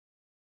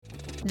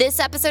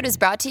This episode is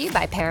brought to you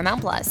by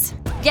Paramount Plus.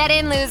 Get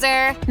in,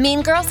 loser!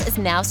 Mean Girls is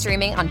now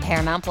streaming on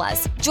Paramount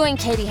Plus. Join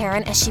Katie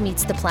Heron as she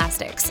meets the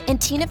plastics in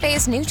Tina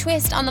Fey's new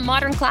twist on the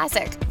modern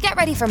classic. Get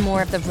ready for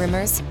more of the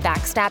rumors,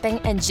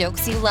 backstabbing, and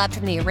jokes you loved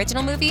from the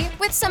original movie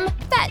with some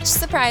fetch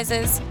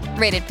surprises.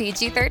 Rated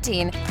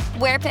PG-13.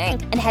 Wear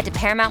pink and head to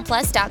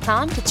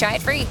ParamountPlus.com to try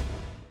it free.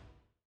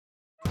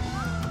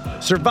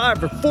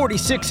 Survivor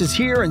 46 is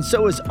here, and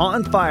so is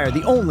On Fire,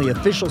 the only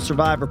official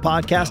Survivor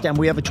podcast, and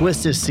we have a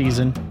twist this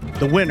season.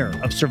 The winner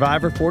of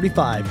Survivor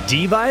 45,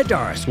 Dee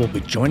Valladares, will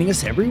be joining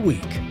us every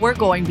week. We're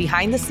going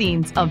behind the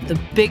scenes of the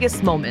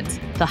biggest moments,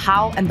 the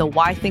how and the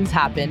why things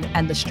happen,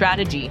 and the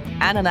strategy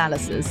and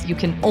analysis you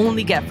can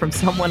only get from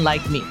someone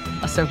like me,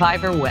 a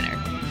Survivor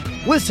winner.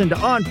 Listen to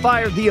On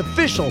Fire, the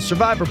official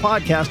Survivor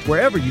podcast,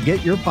 wherever you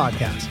get your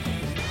podcasts.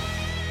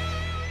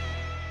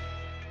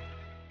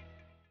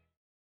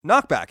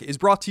 Knockback is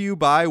brought to you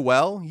by,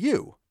 well,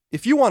 you.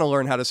 If you want to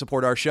learn how to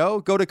support our show,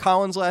 go to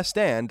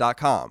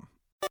colinslaststand.com.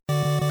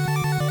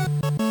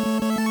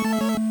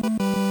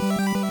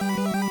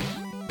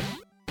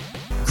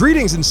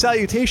 Greetings and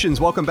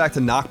salutations. Welcome back to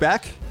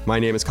Knockback. My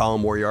name is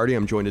Colin Moriarty.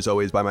 I'm joined as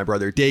always by my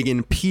brother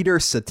Dagan Peter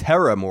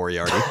Cetera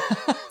Moriarty,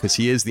 because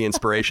he is the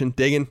inspiration.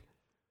 Dagan,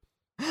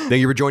 thank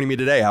you for joining me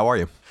today. How are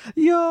you?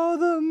 You're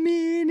the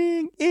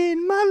meaning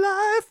in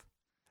my life.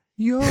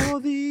 You're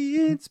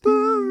the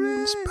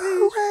inspiration.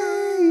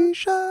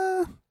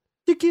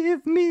 You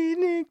give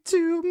meaning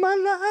to my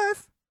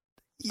life.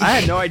 Yeah. I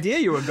had no idea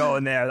you were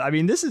going there. I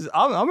mean,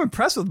 I'm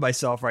impressed with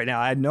myself right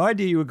now. I had no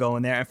idea you were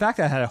going there. In fact,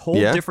 I had a whole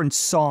different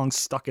song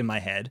stuck in my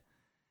head.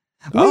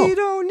 Oh. We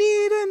don't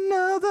need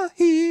another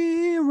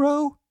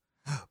hero.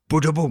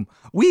 Boom.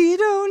 We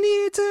don't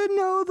need to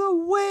know the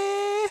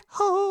way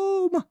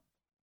home.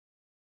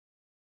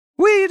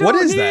 We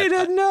don't need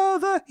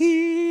another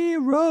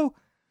hero.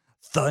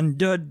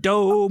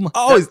 Thunderdome.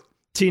 Oh,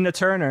 Tina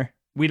Turner.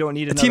 We don't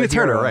need another Tina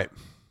Turner, hero. right?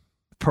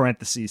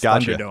 Parentheses.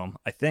 Gotcha. Thunderdome.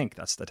 I think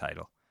that's the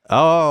title.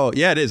 Oh,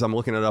 yeah, it is. I'm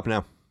looking it up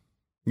now.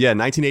 Yeah,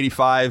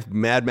 1985,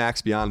 Mad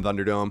Max Beyond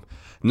Thunderdome.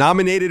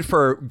 Nominated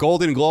for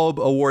Golden Globe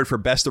Award for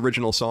Best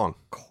Original Song.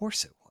 Of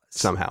course it was.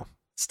 Somehow.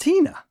 It's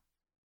Tina.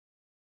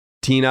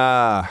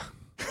 Tina.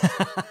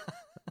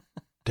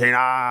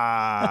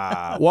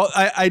 Well,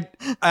 I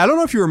don't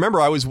know if you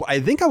remember. I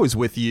think I was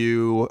with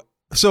you.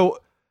 So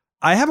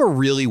I have a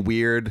really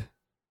weird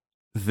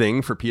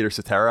thing for Peter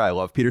Cetera. I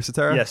love Peter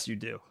Cetera. Yes, you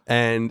do.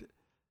 And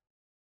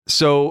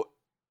so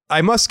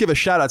I must give a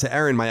shout out to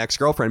Erin, my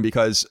ex-girlfriend,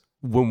 because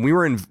when we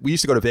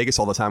used to go to Vegas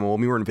all the time. And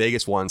when we were in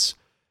Vegas once,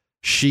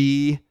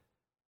 she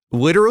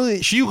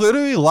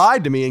literally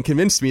lied to me and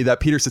convinced me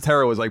that Peter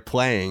Cetera was like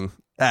playing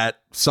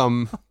at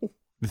some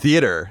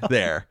theater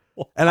there.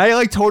 And I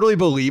like totally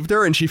believed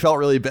her, and she felt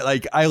really bad.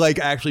 Like I like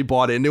actually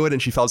bought into it,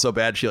 and she felt so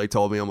bad. She like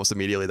told me almost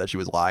immediately that she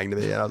was lying to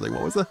me. And I was like,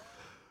 what was the,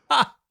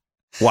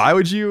 why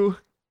would you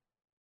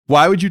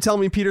tell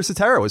me Peter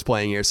Cetera was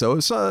playing here? So it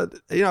was,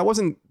 I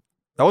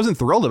wasn't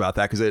thrilled about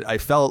that, because I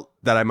felt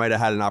that I might have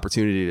had an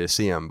opportunity to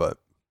see him, but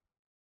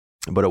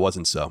it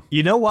wasn't so.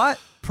 You know what?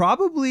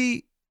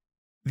 Probably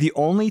the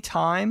only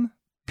time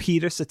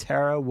Peter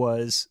Cetera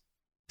was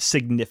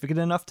significant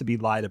enough to be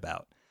lied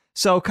about.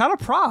 So kind of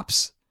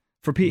props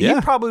for Pete. Yeah.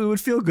 He probably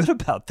would feel good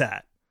about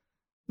that.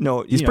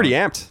 No, he's pretty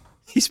amped.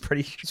 He's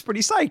pretty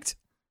psyched.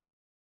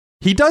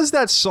 He does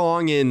that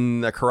song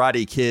in The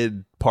Karate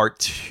Kid Part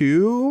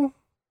 2,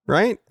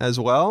 right? As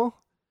well.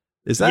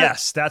 Is that?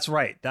 Yes, that's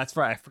right. That's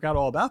right. I forgot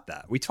all about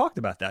that. We talked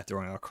about that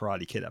during our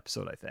Karate Kid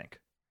episode, I think.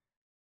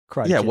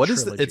 Karate Kid what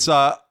trilogy. Is it?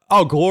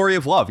 It's Glory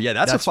of Love. Yeah,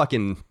 that's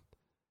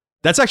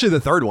actually the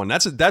third one. No,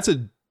 it is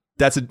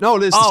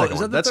the second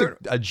one. That's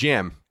a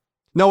jam.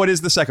 No, it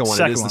is the second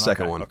one. It is the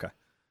second one. Okay.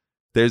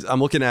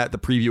 I'm looking at the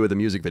preview of the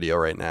music video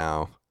right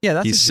now.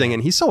 Yeah, he's singing.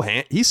 He's so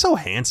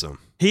handsome.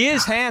 He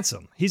is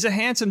handsome. He's a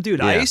handsome dude.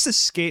 Yeah. I used to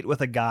skate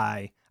with a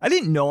guy. I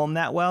didn't know him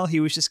that well. He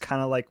was just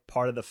kind of like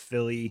part of the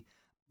Philly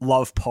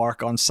Love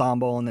Park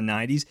ensemble in the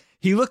 90s.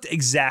 He looked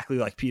exactly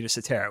like Peter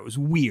Cetera. It was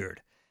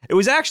weird. It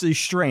was actually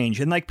strange.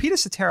 And like Peter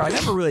Cetera, I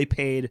never really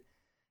paid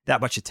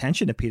that much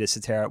attention to Peter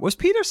Cetera. Was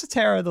Peter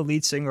Cetera the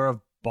lead singer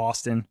of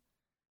Boston?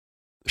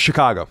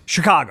 Chicago.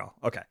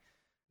 Okay.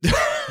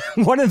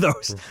 one of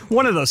those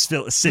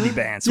city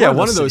bands. Yeah,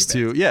 one of those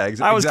two. Yeah,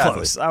 exactly. I was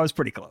close. I was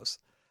pretty close.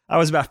 I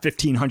was about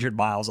 1,500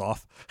 miles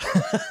off.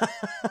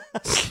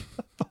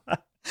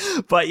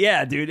 But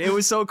yeah, dude, it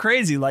was so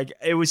crazy. Like,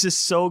 it was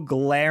just so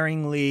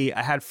glaringly.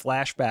 I had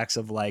flashbacks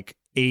of like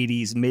mid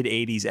 80s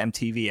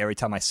MTV every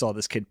time I saw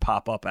this kid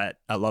pop up at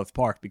Love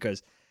Park,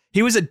 because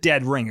he was a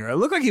dead ringer. It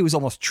looked like he was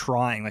almost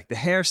trying. Like the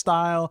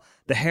hairstyle,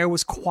 the hair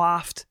was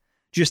coiffed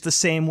just the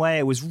same way.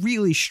 It was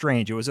really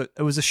strange. It was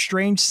a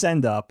strange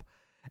send up,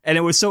 and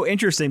it was so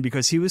interesting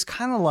because he was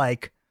kind of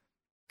like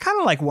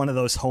one of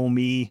those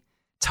homie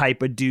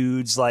type of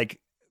dudes, like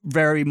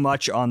very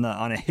much on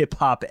a hip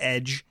hop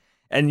edge.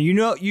 And you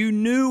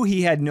knew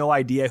he had no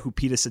idea who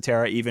Peter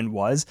Cetera even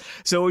was.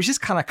 So it was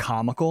just kind of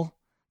comical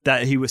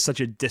that he was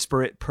such a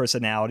disparate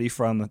personality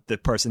from the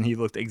person he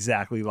looked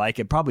exactly like.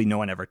 And probably no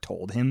one ever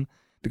told him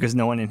because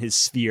no one in his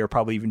sphere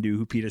probably even knew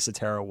who Peter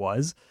Cetera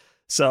was.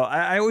 So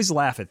I always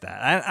laugh at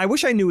that. I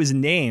wish I knew his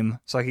name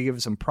so I could give him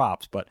some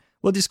props, but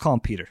we'll just call him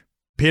Peter.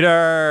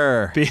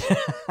 Peter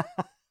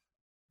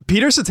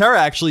Cetera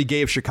actually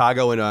gave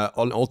Chicago an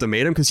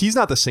ultimatum because he's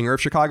not the singer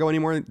of Chicago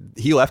anymore.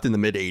 He left in the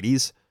mid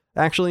 80s,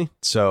 actually.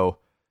 So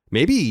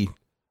maybe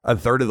a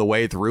third of the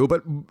way through,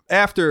 but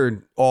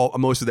after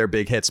most of their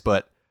big hits.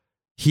 But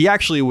he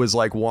actually was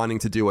like wanting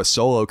to do a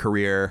solo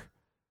career,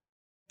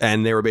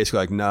 and they were basically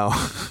like, no.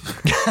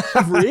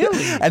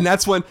 Really? And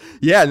that's when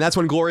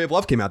Glory of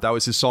Love came out. That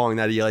was his song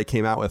that he like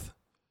came out with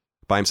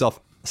by himself.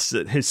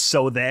 His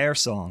So There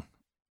song.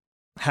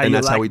 And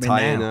that's how we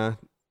tie in.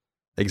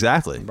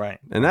 Exactly. Right.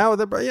 And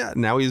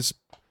now he's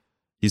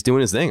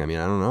doing his thing. I mean,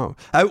 I don't know.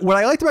 What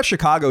I liked about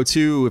Chicago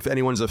too, if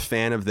anyone's a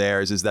fan of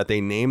theirs, is that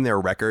they name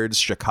their records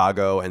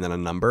Chicago and then a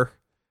number.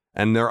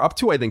 And they're up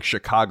to, I think,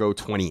 Chicago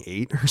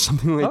 28 or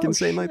something like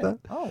insane like that.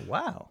 Oh,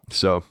 wow.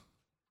 So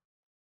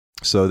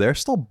they're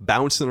still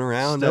bouncing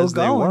around as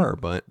they were,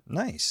 but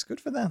nice.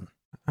 Good for them.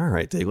 All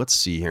right, Dave, let's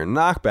see here.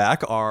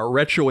 Knockback, our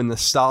retro and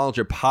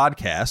nostalgia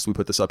podcast. We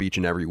put this up each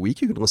and every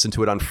week. You can listen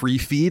to it on free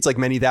feeds like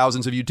many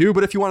thousands of you do.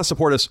 But if you want to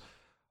support us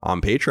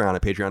on Patreon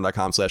at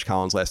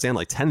patreon.com/CollinsLastStand,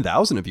 like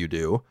 10,000 of you do,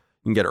 you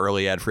can get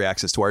early ad-free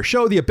access to our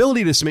show, the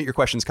ability to submit your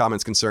questions,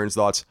 comments, concerns,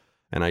 thoughts,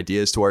 and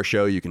ideas to our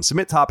show. You can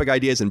submit topic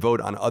ideas and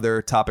vote on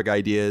other topic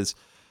ideas.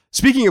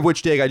 Speaking of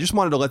which, Dig, I just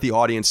wanted to let the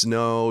audience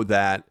know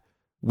that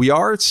we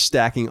are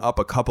stacking up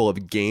a couple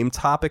of game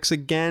topics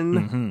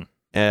again.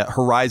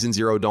 Horizon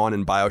Zero Dawn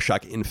and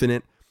BioShock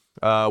Infinite.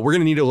 We're going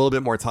to need a little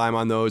bit more time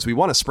on those. We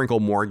want to sprinkle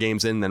more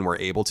games in than we're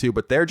able to,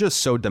 but they're just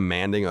so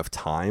demanding of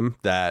time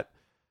that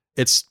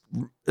it's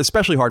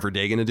especially hard for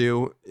Dagan to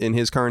do in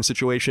his current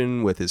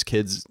situation with his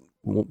kids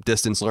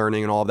distance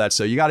learning and all of that.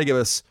 So you got to give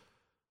us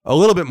a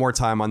little bit more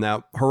time on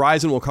that.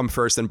 Horizon will come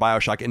first, then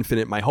BioShock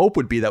Infinite. My hope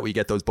would be that we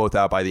get those both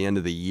out by the end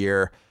of the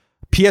year.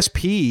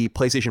 PSP,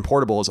 PlayStation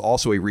Portable, is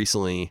also a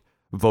recently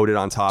voted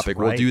on topic.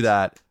 Right. We'll do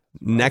that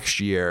next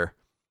year.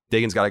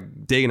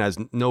 Dagan has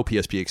no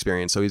PSP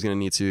experience, so he's going to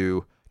need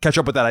to catch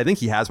up with that. I think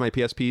he has my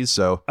PSPs,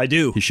 so I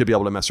do. He should be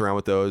able to mess around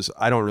with those.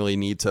 I don't really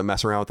need to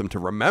mess around with them to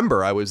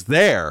remember I was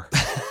there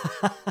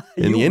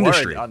in the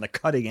industry. On the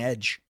cutting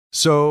edge.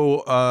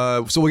 So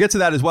we'll get to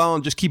that as well,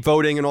 and just keep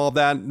voting and all of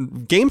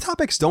that. Game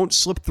topics don't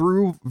slip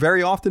through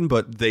very often,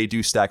 but they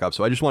do stack up.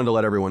 So I just wanted to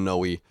let everyone know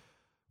we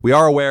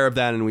are aware of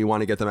that, and we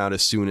want to get them out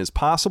as soon as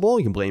possible.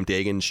 You can blame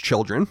Dagan's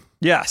children.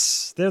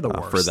 Yes, they're the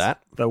worst. For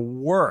that. The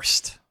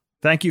worst.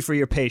 Thank you for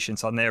your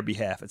patience on their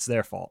behalf. It's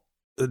their fault.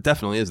 It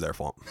definitely is their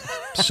fault.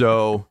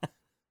 So,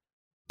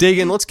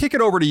 Dagan, let's kick it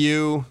over to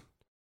you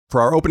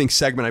for our opening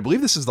segment. I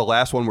believe this is the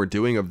last one we're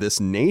doing of this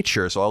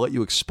nature, so I'll let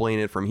you explain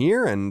it from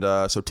here, and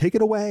so take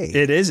it away.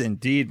 It is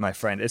indeed, my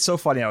friend. It's so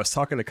funny. I was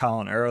talking to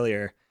Colin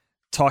earlier,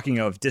 talking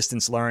of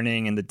distance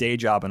learning and the day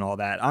job and all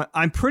that.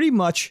 I'm pretty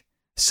much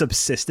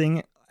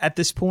subsisting at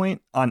this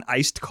point on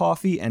iced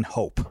coffee and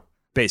hope,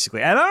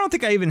 basically. And I don't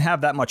think I even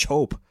have that much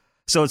hope.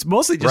 So it's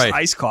mostly just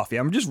iced coffee.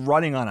 I'm just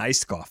running on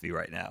iced coffee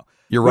right now.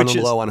 You're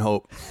running low on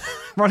hope.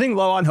 Running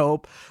low on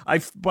hope.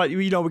 But,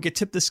 we could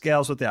tip the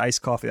scales with the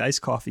iced coffee. The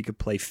iced coffee could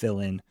play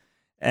fill-in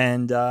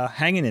and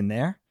hanging in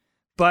there.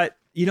 But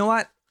you know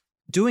what?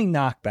 Doing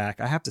Knockback,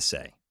 I have to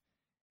say,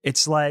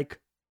 it's like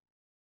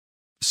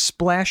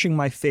splashing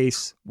my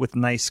face with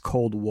nice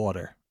cold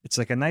water. It's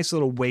like a nice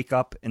little wake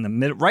up in the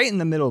middle, right in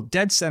the middle,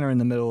 dead center in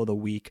the middle of the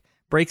week.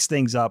 Breaks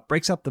things up,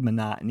 breaks up the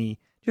monotony.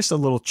 Just a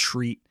little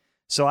treat.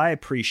 So I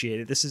appreciate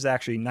it. This is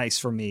actually nice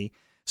for me.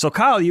 So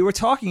Kyle, you were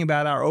talking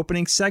about our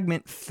opening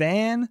segment,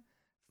 Fan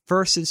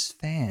versus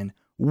Fan.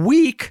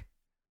 Week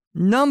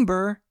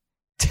number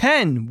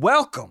 10.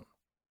 Welcome,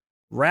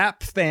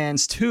 rap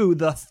fans, to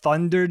the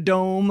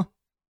Thunderdome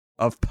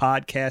of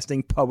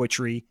podcasting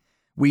poetry.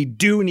 We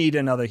do need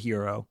another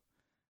hero.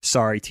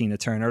 Sorry, Tina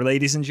Turner.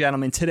 Ladies and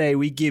gentlemen, today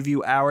we give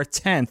you our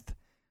 10th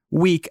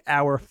week,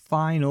 our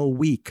final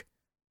week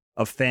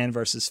of Fan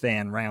versus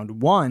Fan.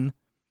 Round 1.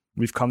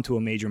 We've come to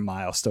a major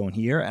milestone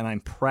here, and I'm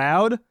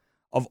proud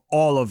of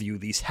all of you,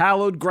 these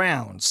hallowed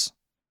grounds,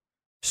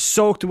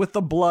 soaked with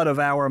the blood of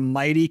our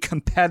mighty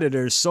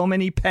competitors, so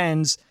many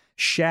pens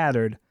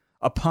shattered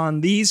upon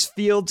these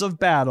fields of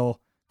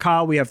battle.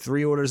 Kyle, we have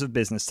 3 orders of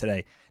business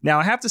today. Now,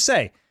 I have to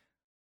say,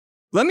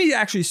 let me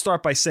actually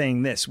start by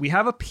saying this. We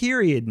have a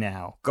period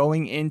now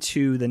going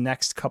into the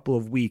next couple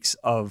of weeks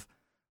of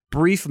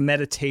brief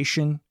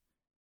meditation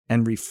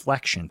and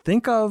reflection.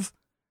 Think of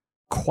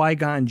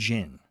Qui-Gon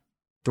Jinn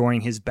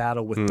during his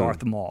battle with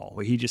Darth Maul,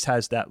 where he just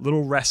has that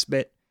little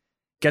respite,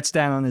 gets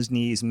down on his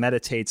knees,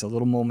 meditates, a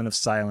little moment of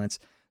silence.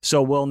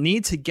 So we'll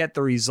need to get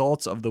the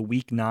results of the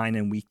Week 9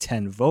 and Week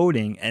 10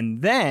 voting,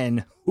 and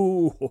then,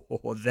 woe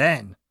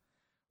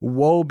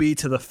be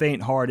to the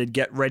faint-hearted.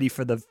 Get ready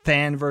for the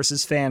Fan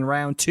versus Fan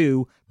Round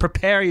 2.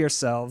 Prepare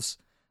yourselves.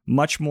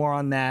 Much more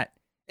on that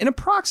in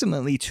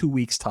approximately 2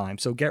 weeks' time,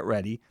 so get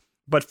ready.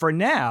 But for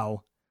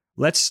now,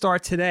 let's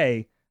start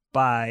today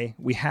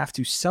we have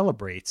to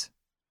celebrate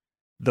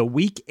the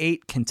Week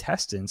 8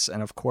 contestants,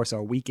 and of course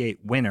our Week 8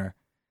 winner.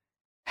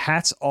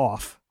 Hats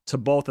off to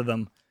both of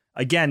them.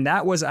 Again,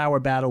 that was our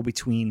battle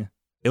between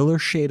Iller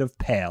Shade of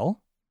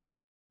Pale,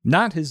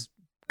 not his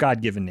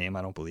God-given name,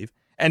 I don't believe,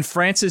 and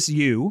Francis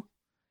Yu.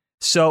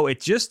 So it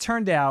just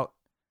turned out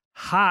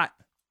hot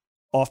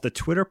off the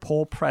Twitter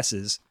poll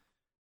presses.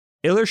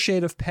 Iller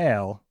Shade of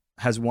Pale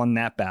has won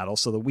that battle.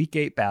 So the week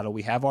 8 battle,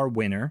 we have our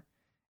winner,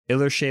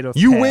 Iller Shade of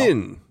Pale. You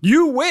win.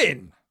 You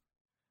win.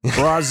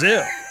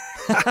 Brazil.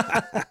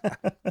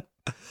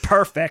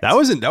 Perfect. That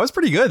was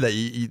pretty good. That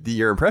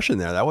your impression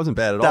there. That wasn't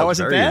bad at all. That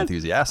wasn't very bad.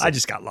 Enthusiastic. I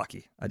just got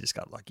lucky.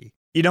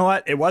 You know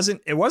what? It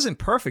wasn't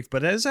perfect,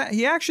 but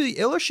he actually,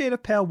 Iller Shade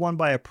of Pale won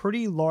by a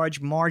pretty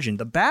large margin.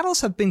 The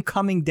battles have been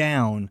coming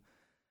down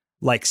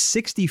like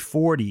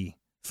 60-40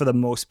 for the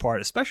most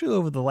part, especially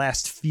over the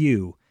last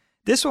few.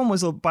 This one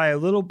was by a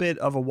little bit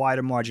of a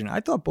wider margin.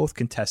 I thought both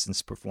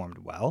contestants performed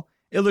well.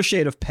 Iller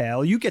Shade of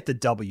Pale, you get the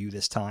W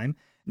this time.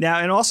 Now,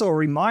 and also a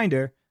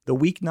reminder, the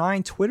Week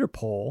 9 Twitter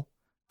poll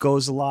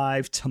goes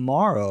live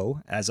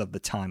tomorrow as of the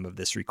time of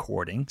this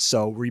recording.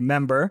 So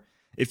remember,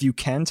 if you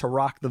can, to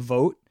rock the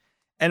vote.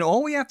 And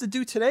all we have to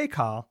do today,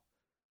 Kyle,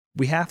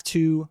 we have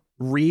to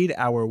read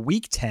our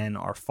Week 10,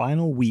 our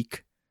final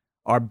week,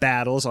 our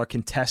battles, our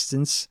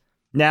contestants.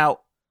 Now,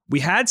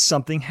 we had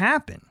something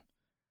happen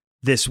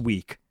this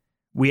week.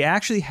 We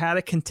actually had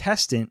a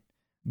contestant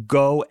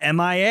go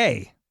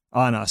MIA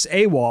on us,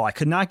 AWOL. I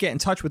could not get in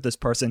touch with this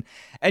person.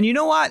 And you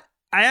know what?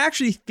 I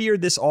actually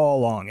feared this all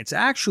along. It's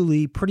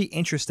actually pretty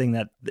interesting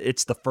that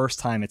it's the first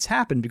time it's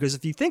happened, because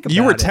if you think about it...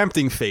 You were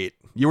tempting fate.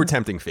 You were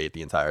tempting fate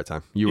the entire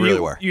time. You really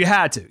were. You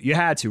had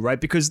to,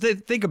 right? Because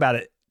think about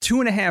it.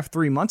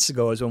 2.5-3 months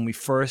ago is when we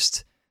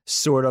first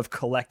sort of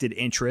collected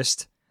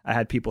interest. I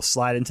had people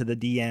slide into the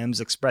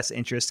DMs, express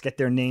interest, get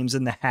their names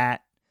in the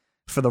hat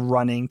for the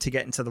running, to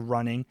get into the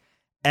running.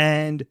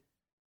 And,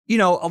 you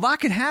know, a lot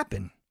could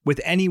happen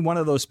with any one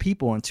of those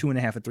people in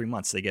 2.5 or 3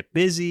 months. They get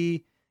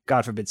busy.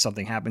 God forbid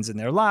something happens in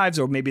their lives,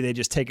 or maybe they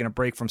just taken a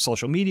break from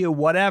social media,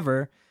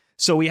 whatever.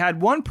 So we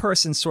had one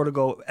person sort of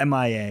go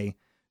MIA.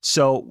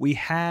 So we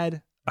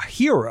had a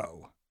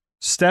hero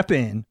step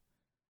in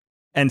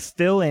and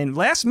fill in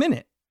last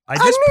minute. I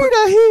need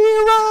a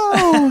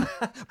hero.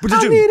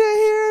 I need a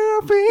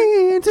hero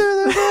bring into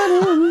the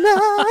running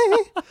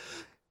light.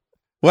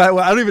 Well,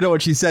 I don't even know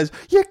what she says.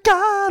 You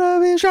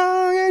gotta be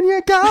strong and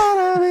you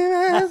gotta be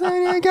fast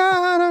and you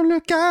gotta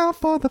look out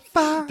for the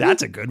fight.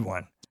 That's a good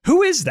one.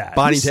 Who is that?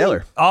 Bonnie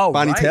Taylor. Oh,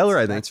 Bonnie right. Taylor,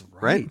 I think. That's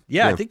right.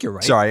 Yeah, I think you're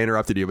right. Sorry, I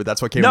interrupted you, but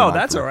that's what came to mind. No,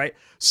 that's all right.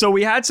 So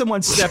we had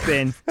someone step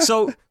in.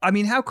 So, I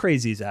mean, how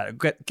crazy is that?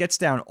 It gets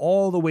down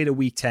all the way to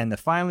week 10. That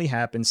finally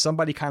happened.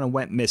 Somebody kind of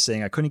went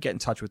missing. I couldn't get in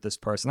touch with this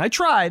person. I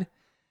tried.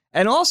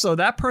 And also,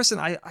 that person,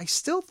 I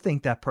still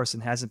think that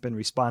person hasn't been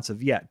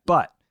responsive yet.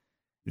 But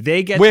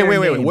they get Wait.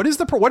 name. What is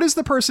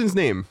the person's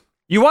name?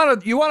 You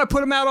want to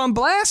put him out on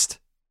blast?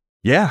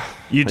 Yeah.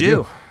 You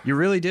do. You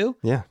really do?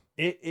 Yeah.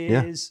 It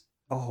is... Yeah.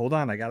 Oh, hold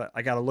on. I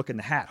gotta look in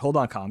the hat. Hold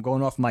on, Colin. I'm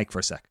going off mic for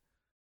a sec.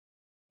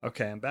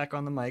 Okay, I'm back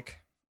on the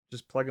mic.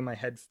 Just plugging my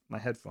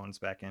headphones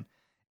back in.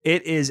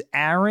 It is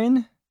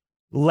Aaron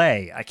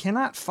Lay. I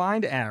cannot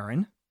find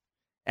Aaron.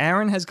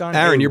 Aaron has gone.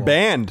 Aaron, AWOL. You're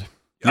banned.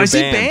 Is he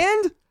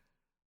banned?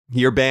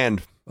 You're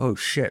banned. Oh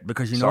shit!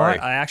 Because you know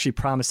what? I actually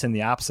promised him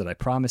the opposite. I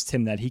promised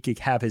him that he could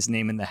have his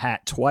name in the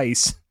hat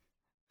twice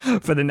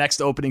for the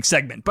next opening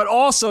segment. But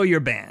also, you're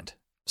banned.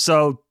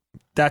 So.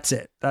 That's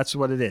it. That's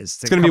what it is.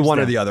 It's going to be one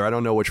or the other. I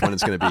don't know which one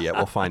it's going to be yet.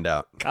 We'll find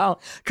out.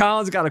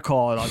 Colin's got to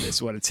call it on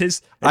this one. It's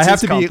his. I have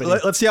his to be.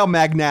 company. Let's see how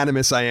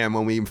magnanimous I am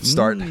when we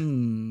start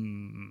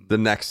the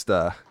next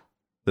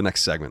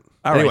segment.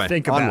 All anyway, right,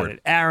 think about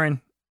it.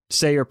 Aaron,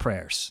 say your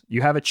prayers.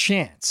 You have a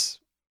chance,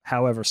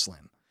 however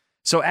slim.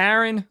 So,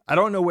 Aaron, I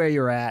don't know where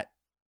you're at.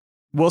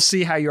 We'll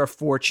see how your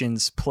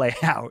fortunes play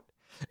out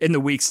in the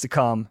weeks to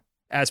come,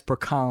 as per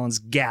Colin's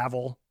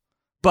gavel.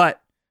 But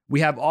we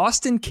have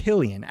Austin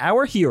Killian,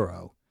 our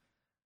hero,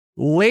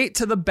 late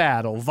to the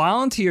battle,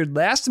 volunteered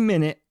last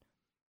minute,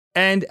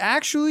 and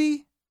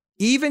actually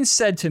even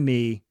said to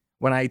me,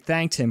 when I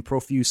thanked him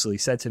profusely,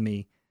 said to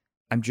me,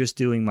 I'm just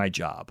doing my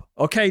job.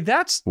 Okay,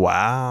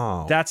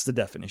 wow. That's the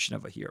definition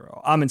of a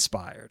hero. I'm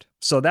inspired.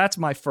 So that's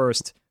my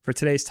first, for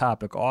today's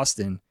topic,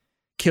 Austin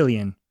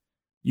Killian,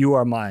 you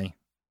are my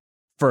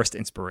first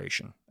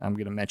inspiration. I'm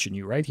going to mention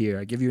you right here.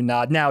 I give you a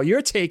nod. Now,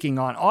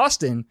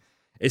 Austin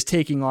is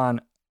taking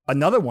on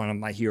another one of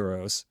my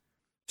heroes,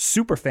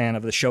 super fan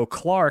of the show,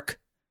 Clark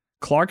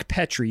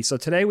Petrie. So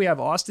today we have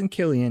Austin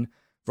Killian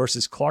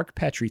versus Clark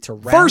Petrie to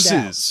round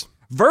out.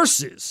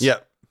 Versus.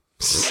 Yep.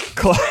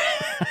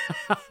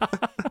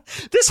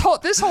 This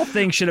whole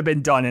thing should have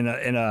been done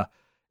in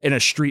a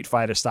Street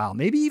Fighter style.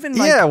 Maybe even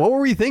yeah. What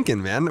were we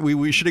thinking, man?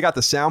 We should have got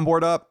the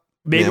soundboard up.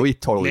 Maybe we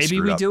totally. Maybe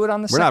we do it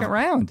on the second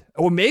round,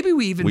 or maybe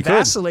we even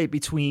vacillate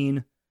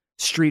between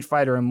Street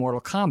Fighter and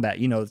Mortal Kombat.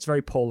 You know, it's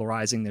very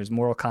polarizing. There's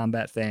Mortal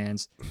Kombat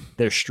fans.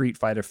 There's Street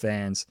Fighter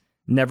fans.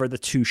 Never the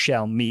two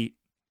shall meet.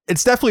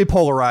 It's definitely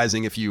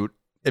polarizing if you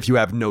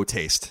have no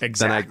taste.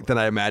 Exactly. Then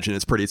I imagine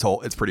it's pretty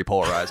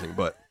polarizing.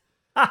 But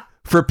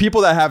For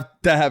people that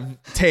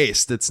have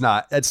taste,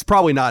 it's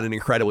probably not an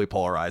incredibly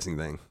polarizing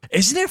thing.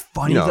 Isn't it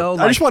funny though?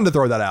 I just wanted to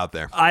throw that out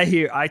there.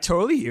 I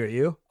totally hear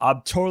you.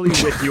 I'm totally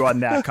with you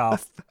on that, Kyle.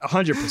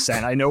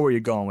 100%. I know where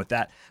you're going with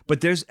that. But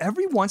there's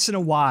every once in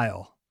a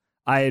while,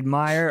 I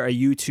admire a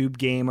YouTube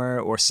gamer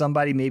or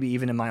somebody maybe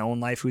even in my own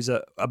life who's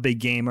a big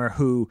gamer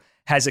who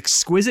has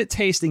exquisite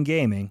taste in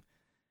gaming,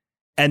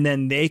 and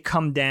then they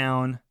come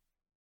down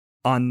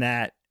on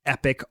that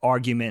epic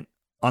argument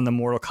on the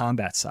Mortal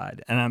Kombat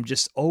side. And I'm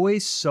just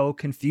always so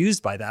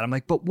confused by that. I'm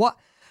like, but what?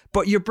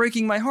 But you're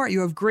breaking my heart.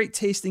 You have great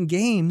taste in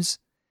games,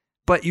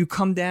 but you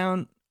come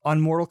down on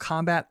Mortal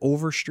Kombat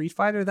over Street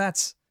Fighter?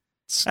 That's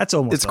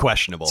almost... It's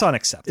questionable. It's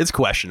unacceptable. It's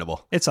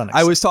questionable. It's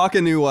unacceptable. I was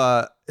talking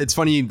to... it's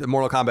funny that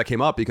Mortal Kombat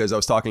came up because I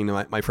was talking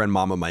to my friend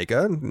Mama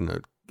Micah,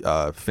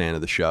 a fan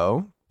of the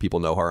show. People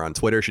know her on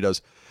Twitter. She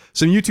does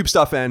some YouTube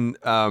stuff, and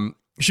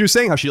she was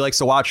saying how she likes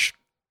to watch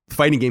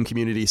fighting game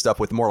community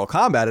stuff with Mortal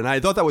Kombat, and I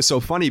thought that was so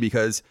funny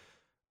because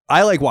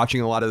I like watching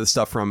a lot of the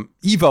stuff from...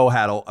 Evo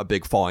had a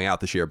big falling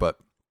out this year, but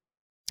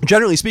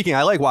generally speaking,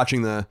 I like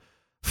watching the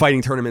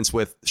fighting tournaments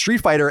with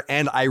Street Fighter,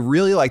 and I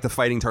really like the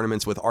fighting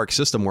tournaments with Arc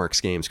System Works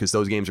games because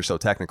those games are so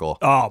technical.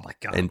 Oh my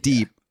God. And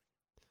deep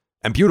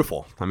and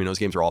beautiful. I mean, those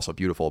games are also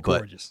beautiful.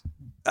 Gorgeous.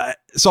 But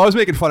so I was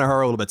making fun of her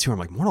a little bit too. I'm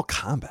like, Mortal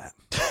Kombat.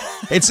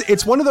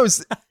 It's one of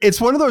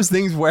those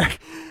things where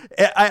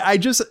I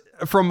just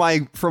from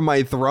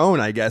my throne,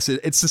 I guess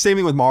it's the same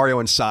thing with Mario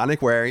and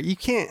Sonic where you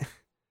can't.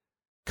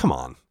 Come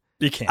on.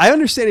 You can't. I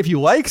understand if you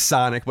like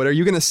Sonic, but are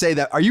you going to say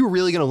that? Are you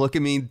really going to look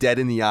at me dead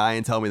in the eye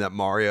and tell me that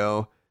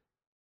Mario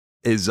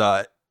is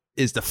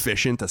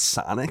deficient to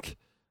Sonic,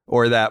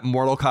 or that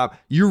Mortal Kombat?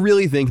 You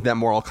really think that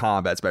Mortal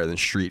Kombat's better than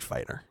Street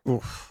Fighter?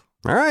 Oof.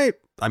 All right.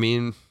 I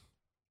mean,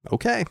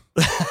 okay,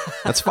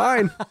 that's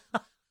fine.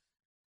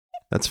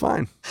 That's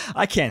fine.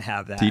 I can't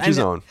have that. Teach his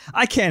own.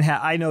 I can't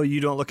have. I know you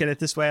don't look at it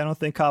this way. I don't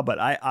think, Kyle, but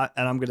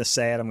and I'm going to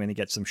say it. I'm going to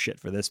get some shit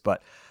for this,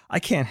 but I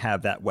can't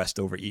have that West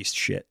over East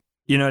shit.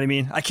 You know what I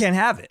mean? I can't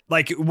have it.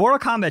 Like Mortal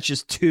Kombat's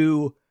just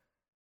too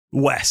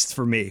West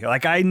for me.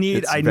 Like I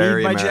need my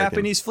American.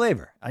 Japanese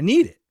flavor. I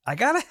need it. I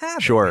gotta have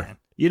it. Sure. Man.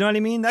 You know what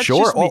I mean? That's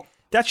sure. Just me.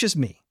 That's just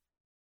me.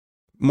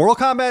 Mortal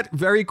Kombat,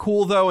 very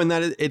cool though, in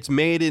that it's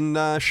made in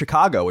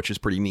Chicago, which is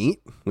pretty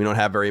neat. We don't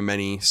have very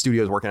many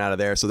studios working out of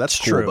there, so that's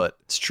cool. True. But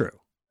it's true.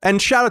 And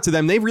shout out to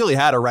them. They really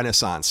had a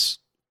renaissance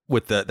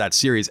with that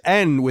series,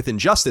 and with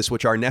Injustice,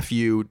 which our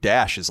nephew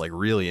Dash is like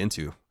really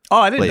into. Oh,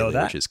 I didn't lately, know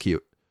that. Which is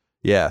cute.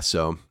 Yeah.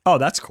 So. Oh,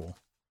 that's cool.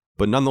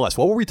 But nonetheless,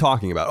 what were we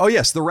talking about? Oh,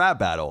 yes, the rap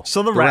battle.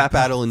 So the rap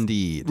battle,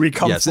 indeed.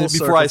 Yes,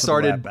 before I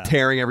started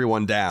tearing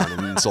everyone down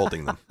and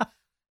insulting them.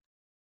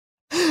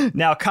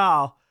 Now,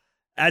 Kyle,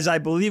 as I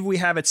believe we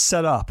have it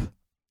set up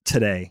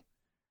today,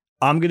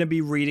 I'm going to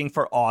be reading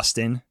for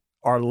Austin,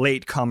 our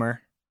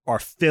latecomer, our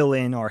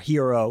fill-in, our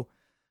hero.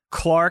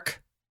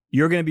 Clark,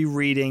 you're going to be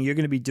reading. You're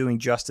going to be doing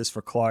justice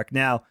for Clark.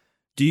 Now,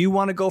 do you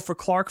want to go for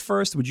Clark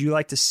first? Would you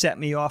like to set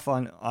me off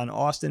on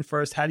Austin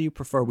first? How do you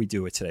prefer we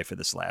do it today for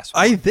this last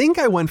one? I think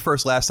I went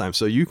first last time,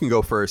 so you can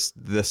go first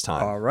this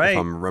time. All right. If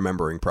I'm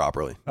remembering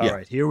properly. All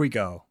right, here we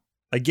go.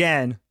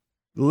 Again,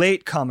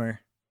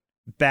 latecomer,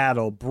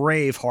 battle,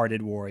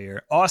 brave-hearted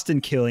warrior,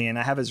 Austin Killian.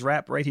 I have his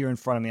rap right here in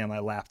front of me on my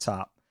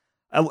laptop.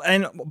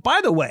 And by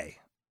the way,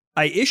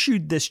 I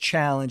issued this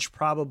challenge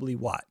probably,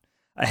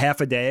 a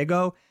half a day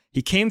ago?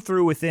 He came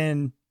through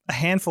within a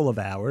handful of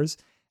hours.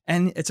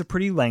 And it's a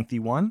pretty lengthy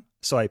one,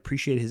 so I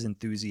appreciate his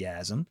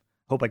enthusiasm.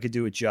 Hope I could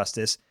do it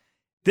justice.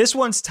 This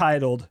one's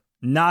titled,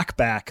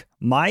 Knockback,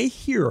 My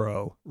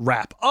Hero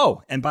Rap.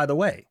 Oh, and by the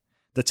way,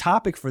 the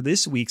topic for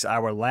this week's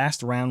our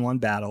last round one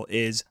battle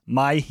is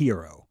My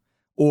Hero.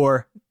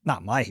 Or,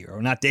 not my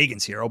hero, not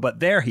Dagan's hero, but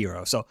their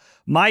hero. So,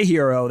 My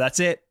Hero, that's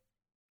it.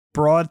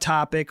 Broad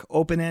topic,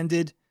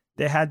 open-ended.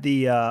 They had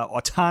the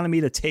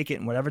autonomy to take it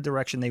in whatever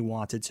direction they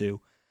wanted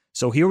to.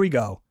 So here we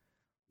go.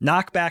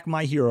 Knockback,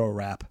 My Hero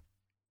Rap.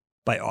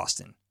 By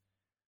Austin.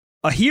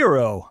 A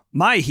hero,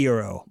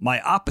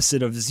 my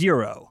opposite of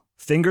zero.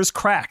 Fingers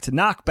cracked,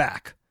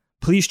 knockback.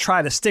 Please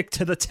try to stick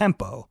to the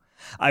tempo.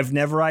 I've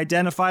never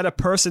identified a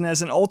person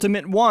as an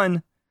ultimate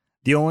one.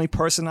 The only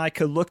person I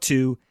could look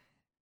to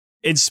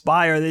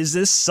inspire is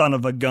this son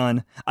of a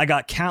gun. I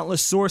got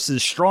countless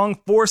sources, strong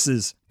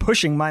forces,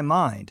 pushing my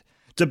mind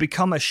to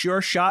become a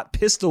sure-shot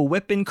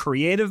pistol-whipping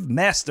creative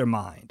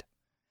mastermind.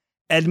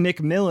 Ed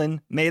McMillan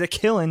made a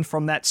killin'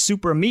 from that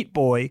super meat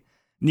boy.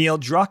 Neil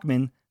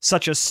Druckmann,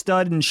 such a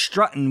stud and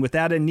struttin'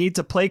 without a need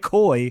to play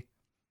coy.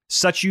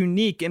 Such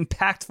unique,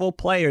 impactful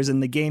players in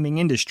the gaming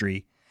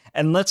industry.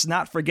 And let's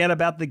not forget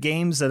about the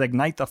games that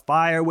ignite the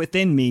fire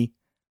within me.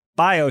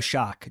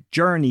 BioShock,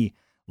 Journey,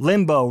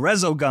 Limbo,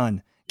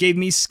 Resogun gave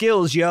me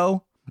skills,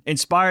 yo.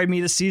 Inspired me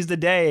to seize the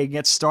day and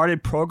get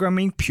started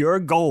programming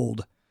pure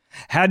gold.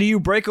 How do you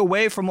break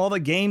away from all the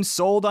games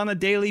sold on a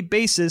daily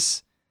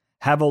basis?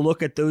 Have a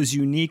look at those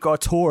unique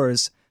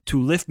auteurs to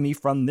lift me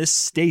from this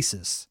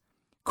stasis.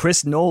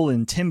 Chris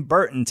Nolan, Tim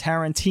Burton,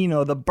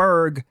 Tarantino, The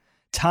Berg,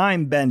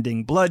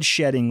 time-bending,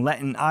 blood-shedding,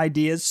 letting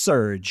ideas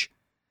surge.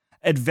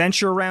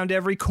 Adventure around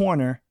every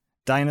corner,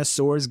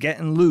 Dinosaurs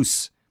getting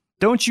loose.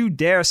 Don't you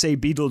dare say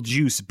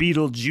Beetlejuice,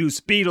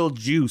 Beetlejuice,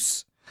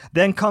 Beetlejuice.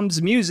 Then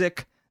comes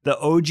music, the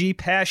OG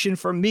passion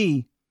for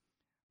me.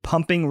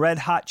 Pumping red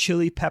hot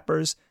chili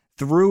peppers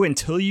through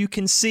until you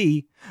can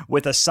see.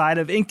 With a side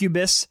of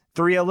Incubus,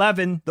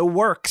 311, the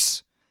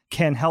works.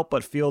 Can't help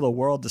but feel the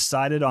world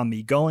decided on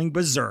me going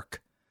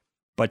berserk.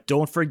 But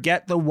don't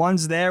forget the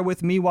ones there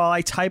with me while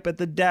I type at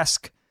the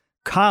desk.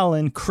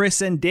 Colin,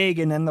 Chris, and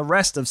Dagan, and the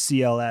rest of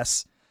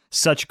CLS.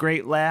 Such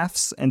great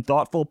laughs and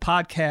thoughtful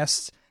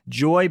podcasts.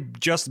 Joy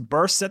just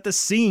bursts at the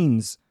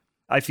seams.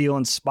 I feel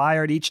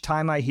inspired each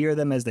time I hear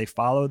them as they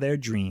follow their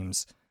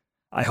dreams.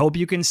 I hope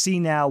you can see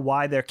now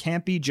why there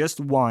can't be just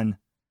one.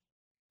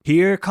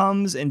 Heroes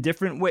come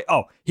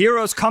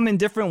in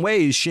different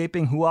ways,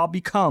 shaping who I'll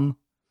become.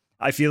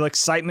 I feel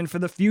excitement for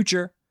the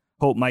future.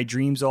 Hope my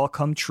dreams all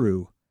come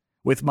true.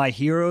 With my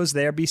heroes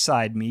there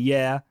beside me,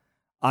 yeah,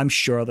 I'm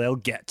sure they'll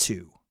get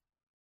to.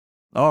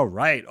 All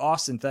right,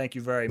 Austin, thank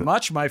you very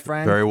much, my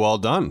friend. Very well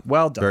done.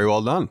 Well done. Very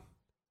well done.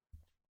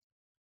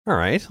 All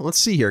right, let's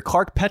see here.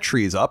 Clark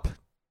Petrie is up.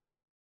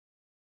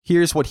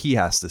 Here's what he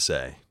has to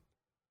say.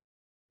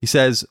 He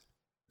says,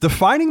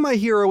 defining my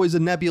hero is a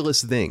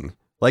nebulous thing.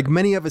 Like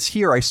many of us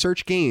here, I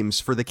search games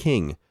for the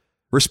king.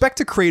 Respect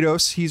to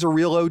Kratos, he's a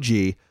real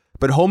OG,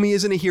 but homie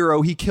isn't a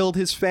hero, he killed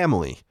his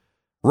family.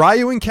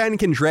 Ryu and Ken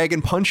can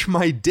dragon punch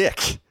my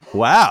dick.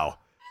 Wow.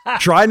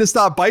 Trying to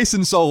stop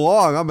Bison so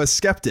long, I'm a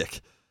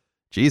skeptic.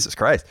 Jesus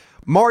Christ.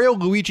 Mario,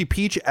 Luigi,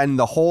 Peach, and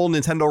the whole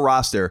Nintendo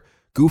roster,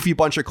 goofy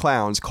bunch of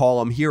clowns,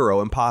 call him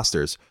hero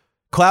imposters.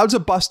 Cloud's a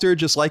buster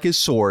just like his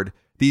sword.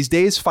 These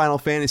days, Final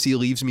Fantasy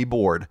leaves me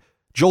bored.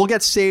 Joel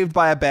gets saved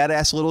by a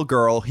badass little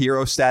girl,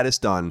 hero status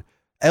done.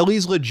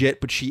 Ellie's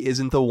legit, but she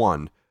isn't the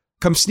one.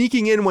 Come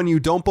sneaking in when you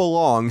don't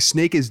belong.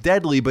 Snake is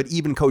deadly, but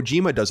even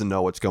Kojima doesn't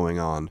know what's going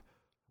on.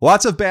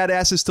 Lots of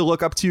badasses to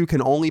look up to,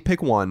 can only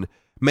pick one.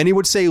 Many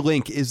would say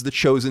Link is the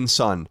chosen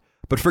son.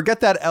 But forget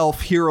that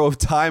elf, hero of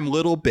time,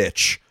 little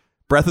bitch.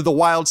 Breath of the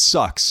Wild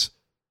sucks,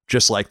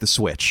 just like the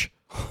Switch.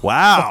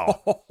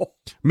 Wow.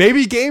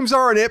 Maybe games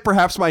aren't it,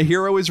 perhaps my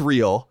hero is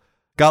real.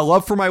 Got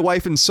love for my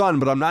wife and son,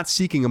 but I'm not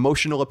seeking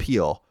emotional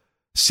appeal.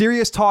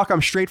 Serious talk,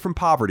 I'm straight from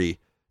poverty.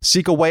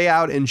 Seek a way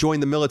out and join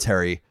the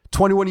military.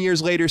 21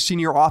 years later,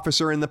 senior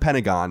officer in the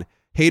Pentagon.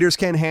 Haters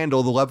can't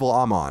handle the level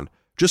I'm on.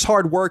 Just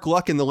hard work,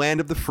 luck in the land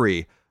of the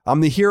free.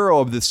 I'm the hero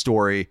of this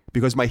story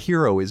because my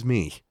hero is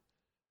me.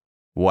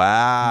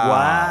 Wow.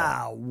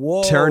 Wow.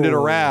 Whoa. Turned it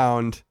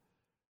around.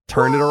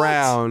 Turned it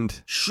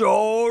around.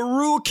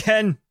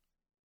 Shoryuken.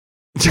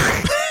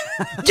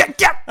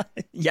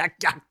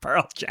 Yak,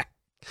 Pearl Jack.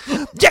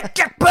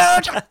 Yak,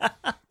 Pearl Jack.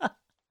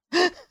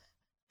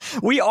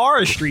 We are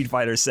a Street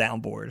Fighter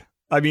soundboard.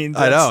 I mean,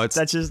 I know.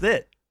 That's just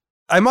it.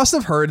 I must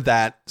have heard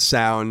that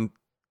sound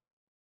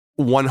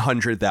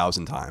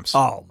 100,000 times.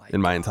 Oh my!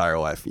 In my entire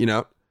life, you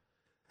know.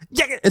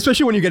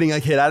 Especially when you're getting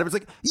like hit out of it, it's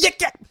like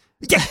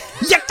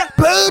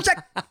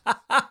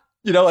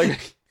you know,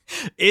 like.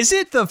 Is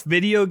it the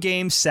video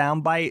game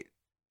soundbite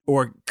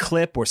or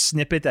clip or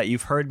snippet that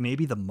you've heard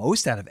maybe the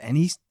most out of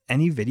any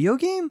video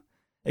game?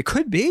 It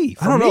could be.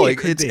 I don't know.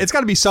 Like, it's got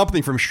to be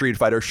something from Street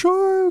Fighter.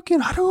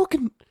 Shoryuken,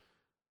 Hadouken,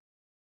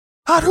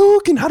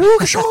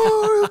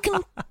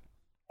 Shoryuken.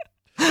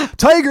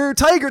 Tiger,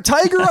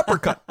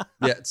 uppercut.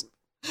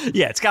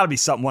 Yeah, it's got to be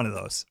one of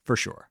those for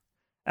sure.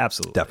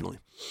 Absolutely. Definitely.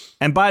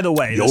 And by the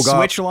way, the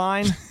Switch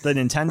line, the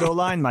Nintendo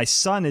line, my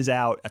son is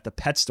out at the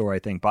pet store, I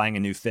think, buying a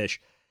new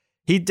fish.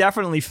 He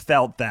definitely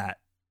felt that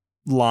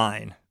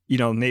line, you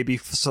know, maybe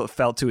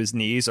fell to his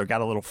knees or got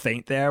a little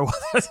faint there.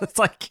 It's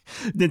like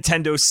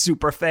Nintendo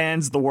super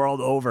fans the world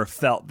over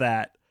felt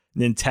that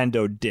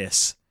Nintendo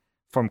diss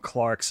from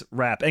Clark's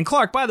rap. And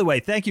Clark, by the way,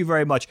 thank you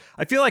very much.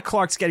 I feel like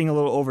Clark's getting a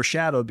little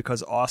overshadowed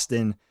because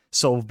Austin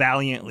so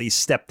valiantly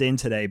stepped in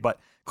today, but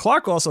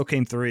Clark also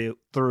came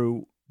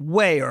through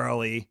way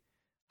early,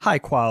 high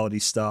quality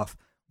stuff.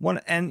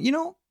 And you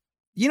know,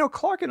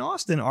 Clark and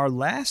Austin, our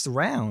last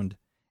round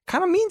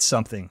kind of means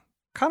something.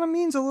 Kind of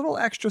means a little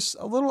extra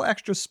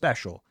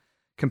special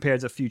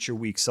compared to future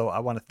weeks. So I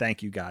want to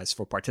thank you guys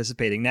for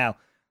participating. Now,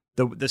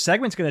 the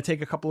segment's going to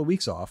take a couple of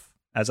weeks off,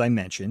 as I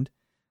mentioned.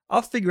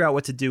 I'll figure out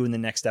what to do in the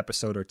next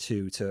episode or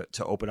two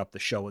to open up the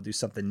show. We'll do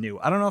something new.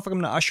 I don't know if I'm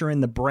going to usher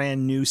in the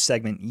brand new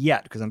segment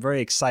yet because I'm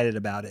very excited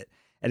about it.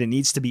 And it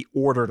needs to be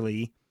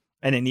orderly.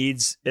 And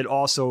it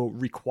also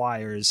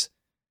requires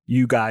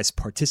you guys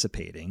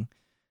participating.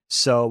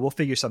 So we'll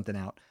figure something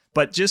out.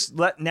 But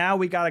now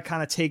we got to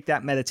kind of take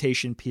that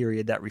meditation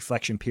period, that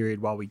reflection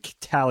period while we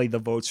tally the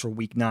votes for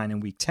week 9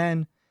 and week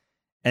 10.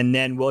 And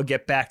then we'll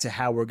get back to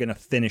how we're going to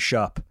finish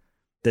up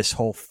this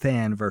whole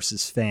fan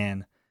versus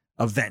fan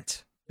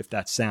event, if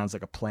that sounds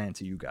like a plan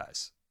to you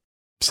guys.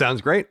 Sounds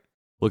great.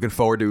 Looking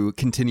forward to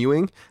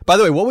continuing. By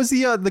the way, what was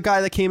the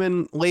guy that came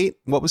in late?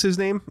 What was his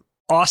name?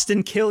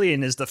 Austin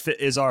Killian is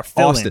our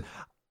fill-in. Austin.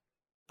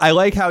 I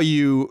like how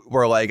you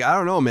were like, I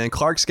don't know, man.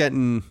 Clark's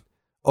getting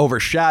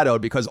overshadowed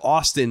because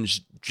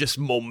Austin's just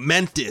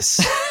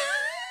momentous,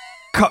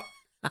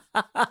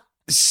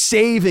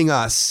 saving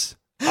us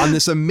on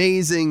this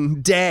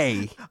amazing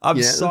day.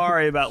 I'm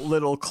sorry about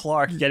little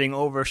Clark getting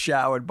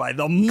overshadowed by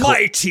the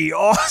mighty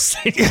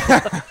Austin.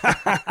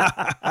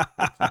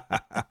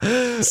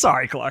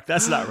 Sorry, Clark.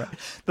 That's not right.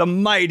 The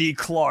mighty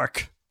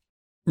Clark.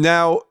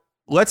 Now,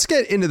 let's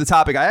get into the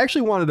topic. I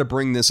actually wanted to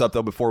bring this up,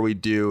 though, before we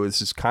do.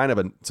 This is kind of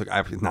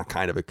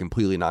a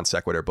completely non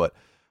sequitur, but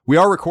we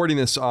are recording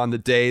this on the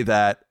day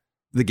that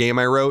the game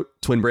I wrote,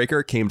 Twin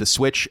Breaker, came to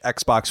Switch,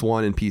 Xbox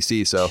One, and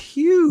PC. So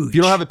huge. If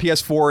you don't have a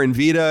PS4 and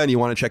Vita and you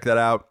want to check that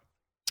out,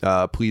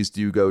 please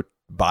do go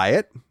buy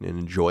it and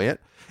enjoy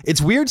it.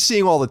 It's weird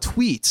seeing all the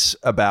tweets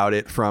about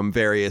it from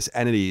various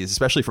entities,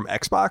 especially from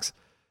Xbox.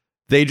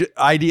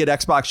 ID at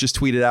Xbox just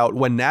tweeted out,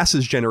 when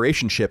NASA's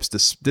generation ships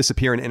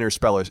disappear in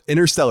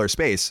interstellar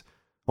space,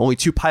 only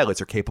 2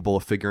 pilots are capable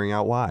of figuring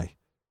out why.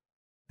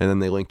 And then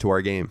they link to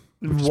our game.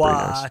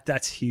 Wow, nice.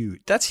 That's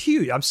huge. That's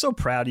huge. I'm so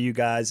proud of you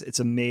guys.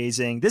 It's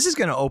amazing. This is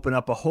going to open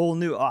up a whole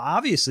new,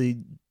 obviously,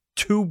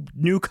 2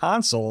 new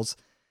consoles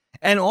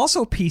and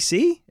also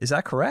PC. Is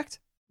that correct?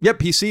 Yep,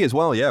 PC as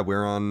well. Yeah,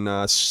 we're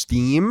on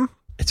Steam.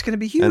 It's going to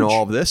be huge. And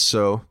all of this.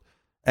 So,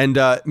 and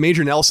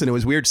Major Nelson, it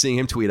was weird seeing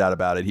him tweet out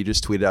about it. He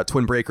just tweeted out,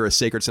 Twin Breaker, a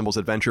Sacred Symbols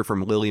adventure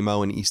from Lily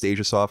Mo and East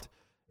Asia Soft,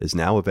 is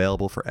now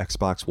available for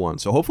Xbox One.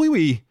 So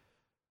hopefully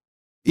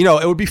it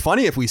would be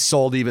funny if we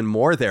sold even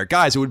more there.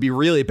 Guys, it would be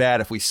really bad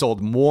if we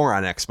sold more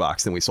on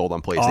Xbox than we sold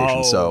on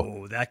PlayStation. Oh,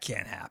 so that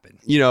can't happen.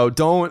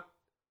 Don't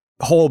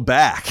hold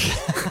back.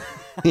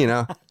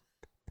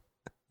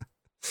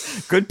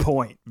 Good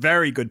point.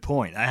 Very good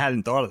point. I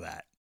hadn't thought of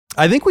that.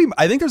 I think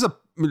there's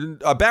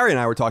a Barry and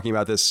I were talking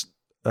about this,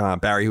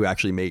 Barry, who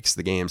actually makes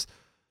the games.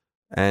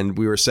 And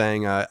we were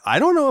saying, I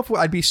don't know if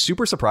I'd be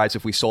super surprised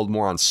if we sold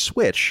more on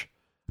Switch,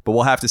 but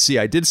we'll have to see.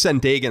 I did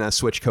send Dagan a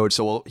Switch code,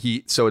 so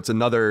it's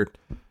another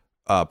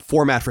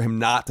format for him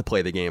not to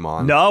play the game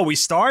on. No, we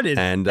started,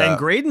 and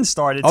Graydon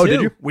started too. Oh,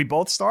 did you? We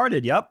both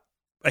started. Yep.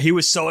 He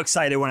was so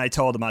excited when I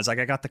told him. I was like,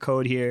 I got the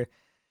code here.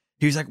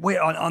 He was like, wait,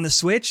 on the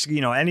Switch?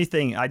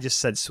 Anything. I just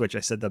said Switch.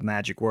 I said the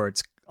magic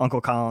words. Uncle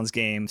Colin's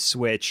game,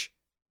 Switch,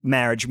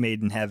 Marriage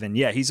Made in Heaven.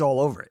 Yeah, he's all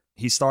over it.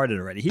 He started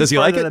already. Does he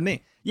like it? Than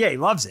me. Yeah, he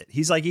loves it.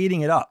 He's like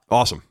eating it up.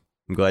 Awesome.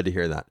 I'm glad to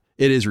hear that.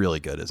 It is really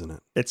good, isn't it?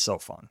 It's so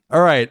fun.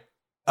 All right.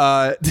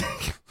 And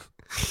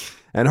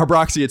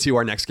Harbroxia 2,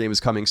 our next game, is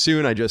coming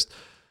soon. I just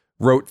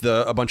wrote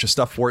a bunch of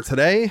stuff for it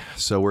today,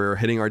 so we're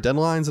hitting our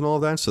deadlines and all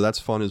of that, so that's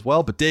fun as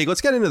well. But Dig,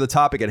 let's get into the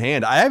topic at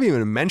hand. I haven't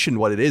even mentioned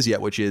what it is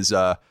yet, which is,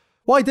 I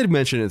did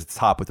mention it at the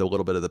top with a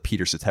little bit of the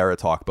Peter Cetera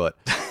talk, but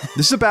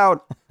this is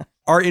about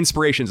our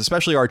inspirations,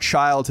 especially our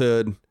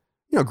childhood,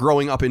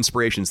 growing up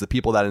inspirations, the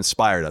people that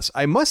inspired us.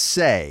 I must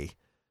say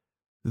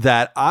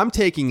that I'm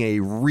taking a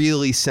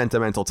really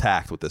sentimental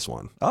tact with this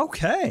one.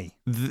 Okay.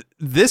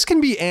 This can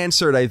be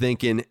answered, I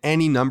think, in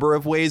any number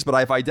of ways, but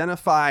I've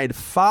identified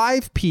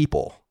 5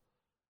 people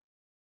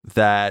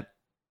that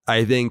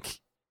I think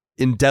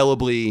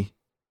indelibly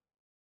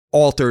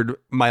altered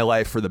my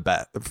life for the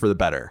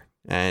better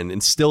and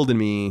instilled in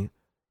me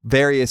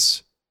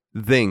various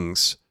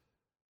things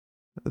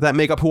that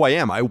make up who I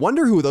am. I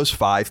wonder who those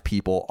 5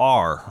 people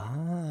are.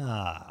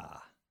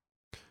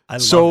 I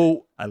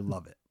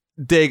love it.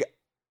 Dig,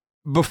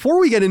 before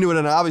we get into it,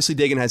 and obviously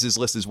Dagan has his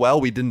list as well,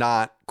 we did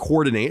not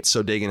coordinate,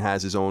 so Dagan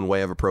has his own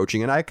way of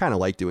approaching, and I kind of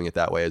like doing it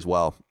that way as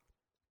well,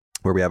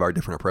 where we have our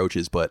different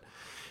approaches. But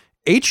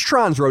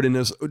H-Trons wrote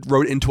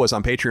into us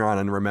on Patreon,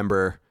 and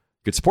remember,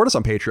 you could support us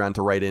on Patreon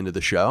to write into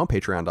the show,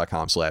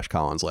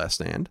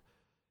 patreon.com/ColinsLastStand.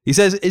 He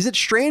says, is it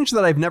strange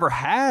that I've never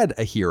had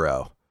a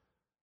hero?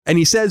 And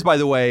he says, by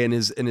the way, in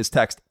his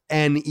text,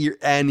 N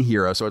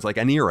hero, so it's like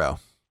an hero.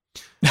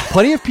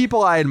 Plenty of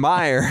people I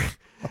admire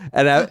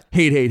and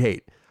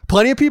hate.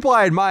 Plenty of people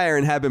I admire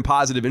and have been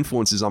positive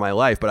influences on my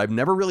life, but I've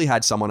never really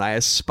had someone I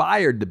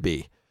aspired to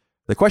be.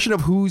 The question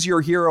of who's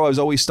your hero has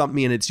always stumped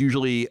me, and it's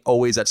usually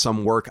always at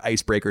some work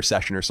icebreaker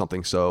session or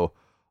something so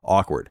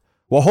awkward.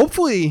 Well,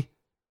 hopefully,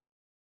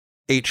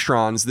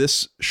 H-Trons,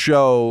 this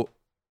show,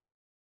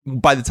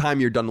 by the time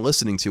you're done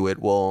listening to it,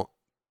 will,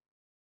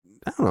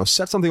 I don't know,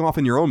 set something off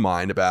in your own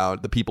mind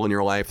about the people in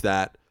your life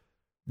that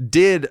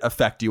did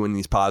affect you in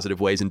these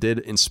positive ways and did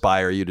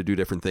inspire you to do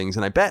different things.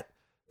 And I bet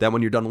that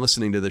when you're done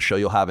listening to the show,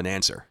 you'll have an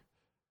answer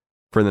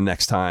for the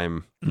next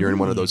time you're in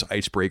one of those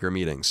icebreaker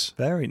meetings.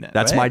 Very nice.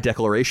 That's my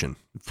declaration.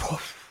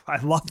 I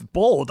love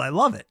bold. I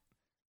love it.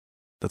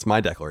 That's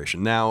my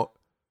declaration. Now,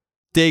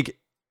 Dig,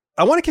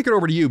 I want to kick it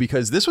over to you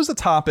because this was a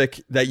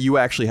topic that you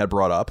actually had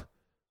brought up.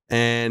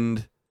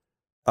 And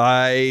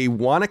I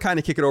want to kind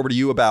of kick it over to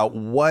you about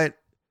what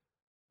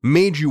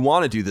made you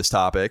want to do this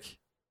topic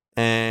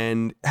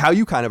and how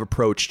you kind of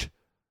approached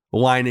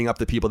lining up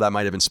the people that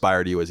might have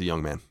inspired you as a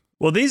young man.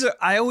 Well,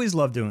 I always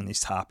love doing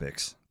these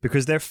topics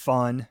because they're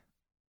fun.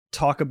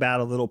 Talk about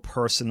a little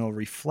personal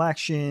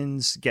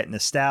reflections, get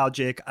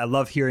nostalgic. I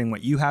love hearing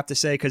what you have to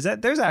say because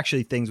there's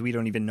actually things we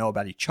don't even know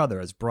about each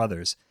other as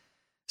brothers.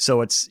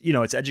 So it's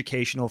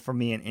educational for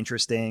me and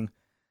interesting.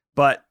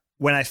 But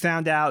when I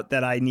found out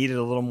that I needed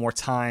a little more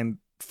time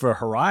for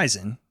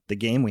Horizon, the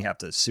game we have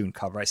to soon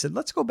cover. I said,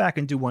 let's go back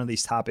and do one of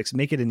these topics,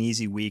 make it an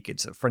easy week.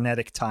 It's a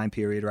frenetic time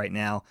period right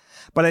now.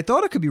 But I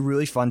thought it could be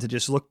really fun to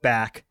just look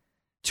back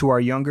to our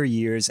younger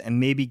years and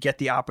maybe get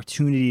the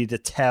opportunity to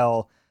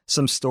tell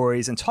some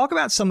stories and talk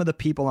about some of the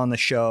people on the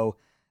show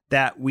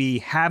that we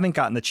haven't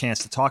gotten the chance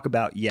to talk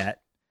about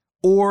yet,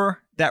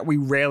 or that we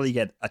rarely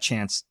get a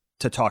chance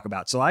to talk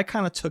about. So I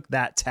kind of took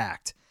that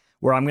tact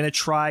where I'm going to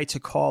try to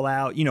call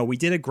out, we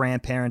did a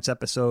grandparents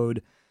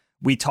episode.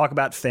 We talk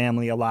about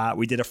family a lot.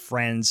 We did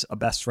a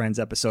best friends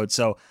episode.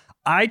 So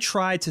I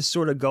tried to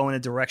sort of go in a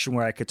direction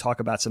where I could talk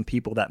about some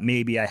people that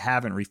maybe I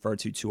haven't referred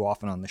to too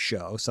often on the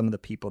show, some of the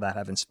people that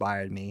have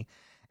inspired me.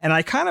 And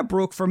I kind of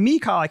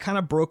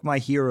broke my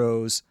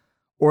heroes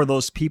or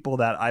those people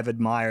that I've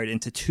admired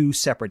into two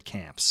separate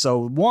camps.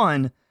 So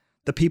one,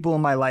 the people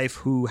in my life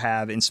who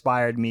have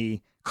inspired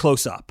me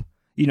close up,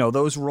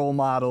 those role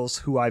models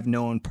who I've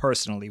known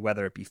personally,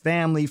 whether it be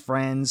family,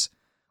 friends,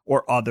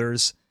 or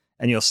others.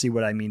 And you'll see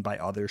what I mean by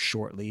others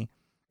shortly.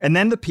 And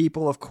then the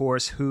people, of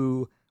course,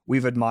 who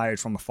we've admired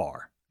from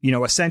afar,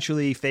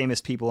 essentially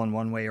famous people in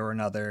one way or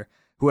another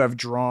who have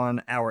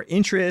drawn our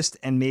interest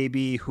and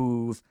maybe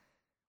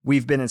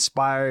we've been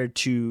inspired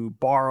to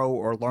borrow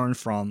or learn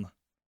from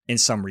in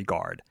some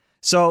regard.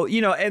 So,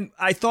 and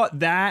I thought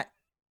that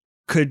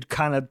could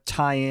kind of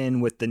tie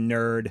in with the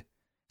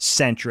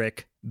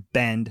nerd-centric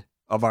bend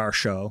of our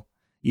show,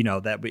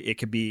 that it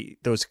could be,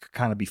 those could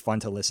kind of be fun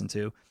to listen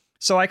to.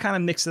 So I kind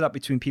of mixed it up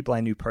between people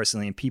I knew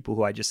personally and people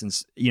who I just,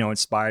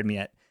 inspired me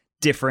at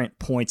different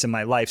points in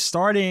my life,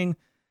 starting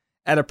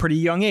at a pretty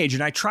young age.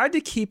 And I tried to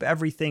keep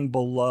everything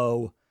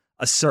below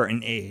a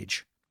certain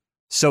age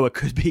so it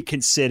could be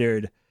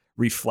considered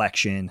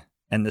reflection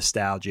and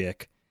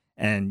nostalgic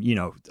and,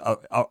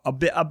 a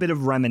bit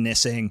of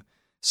reminiscing.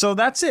 So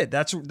that's it.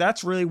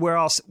 That's really where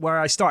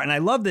I start. And I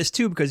love this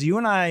too, because you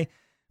and I,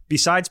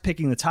 besides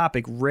picking the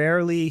topic,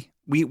 rarely,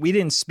 we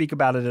didn't speak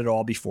about it at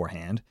all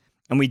beforehand.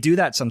 And we do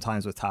that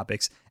sometimes with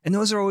topics. And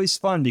those are always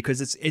fun because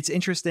it's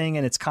interesting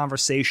and it's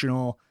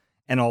conversational,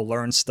 and I'll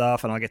learn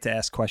stuff and I'll get to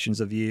ask questions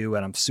of you.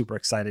 And I'm super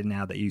excited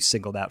now that you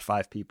singled out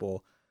 5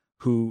 people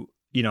who,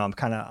 I'm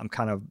kind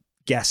of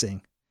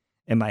guessing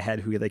in my head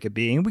who they could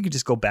be. And we could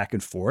just go back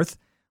and forth.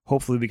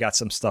 Hopefully we got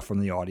some stuff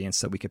from the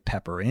audience that we could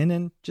pepper in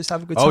and just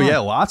have a good time. Oh yeah,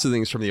 lots of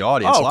things from the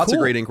audience. Lots of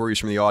great inquiries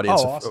from the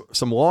audience. Awesome.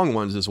 Some long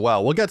ones as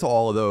well. We'll get to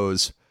all of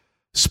those,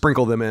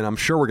 sprinkle them in. I'm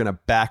sure we're going to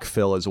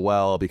backfill as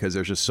well because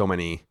there's just so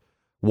many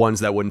ones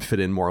that wouldn't fit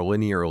in more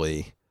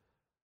linearly.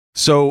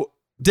 So,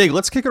 Dig,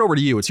 let's kick it over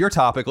to you. It's your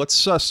topic. Let's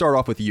start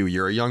off with you.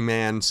 You're a young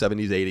man,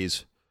 70s,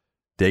 80s,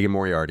 Dagan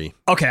Moriarty.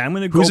 Okay, I'm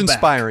going to go Who's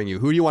inspiring you?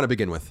 Who do you want to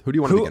begin with?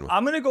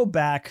 I'm going to go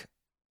back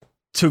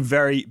to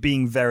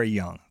being very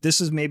young.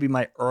 This is maybe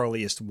my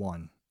earliest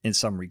one in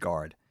some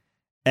regard.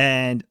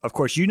 And, of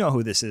course, you know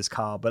who this is,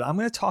 Kyle, but I'm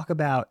going to talk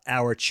about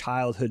our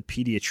childhood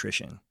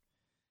pediatrician,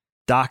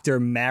 Dr.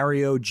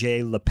 Mario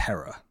J.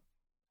 LaPera.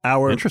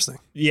 Interesting.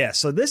 Yeah,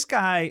 so this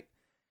guy,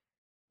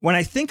 when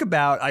I think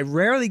about, I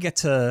rarely get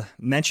to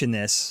mention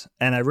this,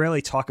 and I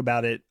rarely talk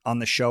about it on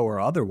the show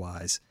or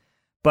otherwise,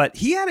 but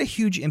he had a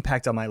huge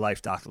impact on my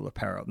life, Dr.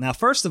 LaPera. Now,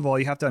 first of all,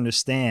 you have to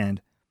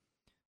understand,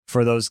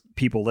 for those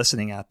people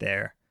listening out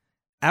there,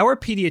 our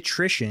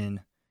pediatrician,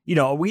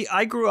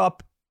 I grew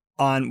up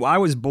I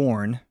was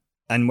born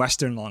in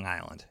Western Long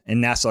Island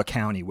in Nassau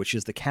County, which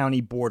is the county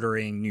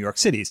bordering New York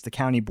City. It's the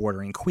county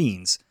bordering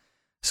Queens.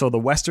 So the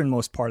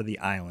westernmost part of the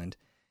island.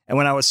 And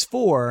when I was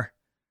 4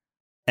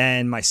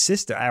 and our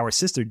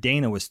sister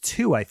Dana was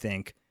 2, I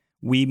think,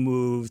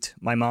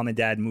 my mom and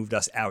dad moved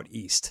us out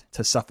east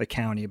to Suffolk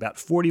County, about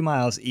 40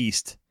 miles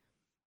east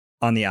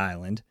on the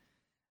island,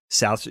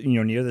 south,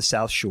 near the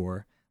South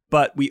Shore.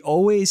 But we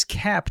always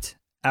kept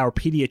our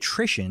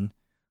pediatrician,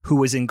 who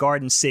was in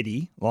Garden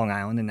City, Long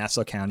Island, in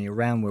Nassau County,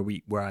 around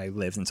where I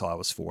lived until I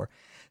was 4.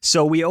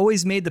 So we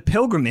always made the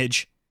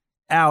pilgrimage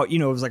out.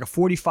 It was like a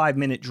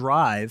 45-minute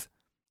drive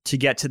to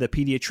get to the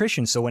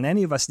pediatrician. So when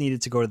any of us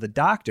needed to go to the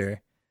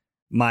doctor,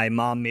 my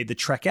mom made the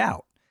trek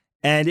out.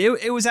 And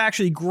it was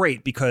actually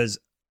great because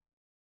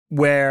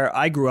where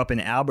I grew up in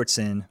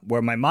Albertson,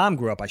 where my mom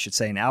grew up, I should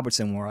say, in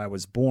Albertson, where I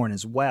was born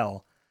as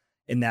well,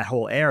 in that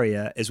whole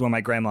area, is where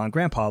my grandma and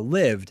grandpa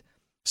lived.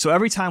 So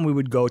every time we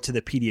would go to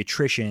the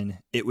pediatrician,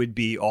 it would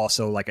be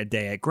also like a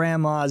day at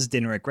grandma's,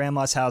 dinner at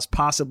grandma's house,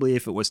 possibly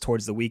if it was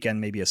towards the weekend,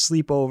 maybe a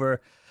sleepover.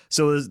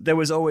 So there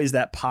was always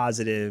that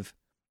positive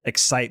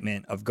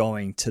excitement of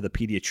going to the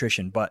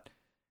pediatrician,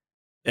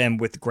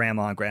 and with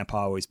grandma and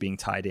grandpa always being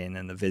tied in,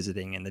 and the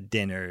visiting and the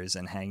dinners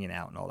and hanging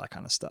out and all that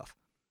kind of stuff.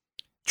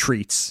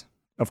 Treats,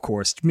 of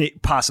course,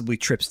 possibly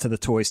trips to the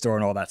toy store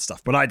and all that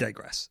stuff, but I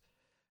digress.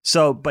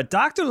 So, but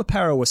Dr.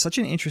 LaPera was such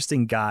an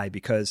interesting guy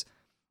because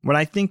when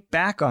I think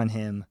back on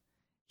him,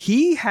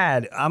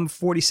 I'm a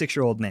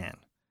 46-year-old man,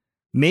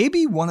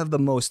 maybe one of the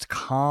most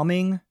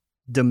calming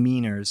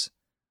demeanors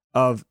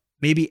of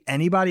maybe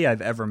anybody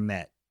I've ever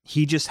met.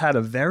 He just had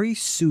a very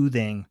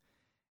soothing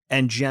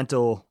and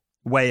gentle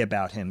way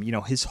about him.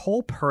 His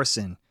whole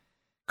person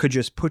could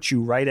just put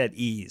you right at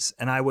ease.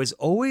 And I was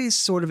always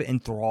sort of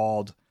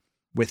enthralled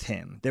with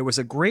him. There was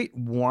a great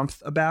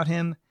warmth about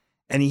him,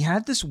 and he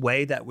had this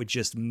way that would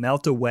just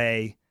melt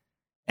away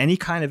any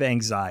kind of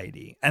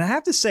anxiety. And I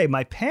have to say,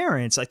 my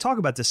parents, I talk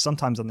about this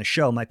sometimes on the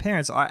show, my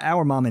parents,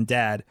 our mom and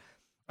dad,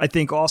 I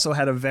think also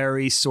had a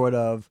very sort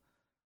of,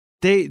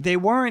 they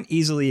weren't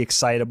easily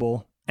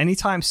excitable.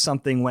 Anytime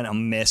something went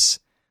amiss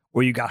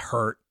or you got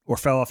hurt or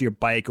fell off your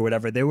bike or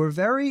whatever,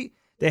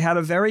 they had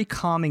a very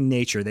calming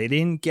nature. They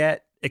didn't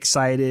get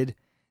excited.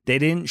 They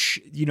didn't,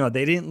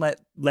 they didn't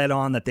let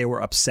on that they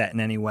were upset in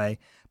any way.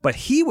 But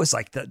he was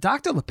like,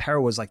 Dr.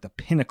 LaPera was like the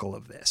pinnacle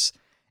of this.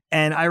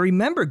 And I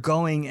remember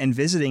going and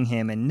visiting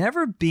him and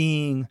never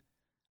being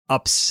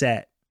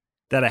upset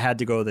that I had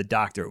to go to the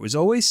doctor. It was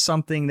always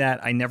something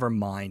that I never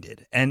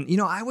minded. And,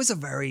 I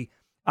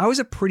was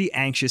a pretty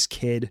anxious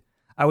kid.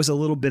 I was a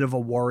little bit of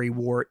a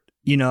worrywart.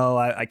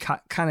 I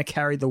kind of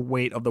carried the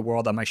weight of the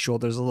world on my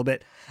shoulders a little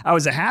bit. I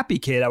was a happy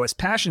kid. I was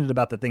passionate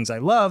about the things I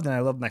loved, and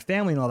I loved my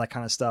family and all that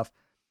kind of stuff.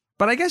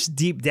 But I guess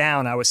deep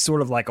down, I was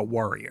sort of like a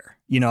worrier.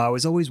 I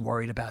was always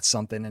worried about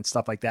something and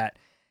stuff like that.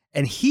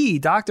 And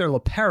Dr.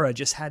 LaPera,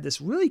 just had this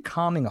really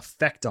calming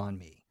effect on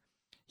me.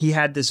 He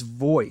had this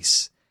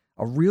voice,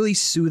 a really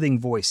soothing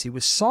voice. He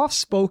was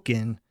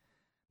soft-spoken,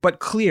 but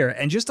clear,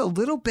 and just a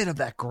little bit of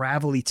that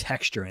gravelly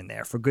texture in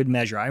there for good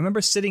measure. I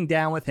remember sitting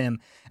down with him.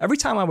 Every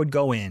time I would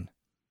go in,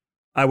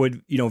 I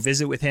would,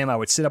 visit with him. I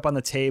would sit up on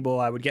the table.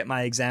 I would get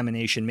my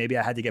examination. Maybe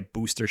I had to get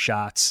booster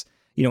shots,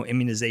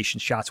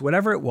 immunization shots,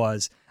 whatever it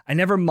was. I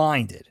never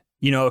minded.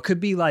 It could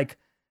be like,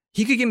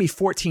 he could give me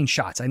 14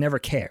 shots. I never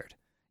cared.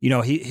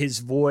 His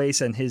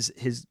voice and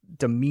his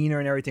demeanor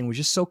and everything was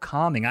just so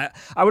calming. I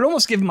would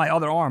almost give him my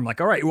other arm, like,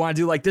 all right, you want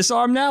to do like this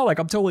arm now? Like,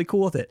 I'm totally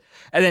cool with it.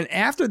 And then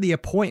after the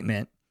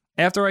appointment,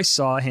 after I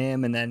saw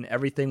him and then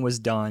everything was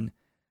done,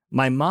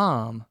 our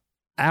mom,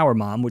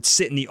 would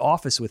sit in the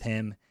office with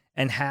him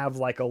and have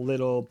like a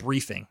little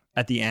briefing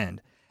at the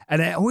end.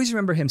 And I always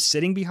remember him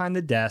sitting behind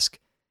the desk.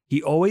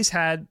 He always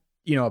had,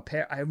 a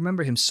pair. I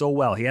remember him so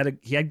well. He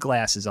had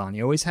glasses on.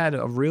 He always had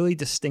a really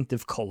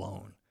distinctive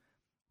cologne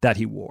that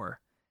he wore.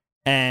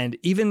 And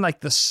even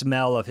like the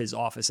smell of his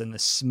office and the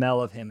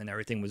smell of him and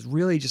everything was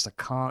really just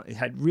it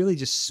had really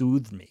just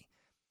soothed me.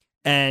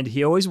 And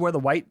he always wore the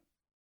white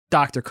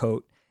doctor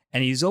coat,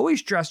 and he's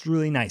always dressed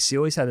really nice. He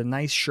always had a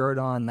nice shirt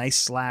on, nice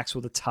slacks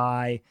with a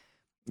tie,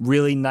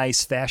 really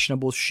nice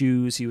fashionable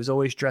shoes. He was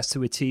always dressed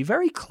to a T,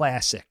 very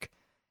classic.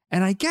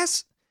 And I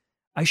guess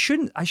I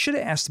should have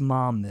asked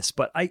Mom this,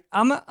 but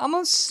I'm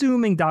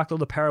assuming Dr.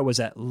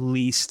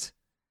 LaPera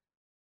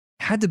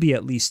had to be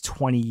at least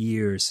 20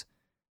 years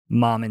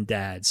Mom and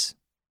Dad's,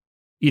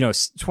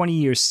 20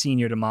 years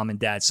senior to Mom and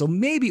Dad. So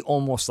maybe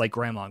almost like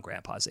Grandma and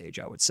Grandpa's age,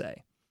 I would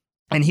say.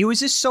 And he was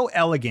just so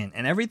elegant,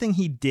 and everything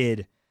he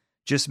did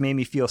just made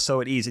me feel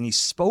so at ease. And he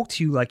spoke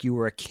to you like you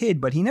were a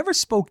kid, but he never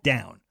spoke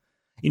down.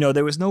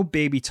 There was no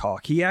baby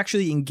talk. He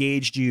actually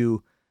engaged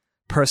you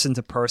person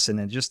to person.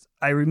 And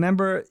I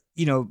remember,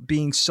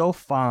 being so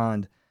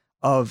fond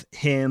of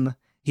him.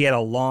 He had a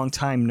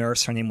longtime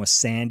nurse. Her name was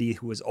Sandy,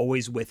 who was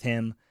always with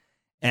him.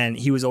 And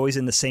he was always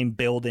in the same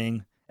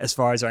building. As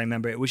far as I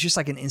remember, it was just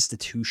like an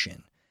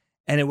institution.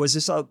 And it was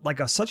just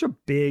such a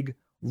big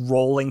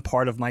rolling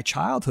part of my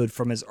childhood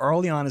from as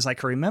early on as I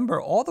can remember,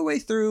 all the way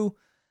through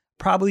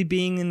probably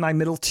being in my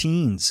middle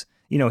teens.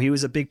 He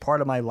was a big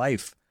part of my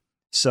life.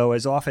 So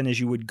as often as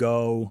you would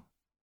go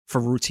for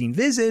routine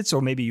visits,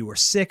 or maybe you were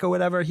sick or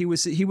whatever, he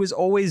was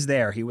always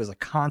there. He was a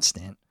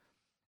constant.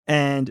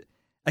 And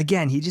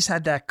again, he just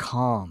had that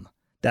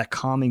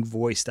calming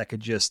voice that could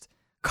just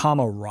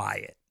calm a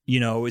riot. It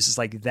was just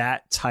like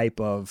that type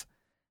of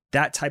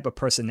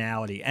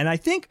personality. And I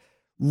think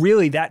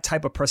really that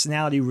type of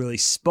personality really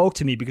spoke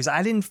to me because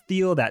I didn't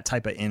feel that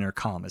type of inner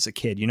calm as a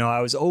kid.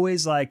 I was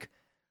always like,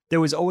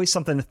 there was always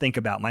something to think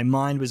about. My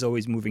mind was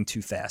always moving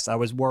too fast. I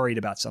was worried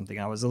about something.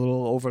 I was a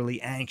little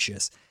overly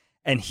anxious.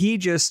 And he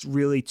just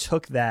really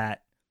took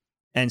that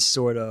and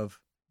sort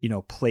of,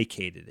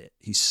 placated it.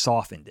 He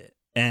softened it.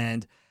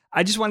 And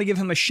I just want to give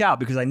him a shout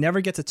because I never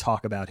get to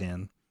talk about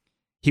him.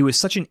 He was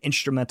such an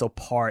instrumental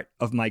part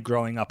of my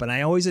growing up. And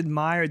I always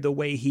admired the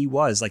way he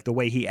was, like the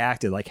way he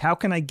acted. Like, how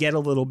can I get a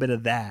little bit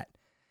of that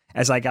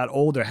as I got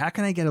older? How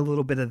can I get a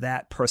little bit of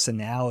that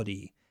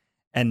personality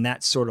and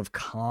that sort of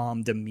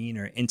calm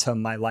demeanor into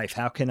my life?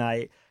 How can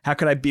I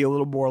be a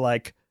little more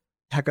like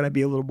Dr.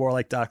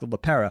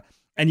 LaPera?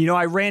 And,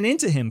 I ran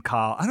into him,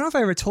 Kyle. I don't know if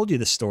I ever told you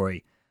this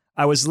story.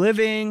 I was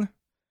living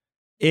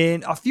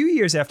in a few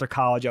years after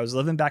college. I was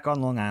living back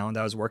on Long Island.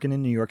 I was working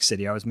in New York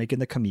City. I was making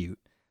the commute.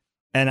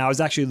 And I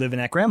was actually living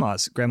at Grandma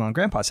and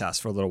Grandpa's house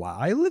for a little while.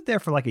 I lived there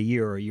for like a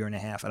year or a year and a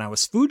half. And I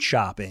was food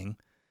shopping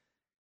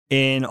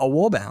in a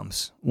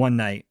Waldbaum's one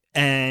night.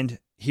 And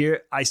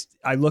here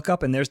I look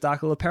up and there's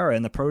Dr. LaPera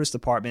in the produce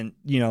department,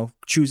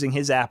 choosing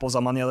his apples.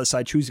 I'm on the other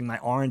side choosing my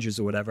oranges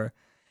or whatever.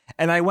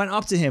 And I went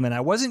up to him and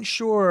I wasn't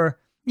sure,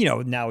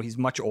 now he's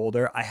much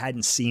older. I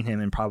hadn't seen him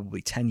in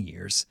probably 10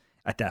 years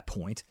at that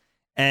point.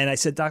 And I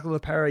said, Dr.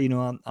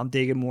 LaPera, I'm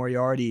Dagan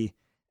Moriarty.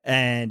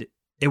 And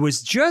it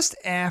was just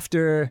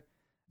after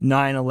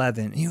 9/11.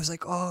 And he was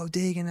like, oh,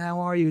 Dagan, how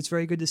are you? It's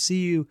very good to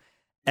see you.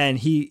 And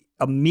he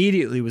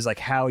immediately was like,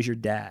 how is your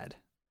dad?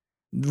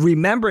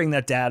 Remembering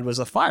that dad was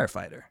a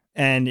firefighter.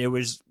 And it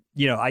was,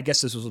 I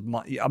guess this was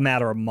a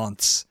matter of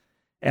months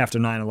after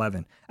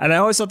 9/11. And I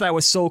always thought that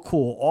was so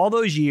cool. All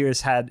those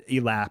years had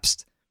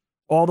elapsed,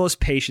 all those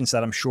patients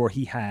that I'm sure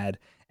he had.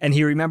 And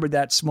he remembered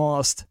that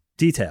smallest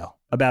detail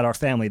about our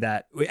family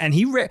the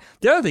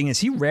other thing is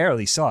he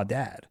rarely saw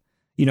dad.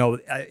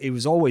 It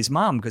was always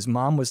mom, because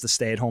mom was the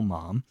stay-at-home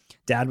mom.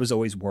 Dad was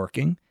always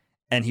working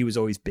and he was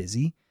always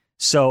busy.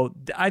 So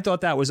I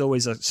thought that was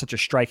always such a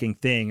striking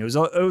thing. It was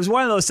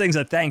one of those things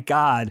that, thank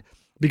God,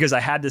 because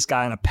I had this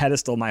guy on a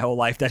pedestal my whole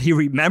life, that he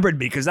remembered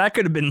me, because that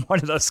could have been one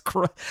of those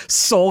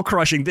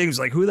soul-crushing things,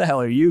 like, who the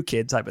hell are you,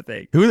 kid, type of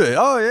thing.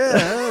 Oh,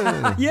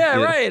 yeah.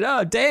 Yeah, right.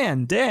 Oh,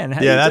 Dan.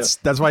 Yeah,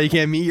 that's why you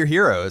can't meet your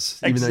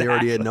heroes, even though you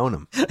already had known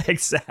them.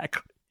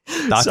 Exactly.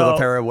 Dr.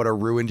 LaPera would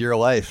have ruined your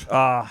life.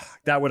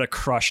 That would have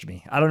crushed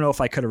me. I don't know if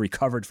I could have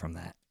recovered from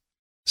that.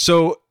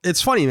 So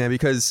it's funny, man,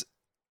 because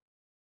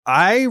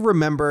I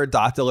remember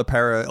Dr.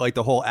 LaPera, like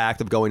the whole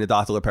act of going to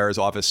Dr. LaPera's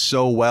office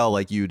so well,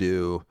 like you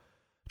do.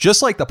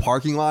 Just like the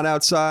parking lot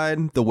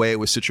outside, the way it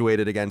was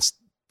situated against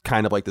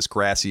kind of like this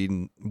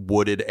grassy,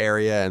 wooded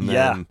area, and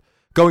then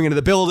going into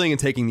the building and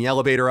taking the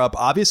elevator up.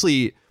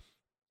 Obviously,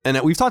 and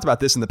we've talked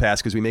about this in the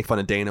past because we make fun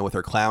of Dana with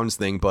her clowns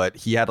thing, but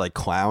he had like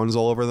clowns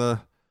all over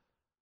the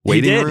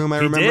waiting room, I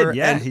remember.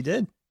 He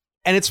did.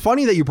 And it's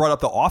funny that you brought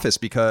up the office,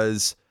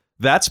 because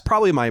that's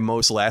probably my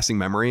most lasting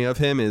memory of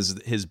him, is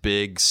his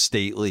big,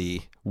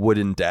 stately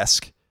wooden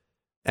desk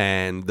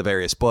and the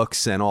various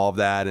books and all of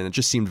that. And it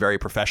just seemed very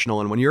professional.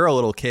 And when you're a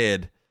little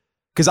kid,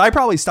 because I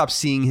probably stopped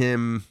seeing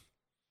him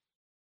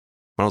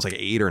when I was like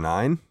 8 or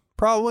 9,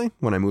 probably,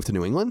 when I moved to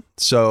New England.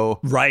 So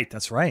right,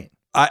 that's right.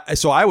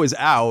 I was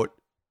out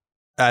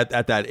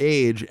at that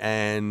age,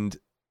 and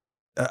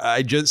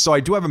I do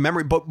have a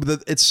memory. But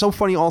it's so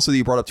funny also that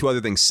you brought up two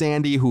other things.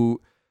 Sandy, who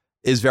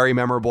is very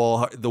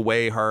memorable, the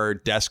way her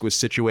desk was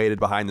situated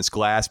behind this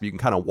glass, but you can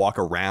kind of walk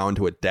around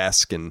to a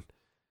desk and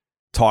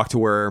talk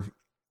to her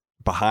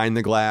behind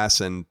the glass.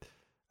 And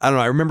I don't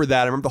know, I remember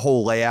that. I remember the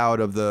whole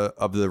layout of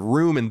the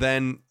room. And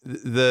then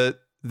the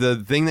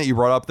thing that you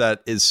brought up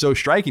that is so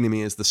striking to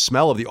me is the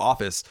smell of the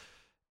office.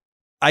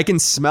 I can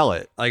smell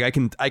it. Like I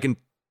can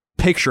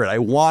picture it. I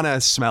want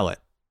to smell it,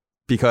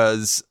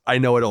 because I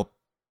know it'll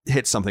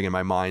hit something in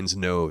my mind's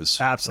nose,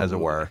 absolutely, as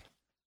it were.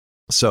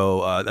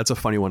 So that's a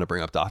funny one to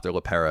bring up, Dr.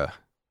 LaPera.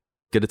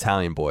 Good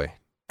Italian boy.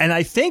 And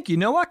I think, you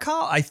know what,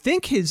 Kyle? I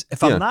think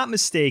if I'm not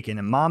mistaken,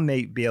 and Mom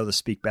may be able to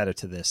speak better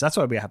to this, that's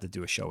why we have to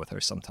do a show with her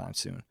sometime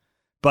soon.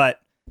 But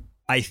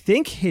I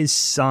think his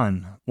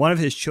son, one of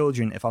his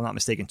children, if I'm not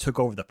mistaken, took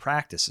over the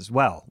practice as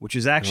well, which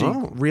is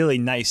actually really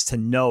nice to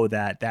know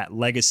that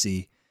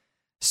legacy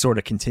sort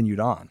of continued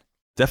on.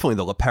 Definitely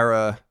the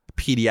LaPera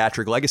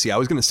pediatric legacy. I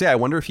was going to say, I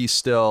wonder if he's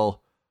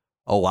still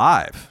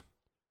alive.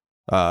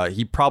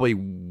 He probably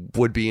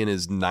would be in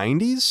his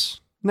 90s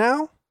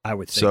now. I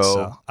would think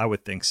so. I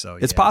would think so.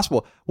 It's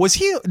possible. Was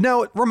he?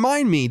 No,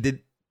 remind me.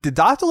 Did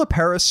Dr.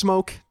 LaPera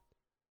smoke?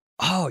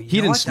 Oh,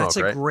 he didn't smoke,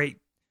 right?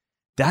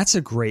 That's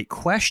a great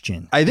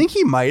question. I think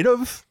he might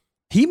have.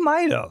 He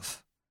might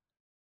have.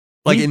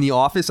 Like in the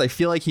office, I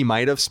feel like he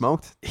might have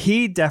smoked.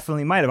 He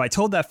definitely might have. I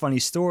told that funny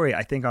story,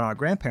 I think, on our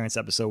grandparents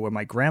episode, where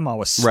my grandma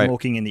was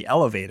smoking in the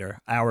elevator.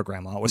 Our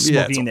grandma was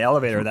smoking in the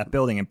elevator of that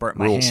building and burnt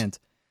my hand.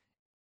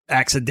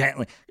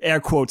 Accidentally.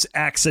 Air quotes,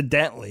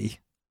 accidentally.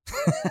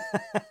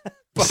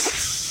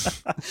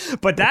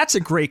 But that's a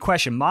great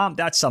question, Mom.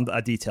 That's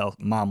a detail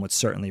Mom would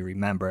certainly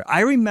remember.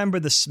 I remember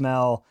the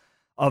smell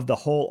of the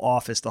whole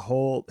office,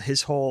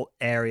 his whole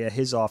area,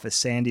 his office,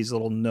 Sandy's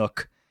little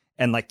nook,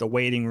 and like the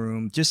waiting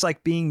room, just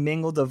like being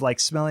mingled of like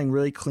smelling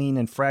really clean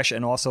and fresh,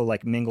 and also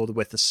like mingled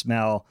with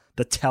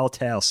the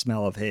telltale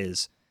smell of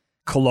his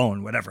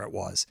cologne, whatever it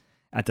was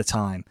at the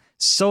time.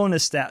 So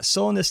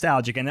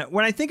nostalgic. And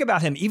when I think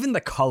about him, even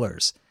the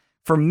colors.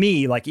 For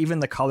me, like even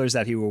the colors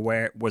that he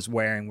was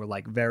wearing were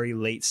like very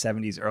late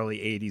 70s, early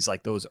 80s,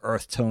 like those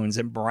earth tones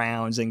and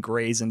browns and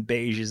grays and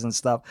beiges and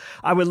stuff.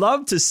 I would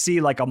love to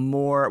see like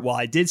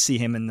I did see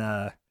him in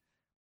I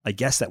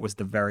guess that was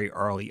the very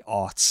early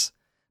aughts,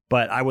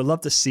 but I would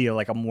love to see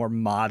like a more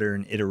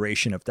modern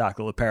iteration of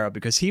Dr. LaPera,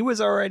 because he was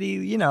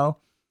already,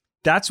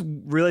 that's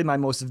really my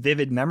most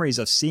vivid memories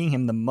of seeing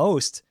him the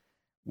most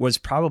was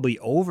probably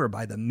over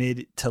by the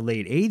mid to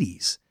late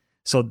 80s.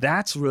 So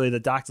that's really the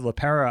Dr.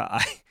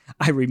 LaPera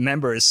I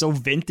remember is so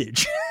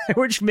vintage,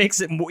 which makes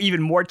it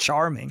even more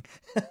charming.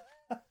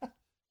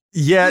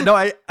 Yeah, no,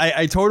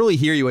 I totally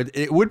hear you.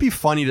 It would be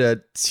funny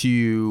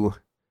to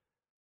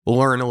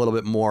learn a little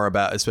bit more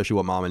about, especially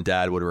what Mom and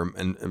Dad would,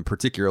 and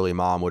particularly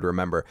Mom would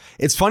remember.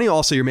 It's funny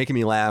also, you're making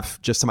me laugh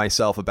just to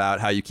myself about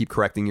how you keep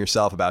correcting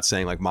yourself about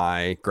saying like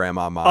my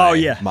grandma,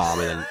 my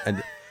mom,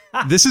 and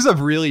this is a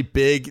really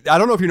big, I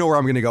don't know if you know where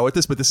I'm going to go with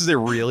this, but this is a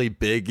really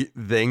big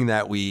thing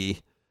that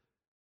we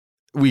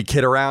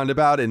kid around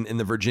about in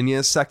the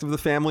Virginia sect of the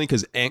family,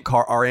 because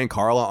our Aunt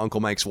Carla,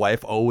 Uncle Mike's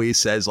wife, always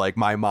says like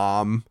my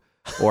mom,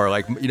 or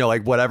like,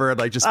 like whatever,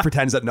 like just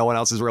pretends that no one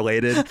else is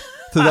related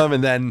to them.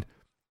 And then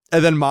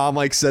And then mom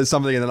like says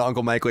something, and then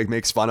Uncle Mike like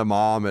makes fun of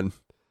mom, and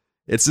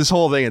it's this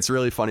whole thing. It's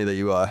really funny that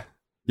you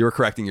were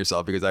correcting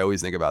yourself, because I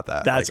always think about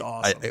that. That's like,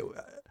 awesome.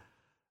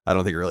 I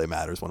don't think it really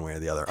matters one way or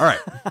the other. All right,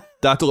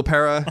 Dr.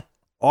 LaPera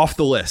off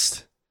the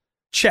list.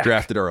 Check.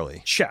 Drafted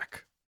early.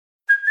 Check.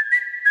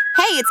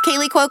 Hey, it's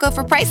Kaylee Cuoco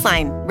for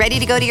Priceline. Ready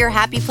to go to your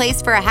happy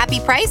place for a happy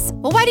price?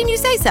 Well, why didn't you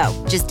say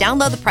so? Just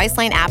download the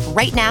Priceline app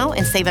right now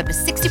and save up to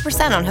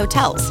 60% on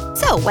hotels.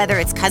 So whether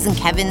it's Cousin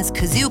Kevin's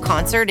Kazoo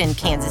Concert in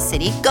Kansas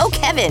City, go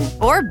Kevin,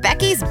 or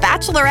Becky's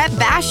Bachelorette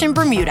Bash in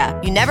Bermuda,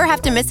 you never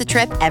have to miss a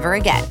trip ever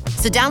again.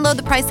 So download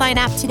the Priceline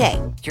app today.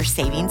 Your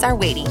savings are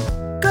waiting.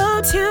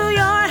 Go to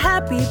your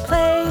happy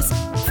place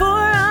for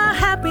a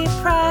happy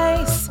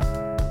price.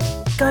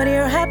 Go to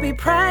your happy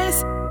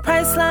price,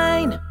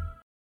 Priceline.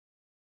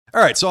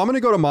 All right, so I'm going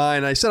to go to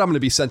mine. I said I'm going to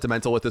be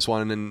sentimental with this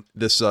one in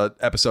this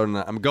episode, and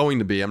I'm going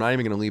to be. I'm not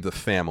even going to leave the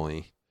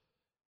family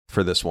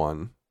for this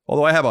one,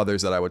 although I have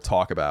others that I would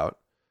talk about.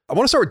 I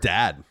want to start with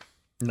Dad.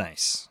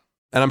 Nice.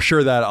 And I'm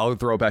sure that I'll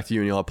throw it back to you,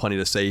 and you'll have plenty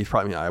to say.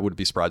 I wouldn't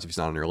be surprised if he's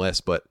not on your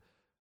list.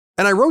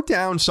 And I wrote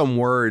down some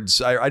words.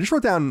 I just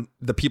wrote down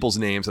the people's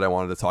names that I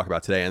wanted to talk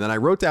about today, and then I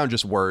wrote down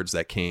just words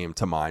that came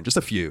to mind, just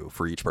a few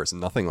for each person,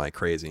 nothing like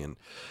crazy. And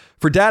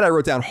for Dad, I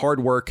wrote down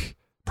hard work,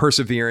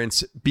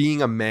 perseverance,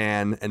 being a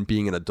man, and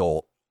being an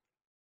adult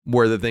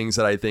were the things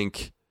that I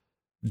think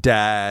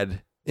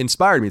Dad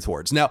inspired me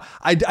towards. Now,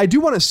 I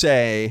do want to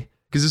say,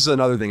 because this is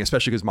another thing,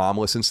 especially because Mom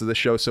listens to this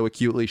show so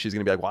acutely, she's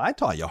going to be like, well, I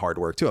taught you hard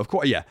work too. Of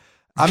course, yeah.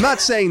 I'm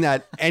not saying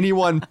that no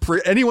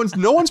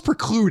one's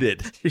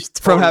precluded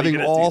from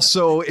having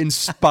also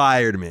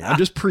inspired me. I'm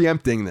just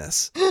preempting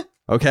this.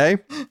 Okay?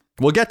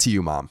 We'll get to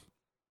you, Mom.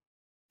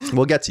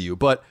 We'll get to you.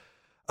 But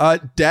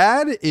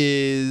Dad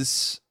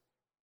is...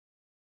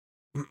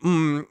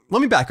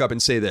 let me back up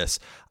and say this.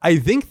 I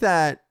think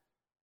that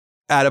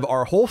out of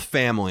our whole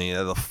family,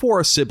 the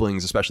four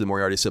siblings, especially the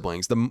Moriarty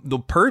siblings,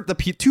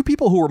 the two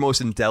people who were most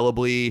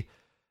indelibly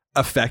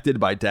affected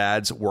by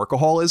Dad's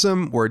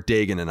workaholism were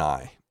Dagan and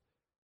I.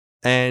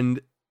 And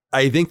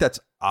I think that's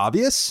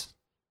obvious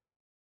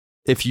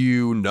if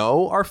you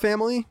know our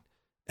family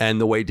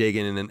and the way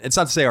Dagan, and it's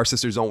not to say our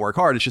sisters don't work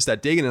hard. It's just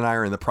that Dagan and I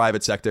are in the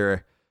private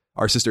sector.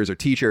 Our sisters are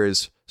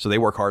teachers, so they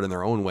work hard in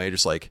their own way,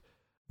 just like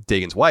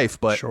Dagan's wife,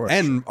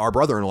 our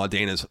brother-in-law,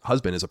 Dana's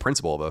husband, is a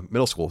principal of a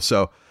middle school.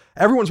 So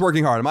everyone's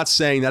working hard. I'm not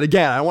saying that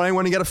again. I don't want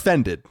anyone to get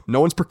offended.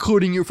 No one's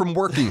precluding you from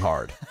working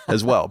hard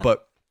as well.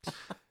 But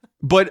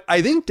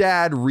I think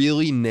Dad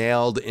really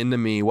nailed into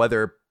me,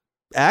 whether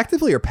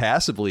actively or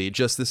passively,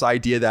 just this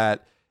idea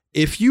that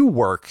if you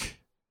want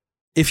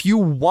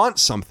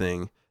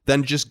something,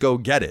 then just go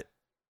get it.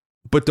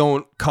 But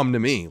don't come to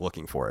me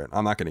looking for it.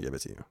 I'm not going to give it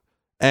to you.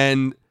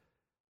 And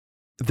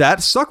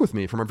that stuck with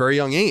me from a very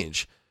young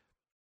age.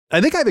 I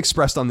think I've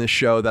expressed on this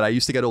show that I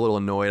used to get a little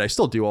annoyed. I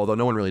still do, although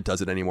no one really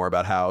does it anymore,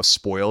 about how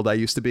spoiled I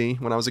used to be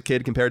when I was a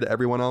kid compared to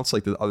everyone else,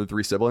 like the other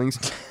three siblings,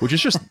 which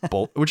is just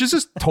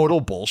total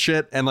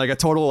bullshit and like a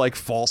total like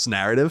false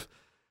narrative.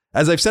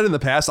 As I've said in the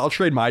past, I'll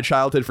trade my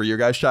childhood for your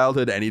guys'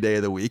 childhood any day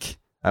of the week.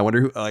 I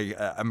wonder who,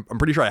 I'm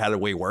pretty sure I had it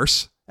way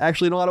worse,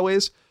 actually, in a lot of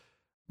ways.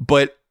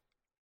 But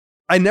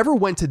I never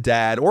went to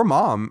Dad or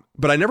Mom,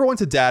 but I never went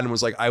to Dad and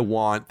was like, I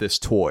want this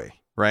toy,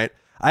 right?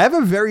 I have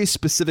a very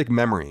specific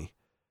memory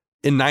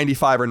in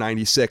 95 or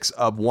 96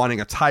 of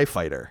wanting a TIE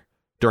fighter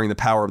during the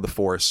Power of the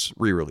Force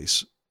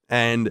re-release.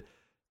 And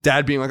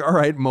Dad being like, all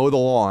right, mow the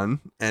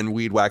lawn and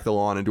weed whack the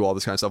lawn and do all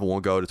this kind of stuff, and we'll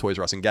go to Toys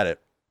R Us and get it.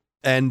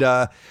 And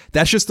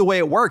that's just the way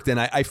it worked. And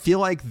I feel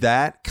like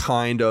that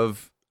kind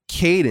of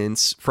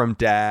cadence from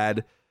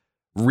Dad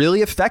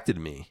really affected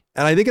me.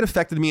 And I think it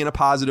affected me in a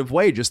positive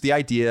way. Just the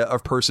idea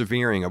of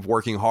persevering, of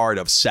working hard,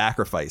 of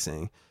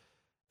sacrificing.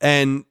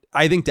 And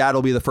I think Dad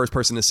will be the first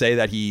person to say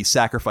that he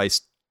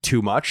sacrificed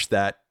too much,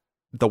 that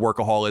the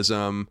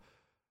workaholism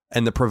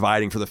and the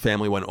providing for the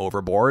family went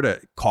overboard.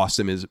 It cost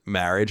him his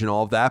marriage and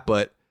all of that.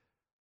 But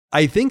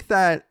I think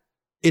that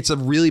it's a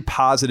really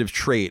positive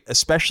trait,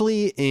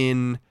 especially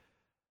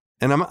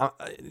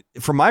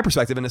from my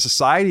perspective, in a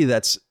society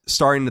that's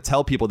starting to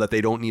tell people that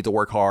they don't need to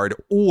work hard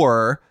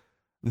or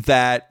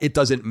that it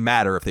doesn't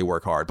matter if they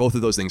work hard. Both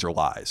of those things are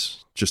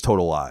lies, just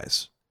total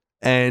lies.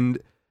 And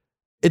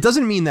it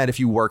doesn't mean that if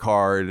you work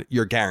hard,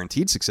 you're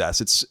guaranteed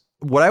success. It's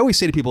what I always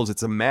say to people is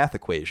it's a math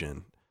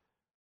equation.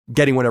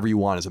 Getting whatever you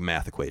want is a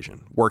math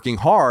equation. Working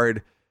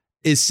hard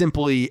is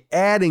simply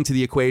adding to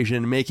the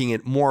equation, making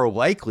it more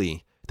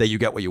likely that you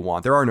get what you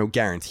want. There are no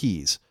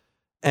guarantees.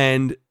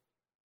 And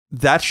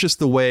that's just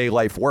the way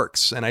life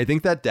works. And I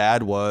think that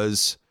Dad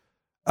was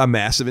a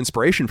massive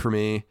inspiration for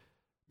me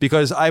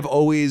because I've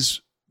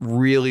always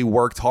really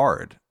worked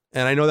hard.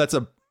 And I know that's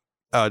a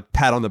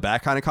pat on the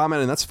back kind of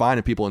comment, and that's fine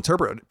if people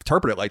interpret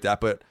it like that.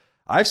 But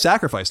I've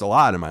sacrificed a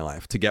lot in my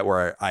life to get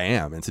where I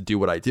am and to do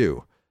what I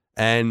do.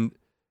 And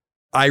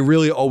I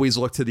really always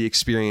look to the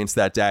experience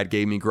that Dad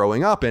gave me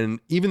growing up. And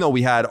even though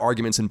we had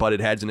arguments and butted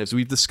heads, and as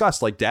we've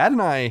discussed, like Dad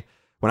and I,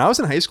 when I was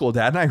in high school,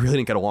 Dad and I really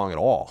didn't get along at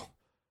all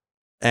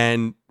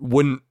and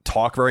wouldn't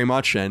talk very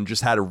much and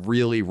just had a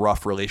really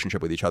rough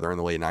relationship with each other in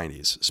the late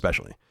 90s,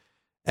 especially.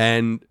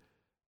 And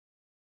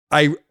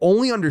I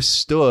only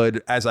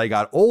understood as I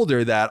got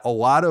older that a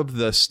lot of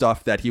the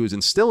stuff that he was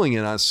instilling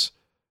in us,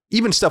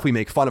 even stuff we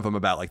make fun of him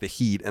about, like the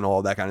heat and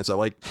all that kind of stuff,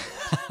 like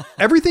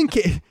everything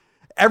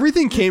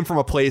came from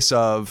a place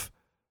of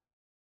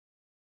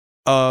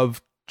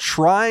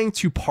trying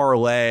to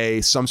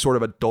parlay some sort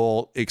of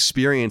adult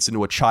experience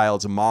into a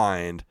child's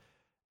mind.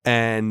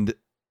 And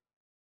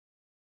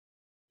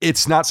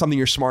it's not something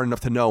you're smart enough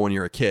to know when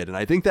you're a kid. And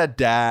I think that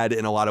Dad,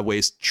 in a lot of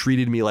ways,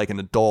 treated me like an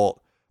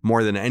adult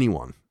more than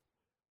anyone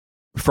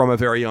from a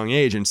very young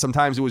age. And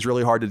sometimes it was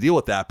really hard to deal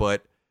with that,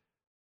 but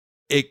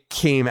it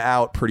came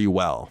out pretty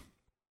well,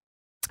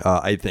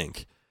 I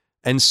think.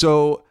 And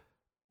so,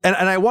 and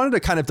I wanted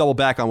to kind of double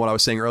back on what I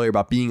was saying earlier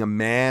about being a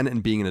man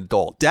and being an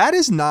adult. Dad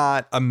is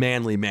not a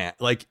manly man.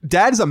 Like,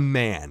 Dad is a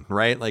man,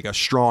 right? Like a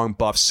strong,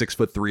 buff,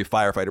 6'3"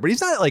 firefighter, but he's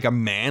not like a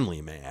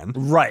manly man.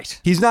 Right.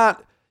 He's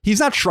not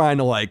trying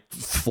to like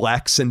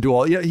flex and do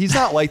all, he's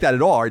not like that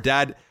at all. Our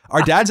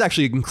dad's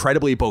actually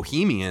incredibly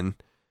bohemian,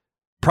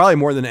 probably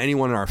more than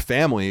anyone in our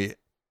family.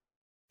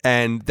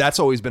 And that's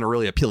always been a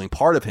really appealing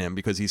part of him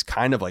because he's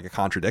kind of like a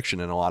contradiction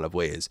in a lot of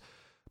ways.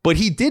 But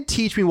he did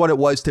teach me what it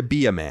was to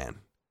be a man,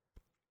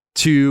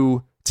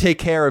 to take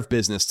care of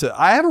business.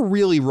 I have a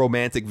really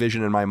romantic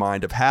vision in my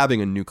mind of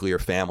having a nuclear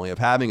family, of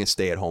having a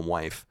stay-at-home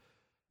wife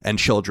and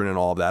children and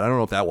all of that. I don't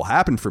know if that will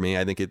happen for me.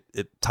 I think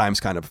time's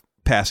kind of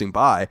passing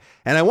by.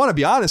 And I want to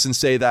be honest and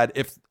say that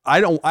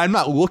I'm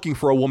not looking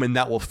for a woman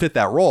that will fit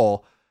that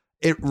role.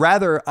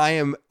 Rather, I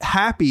am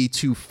happy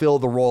to fill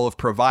the role of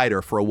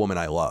provider for a woman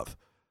I love.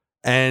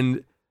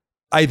 And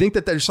I think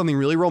that there's something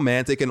really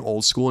romantic and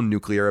old school and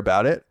nuclear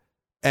about it.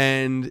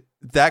 And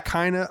I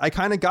kind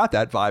of got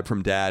that vibe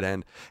from Dad.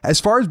 And as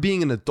far as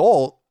being an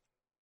adult,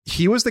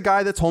 he was the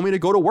guy that told me to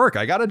go to work.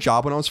 I got a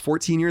job when I was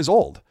 14 years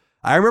old.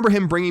 I remember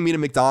him bringing me to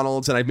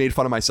McDonald's, and I've made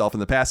fun of myself in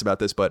the past about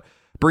this, but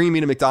bringing me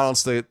to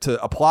McDonald's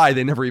to apply,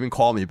 they never even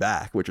called me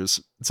back,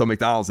 so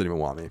McDonald's didn't even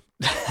want me.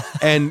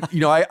 And,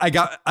 I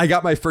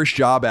got my first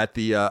job at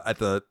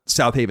the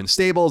South Haven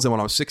Stables. And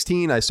when I was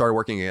 16, I started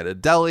working at a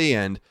deli.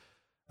 And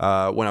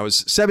when I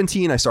was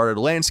 17, I started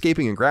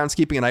landscaping and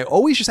groundskeeping, and I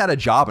always just had a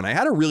job, and I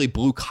had a really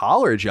blue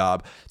collar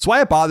job. That's why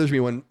it bothers me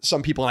when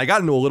some people, and I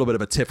got into a little bit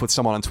of a tiff with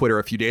someone on Twitter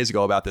a few days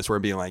ago about this, where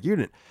being like,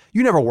 you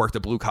never worked a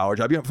blue collar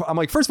job. I'm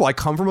like, first of all, I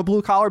come from a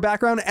blue collar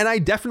background, and I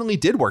definitely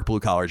did work blue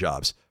collar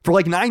jobs for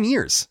like 9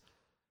 years.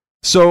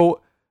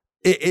 So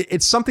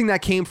it's something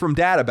that came from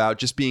Dad about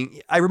just being,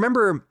 I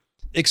remember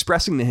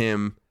expressing to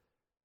him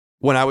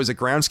when I was a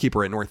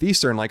groundskeeper at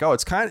Northeastern, like, oh,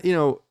 it's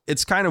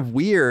kind of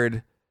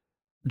weird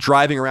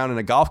driving around in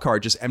a golf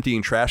cart, just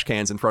emptying trash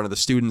cans in front of the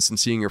students and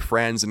seeing your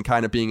friends and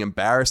kind of being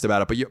embarrassed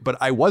about it. But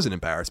I wasn't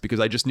embarrassed because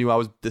I just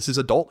knew this is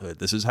adulthood.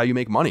 This is how you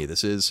make money.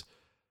 This is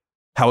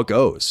how it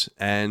goes.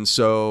 And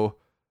so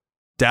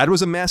Dad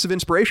was a massive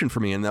inspiration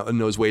for me in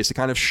those ways to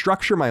kind of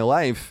structure my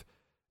life,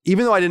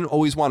 even though I didn't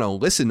always want to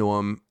listen to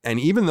him. And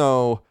even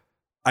though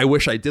I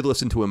wish I did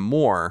listen to him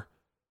more,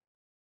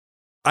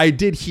 I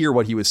did hear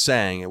what he was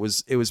saying.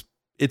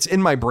 It's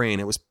in my brain.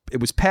 It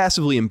was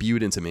passively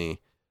imbued into me.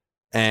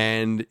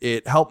 And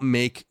it helped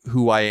make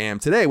who I am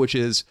today, which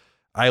is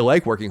I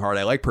like working hard.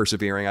 I like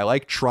persevering. I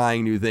like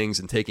trying new things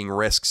and taking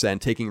risks and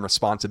taking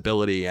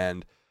responsibility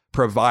and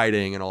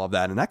providing and all of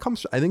that. And I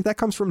think that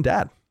comes from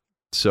Dad.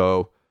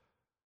 So,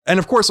 and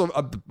of course,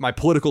 my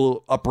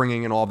political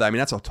upbringing and all of that. I mean,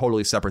 that's a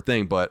totally separate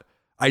thing, but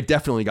I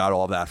definitely got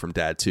all of that from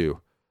Dad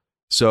too.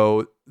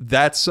 So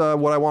that's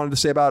what I wanted to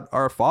say about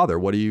our father.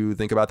 What do you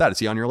think about that? Is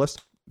he on your list?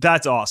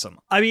 That's awesome.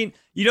 I mean,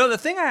 the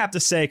thing I have to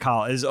say,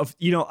 Kyle, is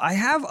I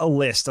have a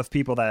list of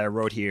people that I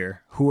wrote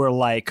here who are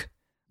like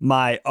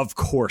my, of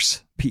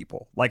course,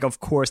 people. Like, of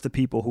course, the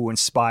people who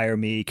inspire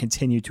me,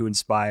 continue to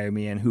inspire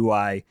me, and who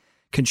I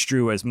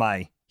construe as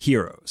my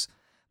heroes.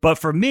 But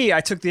for me,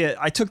 I took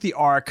the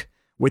arc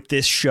with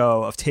this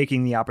show of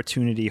taking the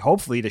opportunity,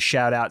 hopefully, to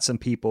shout out some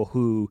people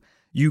who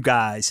you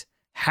guys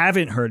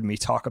haven't heard me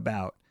talk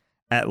about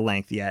at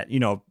length yet.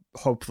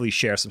 Hopefully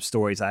share some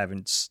stories I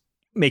haven't,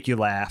 make you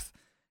laugh.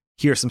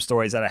 Hear some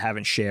stories that I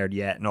haven't shared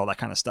yet and all that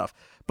kind of stuff.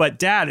 But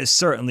Dad is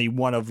certainly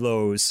one of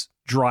those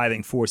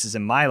driving forces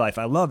in my life.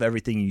 I love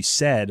everything you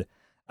said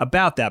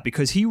about that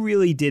because he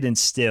really did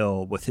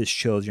instill with his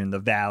children the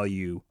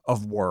value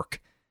of work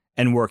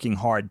and working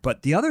hard.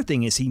 But the other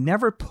thing is he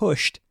never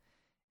pushed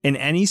in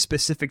any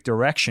specific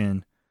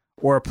direction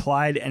or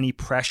applied any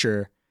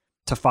pressure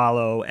to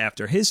follow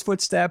after his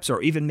footsteps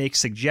or even make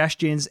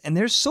suggestions. And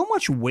there's so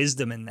much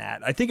wisdom in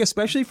that. I think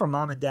especially for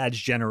Mom and Dad's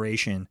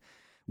generation,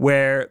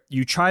 where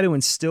you try to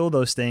instill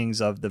those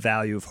things of the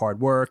value of hard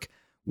work,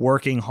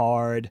 working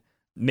hard,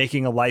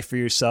 making a life for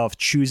yourself,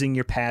 choosing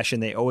your passion.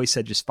 They always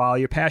said, just follow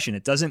your passion.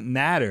 It doesn't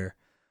matter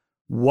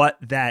what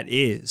that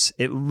is.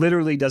 It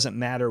literally doesn't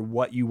matter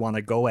what you want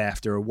to go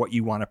after or what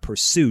you want to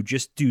pursue.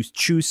 Just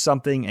choose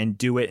something and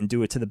do it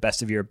to the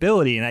best of your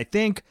ability. And I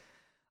think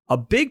a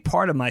big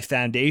part of my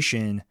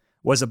foundation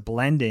was a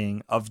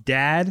blending of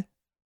Dad,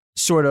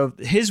 sort of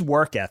his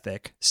work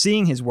ethic,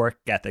 seeing his work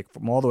ethic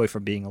from all the way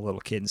from being a little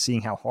kid and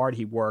seeing how hard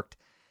he worked,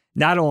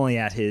 not only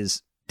at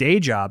his day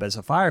job as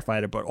a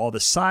firefighter, but all the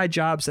side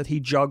jobs that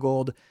he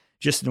juggled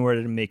just in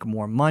order to make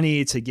more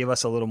money, to give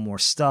us a little more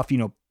stuff,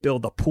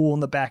 build a pool in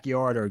the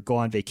backyard or go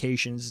on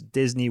vacations,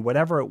 Disney,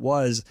 whatever it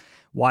was,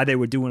 why they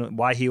were doing it,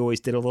 why he always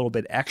did a little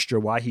bit extra,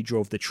 why he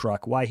drove the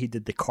truck, why he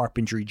did the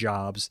carpentry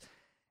jobs,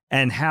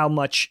 and how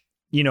much,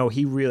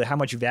 how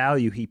much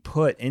value he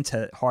put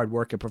into hard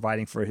work and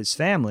providing for his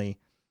family.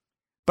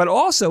 But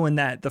also in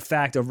that, the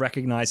fact of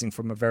recognizing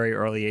from a very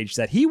early age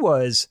that he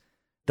was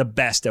the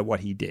best at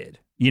what he did.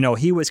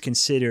 He was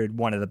considered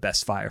one of the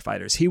best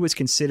firefighters. He was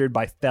considered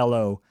by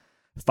fellow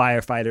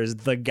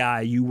firefighters the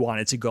guy you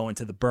wanted to go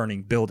into the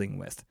burning building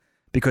with,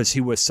 because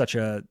he was such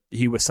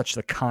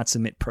the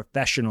consummate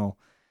professional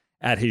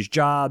at his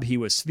job. He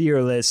was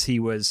fearless. He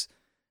was,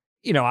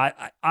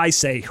 I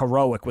say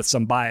heroic with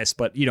some bias,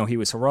 but he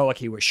was heroic.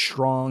 He was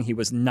strong. He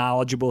was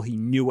knowledgeable. He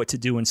knew what to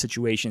do in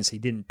situations. He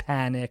didn't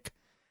panic.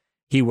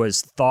 He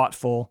was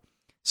thoughtful.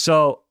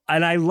 So,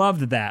 and I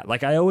loved that.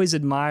 Like, I always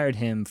admired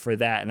him for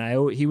that.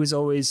 And he was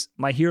always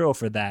my hero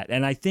for that.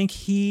 And I think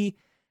he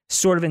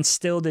sort of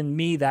instilled in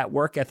me that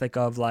work ethic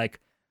of, like,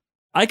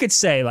 I could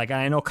say, like,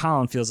 I know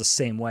Colin feels the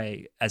same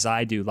way as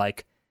I do.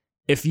 Like,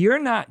 if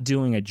you're not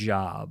doing a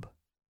job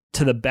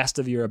to the best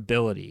of your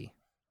ability,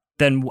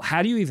 then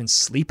how do you even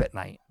sleep at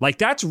night? Like,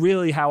 that's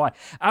really how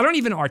I don't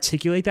even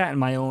articulate that in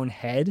my own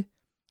head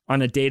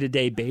on a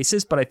day-to-day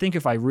basis. But I think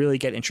if I really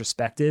get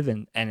introspective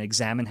and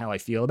examine how I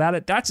feel about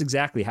it, that's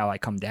exactly how I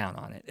come down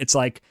on it. It's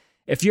like,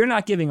 if you're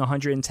not giving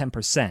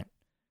 110%,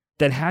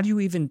 then how do you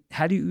even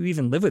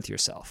live with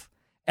yourself?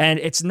 And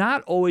it's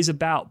not always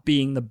about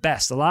being the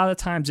best. A lot of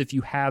the times, if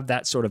you have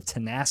that sort of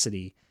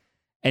tenacity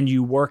and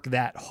you work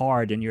that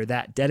hard and you're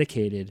that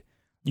dedicated,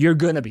 you're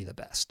going to be the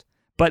best.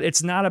 But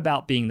it's not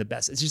about being the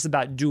best. It's just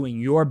about doing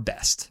your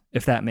best,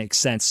 if that makes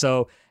sense.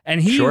 So,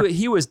 and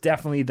he was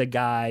definitely the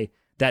guy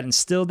that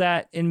instilled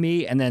that in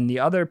me. And then the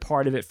other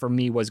part of it for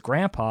me was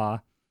Grandpa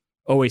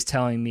always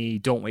telling me,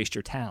 don't waste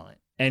your talent.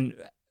 And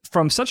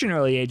from such an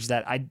early age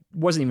that I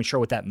wasn't even sure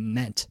what that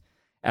meant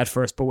at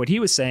first. But what he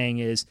was saying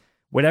is,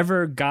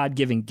 whatever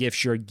God-given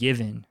gifts you're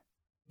given,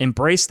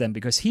 embrace them,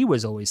 because he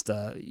was always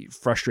the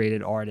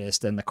frustrated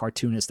artist and the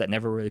cartoonist that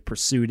never really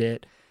pursued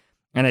it.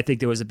 And I think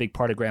there was a big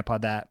part of Grandpa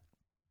that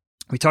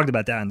we talked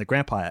about that on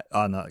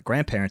the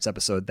grandparents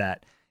episode,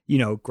 that,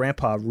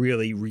 Grandpa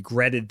really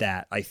regretted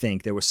that. I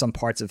think there were some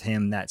parts of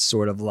him that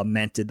sort of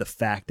lamented the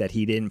fact that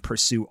he didn't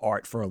pursue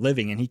art for a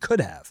living, and he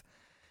could have.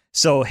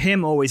 So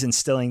him always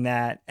instilling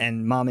that,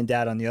 and mom and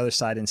dad on the other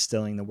side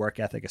instilling the work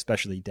ethic,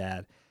 especially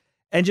dad.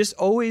 And just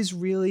always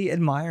really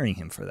admiring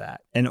him for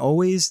that, and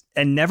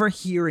never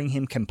hearing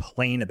him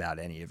complain about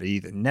any of it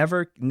either.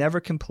 Never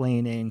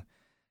complaining,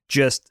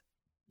 just,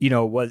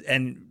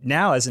 and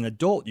now as an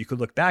adult, you could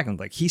look back and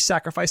like, he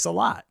sacrificed a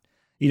lot.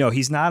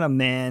 He's not a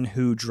man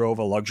who drove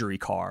a luxury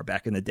car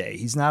back in the day.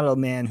 He's not a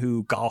man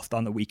who golfed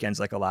on the weekends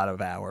like a lot of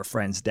our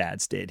friends'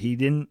 dads did. He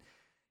didn't,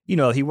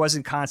 he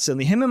wasn't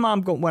constantly, him and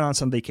mom went on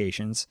some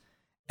vacations,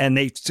 and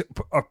they,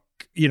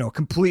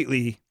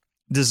 completely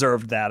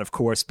deserved that, of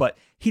course, but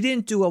he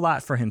didn't do a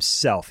lot for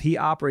himself. He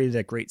operated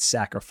at great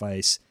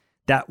sacrifice.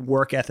 That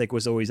work ethic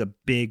was always a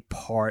big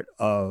part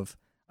of,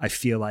 I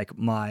feel like,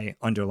 my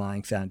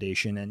underlying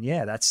foundation. And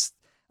yeah,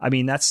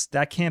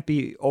 that can't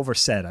be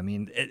oversaid. I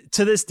mean,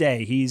 to this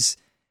day,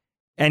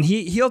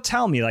 he'll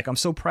tell me, like, I'm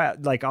so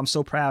proud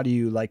of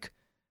you. Like,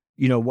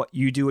 what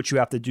you do, what you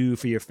have to do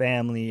for your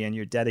family, and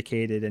you're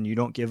dedicated and you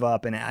don't give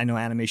up. And I know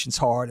animation's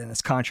hard and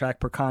it's contract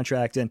per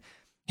contract. And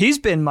he's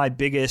been my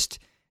biggest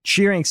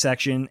cheering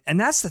section. And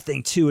that's the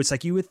thing too. It's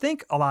like, you would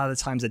think a lot of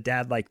the times a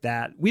dad like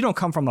that, we don't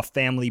come from a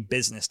family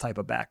business type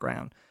of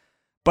background,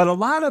 but a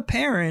lot of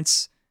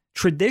parents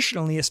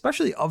traditionally,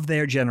 especially of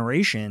their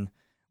generation,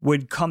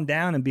 would come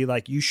down and be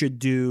like, you should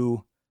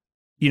do,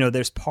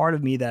 there's part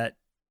of me that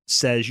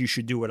says you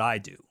should do what I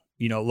do.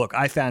 Look,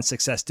 I found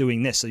success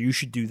doing this, so you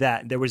should do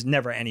that. There was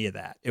never any of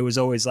that. It was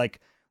always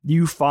like,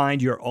 you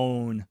find your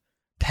own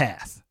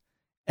path.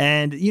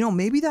 And,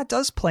 maybe that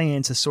does play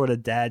into sort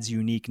of dad's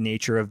unique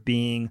nature of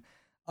being,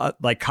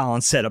 like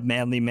Colin said, a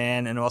manly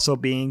man, and also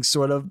being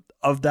sort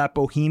of that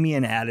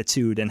bohemian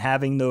attitude and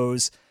having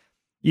those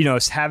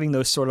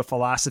sort of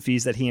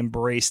philosophies that he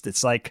embraced.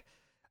 It's like,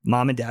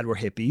 mom and dad were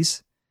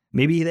hippies.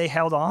 Maybe they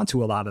held on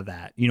to a lot of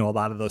that, a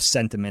lot of those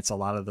sentiments, a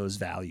lot of those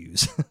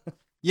values.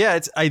 Yeah,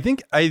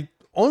 I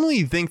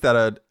only think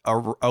that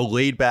a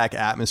laid back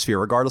atmosphere,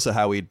 regardless of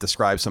how we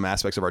describe some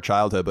aspects of our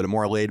childhood, but a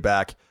more laid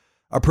back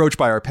approach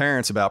by our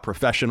parents about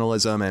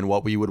professionalism and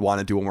what we would want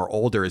to do when we're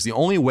older, is the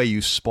only way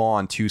you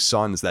spawn two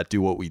sons that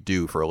do what we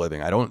do for a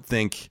living. I don't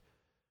think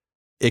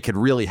it could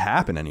really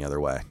happen any other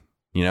way.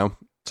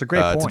 It's a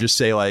great point. To just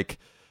say, like,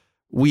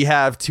 we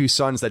have two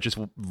sons that just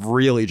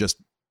really just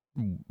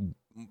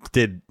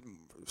did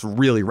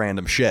really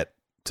random shit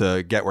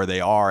to get where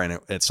they are, and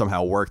it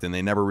somehow worked, and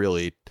they never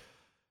really,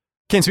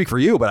 can't speak for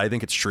you, but I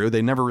think it's true,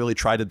 they never really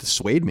tried to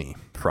dissuade me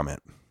from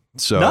it.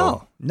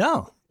 So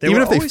no.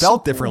 Even if they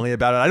felt differently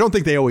about it, I don't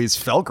think they always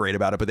felt great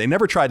about it, but they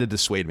never tried to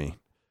dissuade me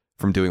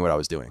from doing what I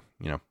was doing,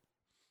 And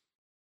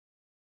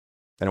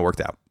it worked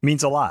out.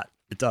 Means a lot.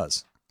 It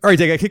does. All right,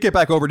 Dick, I kick it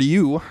back over to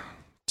you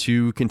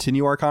to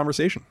continue our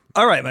conversation.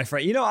 All right, my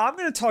friend. I'm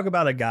going to talk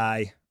about a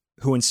guy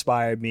who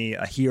inspired me,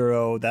 a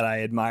hero that I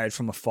admired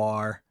from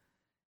afar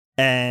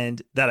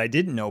and that I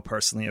didn't know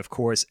personally, of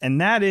course.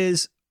 And that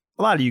is,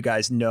 a lot of you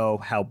guys know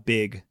how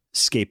big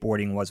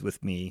skateboarding was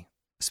with me,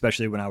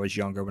 especially when I was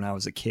younger, when I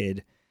was a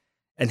kid,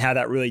 and how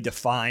that really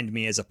defined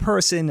me as a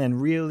person and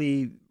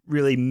really,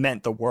 really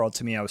meant the world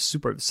to me.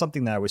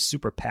 Something that I was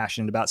super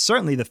passionate about.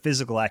 Certainly the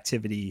physical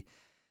activity,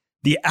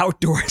 the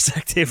outdoors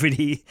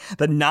activity,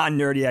 the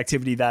non-nerdy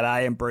activity that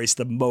I embraced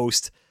the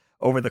most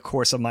over the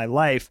course of my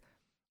life.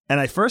 And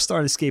I first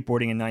started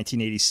skateboarding in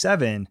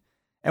 1987.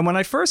 And when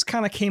I first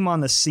kind of came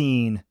on the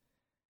scene,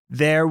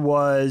 there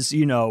was,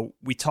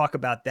 we talk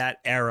about that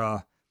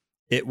era.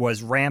 It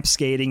was ramp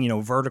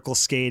skating, vertical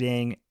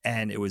skating,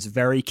 and it was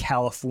very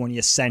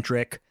California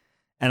centric.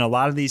 And a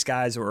lot of these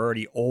guys were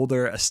already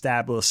older,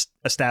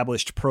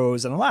 established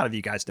pros. And a lot of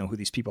you guys know who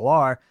these people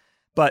are.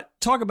 But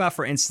talk about,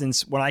 for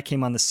instance, when I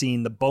came on the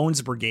scene, the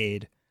Bones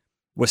Brigade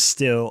was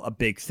still a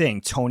big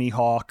thing. Tony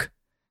Hawk,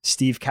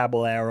 Steve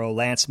Caballero,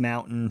 Lance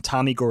Mountain,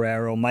 Tommy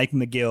Guerrero, Mike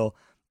McGill.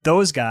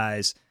 Those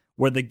guys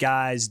were the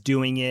guys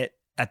doing it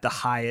at the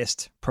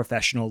highest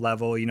professional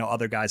level.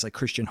 Other guys like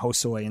Christian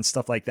Hosoi and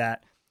stuff like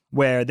that,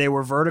 where they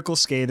were vertical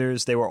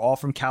skaters. They were all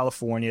from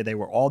California. They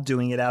were all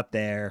doing it out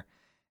there.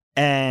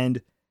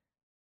 And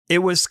it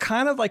was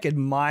kind of like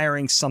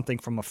admiring something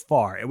from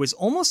afar. It was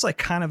almost like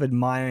kind of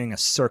admiring a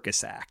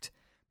circus act,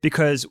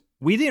 because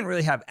we didn't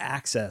really have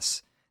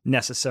access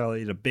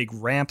necessarily to big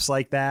ramps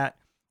like that.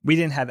 We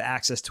didn't have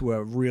access to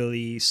a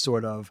really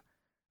sort of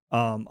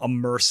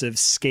immersive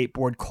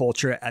skateboard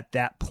culture at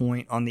that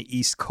point on the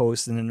East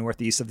Coast and the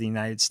Northeast of the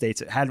United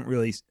States. It hadn't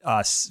really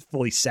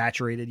fully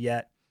saturated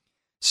yet.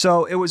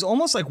 So it was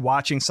almost like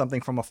watching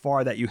something from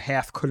afar that you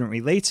half couldn't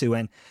relate to.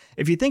 And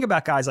if you think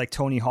about guys like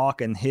Tony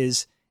Hawk and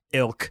his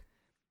ilk,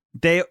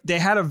 they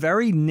had a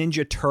very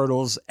Ninja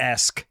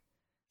Turtles-esque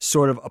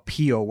sort of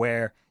appeal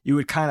where you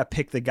would kind of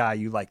pick the guy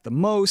you liked the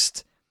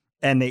most,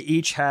 and they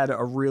each had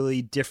a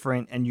really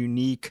different and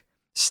unique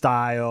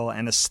style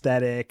and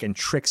aesthetic and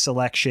trick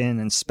selection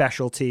and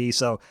specialty.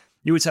 So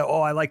you would say,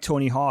 oh, I like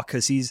Tony Hawk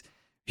because he's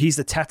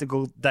the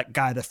tactical that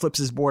guy that flips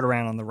his board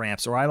around on the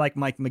ramps, or I like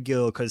Mike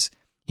McGill because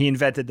he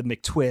invented the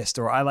McTwist,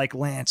 or I like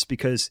Lance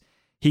because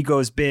he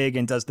goes big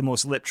and does the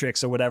most lip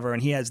tricks or whatever,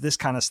 and he has this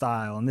kind of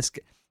style. And this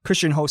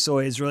Christian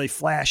Hosoi is really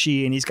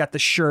flashy, and he's got the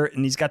shirt,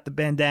 and he's got the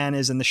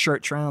bandanas and the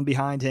shirt trailing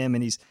behind him,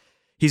 and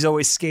he's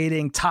always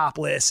skating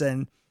topless,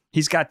 and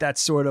he's got that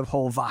sort of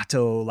whole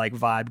Vato like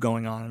vibe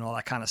going on and all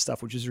that kind of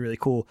stuff, which is really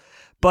cool.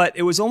 But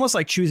it was almost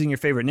like choosing your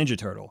favorite Ninja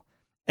Turtle.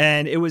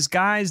 And it was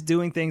guys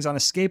doing things on a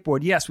skateboard.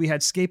 Yes, we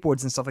had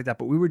skateboards and stuff like that,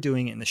 but we were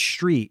doing it in the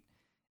street,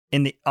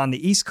 on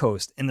the East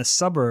Coast, in the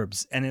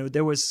suburbs. And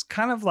there was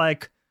kind of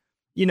like,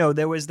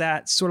 there was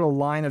that sort of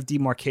line of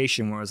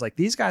demarcation where it was like,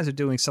 these guys are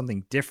doing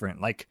something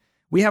different. Like,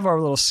 we have our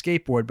little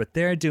skateboard, but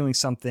they're doing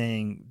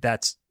something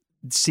that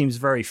seems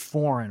very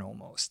foreign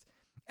almost.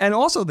 And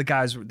also the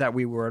guys that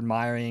we were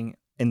admiring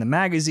in the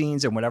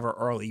magazines and whatever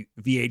early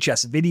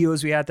VHS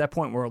videos we had at that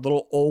point were a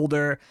little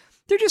older.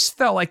 There just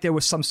felt like there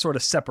was some sort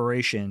of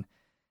separation.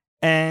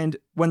 And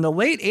when the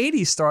late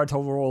 80s started to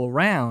roll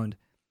around,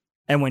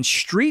 and when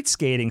street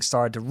skating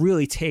started to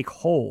really take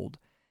hold,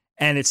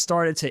 and it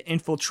started to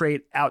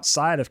infiltrate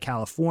outside of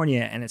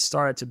California, and it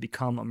started to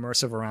become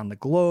immersive around the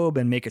globe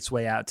and make its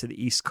way out to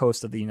the East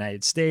Coast of the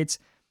United States,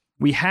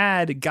 we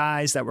had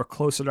guys that were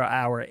closer to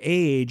our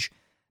age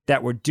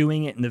that were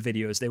doing it in the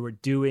videos. They were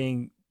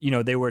doing,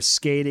 they were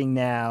skating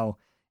now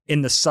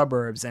in the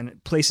suburbs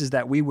and places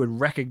that we would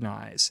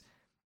recognize.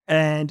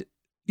 And,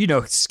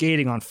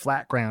 skating on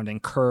flat ground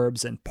and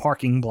curbs and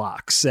parking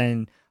blocks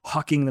and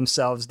hucking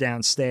themselves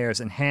downstairs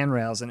and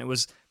handrails. And it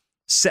was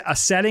a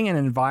setting and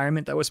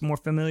environment that was more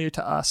familiar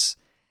to us,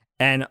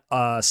 and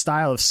a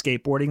style of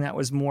skateboarding that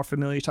was more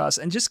familiar to us,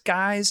 and just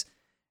guys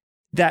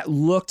that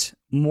looked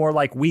more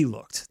like we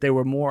looked. They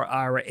were more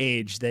our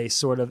age. They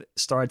sort of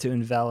started to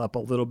envelop a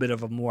little bit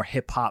of a more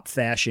hip hop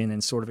fashion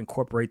and sort of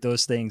incorporate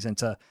those things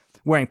into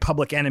wearing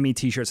Public Enemy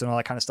t-shirts and all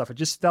that kind of stuff. It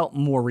just felt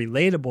more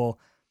relatable.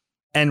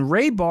 And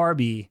Ray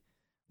Barbee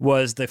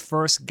was the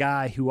first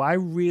guy who I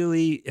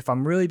really, if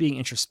I'm really being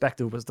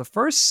introspective, was the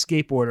first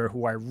skateboarder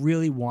who I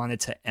really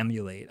wanted to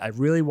emulate. I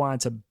really wanted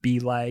to be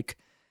like,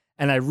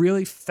 and I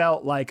really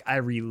felt like I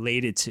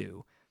related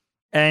to.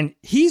 And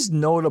he's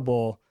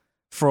notable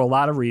for a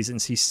lot of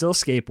reasons. He's still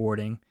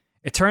skateboarding.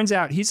 It turns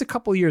out he's a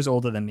couple years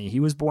older than me.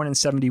 He was born in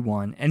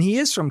 1971, and he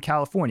is from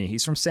California.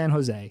 He's from San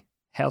Jose,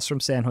 hails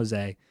from San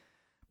Jose.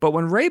 But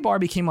when Ray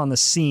Barbee came on the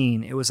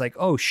scene, it was like,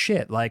 oh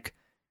shit, like,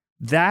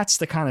 that's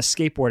the kind of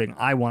skateboarding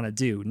I want to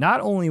do. Not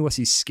only was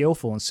he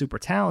skillful and super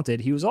talented,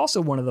 he was also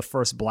one of the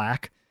first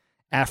Black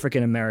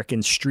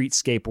African-American street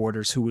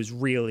skateboarders who was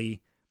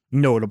really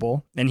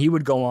notable. And he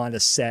would go on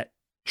to set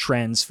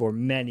trends for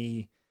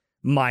many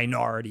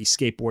minority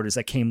skateboarders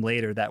that came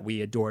later that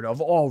we adored, of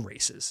all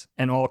races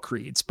and all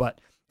creeds, but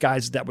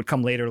guys that would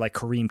come later like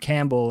Kareem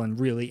Campbell and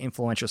really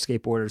influential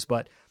skateboarders.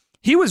 But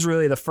he was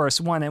really the first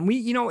one. And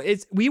we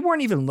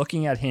weren't even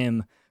looking at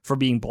him for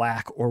being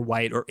black or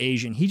white or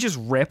Asian. He just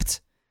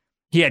ripped.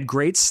 He had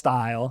great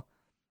style.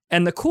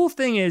 And the cool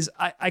thing is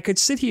I could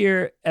sit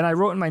here and I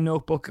wrote in my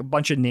notebook a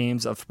bunch of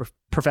names of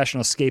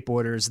professional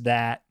skateboarders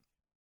that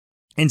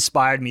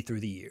inspired me through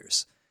the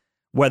years,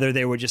 whether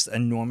they were just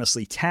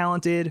enormously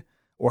talented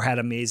or had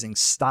amazing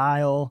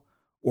style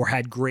or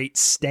had great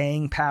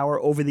staying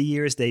power over the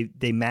years. They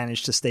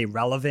managed to stay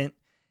relevant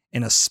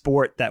in a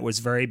sport that was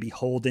very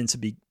beholden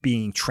to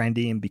being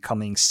trendy and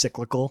becoming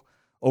cyclical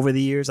over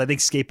the years. I think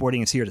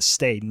skateboarding is here to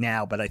stay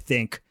now, but I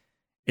think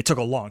it took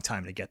a long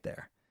time to get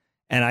there.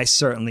 And I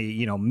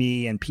certainly,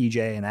 me and PJ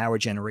and our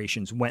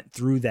generations went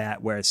through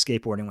that, where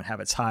skateboarding would have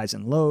its highs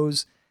and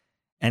lows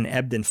and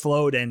ebbed and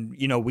flowed. And,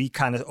 we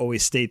kind of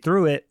always stayed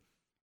through it.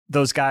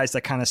 Those guys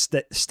that kind of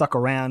stuck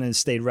around and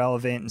stayed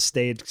relevant and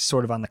stayed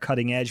sort of on the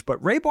cutting edge.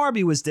 But Ray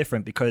Barbee was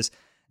different because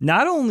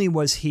not only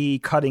was he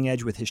cutting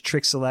edge with his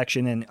trick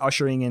selection and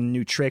ushering in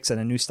new tricks and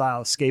a new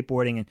style of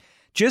skateboarding and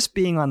just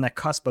being on the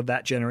cusp of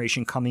that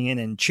generation coming in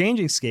and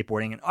changing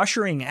skateboarding and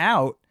ushering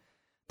out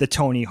the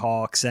Tony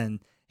Hawks and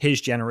his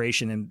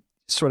generation and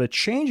sort of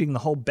changing the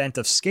whole bent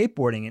of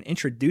skateboarding and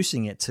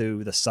introducing it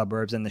to the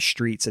suburbs and the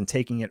streets and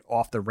taking it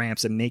off the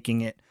ramps and making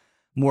it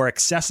more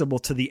accessible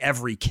to the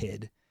every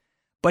kid.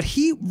 But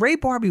Ray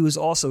Barbee was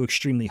also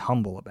extremely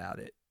humble about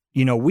it.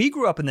 We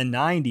grew up in the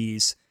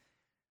 90s.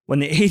 When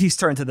the 80s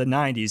turned to the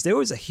 90s, there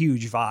was a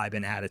huge vibe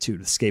and attitude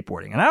with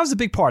skateboarding. And I was a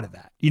big part of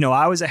that.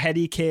 I was a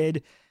heady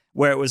kid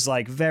where it was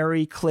like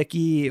very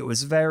cliquey. It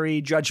was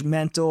very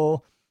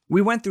judgmental.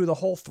 We went through the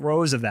whole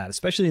throes of that,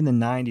 especially in the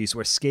 90s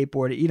where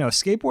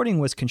skateboarding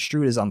was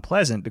construed as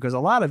unpleasant because a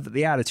lot of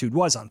the attitude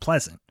was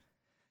unpleasant,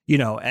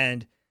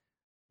 and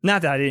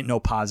not that I didn't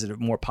know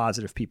more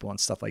positive people and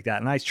stuff like that.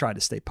 And I tried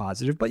to stay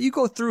positive, but you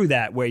go through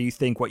that where you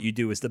think what you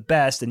do is the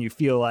best and you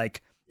feel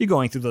like you're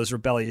going through those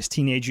rebellious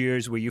teenage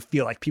years where you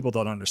feel like people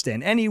don't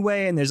understand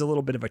anyway, and there's a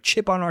little bit of a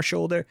chip on our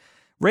shoulder.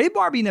 Ray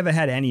Barbee never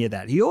had any of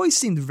that. He always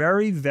seemed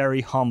very,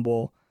 very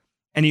humble,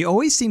 and he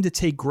always seemed to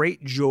take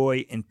great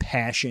joy and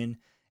passion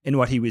in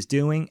what he was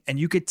doing. And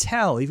you could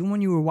tell, even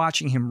when you were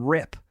watching him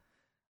rip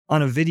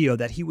on a video,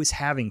 that he was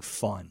having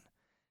fun.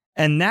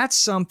 And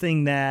that's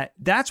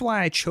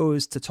why I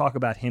chose to talk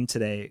about him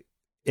today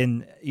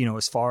in,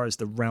 as far as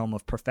the realm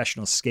of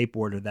professional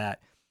skateboarder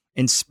that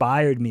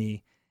inspired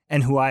me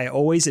and who I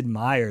always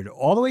admired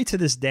all the way to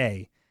this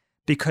day,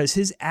 because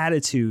his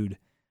attitude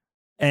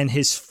and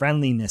his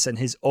friendliness and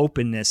his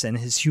openness and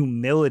his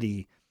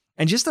humility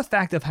and just the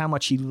fact of how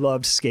much he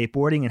loved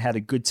skateboarding and had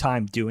a good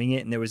time doing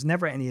it. And there was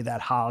never any of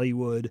that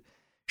Hollywood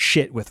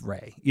shit with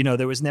Ray.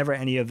 There was never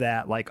any of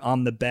that, like,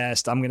 I'm the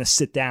best, I'm going to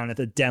sit down at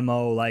the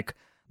demo, like,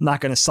 I'm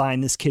not going to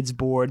sign this kid's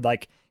board.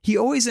 Like, he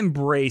always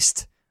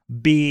embraced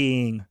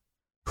being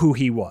who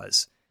he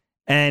was.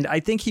 And I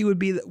think he would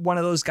be one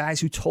of those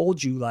guys who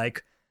told you,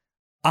 like,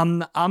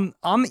 I'm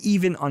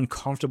even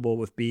uncomfortable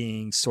with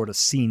being sort of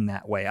seen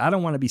that way. I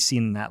don't want to be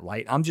seen in that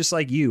light. I'm just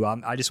like you.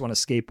 I just want to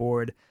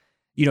skateboard.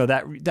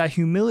 That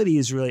humility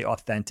is really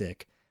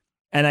authentic.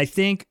 And I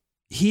think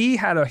he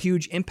had a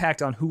huge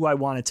impact on who I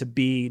wanted to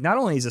be, not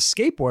only as a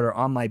skateboarder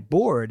on my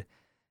board,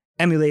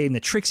 emulating the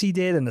tricks he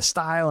did and the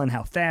style and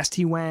how fast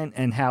he went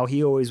and how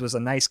he always was a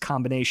nice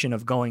combination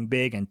of going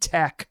big and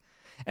tech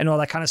and all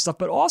that kind of stuff,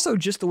 but also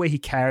just the way he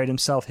carried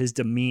himself, his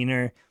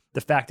demeanor,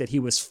 the fact that he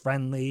was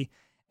friendly,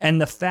 and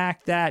the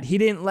fact that he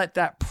didn't let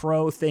that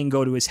pro thing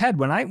go to his head.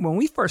 When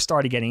we first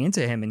started getting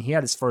into him and he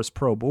had his first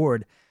pro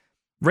board,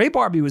 Ray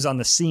Barbee was on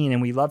the scene and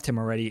we loved him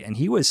already, and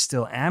he was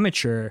still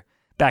amateur.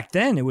 Back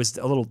then, it was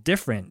a little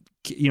different.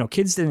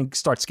 Kids didn't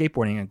start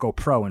skateboarding and go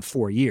pro in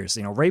 4 years.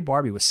 Ray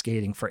Barbee was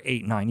skating for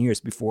 8-9 years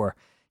before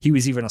he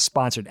was even a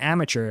sponsored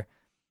amateur.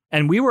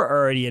 And we were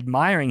already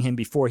admiring him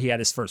before he had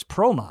his first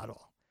pro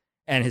model.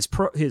 And his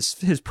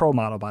pro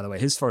model, by the way,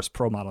 his first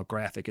pro model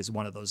graphic is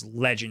one of those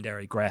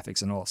legendary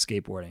graphics in all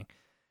skateboarding.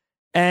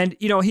 And,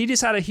 he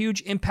just had a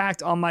huge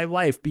impact on my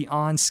life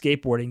beyond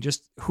skateboarding,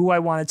 just who I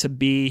wanted to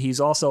be.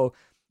 He's also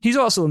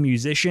a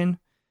musician,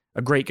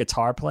 a great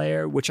guitar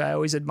player, which I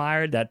always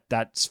admired.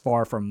 That's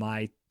far from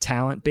my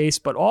talent base,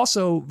 but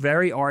also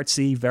very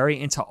artsy, very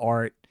into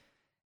art,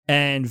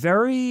 and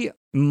very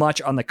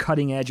much on the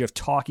cutting edge of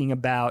talking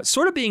about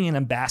sort of being an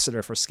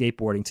ambassador for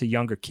skateboarding to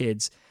younger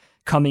kids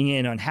coming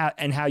in on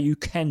how you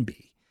can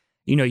be.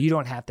 You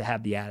don't have to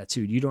have the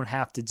attitude. You don't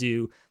have to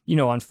do,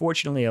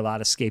 unfortunately, a lot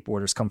of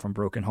skateboarders come from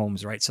broken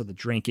homes, right? So the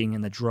drinking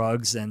and the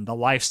drugs and the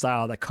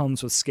lifestyle that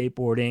comes with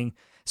skateboarding,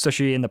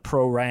 especially in the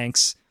pro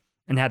ranks,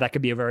 and how that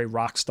could be a very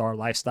rock star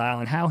lifestyle,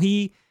 and how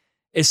he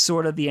is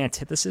sort of the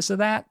antithesis of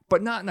that,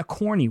 but not in a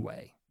corny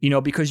way,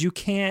 because you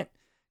can't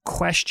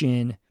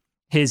question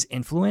his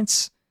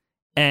influence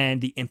and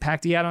the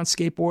impact he had on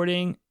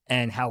skateboarding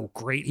and how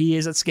great he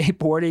is at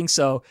skateboarding.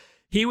 So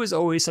he was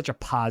always such a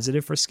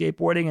positive for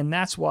skateboarding, and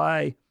that's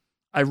why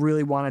I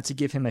really wanted to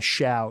give him a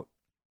shout.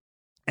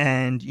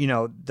 And,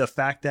 the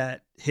fact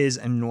that his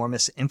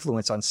enormous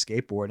influence on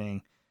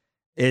skateboarding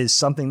is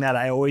something that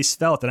I always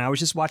felt. And I was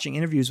just watching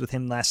interviews with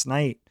him last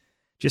night,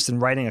 just in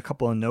writing a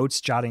couple of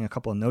notes, jotting a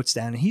couple of notes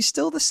down. And he's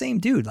still the same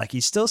dude. Like,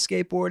 he's still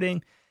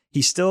skateboarding.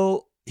 He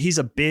still he's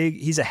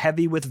a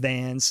heavy with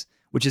Vans,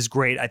 which is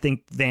great. I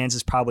think Vans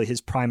is probably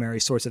his primary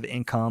source of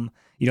income.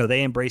 You know,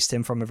 they embraced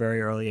him from a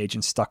very early age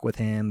and stuck with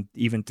him,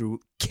 even through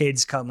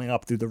kids coming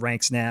up through the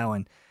ranks now.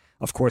 And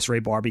of course,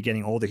 Ray Barbee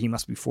getting older. He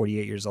must be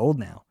 48 years old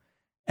now.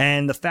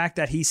 And the fact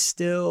that he's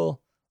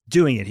still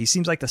doing it, he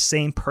seems like the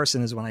same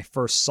person as when I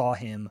first saw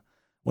him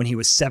when he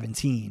was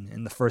 17.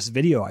 In the first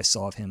video I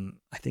saw of him,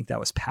 I think that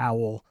was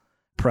Powell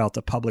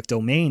Peralta Public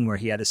Domain, where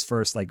he had his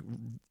first, like,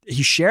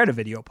 he shared a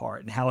video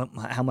part and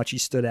how much he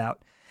stood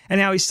out,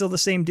 and how he's still the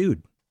same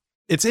dude.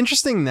 It's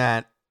interesting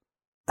that,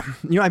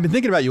 you know, I've been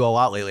thinking about you a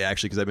lot lately,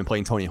 actually, because I've been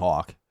playing Tony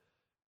Hawk,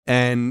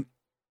 and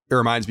it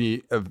reminds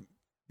me of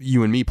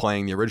you and me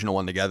playing the original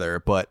one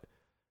together. But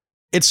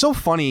it's so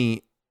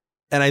funny,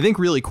 and I think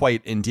really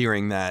quite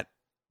endearing, that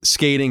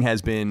skating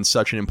has been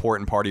such an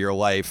important part of your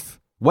life,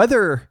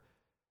 whether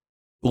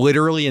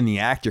literally in the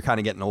act, you're kind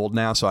of getting old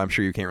now, so I'm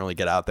sure you can't really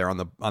get out there on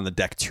the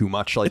deck too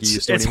much like you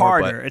used to. It's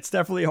anymore, harder. It's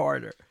definitely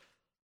harder.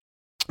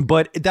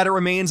 But that it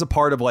remains a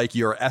part of like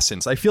your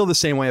essence. I feel the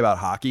same way about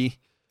hockey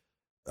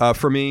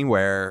for me,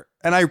 and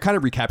I kind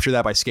of recapture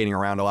that by skating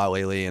around a lot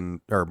lately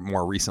or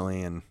more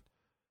recently and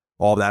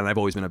all of that. And I've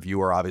always been a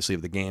viewer, obviously,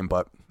 of the game,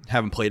 but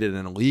haven't played it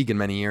in a league in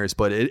many years.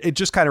 But it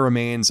just kind of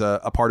remains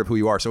a part of who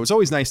you are. So it's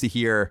always nice to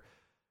hear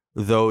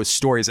those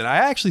stories. And I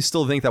actually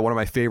still think that one of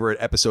my favorite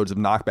episodes of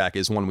Knockback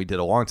is one we did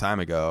a long time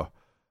ago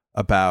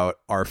about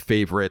our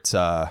favorite,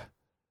 or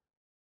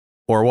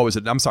what was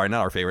it? I'm sorry,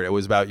 not our favorite. It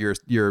was about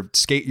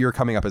your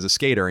coming up as a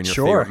skater and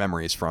your favorite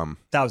memories from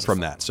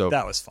that. So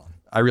that was fun.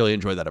 I really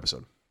enjoyed that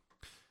episode.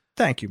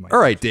 Thank you, Mike. All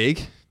right,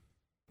 Dig.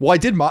 Well, I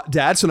did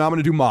Dad, so now I'm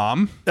going to do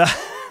Mom.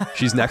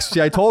 She's next.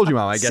 See, I told you,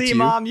 Mom. I get to you.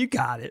 Mom, you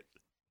got it.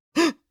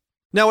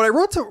 Now, what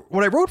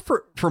I wrote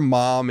for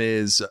Mom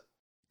is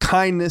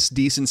kindness,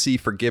 decency,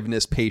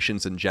 forgiveness,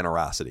 patience, and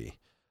generosity.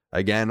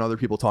 Again, other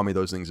people taught me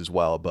those things as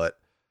well, but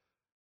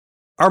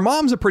our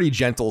mom's a pretty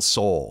gentle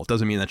soul. It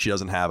doesn't mean that she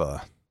doesn't have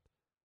a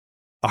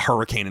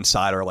hurricane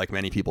inside her like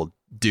many people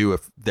do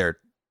if they're,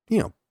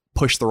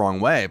 pushed the wrong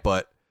way.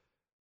 But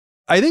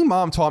I think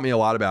Mom taught me a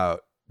lot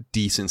about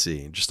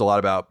decency, just a lot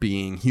about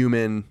being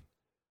human,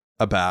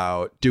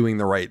 about doing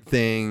the right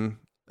thing,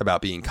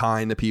 about being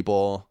kind to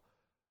people.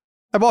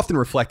 I've often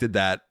reflected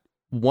that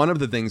one of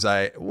the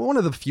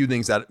few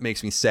things that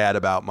makes me sad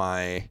about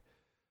my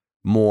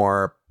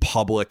more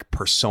public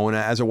persona,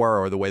 as it were,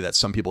 or the way that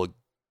some people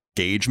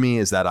gauge me,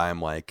 is that I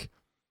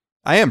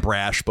am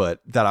brash,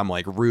 but that I'm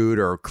like rude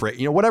or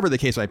whatever the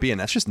case might be. And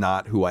that's just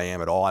not who I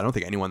am at all. I don't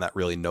think anyone that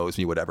really knows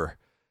me would ever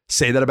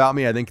say that about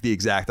me. I think the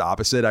exact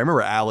opposite. I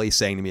remember Allie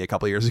saying to me a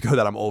couple of years ago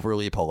that I'm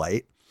overly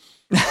polite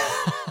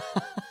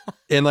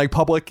in like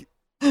public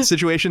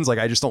situations. Like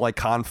I just don't like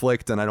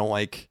conflict, and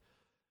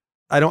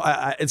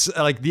it's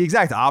like the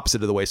exact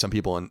opposite of the way some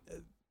people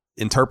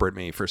interpret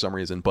me for some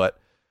reason. But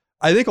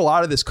I think a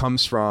lot of this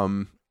comes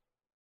from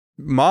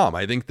Mom.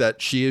 I think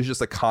that she is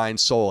just a kind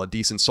soul, a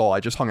decent soul. I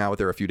just hung out with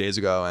her a few days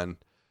ago, and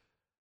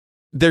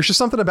there's just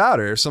something about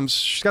her.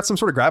 She's got some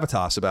sort of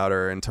gravitas about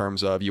her in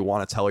terms of you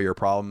want to tell her your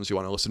problems, you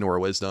want to listen to her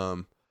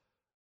wisdom.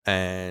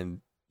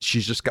 And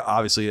she's just got,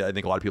 obviously, I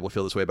think a lot of people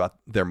feel this way about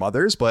their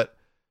mothers, but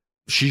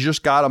she's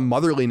just got a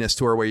motherliness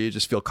to her where you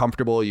just feel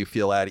comfortable, you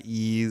feel at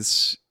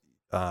ease.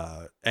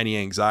 Any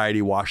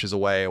anxiety washes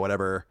away,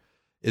 whatever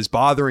is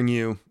bothering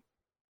you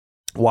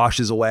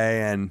washes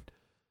away. And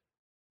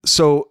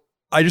so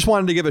I just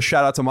wanted to give a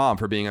shout out to Mom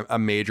for being a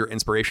major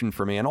inspiration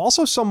for me, and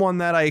also someone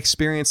that I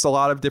experienced a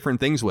lot of different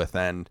things with,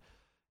 and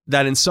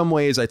that in some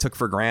ways I took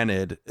for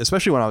granted,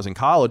 especially when I was in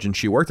college and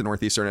she worked at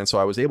Northeastern. And so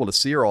I was able to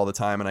see her all the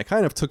time, and I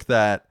kind of took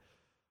that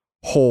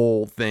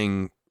whole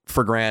thing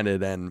for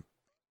granted, and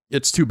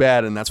it's too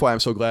bad. And that's why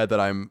I'm so glad that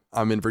I'm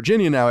in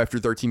Virginia now after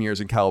 13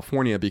 years in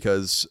California,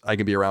 because I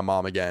can be around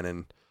Mom again.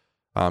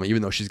 And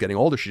even though she's getting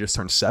older, she just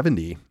turned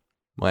 70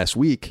 last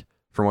week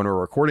from when we're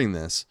recording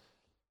this,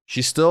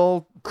 she's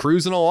still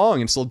cruising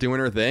along and still doing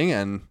her thing.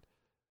 And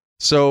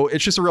so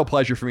it's just a real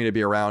pleasure for me to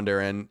be around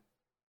her.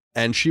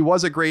 And she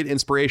was a great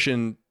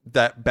inspiration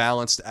that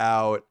balanced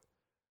out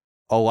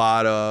a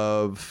lot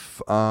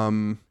of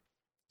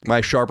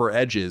my sharper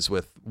edges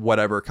with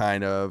whatever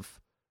kind of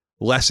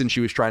lesson she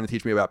was trying to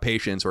teach me about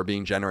patience or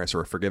being generous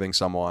or forgiving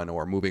someone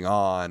or moving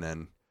on.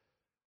 And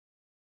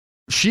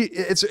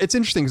it's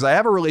interesting because I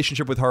have a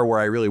relationship with her where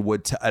I really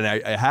would, and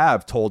I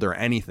have told her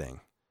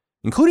anything,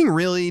 including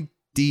really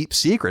deep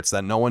secrets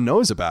that no one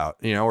knows about,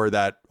 or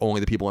that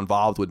only the people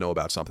involved would know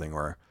about something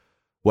or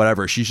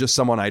whatever. She's just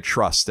someone I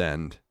trust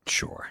and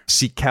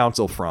seek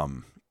counsel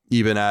from,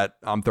 even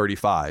I'm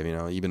 35,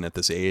 even at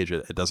this age,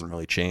 it doesn't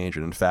really change.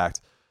 And in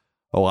fact,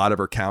 a lot of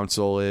her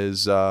counsel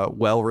is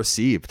well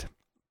received.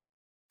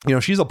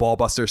 She's a ball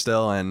buster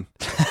still, and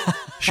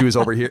she was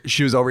over here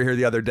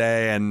the other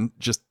day and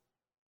just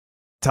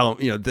tell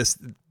him,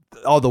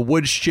 the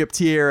wood's chipped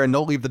here and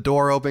don't leave the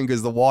door open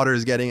because the water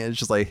is getting it. It's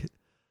just like,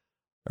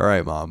 all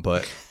right, Mom.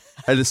 But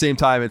at the same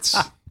time, it's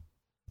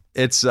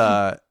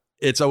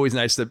always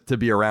nice to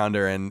be around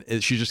her, and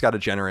she's just got a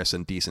generous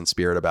and decent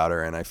spirit about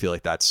her. And I feel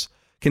like that's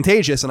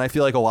contagious. And I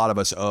feel like a lot of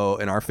us owe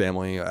in our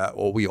family,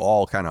 we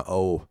all kind of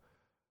owe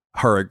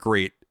her a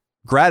great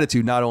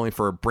gratitude, not only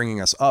for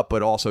bringing us up,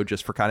 but also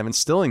just for kind of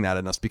instilling that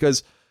in us.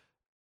 Because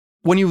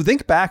when you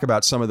think back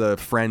about some of the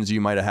friends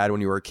you might have had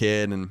when you were a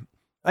kid, and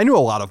I knew a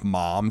lot of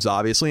moms,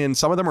 obviously, and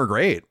some of them are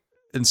great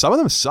and some of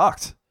them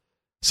sucked.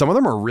 Some of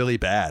them are really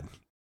bad,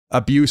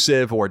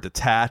 abusive or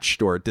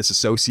detached or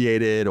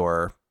disassociated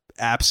or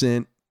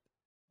absent,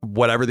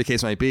 whatever the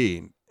case might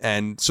be.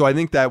 And so I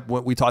think that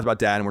when we talked about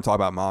dad and we're talking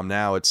about mom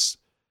now,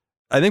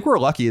 I think we're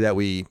lucky that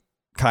we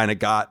kind of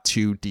got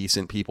two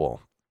decent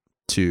people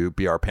to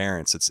be our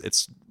parents.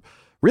 It's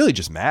really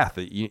just math.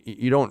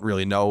 You don't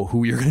really know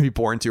who you're going to be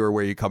born to or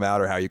where you come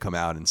out or how you come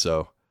out. And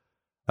so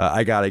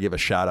I got to give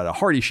a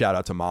hearty shout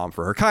out to mom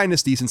for her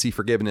kindness, decency,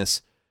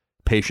 forgiveness,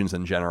 patience,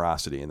 and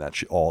generosity, and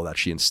all that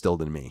she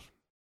instilled in me.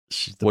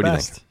 She's the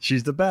best.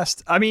 She's the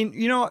best. I mean,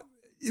 you know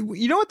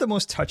what the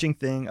most touching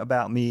thing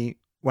about me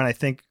when I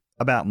think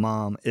about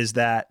mom is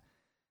that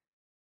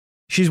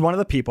she's one of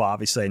the people,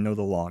 obviously, I know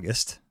the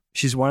longest.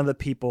 She's one of the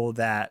people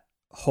that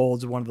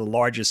holds one of the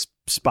largest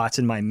spots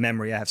in my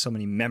memory. I have so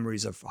many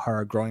memories of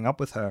her growing up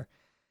with her.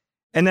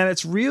 And that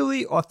it's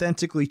really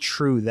authentically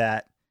true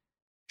that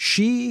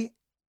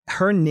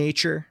her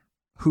nature,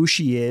 who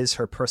she is,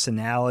 her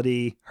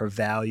personality, her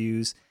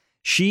values,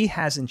 she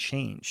hasn't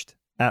changed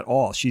at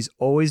all. She's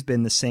always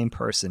been the same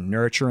person,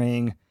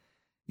 nurturing.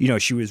 You know,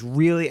 she was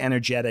really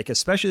energetic,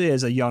 especially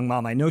as a young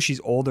mom. I know she's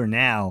older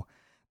now,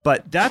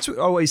 but that's what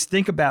I always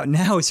think about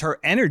now is her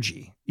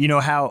energy. You know,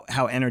 how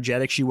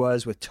energetic she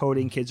was with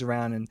toting kids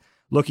around and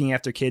looking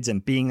after kids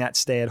and being that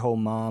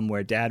stay-at-home mom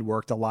where dad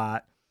worked a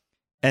lot.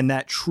 And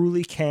that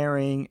truly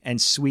caring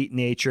and sweet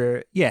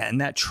nature. Yeah, and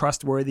that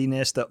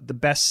trustworthiness, the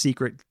best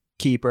secret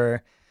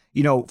keeper.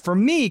 You know, for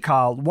me,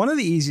 Kyle, one of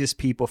the easiest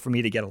people for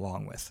me to get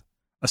along with,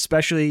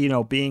 especially, you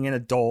know, being an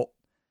adult,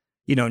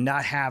 you know,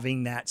 not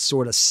having that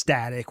sort of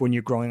static when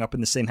you're growing up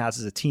in the same house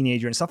as a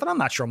teenager and stuff. And I'm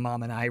not sure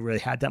mom and I really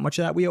had that much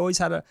of that. We always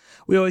had a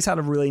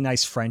really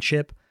nice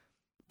friendship.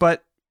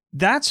 But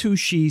that's who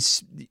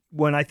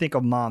when I think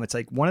of mom, it's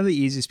like one of the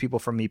easiest people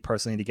for me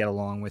personally to get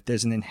along with.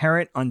 There's an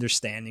inherent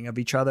understanding of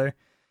each other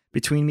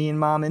between me and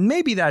mom. And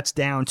maybe that's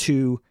down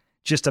to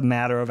just a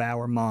matter of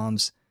our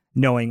moms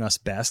knowing us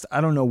best.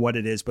 I don't know what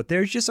it is, but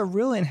there's just a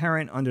real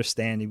inherent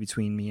understanding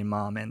between me and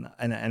mom and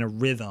a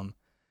rhythm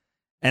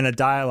and a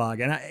dialogue.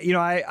 And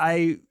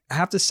I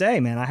have to say,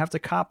 man, I have to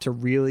cop to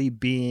really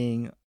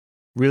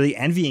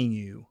envying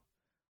you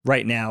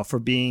right now for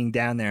being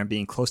down there and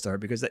being close to her,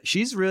 because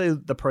she's really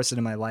the person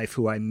in my life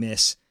who I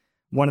miss.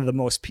 One of the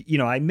most, you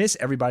know, I miss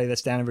everybody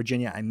that's down in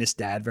Virginia. I miss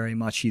dad very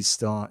much. He's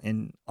still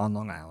on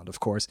Long Island, of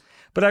course.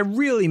 But I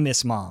really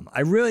miss mom.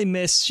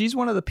 She's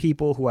one of the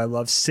people who I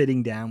love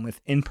sitting down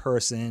with in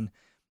person,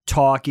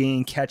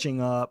 talking,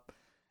 catching up,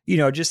 you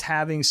know, just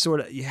having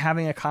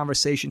a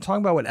conversation,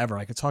 talking about whatever.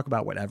 I could talk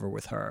about whatever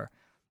with her,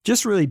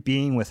 just really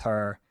being with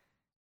her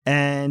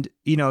and,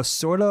 you know,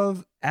 sort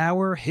of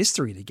our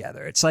history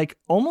together. It's like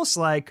almost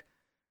like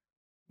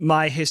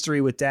my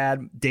history with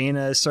dad.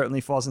 Dana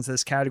certainly falls into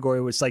this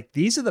category where it's like,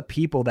 these are the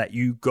people that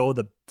you go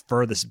the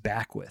furthest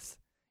back with,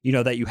 you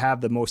know, that you have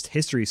the most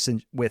history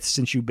since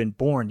you've been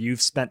born.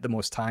 You've spent the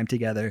most time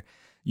together.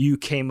 You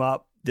came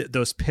up,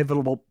 those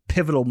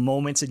pivotal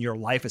moments in your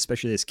life,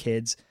 especially as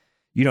kids,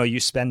 you know, you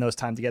spend those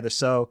time together.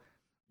 So,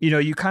 you know,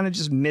 you kind of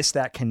just miss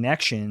that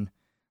connection.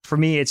 For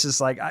me, it's just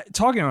like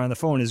talking to her on the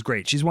phone is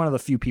great. She's one of the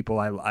few people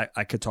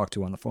I could talk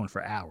to on the phone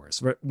for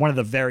hours. One of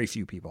the very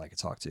few people I could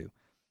talk to.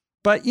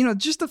 But, you know,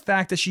 just the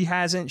fact that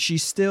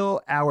she's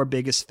still our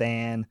biggest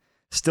fan,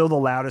 still the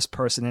loudest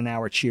person in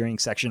our cheering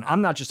section.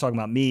 I'm not just talking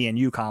about me and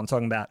you, Kyle. I'm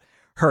talking about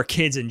her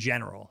kids in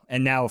general.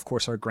 And now, of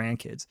course, her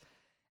grandkids.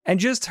 And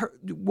just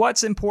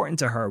what's important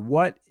to her,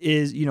 what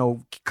is, you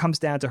know, comes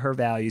down to her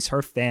values,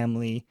 her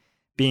family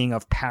being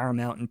of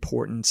paramount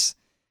importance.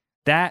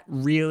 That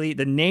really,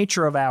 the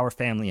nature of our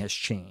family has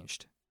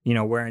changed. You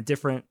know, we're in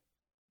different,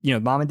 you know,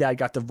 mom and dad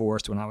got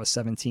divorced when I was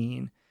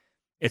 17.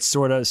 It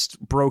sort of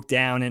broke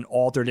down and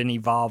altered and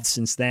evolved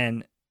since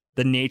then.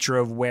 The nature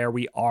of where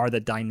we are, the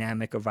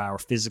dynamic of our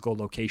physical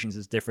locations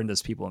is different.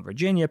 There's people in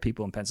Virginia,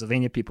 people in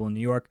Pennsylvania, people in New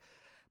York.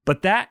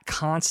 But that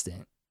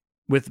constant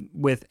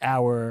with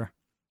our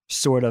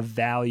sort of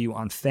value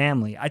on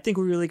family, I think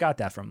we really got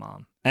that from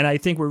mom. And I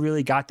think we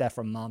really got that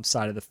from mom's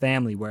side of the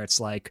family, where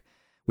it's like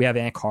we have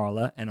Aunt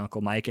Carla and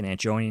Uncle Mike and Aunt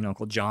Joni and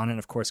Uncle John and,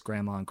 of course,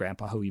 Grandma and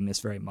Grandpa, who we miss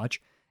very much,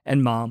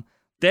 and mom.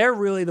 They're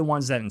really the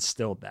ones that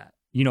instilled that.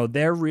 You know,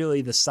 they're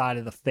really the side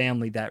of the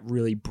family that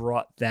really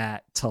brought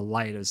that to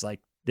light. It was like,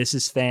 this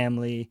is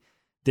family.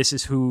 This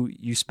is who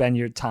you spend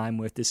your time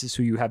with. This is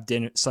who you have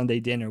Sunday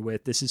dinner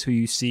with. This is who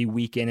you see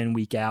week in and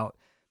week out.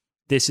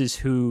 This is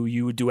who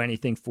you would do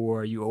anything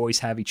for. You always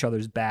have each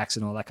other's backs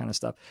and all that kind of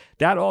stuff.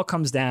 That all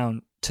comes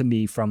down to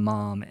me from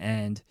mom.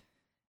 And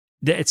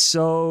it's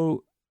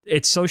so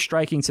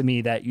striking to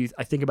me that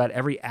I think about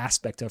every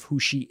aspect of who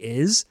she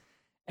is,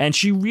 and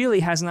she really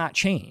has not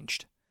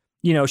changed.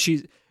 You know,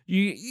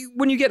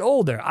 when you get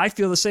older, I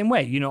feel the same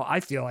way. You know,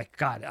 I feel like,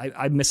 God,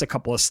 I miss a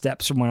couple of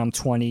steps from when I'm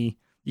 20.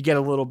 You get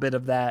a little bit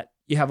of that,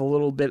 you have a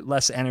little bit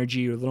less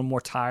energy, or a little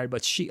more tired,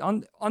 but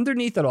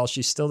underneath it all,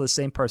 she's still the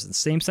same person,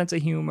 same sense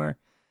of humor,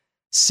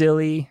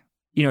 silly.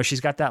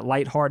 She's got that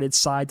lighthearted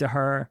side to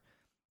her.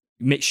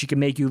 She can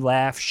make you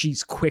laugh.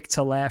 She's quick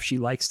to laugh. She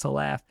likes to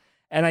laugh.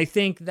 And I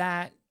think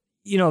that,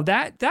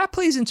 that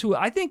plays into it.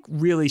 I think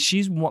really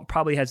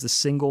probably has the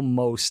single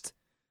most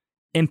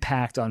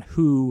impact on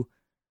who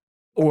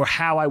or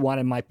how I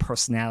wanted my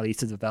personality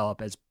to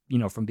develop as,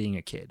 from being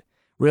a kid.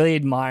 Really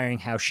admiring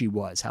how she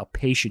was, how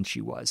patient she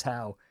was,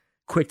 how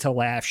quick to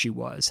laugh she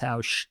was,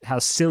 how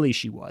silly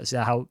she was,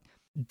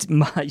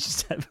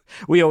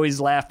 we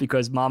always laugh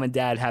because mom and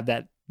dad have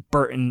that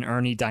Bert and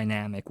Ernie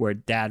dynamic where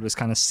dad was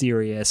kind of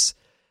serious,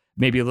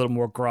 maybe a little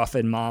more gruff,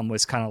 and mom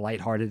was kind of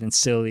lighthearted and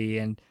silly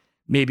and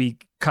maybe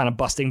kind of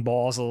busting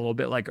balls a little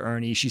bit like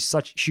Ernie. She's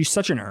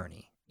such an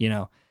Ernie,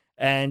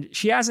 and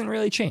she hasn't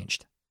really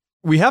changed.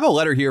 We have a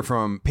letter here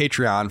from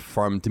Patreon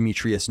from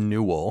Demetrius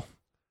Newell.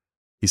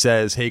 He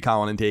says, "Hey,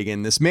 Colin and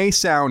Dagan, this may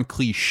sound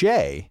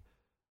cliche,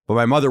 but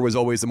my mother was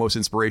always the most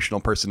inspirational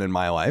person in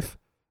my life.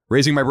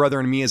 Raising my brother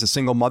and me as a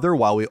single mother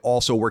while we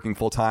also working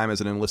full time as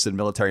an enlisted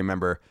military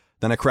member,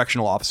 then a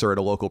correctional officer at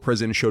a local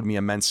prison, showed me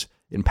immense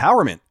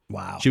empowerment.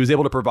 Wow. She was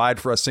able to provide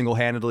for us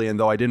single-handedly, and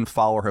though I didn't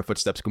follow her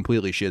footsteps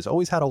completely, she has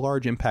always had a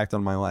large impact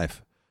on my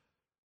life."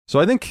 So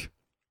I think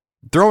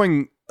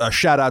throwing a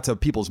shout out to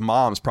people's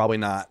moms probably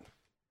not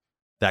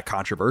that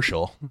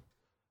controversial.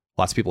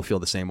 Lots of people feel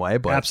the same way,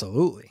 but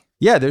absolutely.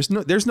 Yeah, there's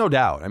no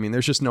doubt. I mean,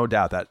 there's just no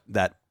doubt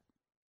that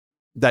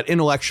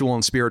intellectual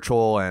and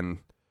spiritual and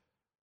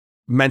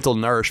mental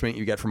nourishment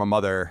you get from a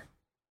mother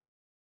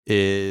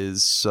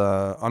is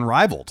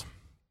unrivaled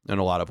in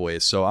a lot of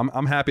ways. So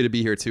I'm happy to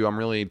be here too. I'm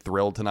really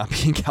thrilled to not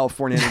be in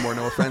California anymore.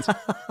 No offense.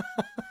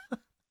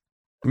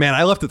 Man,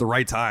 I left at the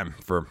right time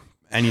for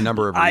any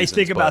number of reasons. I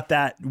think about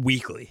that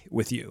weekly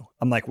with you.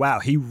 I'm like, wow,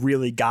 he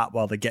really got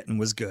while the getting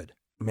was good.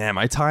 Man,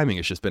 my timing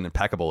has just been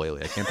impeccable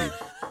lately. I can't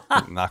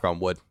be knock on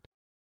wood.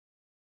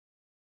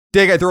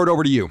 Dig, I throw it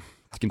over to you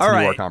to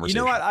continue our conversation.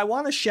 You know what? I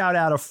want to shout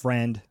out a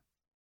friend.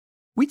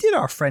 We did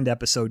our friend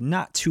episode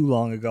not too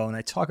long ago, and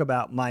I talk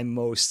about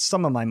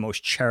some of my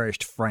most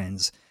cherished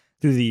friends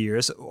through the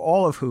years,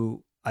 all of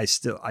who I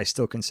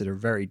still consider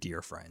very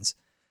dear friends.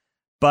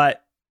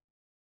 But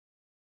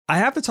I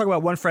have to talk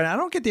about one friend I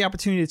don't get the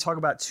opportunity to talk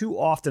about too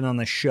often on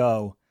the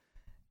show,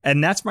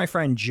 and that's my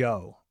friend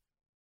Joe,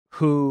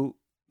 who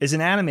is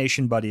an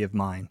animation buddy of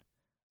mine.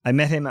 I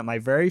met him at my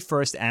very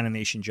first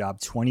animation job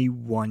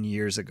 21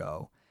 years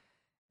ago.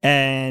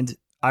 And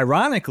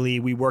ironically,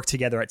 we work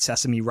together at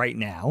Sesame right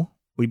now.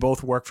 We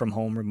both work from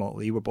home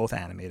remotely. We're both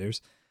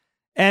animators.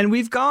 And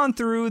we've gone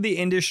through the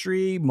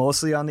industry,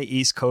 mostly on the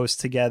East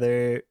Coast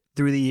together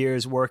through the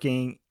years,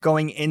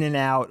 going in and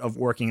out of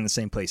working in the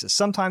same places.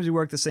 Sometimes we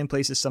work the same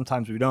places,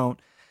 sometimes we don't.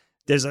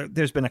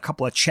 There's been a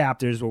couple of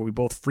chapters where we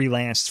both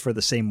freelanced for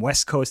the same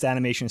West Coast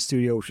animation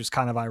studio, which was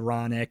kind of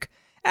ironic.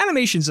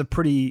 Animation's a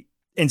pretty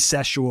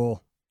incestual,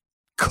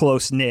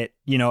 close-knit,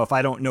 if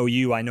I don't know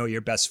you, I know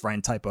your best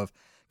friend type of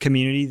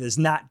community. There's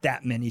not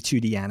that many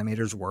 2D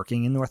animators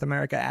working in North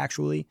America,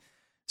 actually.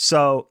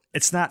 So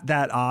it's not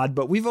that odd,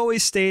 but we've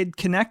always stayed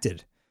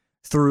connected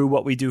through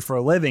what we do for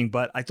a living.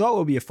 But I thought it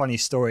would be a funny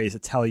story to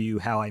tell you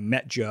how I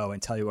met Joe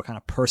and tell you what kind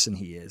of person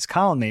he is.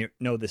 Colin may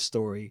know this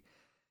story.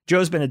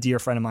 Joe's been a dear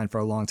friend of mine for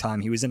a long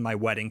time. He was in my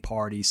wedding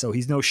party, so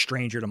he's no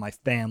stranger to my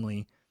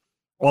family.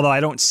 Although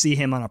I don't see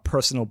him on a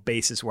personal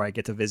basis where I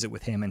get to visit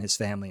with him and his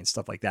family and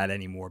stuff like that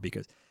anymore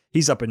because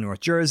he's up in North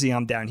Jersey,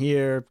 I'm down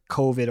here,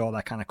 COVID, all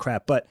that kind of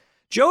crap. But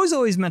Joe's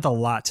always meant a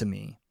lot to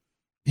me.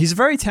 He's a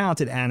very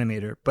talented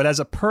animator, but as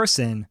a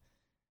person,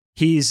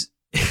 he's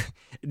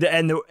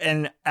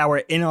and our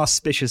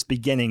inauspicious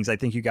beginnings, I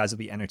think you guys will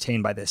be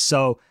entertained by this.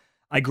 So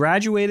I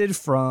graduated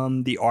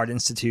from the Art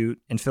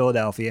Institute in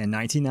Philadelphia in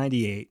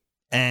 1998,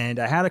 and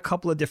I had a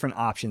couple of different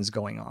options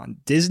going on.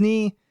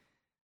 Disney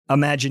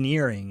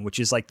Imagineering, which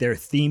is like their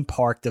theme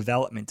park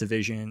development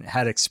division,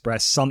 had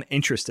expressed some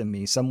interest in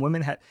me. Some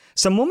women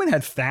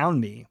had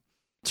found me.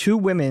 Two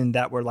women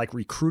that were like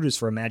recruiters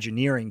for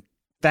Imagineering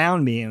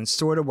found me and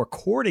sort of were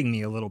courting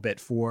me a little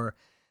bit for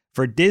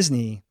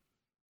Disney,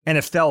 and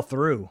it fell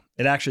through.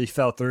 It actually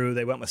fell through.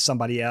 They went with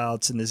somebody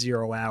else in the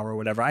 0 hour or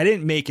whatever. I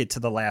didn't make it to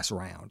the last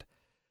round.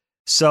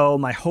 So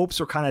my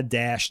hopes were kind of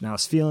dashed and I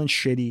was feeling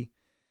shitty.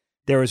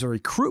 There was a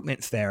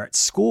recruitment fair at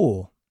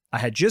school. I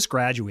had just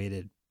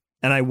graduated.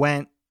 And I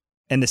went,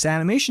 and this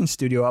animation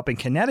studio up in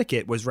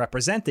Connecticut was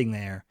representing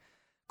there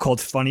called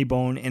Funny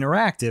Bone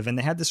Interactive. And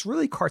they had this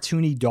really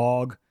cartoony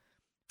dog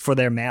for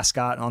their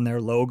mascot on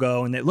their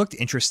logo. And it looked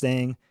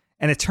interesting.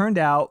 And it turned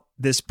out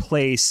this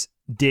place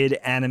did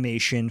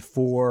animation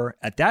for,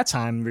 at that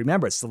time,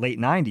 remember, it's the late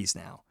 90s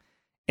now.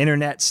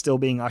 Internet still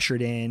being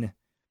ushered in,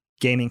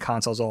 gaming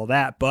consoles, all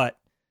that. But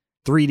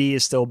 3D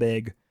is still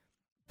big.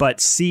 But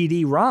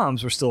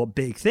CD-ROMs were still a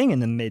big thing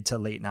in the mid to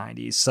late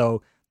 90s.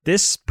 So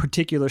this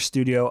particular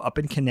studio up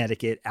in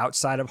Connecticut,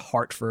 outside of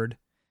Hartford,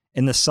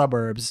 in the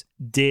suburbs,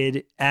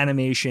 did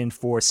animation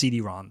for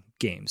CD-ROM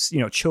games,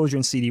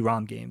 children's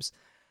CD-ROM games.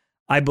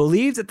 I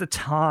believed at the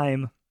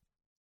time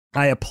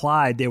I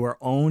applied. They were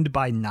owned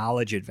by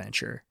Knowledge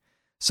Adventure.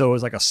 So it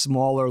was like a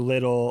smaller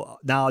little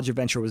Knowledge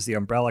Adventure was the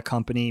umbrella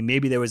company.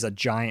 Maybe there was a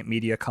giant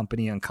media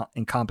company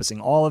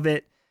encompassing all of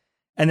it.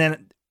 And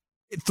then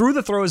through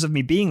the throes of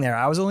me being there,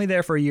 I was only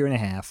there for a year and a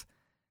half.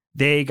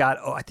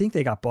 I think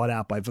they got bought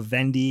out by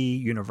Vivendi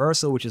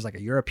Universal, which is like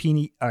a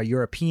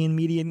European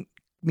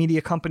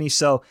media company.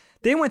 So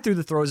they went through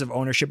the throes of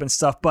ownership and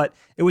stuff, but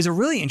it was a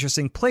really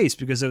interesting place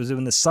because it was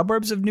in the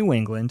suburbs of New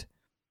England.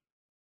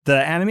 The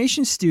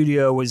animation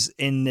studio was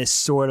in this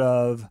sort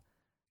of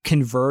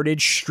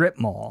converted strip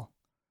mall.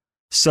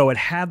 So it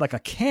had like a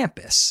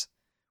campus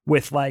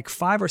with like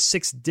 5 or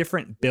 6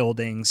 different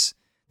buildings.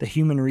 The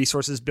human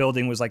resources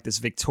building was like this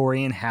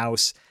Victorian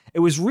house. It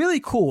was really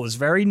cool. It was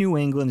very New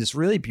England. It's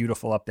really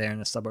beautiful up there in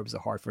the suburbs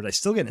of Hartford. I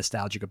still get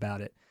nostalgic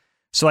about it.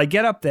 So I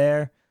get up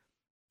there.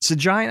 It's a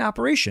giant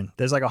operation.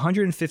 There's like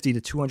 150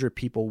 to 200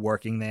 people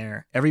working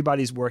there.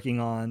 Everybody's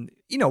working on,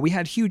 we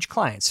had huge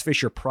clients,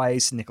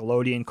 Fisher-Price,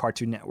 Nickelodeon,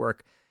 Cartoon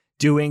Network,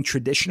 doing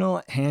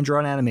traditional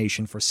hand-drawn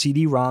animation for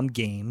CD-ROM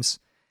games.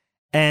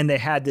 And they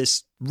had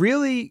this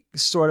really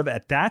sort of,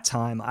 at that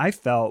time, I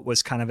felt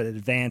was kind of an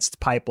advanced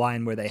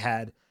pipeline where they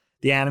had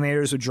the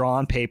animators would draw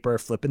on paper,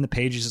 flipping the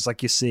pages just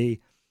like you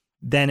see.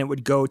 Then it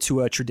would go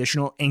to a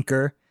traditional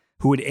inker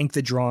who would ink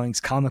the drawings,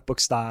 comic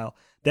book style.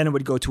 Then it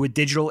would go to a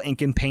digital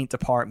ink and paint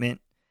department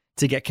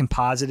to get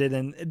composited.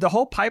 And the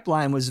whole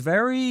pipeline was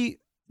very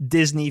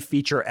Disney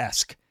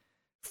feature-esque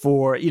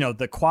for,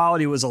 the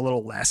quality was a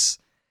little less.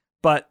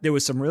 But there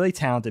was some really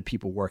talented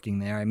people working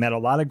there. I met a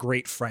lot of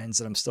great friends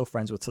that I'm still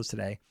friends with till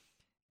today.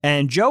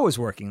 And Joe was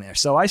working there.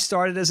 So I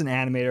started as an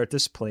animator at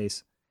this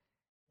place.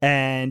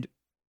 And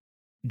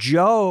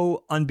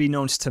Joe,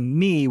 unbeknownst to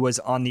me, was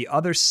on the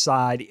other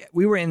side.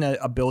 We were in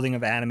a building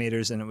of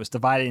animators, and it was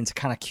divided into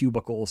kind of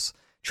cubicles,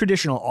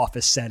 traditional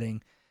office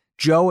setting.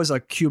 Joe was a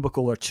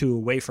cubicle or two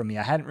away from me.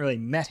 I hadn't really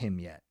met him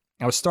yet.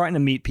 I was starting to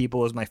meet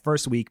people. It was my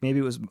first week. Maybe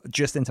it was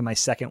just into my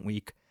second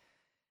week.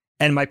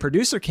 And my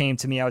producer came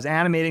to me. I was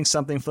animating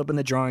something, flipping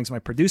the drawings. My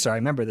producer, I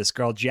remember this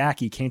girl,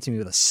 Jackie, came to me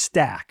with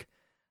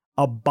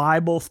a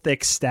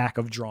Bible-thick stack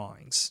of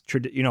drawings,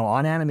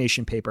 on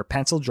animation paper,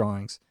 pencil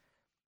drawings.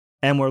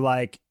 And we're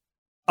like,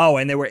 oh,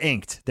 and they were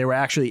inked. They were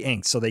actually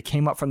inked. So they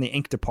came up from the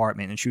ink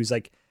department, and she was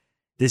like,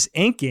 this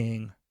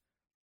inking,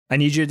 I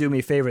need you to do me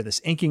a favor. This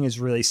inking is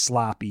really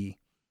sloppy.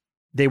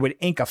 They would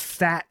ink a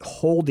fat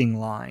holding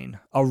line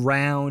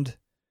around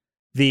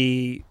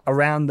the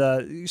outlines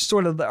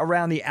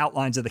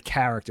of the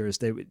characters.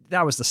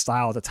 That was the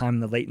style at the time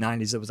in the late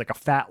 90s. It was like a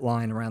fat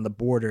line around the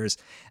borders.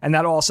 And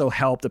that also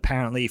helped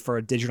apparently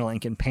for digital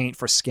ink and paint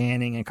for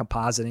scanning and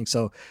compositing.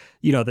 So,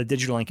 the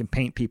digital ink and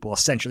paint people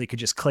essentially could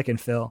just click and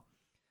fill.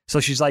 So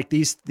she's like,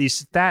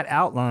 these fat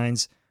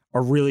outlines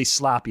are really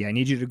sloppy. I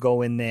need you to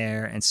go in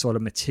there and sort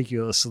of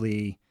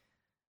meticulously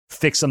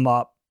fix them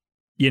up,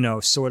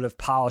 sort of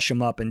polish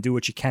them up and do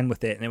what you can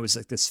with it. And it was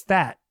like this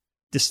fat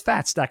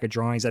stack of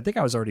drawings. I think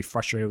I was already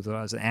frustrated with what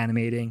I was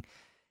animating.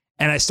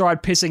 And I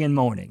started pissing and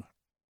moaning.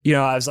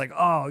 I was like,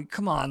 oh,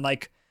 come on.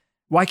 Like,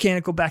 why can't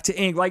it go back to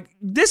ink? Like,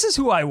 this is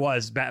who I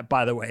was,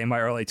 by the way, in my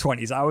early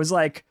 20s. I was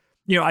like,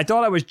 I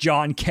thought I was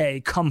John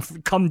Kay,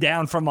 come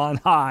down from on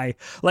high.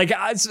 Like,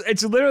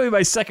 it's literally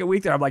my second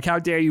week there. I'm like, how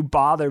dare you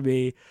bother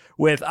me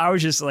with, I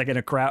was just like in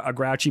a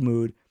grouchy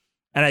mood.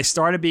 And I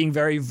started being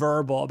very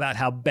verbal about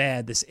how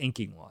bad this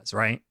inking was,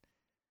 right?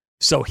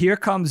 So here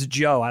comes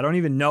Joe. I don't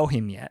even know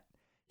him yet.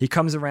 He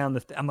comes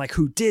around. I'm like,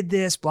 who did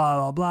this? Blah,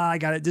 blah, blah. I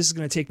got it. This is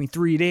going to take me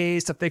 3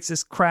 days to fix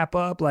this crap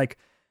up. Like,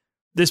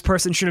 this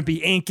person shouldn't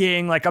be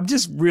inking. Like, I'm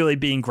just really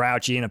being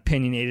grouchy and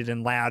opinionated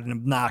and loud and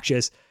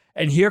obnoxious.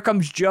 And here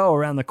comes Joe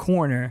around the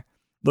corner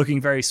looking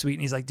very sweet.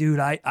 And he's like, dude,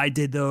 I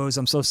did those.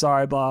 I'm so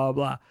sorry, blah, blah,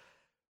 blah.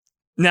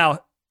 Now,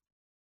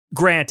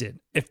 granted,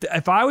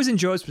 if I was in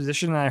Joe's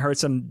position and I heard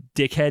some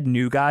dickhead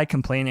new guy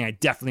complaining, I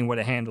definitely would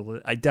have handled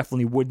it. I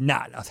definitely would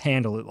not have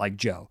handled it like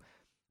Joe.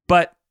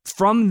 But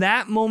from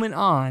that moment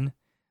on,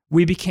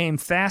 we became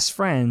fast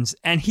friends.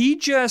 And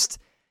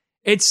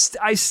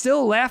I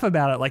still laugh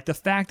about it. Like the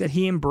fact that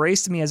he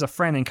embraced me as a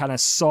friend and kind of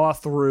saw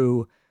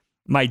through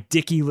my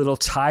dicky little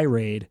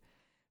tirade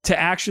to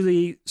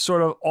actually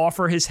sort of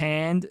offer his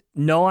hand,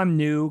 know I'm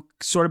new,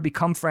 sort of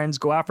become friends,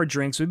 go out for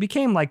drinks. We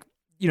became like,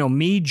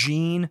 me,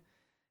 Gene,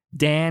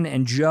 Dan,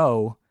 and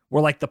Joe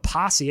were like the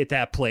posse at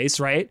that place,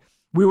 right?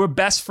 We were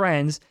best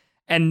friends.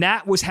 And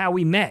that was how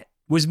we met,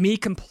 was me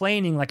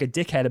complaining like a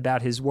dickhead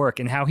about his work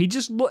and how he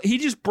just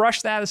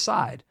brushed that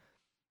aside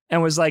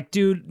and was like,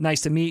 dude,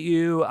 nice to meet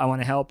you. I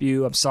want to help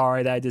you. I'm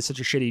sorry that I did such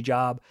a shitty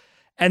job.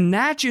 And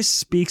that just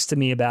speaks to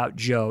me about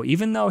Joe.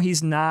 Even though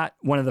he's not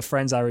one of the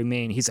friends I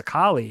remain, he's a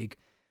colleague.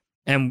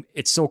 And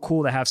it's so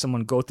cool to have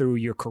someone go through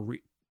your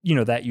career,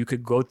 that you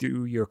could go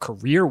through your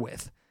career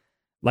with,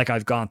 like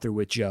I've gone through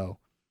with Joe.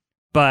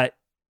 But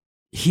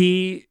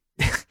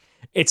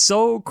it's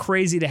so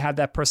crazy to have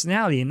that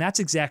personality. And that's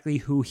exactly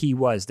who he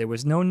was. There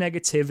was no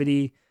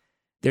negativity.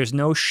 There's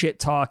no shit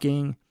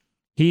talking.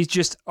 He's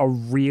just a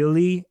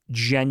really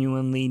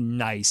genuinely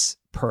nice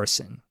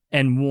person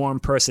and warm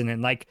person.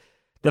 And like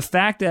the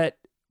fact that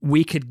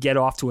we could get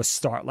off to a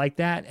start like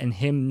that and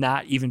him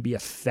not even be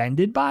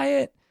offended by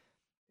it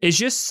is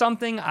just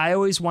something I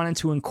always wanted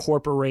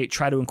to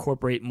try to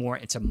incorporate more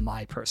into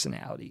my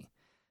personality,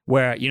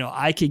 where, you know,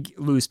 I could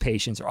lose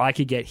patience or I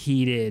could get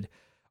heated,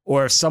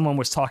 or if someone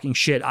was talking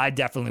shit, I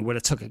definitely would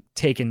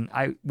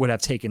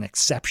have taken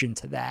exception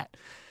to that.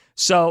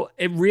 So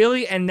it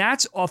really, and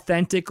that's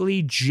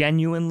authentically,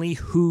 genuinely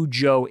who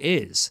Joe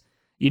is.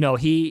 You know,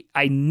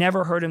 I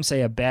never heard him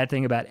say a bad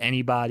thing about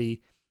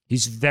anybody.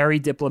 He's very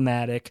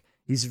diplomatic.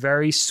 He's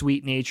very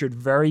sweet-natured,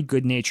 very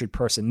good-natured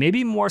person,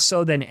 maybe more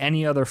so than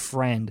any other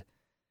friend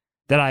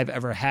that I've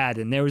ever had.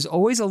 And there was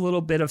always a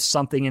little bit of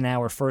something in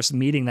our first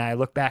meeting that I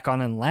look back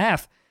on and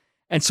laugh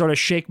and sort of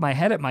shake my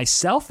head at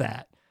myself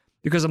at,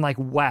 because I'm like,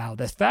 wow,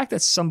 the fact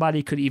that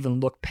somebody could even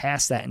look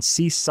past that and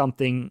see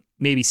something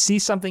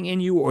in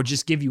you, or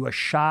just give you a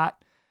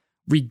shot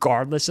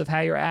regardless of how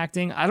you're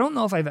acting. I don't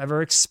know if I've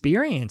ever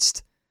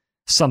experienced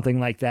something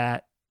like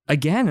that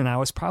again. And I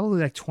was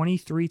probably like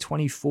 23,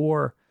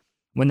 24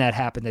 when that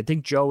happened. I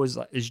think Joe is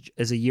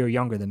a year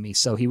younger than me,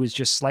 so he was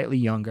just slightly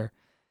younger.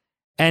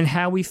 And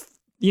how we,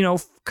 you know,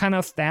 kind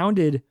of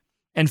founded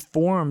and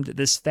formed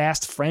this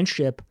fast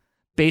friendship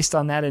based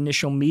on that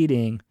initial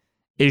meeting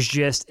is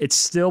just, it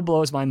still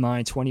blows my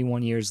mind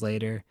 21 years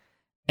later.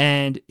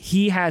 And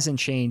he hasn't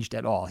changed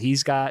at all.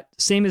 He's got,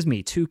 same as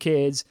me, 2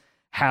 kids,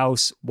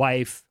 house,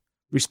 wife,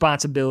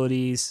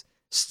 responsibilities,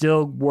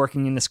 still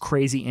working in this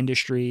crazy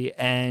industry.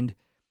 And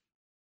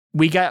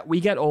we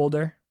get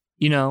older.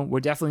 You know, we're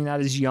definitely not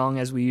as young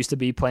as we used to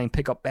be, playing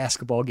pickup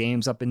basketball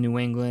games up in New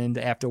England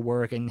after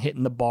work and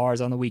hitting the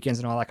bars on the weekends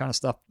and all that kind of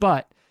stuff.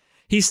 But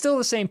he's still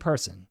the same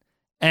person.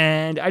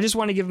 And I just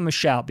want to give him a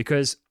shout,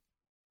 because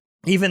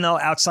even though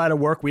outside of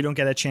work we don't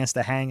get a chance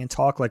to hang and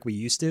talk like we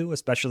used to,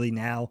 especially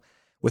now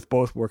with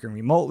both working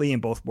remotely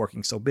and both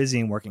working so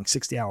busy and working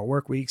 60-hour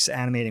work weeks,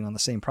 animating on the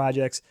same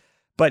projects,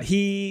 but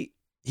he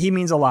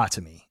means a lot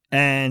to me.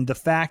 And the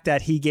fact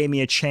that he gave me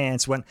a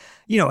chance when,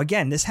 you know,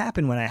 again, this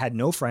happened when I had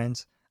no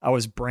friends. I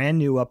was brand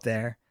new up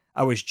there.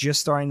 I was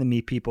just starting to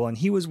meet people, and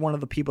he was one of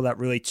the people that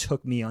really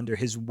took me under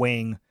his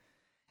wing.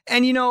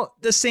 And, you know,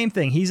 the same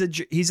thing. He's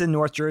a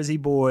North Jersey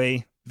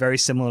boy, very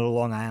similar to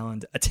Long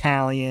Island,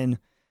 Italian.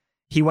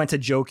 He went to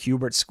Joe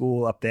Kubert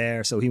School up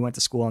there, so he went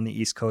to school on the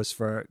East Coast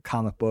for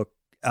comic book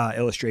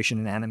illustration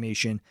and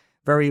animation.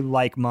 Very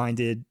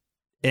like-minded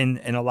in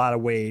a lot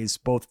of ways,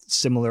 both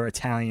similar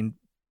Italian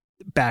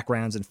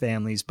backgrounds and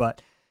families,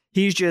 but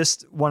he's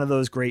just one of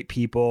those great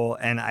people,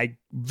 and I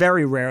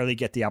very rarely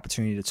get the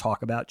opportunity to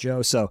talk about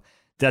Joe, so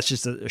that's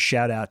just a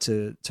shout out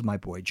to my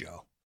boy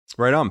Joe.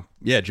 Right on.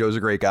 Yeah, Joe's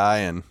a great guy,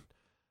 and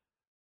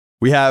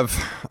we have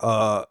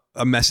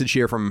a message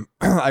here from,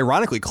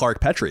 ironically, Clark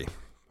Petrie,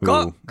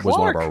 who was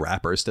one of our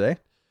rappers today.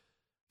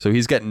 So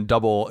he's getting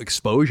double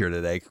exposure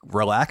today.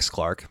 Relax,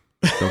 Clark.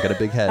 Don't get a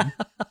big head.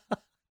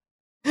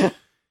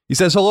 He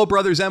says, hello,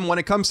 Brothers M. When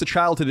it comes to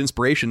childhood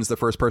inspirations, the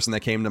first person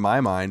that came to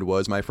my mind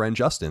was my friend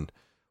Justin.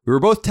 We were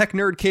both tech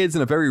nerd kids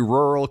in a very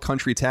rural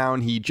country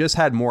town. He just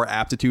had more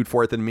aptitude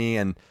for it than me,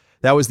 and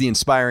that was the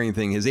inspiring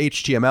thing. His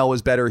HTML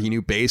was better. He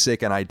knew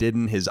BASIC, and I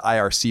didn't. His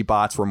IRC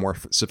bots were more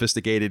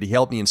sophisticated. He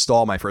helped me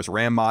install my first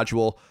RAM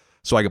module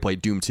so I could play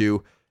Doom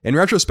 2. In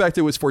retrospect,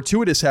 it was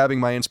fortuitous having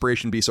my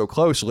inspiration be so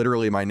close,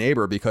 literally my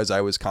neighbor, because I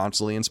was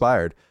constantly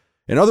inspired.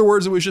 In other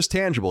words, it was just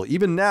tangible.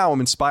 Even now, I'm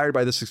inspired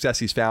by the success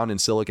he's found in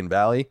Silicon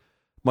Valley.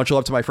 Much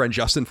love to my friend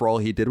Justin for all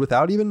he did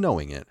without even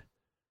knowing it.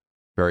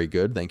 Very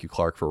good. Thank you,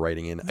 Clark, for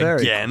writing in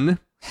again.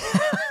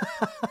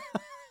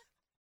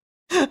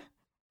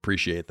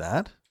 Appreciate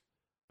that.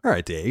 All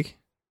right, Dag.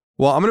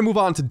 Well, I'm going to move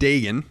on to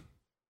Dagan,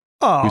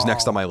 who's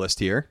next on my list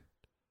here.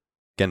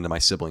 Getting to my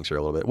siblings here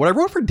a little bit. What I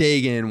wrote for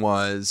Dagan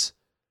was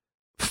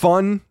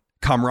fun,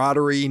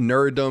 camaraderie,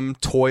 nerddom,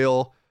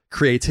 toil,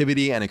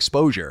 creativity, and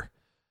exposure.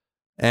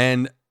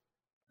 And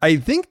I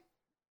think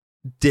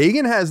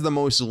Dagan has the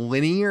most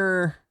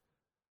linear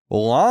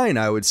line,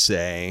 I would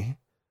say,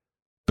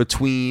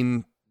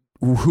 between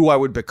who I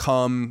would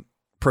become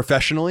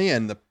professionally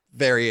and the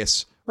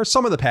various, or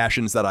some of the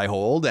passions that I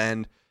hold,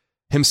 and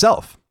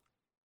himself.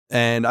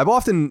 And I've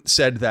often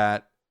said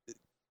that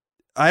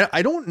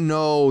I don't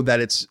know that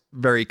it's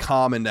very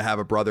common to have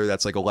a brother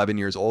that's like 11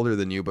 years older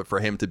than you, but for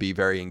him to be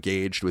very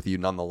engaged with you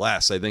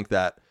nonetheless. I think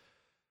that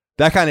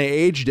kind of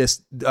age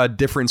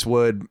difference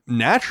would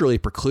naturally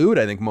preclude,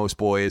 I think, most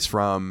boys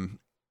from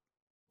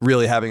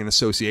really having an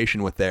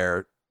association with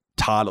their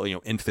toddler,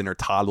 infant or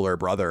toddler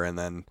brother, and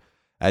then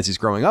as he's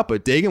growing up.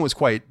 But Dagan was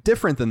quite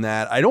different than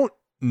that. I don't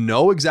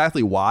know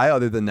exactly why,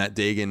 other than that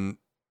Dagan,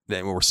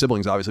 we're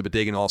siblings obviously, but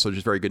Dagan also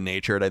just very good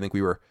natured. I think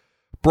we were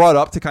brought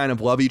up to kind of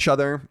love each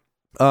other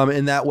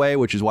in that way,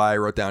 which is why I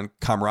wrote down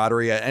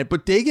camaraderie.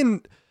 But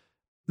Dagan,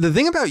 the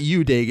thing about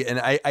you, Dagan, and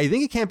I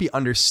think it can't be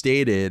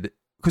understated,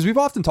 because we've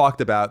often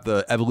talked about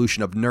the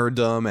evolution of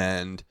nerddom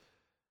and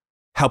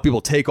how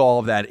people take all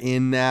of that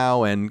in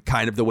now, and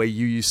kind of the way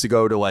you used to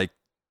go to like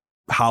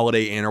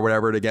Holiday Inn or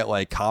whatever to get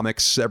like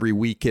comics every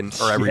week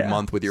or every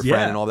month with your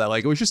friend and all that.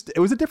 Like it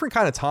was a different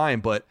kind of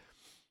time. But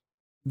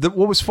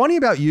what was funny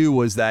about you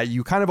was that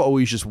you kind of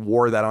always just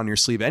wore that on your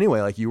sleeve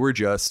anyway. Like you were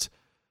just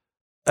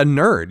a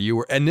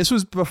nerd. And this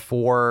was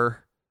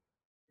before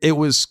it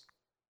was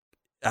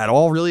at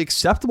all really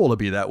acceptable to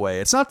be that way.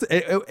 It's not,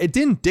 it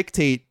didn't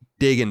dictate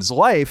Dagan's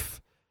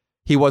life.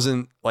 He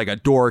wasn't like a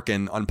dork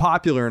and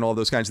unpopular and all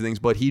those kinds of things,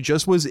 but he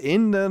just was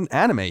in the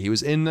anime. He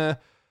was in the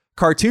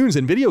cartoons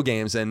and video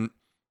games. And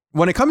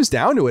when it comes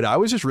down to it, I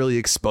was just really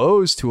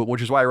exposed to it,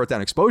 which is why I wrote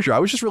down exposure. I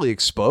was just really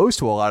exposed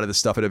to a lot of this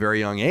stuff at a very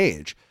young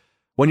age.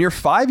 When you're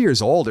 5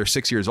 years old or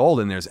 6 years old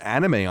and there's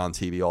anime on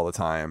TV all the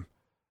time,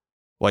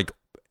 like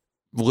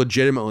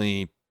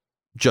legitimately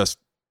just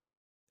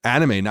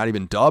anime, not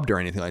even dubbed or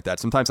anything like that,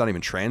 sometimes not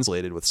even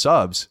translated with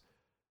subs,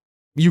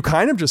 you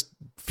kind of just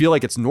feel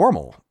like it's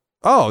normal.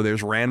 Oh,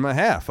 there's Ranma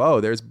Half.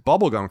 Oh, there's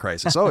Bubblegum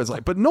Crisis. Oh, it's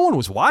like, but no one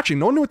was watching.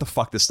 No one knew what the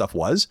fuck this stuff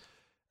was.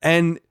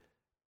 And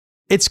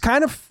it's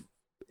kind of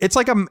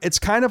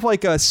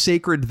like a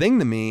sacred thing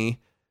to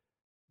me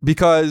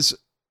because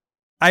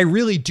I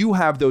really do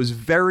have those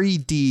very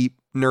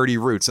deep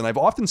nerdy roots. And I've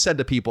often said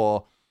to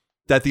people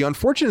that the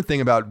unfortunate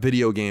thing about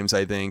video games,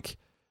 I think,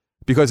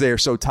 because they are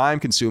so time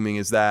consuming,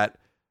 is that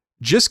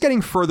just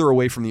getting further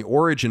away from the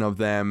origin of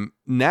them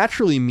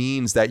naturally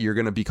means that you're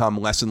going to become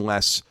less and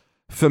less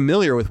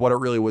familiar with what it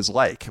really was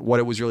like, what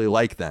it was really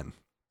like then.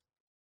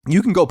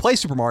 You can go play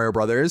Super Mario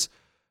Brothers,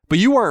 but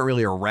you weren't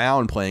really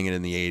around playing it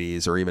in the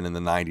 80s or even in the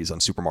 90s on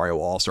Super Mario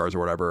All-Stars or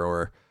whatever.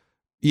 Or,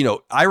 you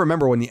know, I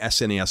remember when the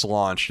SNES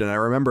launched, and I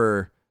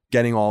remember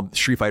getting all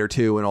Street Fighter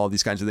 2 and all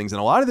these kinds of things. And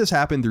a lot of this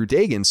happened through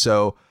Dagan.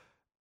 So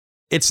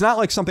it's not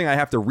like something I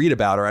have to read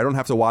about, or I don't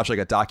have to watch like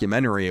a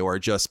documentary or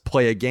just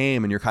play a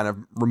game and you're kind of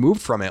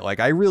removed from it. Like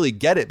I really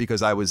get it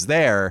because I was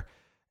there,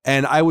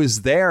 and I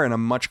was there in a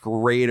much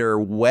greater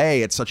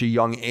way at such a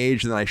young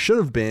age than I should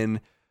have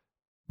been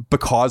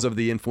because of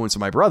the influence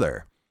of my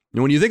brother.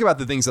 And when you think about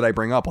the things that I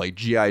bring up, like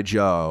G.I.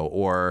 Joe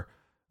or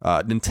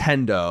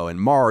Nintendo and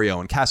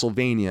Mario and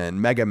Castlevania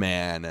and Mega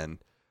Man and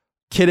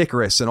Kid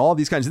Icarus and all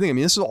these kinds of things, I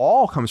mean, this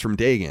all comes from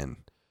Dagan.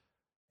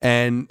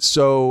 And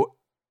so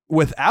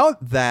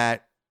without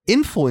that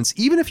influence,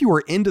 even if you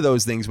were into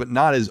those things, but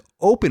not as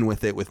open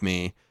with it with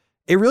me,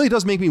 it really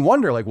does make me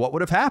wonder, like, what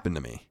would have happened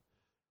to me?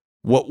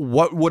 What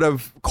would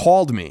have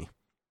called me?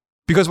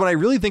 Because when I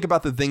really think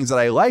about the things that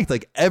I liked,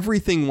 like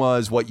everything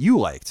was what you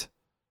liked.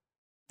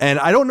 And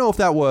I don't know if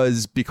that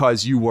was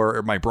because you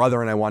were my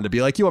brother and I wanted to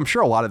be like you. I'm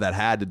sure a lot of that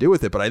had to do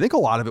with it, but I think a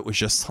lot of it was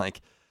just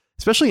like,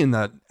 especially in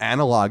the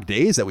analog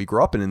days that we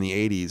grew up in the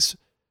 80s,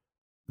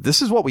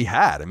 this is what we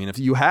had. I mean, if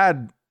you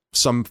had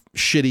some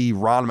shitty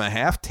Ranma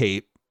Half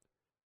tape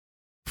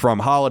from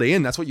Holiday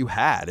Inn, that's what you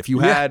had. If you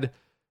had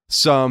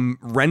some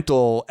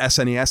rental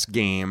SNES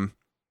game,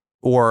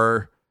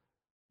 or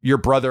your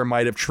brother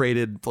might have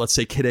traded, let's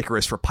say, Kid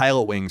Icarus for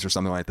Pilot Wings or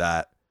something like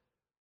that,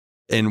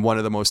 in one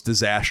of the most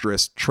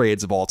disastrous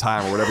trades of all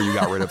time, or whatever you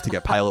got rid of to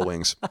get Pilot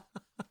Wings.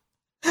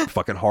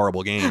 Fucking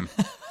horrible game.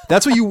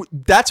 That's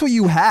what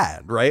you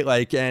had, right?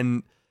 Like,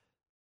 and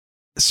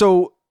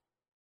so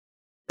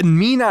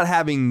me not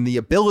having the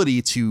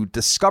ability to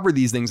discover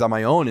these things on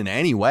my own in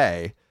any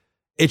way,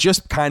 I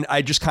just kind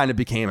of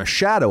became a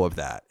shadow of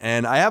that.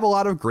 And I have a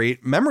lot of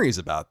great memories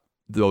about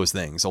those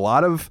things.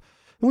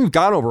 We've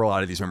gone over a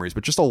lot of these memories,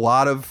 but just a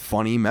lot of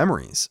funny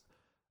memories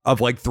of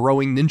like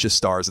throwing ninja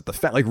stars at the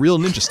fence, like real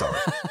ninja stars.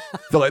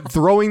 Like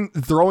throwing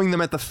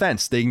them at the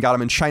fence. They got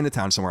them in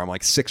Chinatown somewhere. I'm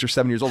like 6 or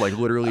 7 years old, like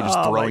literally just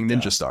throwing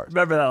ninja stars.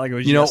 Remember that like it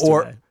was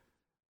yesterday.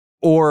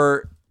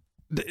 or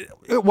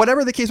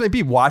whatever the case might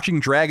be, watching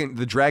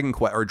the Dragon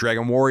Quest or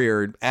Dragon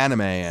Warrior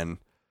anime and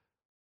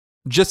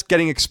just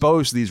getting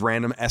exposed to these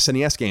random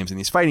SNES games and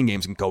these fighting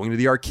games and going to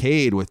the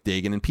arcade with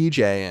Dagan and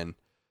PJ and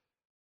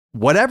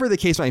whatever the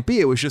case might be.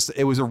 It was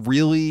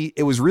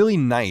really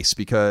nice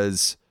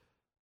because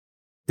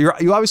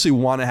you obviously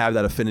want to have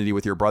that affinity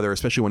with your brother,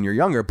 especially when you're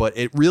younger, but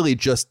it really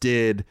just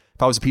did.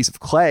 If I was a piece of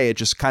clay, it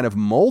just kind of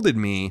molded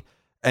me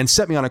and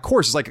set me on a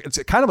course.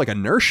 It's kind of like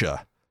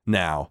inertia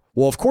now.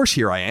 Well, of course,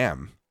 here I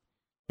am.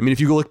 I mean, if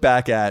you look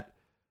back at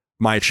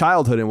my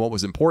childhood and what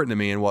was important to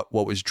me and what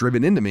was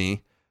driven into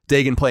me,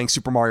 Dagan playing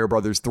Super Mario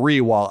Brothers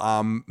 3 while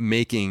I'm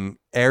making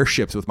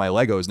airships with my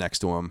Legos next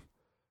to him.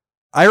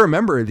 I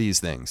remember these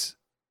things,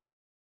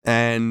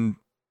 and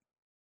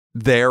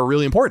they're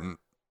really important,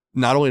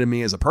 not only to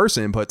me as a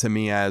person, but to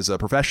me as a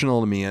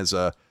professional, to me as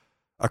a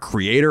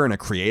creator and a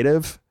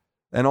creative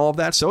and all of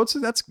that. So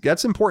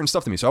that's important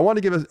stuff to me. So I want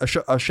to give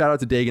a shout out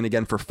to Dagan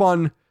again for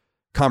fun,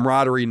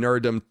 camaraderie,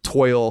 nerddom,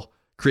 toil,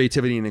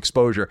 creativity, and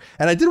exposure.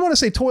 And I did want to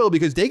say toil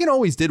because Dagan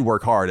always did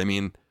work hard. I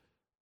mean,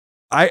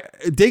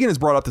 Dagan has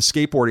brought up the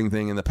skateboarding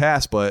thing in the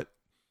past, but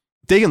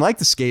Dagan liked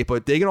to skate,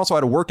 but Dagan also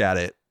had to work at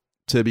it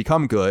to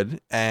become good.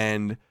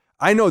 And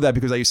I know that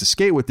because I used to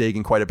skate with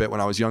Dagan quite a bit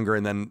when I was younger,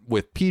 and then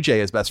with PJ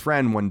as best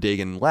friend when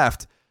Dagan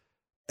left.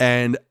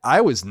 And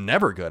I was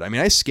never good. I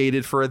mean, I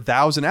skated for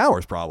 1,000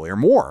 hours probably or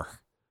more,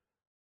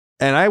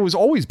 and I was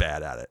always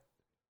bad at it.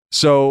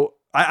 So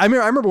I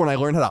remember when I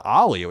learned how to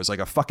ollie, it was like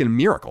a fucking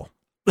miracle.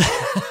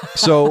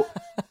 So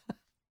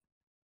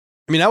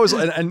I mean, that was,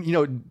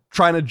 and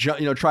trying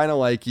to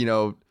like,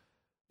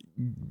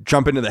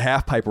 jump into the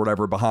half pipe or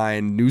whatever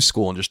behind New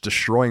School and just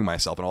destroying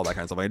myself and all that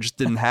kind of stuff. I just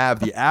didn't have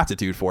the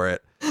aptitude for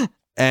it.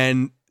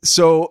 And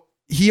so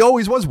he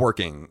always was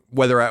working,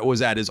 whether it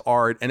was at his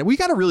art. And we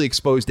got to really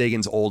expose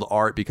Dagan's old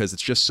art because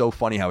it's just so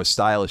funny how his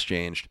style has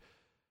changed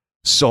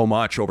so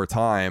much over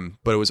time,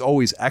 but it was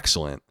always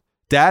excellent.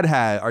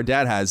 Our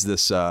dad has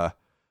this,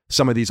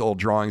 some of these old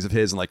drawings of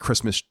his and like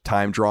Christmas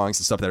time drawings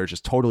and stuff that are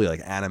just totally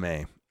like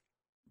anime,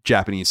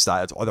 Japanese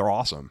style. They're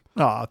awesome.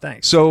 Oh,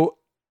 thanks. So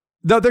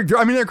they're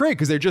great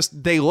because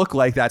they look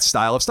like that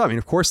style of stuff. I mean,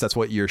 of course, that's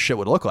what your shit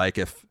would look like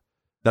if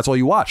that's all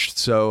you watched.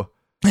 So,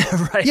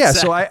 right. Yeah.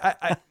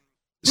 Exactly.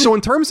 So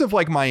in terms of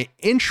like my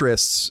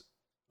interests,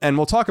 and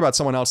we'll talk about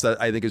someone else that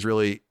I think has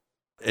really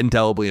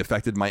indelibly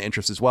affected my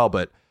interests as well,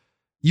 but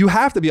you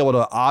have to be able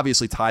to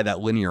obviously tie that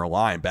linear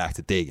line back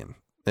to Dagan.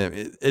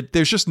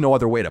 There's just no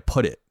other way to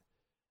put it.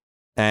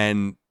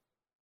 And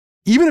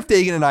even if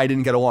Dagan and I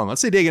didn't get along,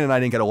 let's say Dagan and I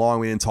didn't get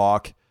along, we didn't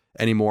talk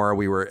anymore,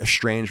 we were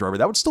estranged or whatever,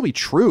 that would still be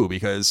true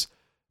because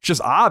it's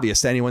just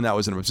obvious to anyone that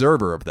was an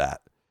observer of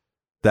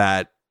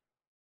that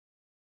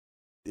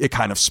it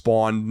kind of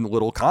spawned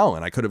little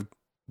Colin. I could have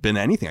been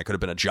anything. I could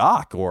have been a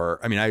jock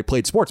I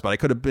played sports, but I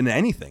could have been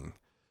anything.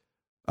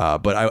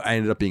 But I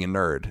ended up being a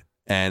nerd.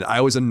 And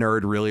I was a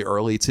nerd really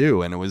early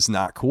too, and it was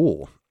not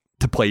cool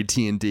to play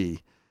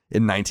T&D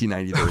in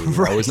 1993.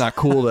 Right. It was not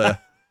cool to.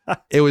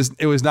 It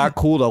was not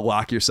cool to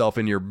lock yourself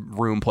in your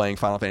room playing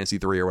Final Fantasy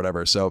 3 or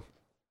whatever. So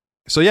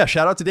yeah,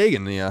 shout out to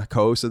Dagan, the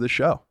co-host of the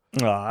show,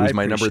 who's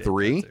my number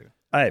 3.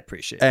 I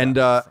appreciate and,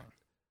 that. And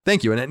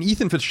thank you. And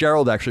Ethan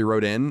Fitzgerald actually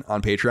wrote in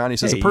on Patreon. He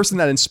says, a person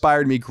that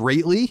inspired me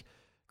greatly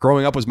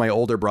growing up was my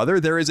older brother.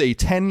 There is a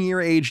 10-year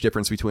age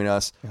difference between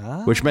us,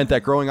 which meant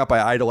that growing up,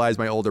 I idolized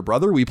my older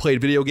brother. We played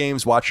video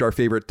games, watched our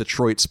favorite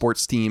Detroit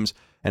sports teams,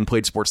 and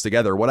played sports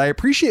together. What I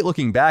appreciate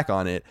looking back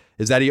on it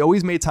is that he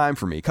always made time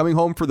for me, coming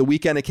home for the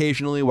weekend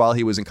occasionally while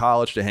he was in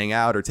college to hang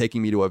out or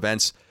taking me to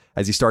events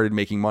as he started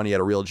making money at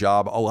a real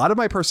job. A lot of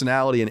my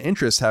personality and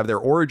interests have their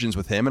origins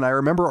with him, and I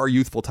remember our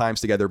youthful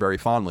times together very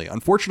fondly.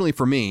 Unfortunately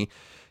for me,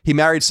 he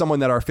married someone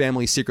that our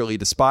family secretly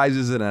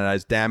despises and it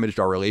has damaged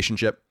our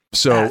relationship.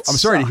 So I'm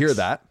sorry to hear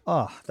that.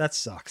 Oh, that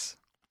sucks.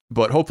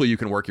 But hopefully you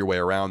can work your way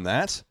around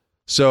that.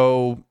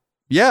 So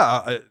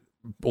yeah,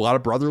 a lot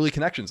of brotherly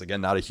connections.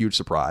 Again, not a huge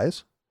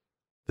surprise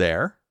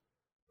there.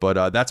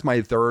 But that's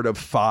my third of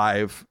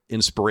 5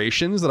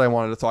 inspirations that I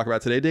wanted to talk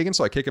about today, Dagan.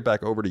 So I kick it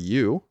back over to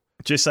you.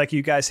 Just like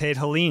you guys hate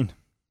Helene.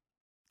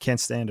 Can't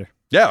stand her.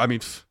 Yeah, I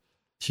mean,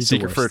 she's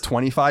secret for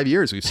 25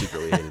 years we've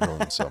secretly hated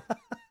Helene. So.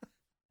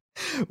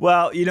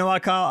 Well, you know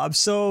what, Kyle? I'm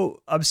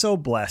so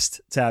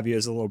blessed to have you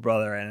as a little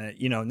brother, and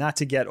not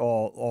to get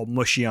all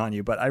mushy on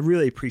you, but I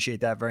really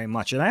appreciate that very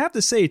much. And I have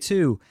to say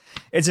too,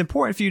 it's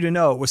important for you to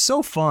know it was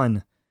so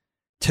fun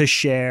to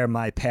share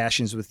my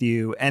passions with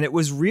you, and it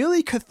was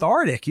really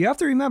cathartic. You have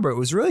to remember, it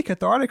was really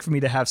cathartic for me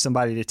to have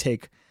somebody to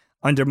take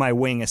under my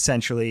wing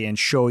essentially and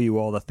show you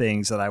all the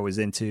things that I was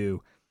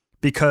into,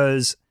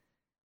 because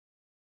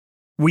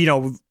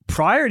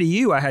prior to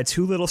you, I had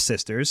 2 little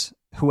sisters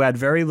who had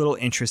very little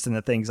interest in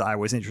the things I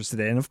was interested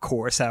in. Of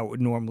course, how it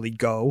would normally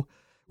go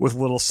with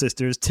little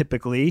sisters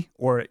typically,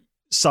 or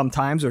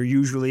sometimes, or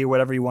usually, or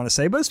whatever you want to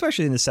say, but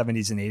especially in the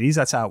 70s and 80s,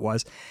 that's how it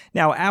was.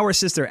 Now, our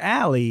sister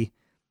Allie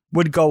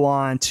would go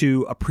on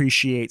to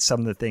appreciate some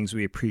of the things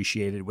we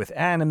appreciated with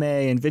anime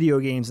and video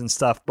games and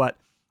stuff, but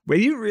we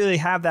didn't really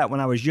have that when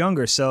I was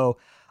younger. So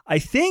I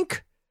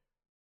think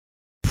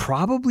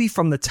probably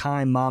from the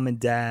time Mom and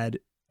Dad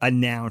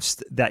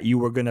announced that you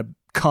were going to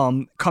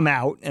come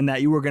out and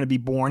that you were going to be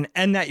born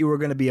and that you were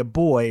going to be a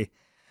boy,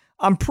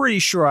 I'm pretty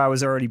sure I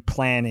was already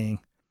planning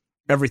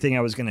everything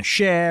I was going to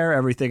share,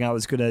 everything I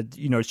was going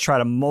to, try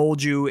to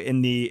mold you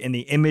in the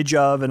image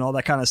of and all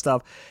that kind of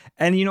stuff.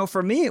 And,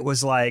 for me, it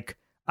was like,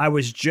 I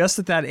was just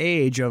at that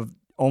age of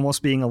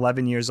almost being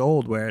 11 years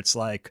old where it's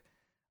like,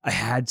 I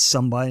had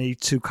somebody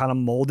to kind of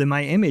mold in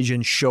my image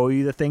and show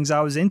you the things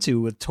I was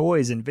into with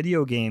toys and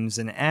video games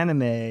and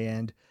anime.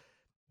 And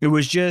it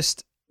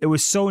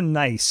was so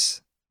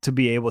nice to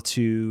be able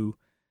to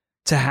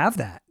have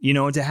that,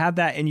 to have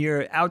that in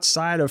your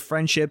outside of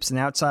friendships and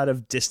outside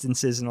of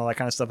distances and all that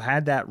kind of stuff,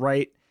 had that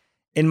right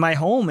in my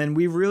home. And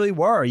we really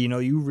were,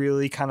 you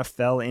really kind of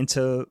fell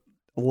into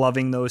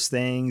loving those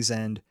things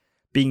and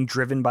being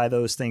driven by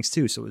those things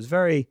too. So it was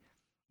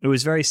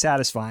very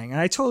satisfying. And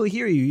I totally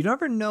hear you. You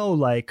never know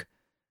like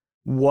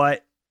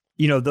what,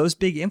 those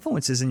big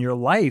influences in your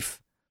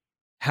life,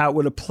 how it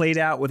would have played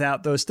out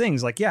without those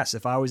things. Like, yes,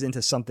 if I was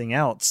into something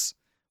else,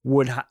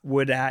 would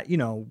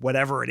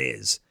whatever it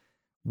is,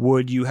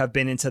 would you have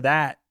been into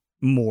that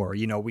more?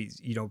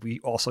 We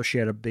also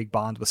shared a big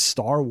bond with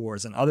Star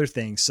Wars and other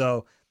things.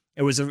 So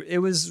it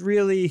was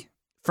really,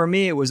 for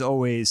me, it was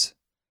always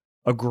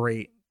a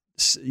great,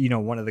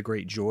 one of the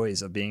great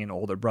joys of being an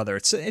older brother.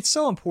 It's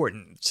so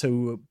important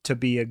to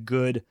be a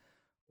good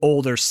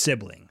older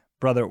sibling,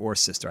 brother or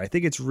sister. I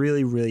think it's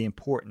really, really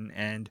important.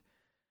 And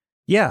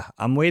yeah,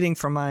 I'm waiting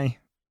for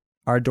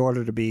our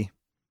daughter to be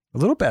a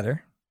little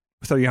better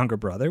with her younger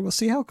brother. We'll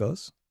see how it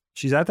goes.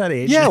 She's at that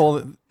age. Yeah,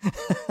 well,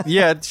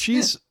 yeah,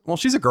 she's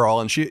a girl,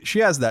 and she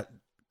has that.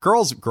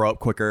 Girls grow up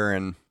quicker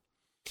and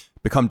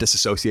become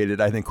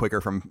disassociated, I think,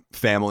 quicker from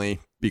family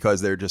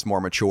because they're just more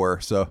mature.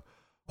 So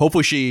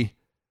hopefully she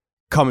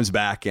comes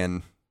back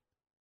and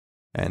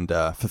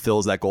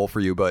fulfills that goal for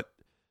you. But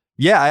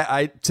yeah,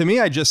 I to me,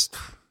 I don't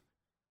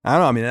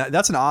know. I mean,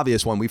 that's an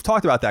obvious one. We've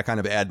talked about that kind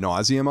of ad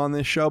nauseum on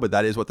this show, but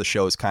that is what the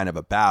show is kind of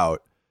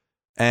about.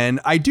 And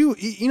I do,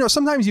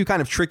 sometimes you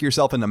kind of trick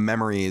yourself into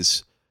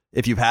memories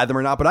if you've had them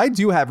or not, but I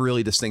do have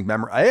really distinct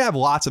memories. I have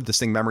lots of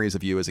distinct memories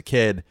of you as a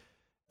kid.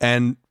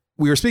 And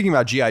we were speaking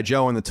about G.I.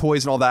 Joe and the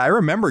toys and all that. I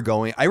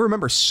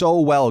remember so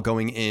well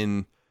going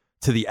in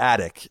to the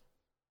attic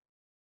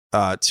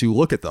to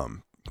look at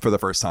them for the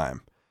first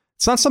time.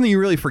 It's not something you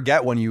really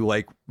forget when you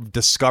like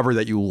discover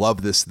that you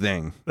love this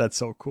thing. That's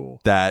so cool.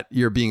 That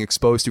you're being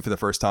exposed to for the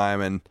first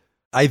time. And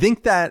I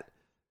think that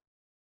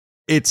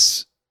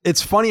it's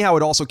funny how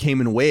it also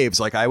came in waves.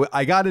 Like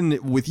I got in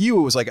with you.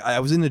 It was like I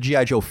was into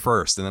G.I. Joe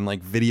first, and then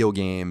like video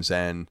games,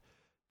 and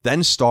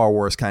then Star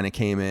Wars kind of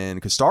came in,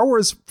 because Star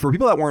Wars, for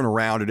people that weren't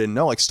around or didn't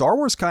know, like Star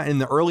Wars kind of in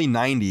the early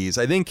 90s,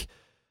 I think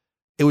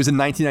it was in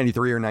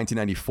 1993 or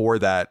 1994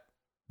 that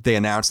they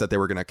announced that they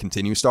were going to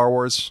continue Star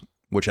Wars,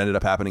 which ended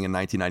up happening in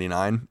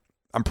 1999.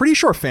 I'm pretty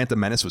sure Phantom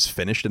Menace was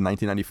finished in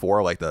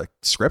 1994, like the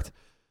script.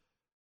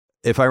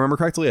 If I remember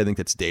correctly, I think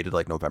it's dated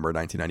like November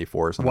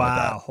 1994 or something like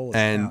that. Wow, holy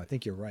and cow, I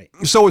think you're right.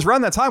 So it was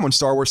around that time when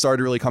Star Wars started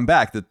to really come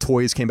back. The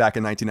toys came back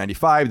in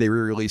 1995. They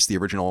re-released the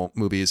original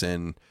movies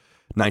in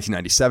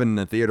 1997 in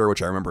the theater,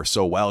 which I remember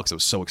so well because it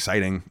was so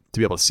exciting to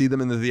be able to see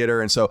them in the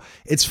theater. And so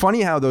it's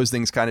funny how those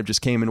things kind of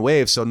just came in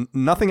waves. So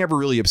nothing ever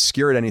really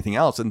obscured anything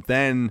else. And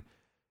then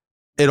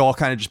it all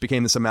kind of just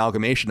became this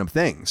amalgamation of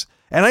things.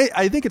 And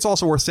I think it's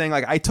also worth saying,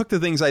 like, I took the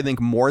things I think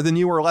more than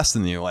you or less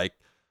than you. Like,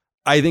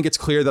 I think it's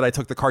clear that I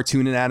took the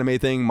cartoon and anime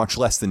thing much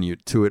less than you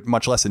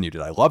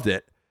did. I loved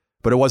it,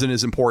 but it wasn't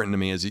as important to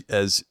me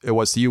as it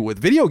was to you. With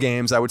video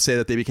games, I would say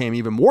that they became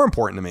even more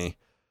important to me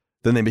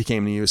than they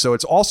became to you. So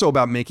it's also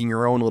about making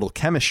your own little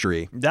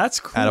chemistry. That's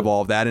cool. Out of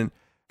all of that.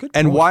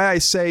 And why I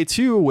say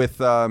too, with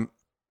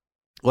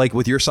like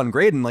with your son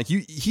Graydon, like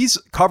he's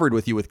covered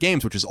with you with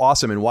games, which is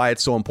awesome. And why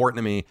it's so important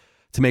to me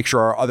to make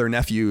sure our other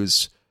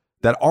nephews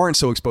that aren't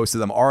so exposed to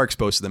them are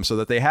exposed to them, so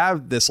that they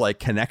have this like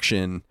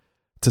connection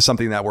to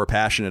something that we're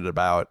passionate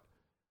about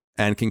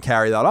and can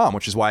carry that on,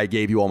 which is why I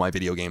gave you all my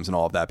video games and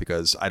all of that,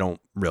 because I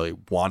don't really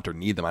want or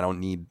need them. I don't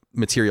need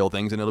material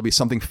things, and it'll be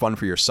something fun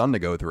for your son to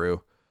go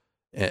through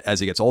as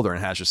he gets older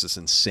and has just this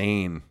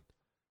insane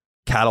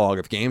catalog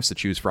of games to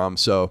choose from.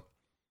 So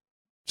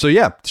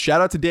yeah,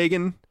 shout out to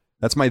Dagan.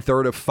 That's my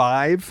third of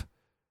 5.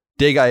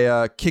 Dag,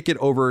 I kick it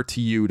over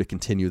to you to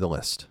continue the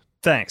list.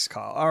 Thanks,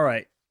 Kyle. All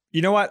right.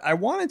 You know what? I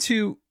wanted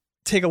to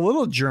take a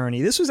little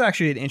journey. This was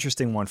actually an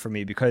interesting one for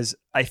me because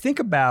I think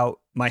about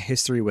my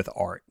history with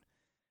art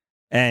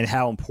and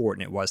how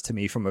important it was to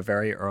me from a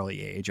very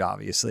early age,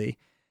 obviously.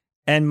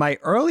 And my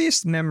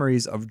earliest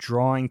memories of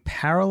drawing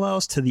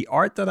parallels to the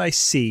art that I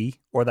see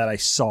or that I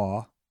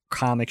saw,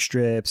 comic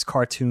strips,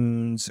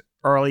 cartoons,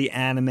 early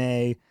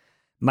anime,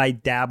 my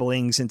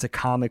dabblings into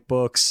comic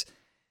books,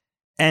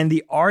 and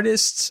the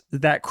artists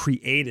that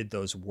created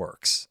those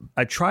works.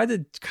 I tried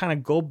to kind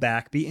of go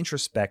back, be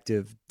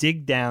introspective,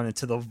 dig down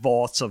into the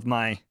vaults of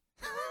my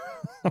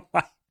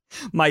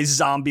my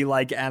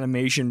zombie-like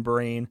animation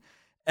brain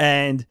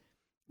and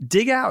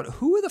dig out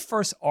who are the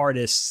first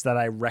artists that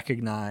I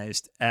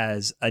recognized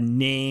as a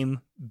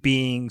name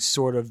being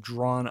sort of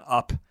drawn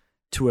up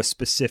to a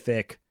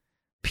specific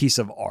piece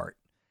of art.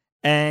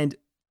 And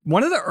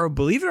one of the,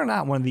 believe it or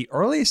not, one of the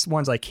earliest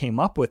ones I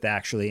came up with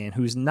actually, and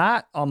who's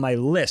not on my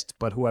list,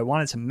 but who I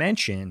wanted to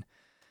mention,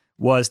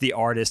 was the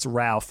artist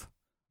Ralph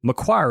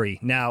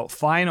McQuarrie. Now,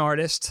 fine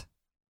artist,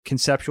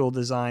 conceptual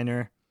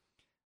designer,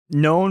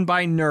 known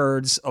by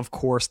nerds, of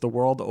course, the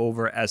world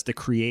over as the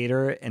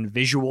creator and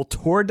visual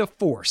tour de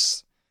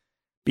force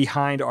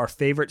behind our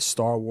favorite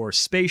Star Wars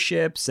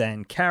spaceships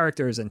and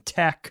characters and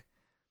tech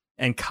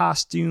and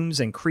costumes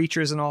and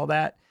creatures and all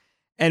that.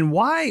 And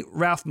why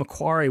Ralph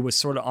McQuarrie was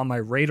sort of on my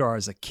radar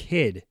as a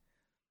kid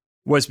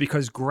was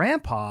because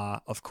Grandpa,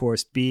 of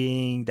course,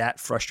 being that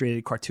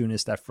frustrated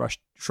cartoonist, that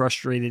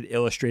frustrated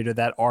illustrator,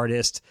 that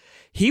artist,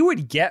 he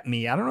would get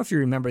me. I don't know if you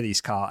remember these,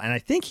 Kyle, and I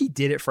think he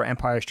did it for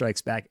Empire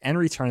Strikes Back and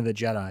Return of the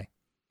Jedi.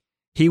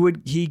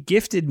 He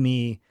gifted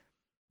me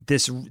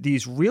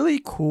these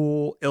really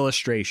cool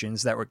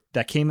illustrations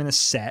that came in a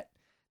set.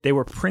 They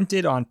were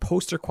printed on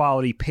poster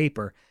quality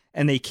paper,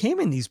 and they came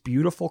in these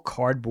beautiful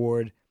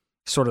cardboard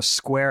sort of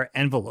square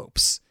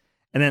envelopes.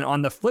 And then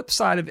on the flip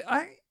side of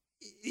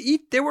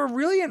it, they were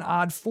really an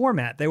odd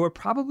format. They were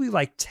probably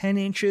like 10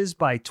 inches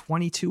by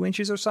 22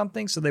 inches or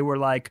something. So they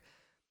were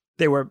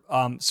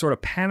sort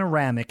of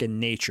panoramic in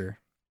nature,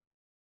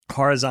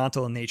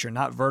 horizontal in nature,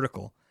 not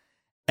vertical.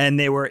 And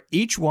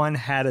each one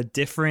had a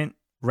different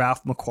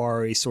Ralph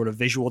McQuarrie sort of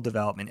visual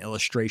development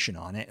illustration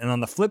on it. And on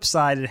the flip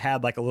side, it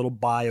had like a little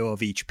bio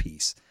of each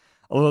piece.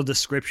 A little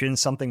description,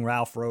 something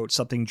Ralph wrote,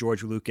 something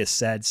George Lucas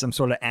said, some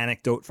sort of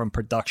anecdote from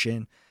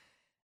production.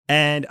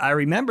 And I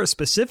remember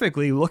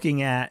specifically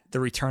looking at the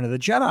Return of the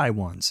Jedi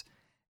ones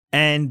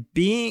and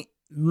being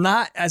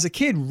not, as a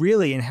kid,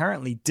 really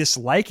inherently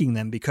disliking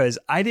them because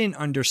I didn't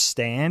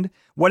understand.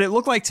 What it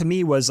looked like to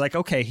me was like,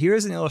 okay,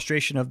 here's an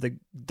illustration of the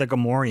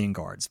Gamorrean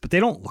guards, but they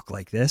don't look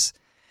like this.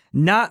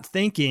 Not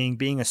thinking,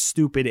 being a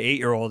stupid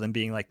 8-year-old and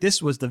being like,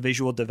 this was the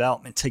visual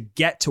development to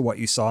get to what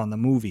you saw in the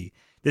movie.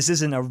 This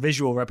isn't a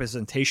visual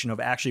representation of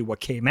actually what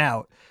came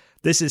out.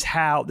 This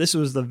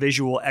was the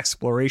visual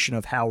exploration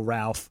of how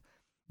Ralph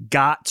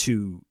got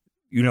to,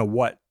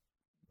 what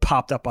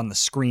popped up on the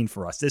screen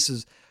for us. This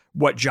is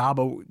what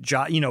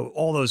Jabba,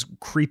 all those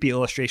creepy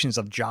illustrations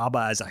of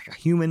Jabba as like a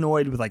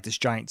humanoid with like this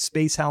giant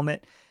space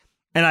helmet.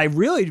 And I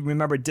really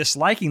remember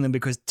disliking them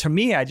because to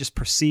me, I just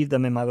perceived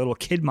them in my little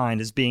kid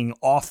mind as being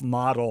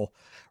off-model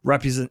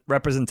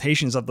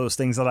representations of those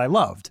things that I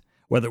loved,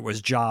 whether it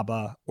was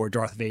Jabba or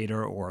Darth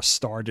Vader or a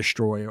Star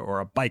Destroyer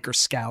or a biker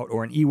scout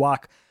or an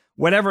Ewok,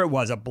 whatever it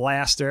was, a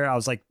blaster. I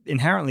was like,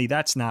 inherently,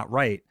 that's not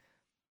right.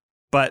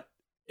 But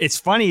it's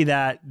funny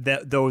that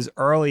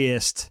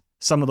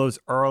some of those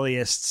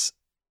earliest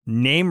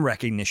name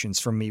recognitions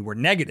from me were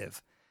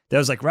negative. That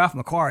was like, Ralph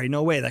McQuarrie,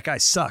 no way, that guy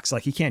sucks.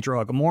 Like, he can't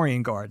draw a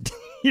Gamorrean guard.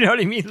 You know what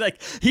I mean? Like,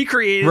 he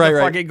created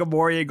fucking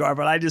Gamorrean guard,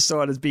 but I just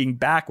saw it as being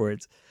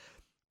backwards.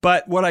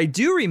 But what I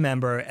do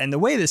remember, and the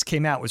way this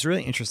came out was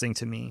really interesting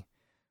to me,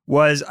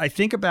 was I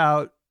think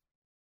about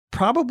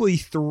probably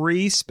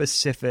 3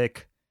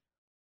 specific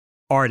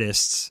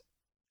artists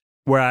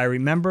where I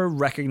remember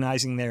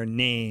recognizing their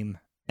name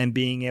and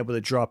being able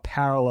to draw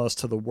parallels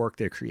to the work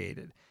they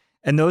created.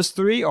 And those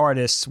 3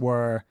 artists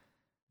were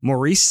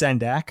Maurice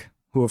Sendak,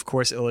 who of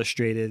course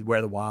illustrated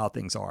Where the Wild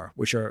Things Are,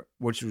 which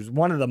was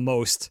one of the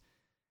most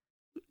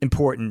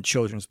important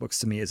children's books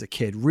to me as a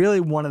kid. Really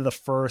one of the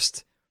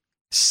first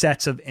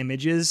sets of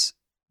images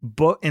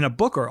in a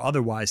book or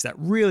otherwise that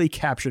really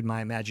captured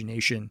my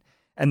imagination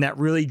and that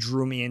really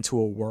drew me into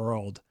a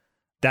world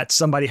that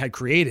somebody had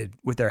created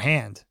with their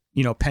hand,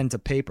 pen to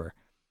paper.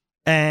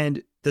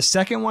 And the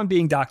second one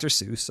being Dr.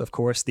 Seuss, of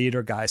course,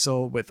 Theodore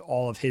Geisel with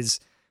all of his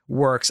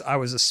works. I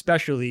was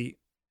especially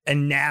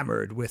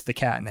enamored with The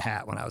Cat in the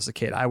Hat when I was a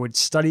kid. I would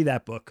study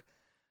that book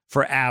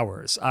for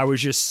hours. I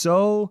was just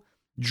so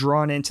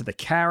drawn into the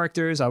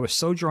characters. I was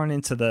so drawn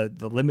into the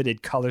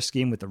limited color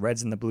scheme with the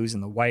reds and the blues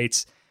and the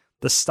whites,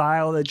 the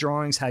style of the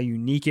drawings, how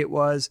unique it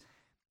was.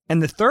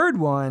 And the third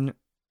one,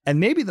 and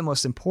maybe the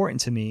most important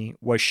to me,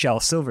 was Shel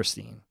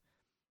Silverstein,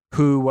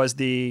 who was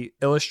the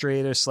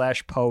illustrator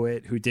 /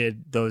 poet who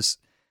did those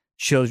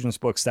children's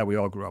books that we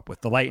all grew up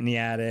with, The Light in the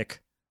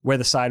Attic, Where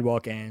the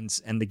Sidewalk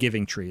Ends, and The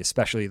Giving Tree,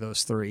 especially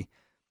those 3.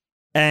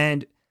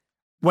 And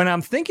when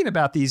I'm thinking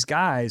about these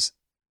guys,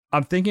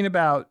 I'm thinking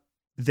about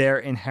their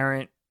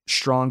inherent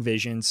strong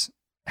visions,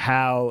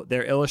 how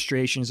their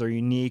illustrations are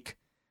unique,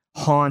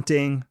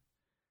 haunting,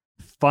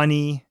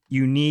 funny,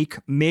 unique,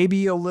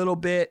 maybe a little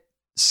bit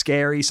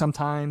scary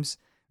sometimes,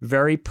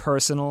 very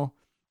personal.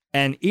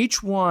 And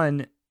each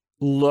one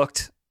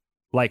looked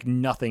like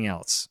nothing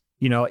else.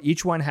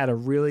 Each one had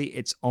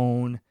its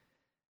own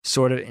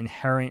sort of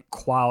inherent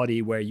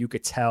quality where you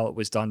could tell it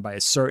was done by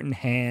a certain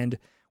hand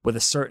with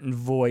a certain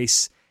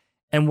voice.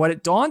 And what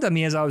it dawned on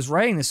me as I was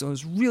writing this, and it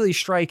was really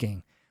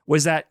striking,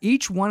 was that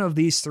each one of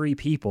these 3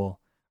 people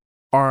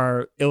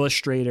are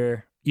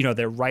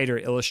they're writer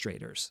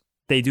illustrators.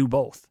 They do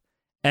both.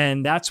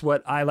 And that's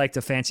what I like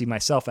to fancy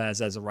myself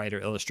as a writer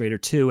illustrator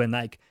too. And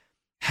like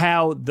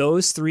how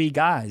those 3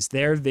 guys,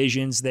 their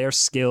visions, their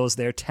skills,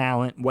 their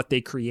talent, what they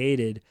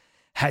created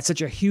had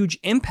such a huge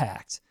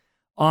impact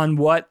on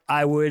what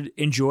I would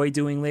enjoy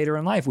doing later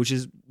in life, which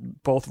is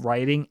both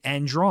writing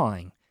and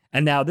drawing.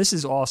 And now this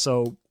is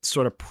also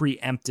sort of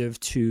preemptive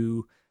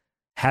to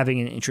having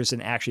an interest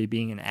in actually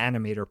being an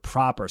animator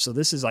proper. So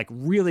this is like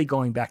really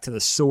going back to the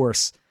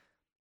source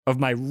of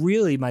my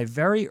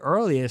very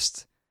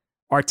earliest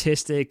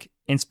artistic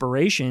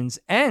inspirations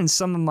and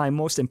some of my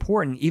most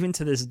important, even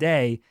to this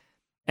day,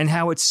 and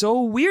how it's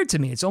so weird to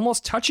me. It's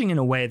almost touching in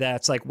a way that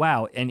it's like,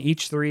 wow. And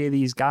each 3 of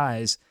these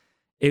guys,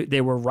 they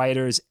were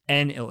writers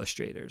and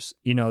illustrators.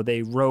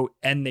 They wrote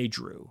and they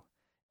drew.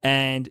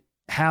 And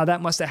how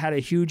that must have had a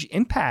huge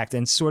impact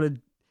and sort of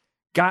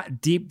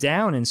got deep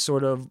down and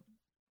sort of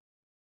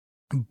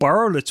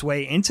burrowed its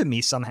way into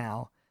me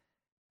somehow.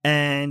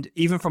 And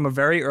even from a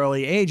very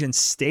early age, and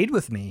stayed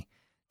with me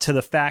to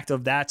the fact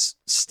of that's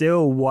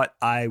still what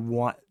I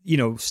want,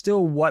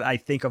 still what I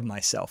think of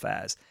myself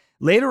as.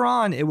 Later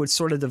on, it would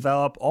sort of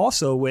develop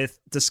also with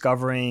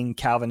discovering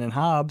Calvin and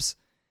Hobbes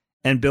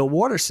and Bill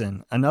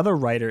Watterson, another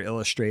writer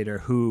illustrator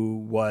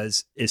who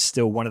is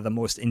still one of the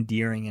most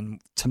endearing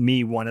and to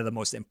me one of the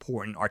most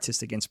important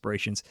artistic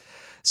inspirations.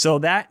 So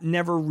that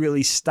never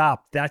really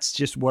stopped. That's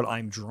just what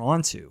I'm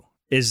drawn to,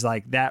 is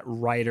like that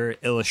writer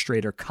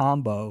illustrator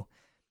combo.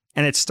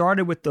 And it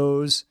started with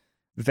those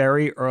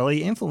very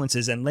early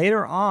influences, and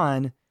later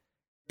on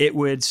it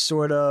would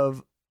sort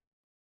of,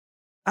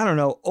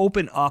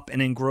 open up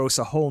and engross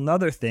a whole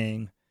nother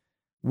thing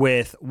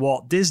with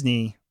Walt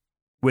Disney,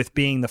 with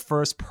being the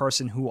first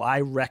person who I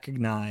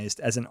recognized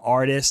as an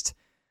artist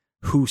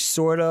who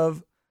sort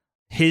of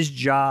his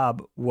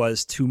job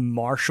was to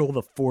marshal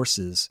the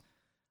forces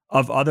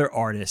of other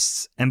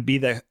artists and be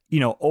the,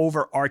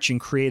 overarching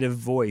creative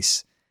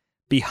voice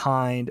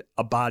behind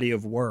a body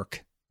of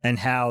work, and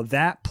how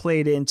that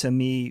played into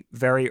me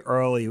very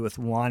early with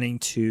wanting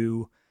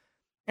to,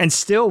 and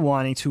still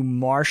wanting to,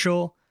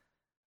 marshal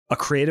a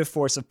creative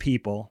force of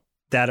people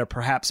that are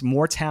perhaps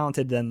more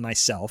talented than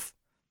myself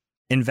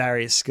in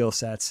various skill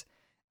sets,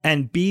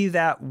 and be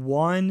that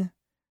one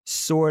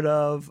sort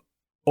of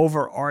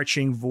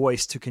overarching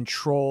voice to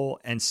control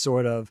and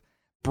sort of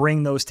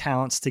bring those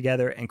talents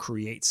together and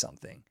create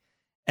something.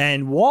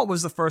 And Walt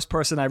was the first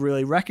person I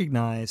really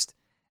recognized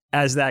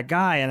as that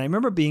guy. And I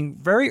remember being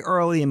very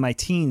early in my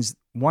teens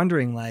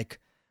wondering, like,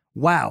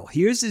 wow,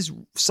 here's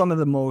some of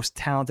the most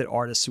talented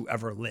artists who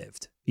ever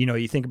lived.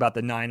 You think about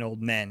the 9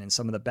 Old Men and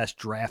some of the best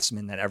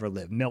draftsmen that ever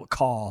lived, Milt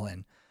Kahl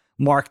and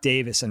Mark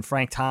Davis and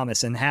Frank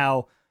Thomas, and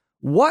how,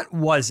 what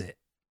was it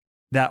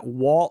that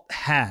Walt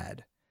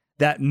had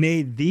that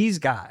made these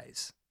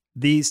guys,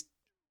 these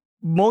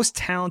most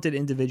talented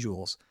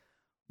individuals,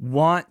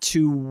 want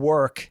to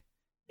work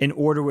in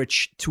order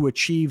to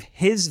achieve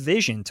his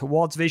vision, to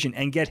Walt's vision,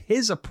 and get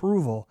his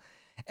approval?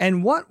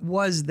 And what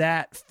was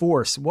that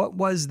force? What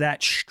was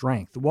that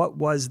strength? What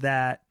was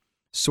that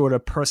sort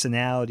of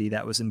personality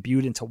that was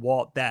imbued into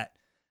Walt that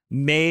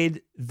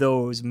made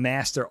those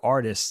master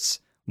artists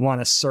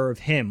want to serve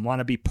him, want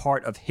to be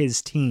part of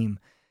his team,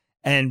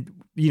 and,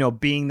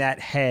 being that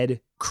head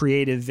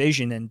creative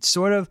vision, and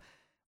sort of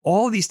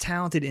all these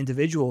talented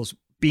individuals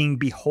being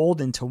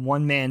beholden to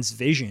one man's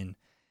vision?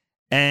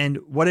 And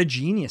what a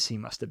genius he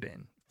must have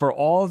been for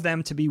all of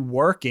them to be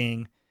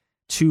working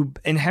to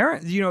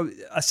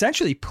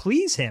essentially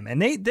please him.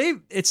 And they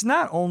it's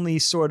not only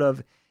sort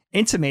of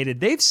intimated,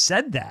 they've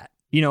said that,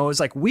 it was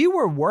like we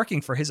were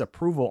working for his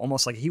approval,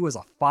 almost like he was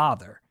a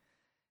father.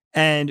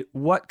 And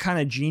what kind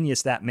of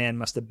genius that man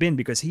must have been,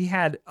 because he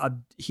had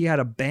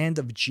a band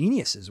of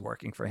geniuses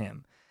working for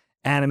him.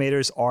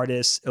 Animators,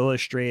 artists,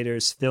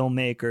 illustrators,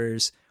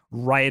 filmmakers,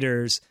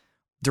 writers,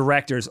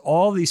 directors,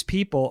 all these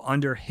people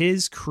under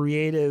his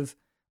creative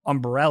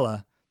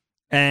umbrella.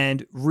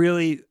 And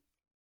really,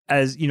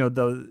 as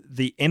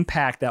the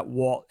impact that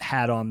Walt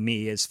had on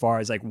me, as far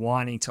as like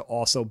wanting to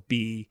also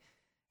be,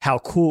 how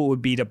cool it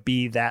would be to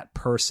be that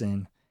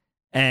person,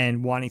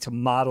 and wanting to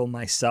model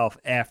myself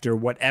after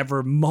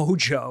whatever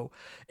mojo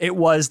it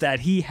was that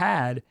he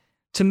had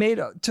to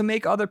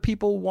make other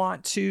people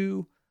want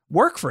to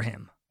work for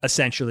him,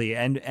 essentially,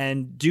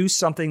 and do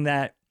something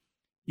that,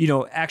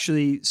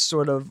 actually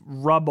sort of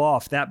rub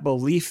off that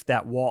belief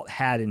that Walt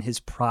had in his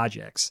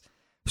projects,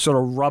 sort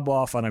of rub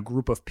off on a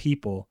group of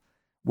people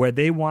where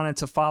they wanted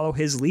to follow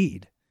his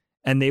lead,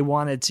 and they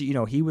wanted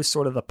to, he was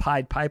sort of the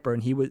Pied Piper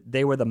and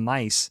they were the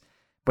mice,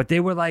 but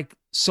they were like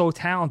so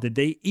talented.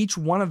 Each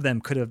one of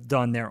them could have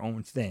done their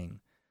own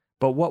thing.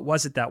 But what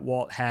was it that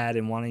Walt had,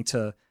 and wanting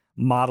to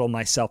model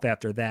myself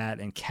after that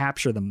and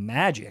capture the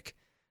magic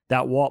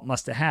that Walt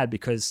must have had,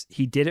 because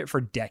he did it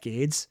for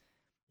decades.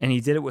 And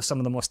he did it with some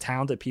of the most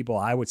talented people,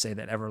 I would say,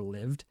 that ever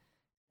lived.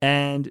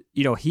 And,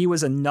 he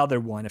was another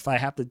one. If I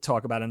have to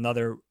talk about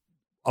another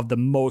of the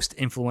most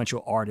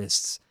influential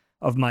artists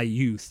of my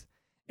youth,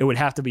 it would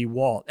have to be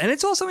Walt. And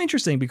it's also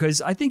interesting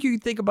because I think you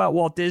think about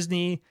Walt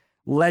Disney,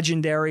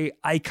 legendary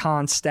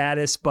icon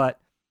status, but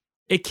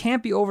it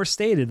can't be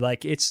overstated.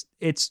 Like it's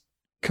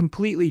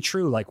completely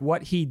true. Like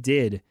what he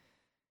did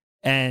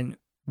and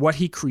what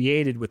he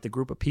created with the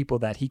group of people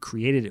that he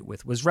created it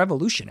with was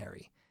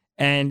revolutionary.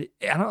 And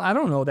I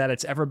don't know that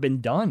it's ever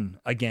been done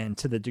again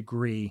to the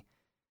degree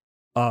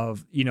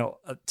of, the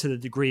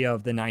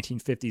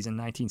 1950s and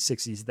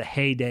 1960s, the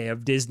heyday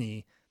of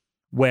Disney,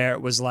 where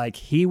it was like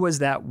he was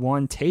that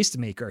one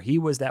tastemaker. He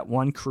was that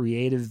one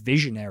creative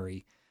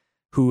visionary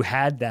who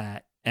had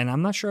that. And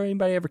I'm not sure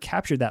anybody ever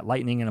captured that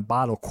lightning in a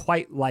bottle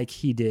quite like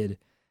he did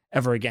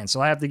ever again.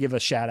 So I have to give a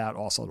shout out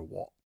also to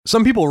Walt.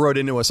 Some people wrote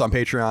into us on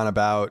Patreon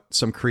about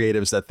some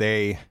creatives that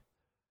they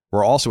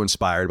were also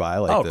inspired by,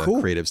 like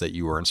cool. creatives that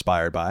you were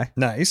inspired by.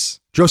 Nice.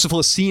 Joseph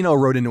Lucino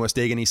wrote into us,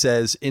 Dagan. He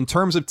says, in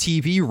terms of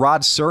TV,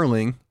 Rod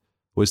Serling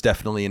was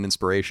definitely an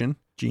inspiration.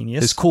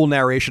 Genius. His cool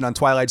narration on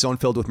Twilight Zone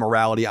filled with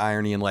morality,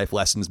 irony, and life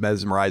lessons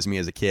mesmerized me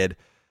as a kid.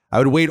 I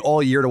would wait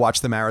all year to watch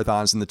the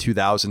marathons in the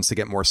 2000s to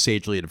get more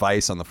sagely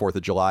advice on the 4th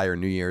of July or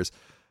New Year's.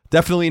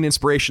 Definitely an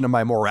inspiration of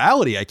my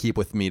morality I keep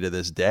with me to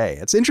this day.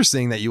 It's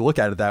interesting that you look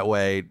at it that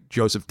way,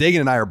 Joseph. Dagan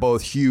and I are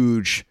both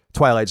huge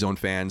Twilight Zone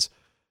fans.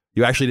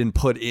 You actually didn't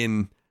put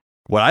in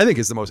what I think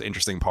is the most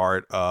interesting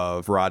part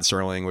of Rod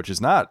Serling, which is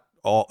not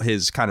all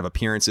his kind of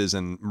appearances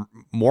and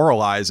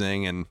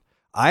moralizing and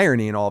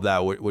irony and all of that,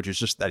 which is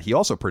just that he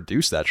also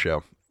produced that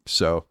show.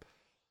 So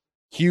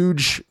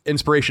huge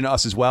inspiration to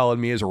us as well,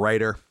 and me as a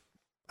writer.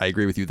 I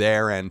agree with you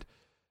there. And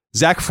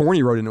Zach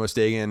Forney wrote into us,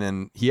 Dagan,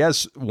 and he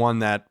has one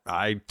that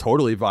I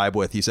totally vibe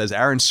with. He says,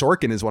 Aaron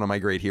Sorkin is one of my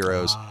great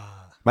heroes.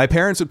 My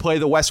parents would play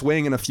The West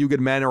Wing and A Few Good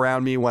Men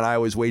around me when I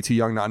was way too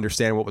young to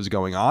understand what was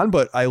going on,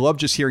 but I love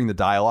just hearing the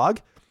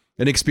dialogue.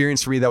 An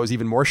experience for me that was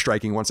even more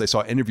striking once I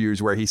saw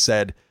interviews where he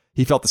said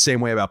he felt the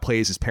same way about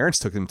plays his parents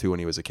took him to when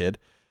he was a kid.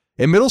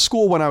 In middle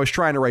school, when I was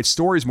trying to write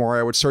stories more,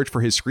 I would search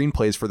for his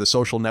screenplays for The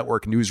Social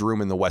Network,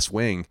 Newsroom, and The West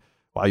Wing.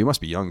 Wow, you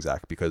must be young,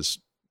 Zach, because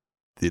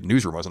the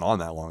Newsroom wasn't on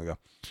that long ago.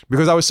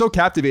 Because I was so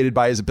captivated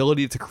by his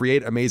ability to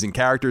create amazing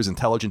characters,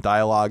 intelligent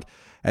dialogue,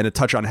 and to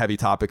touch on heavy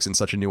topics in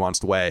such a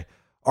nuanced way.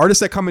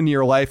 Artists that come into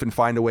your life and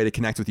find a way to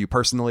connect with you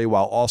personally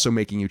while also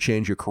making you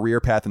change your career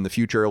path in the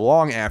future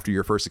long after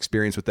your first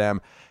experience with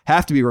them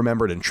have to be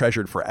remembered and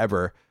treasured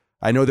forever.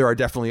 I know there are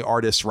definitely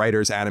artists,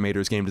 writers,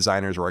 animators, game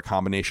designers, or a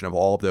combination of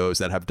all of those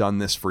that have done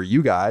this for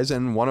you guys,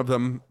 and one of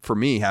them, for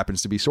me,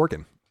 happens to be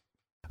Sorkin.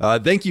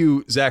 Thank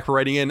you, Zach, for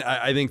writing in.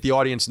 I think the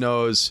audience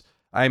knows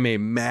I'm a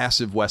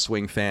massive West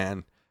Wing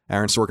fan.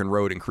 Aaron Sorkin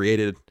wrote and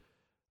created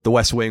The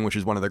West Wing, which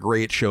is one of the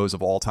great shows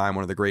of all time,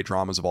 one of the great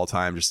dramas of all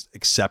time, just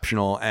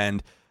exceptional.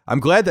 And I'm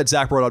glad that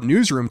Zach brought up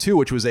Newsroom, too,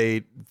 which was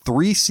a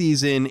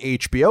 3-season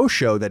HBO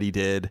show that he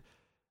did,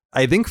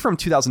 I think from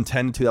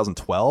 2010 to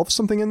 2012,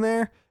 something in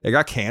there. It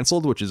got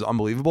canceled, which is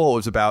unbelievable. It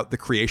was about the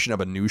creation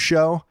of a news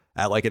show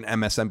at like an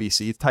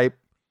MSNBC type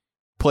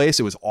place.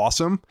 It was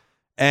awesome.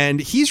 And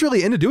he's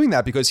really into doing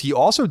that because he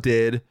also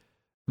did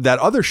that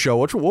other show,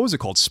 what was it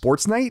called?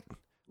 Sports Night,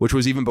 which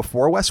was even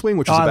before West Wing,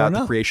 which is about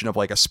the creation of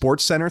like a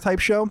Sports Center type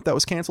show that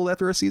was canceled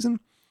after a season.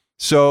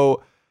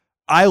 So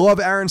I love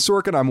Aaron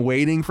Sorkin. I'm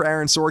waiting for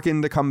Aaron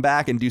Sorkin to come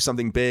back and do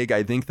something big.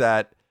 I think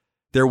that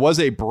there was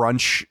a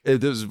brunch.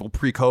 This was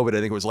pre-COVID. I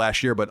think it was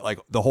last year, but like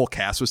the whole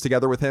cast was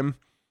together with him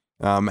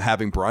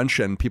having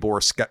brunch, and people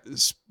were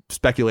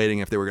speculating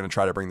if they were going to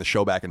try to bring the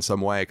show back in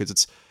some way, because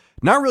it's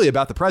not really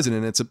about the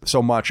president. It's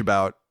so much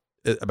about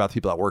the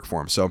people that work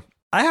for him. So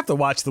I have to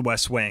watch The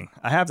West Wing.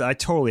 I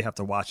totally have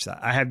to watch that.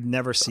 I have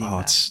never seen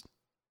that.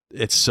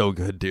 It's so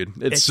good, dude.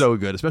 It's so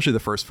good. Especially the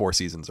first 4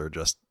 seasons are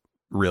just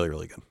really,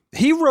 really good.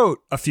 He wrote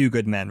A Few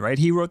Good Men, right?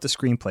 He wrote the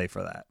screenplay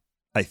for that,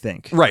 I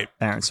think. Right.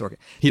 Aaron Sorkin.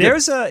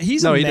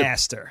 He's a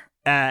master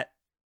at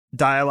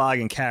dialogue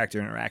and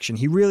character interaction.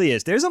 He really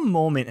is. There's a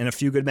moment in A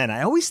Few Good Men.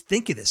 I always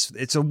think of this.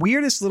 It's a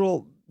weirdest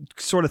little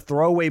sort of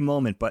throwaway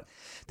moment, but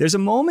there's a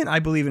moment, I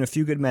believe, in A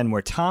Few Good Men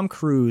where Tom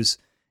Cruise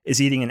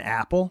is eating an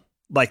apple.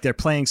 Like they're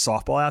playing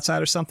softball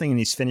outside or something, and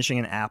he's finishing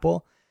an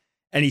apple,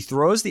 and he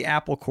throws the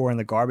apple core in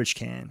the garbage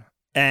can,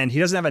 and he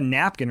doesn't have a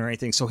napkin or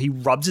anything, so he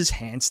rubs his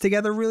hands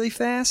together really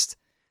fast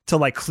to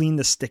like clean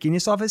the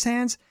stickiness off his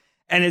hands.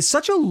 And it's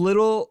such a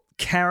little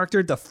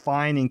character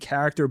defining,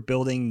 character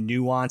building,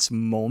 nuance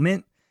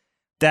moment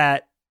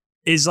that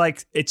is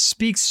like, it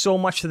speaks so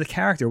much to the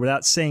character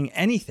without saying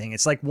anything.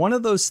 It's like one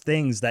of those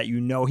things that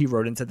he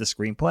wrote into the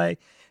screenplay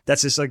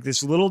that's just like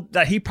this little,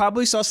 that he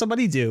probably saw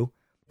somebody do,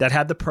 that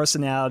had the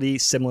personality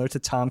similar to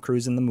Tom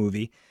Cruise in the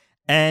movie.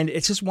 And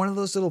it's just one of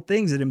those little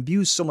things that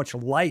imbues so much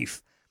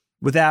life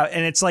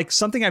and it's like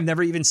something I've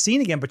never even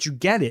seen again, but you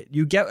get it.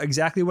 You get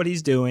exactly what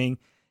he's doing.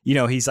 You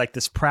know, he's like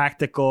this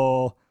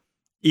practical,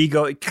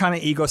 kind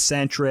of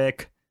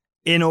egocentric,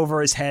 in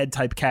over his head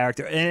type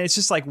character. And it's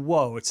just like,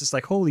 whoa, it's just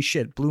like, holy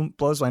shit,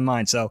 blows my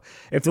mind. So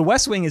if The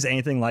West Wing is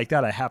anything like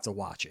that, I have to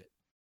watch it.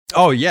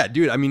 Oh yeah,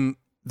 dude. I mean,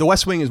 The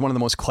West Wing is one of the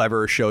most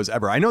clever shows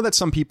ever. I know that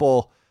some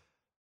people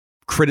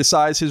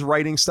criticize his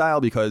writing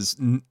style because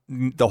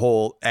the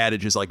whole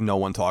adage is like no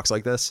one talks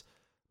like this,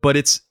 but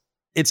it's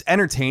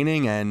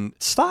entertaining and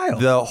style.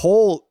 The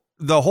whole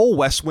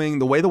West Wing,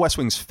 the way the West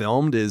Wing's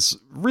filmed is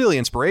really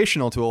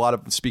inspirational to a lot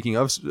of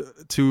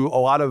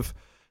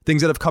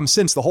things that have come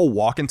since. The whole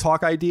walk and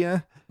talk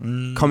idea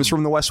comes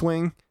from the West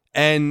Wing,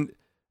 and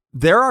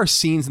there are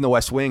scenes in the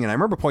West Wing, and I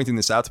remember pointing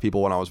this out to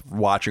people when I was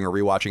watching or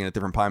rewatching it at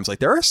different times. Like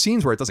there are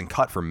scenes where it doesn't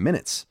cut for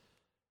minutes,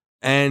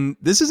 and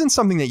this isn't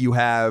something that you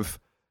have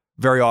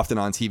very often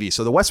on TV.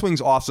 So The West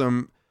Wing's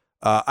awesome.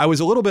 I was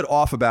a little bit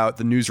off about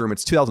The Newsroom.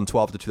 It's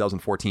 2012 to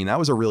 2014. That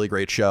was a really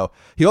great show.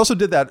 He also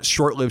did that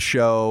short-lived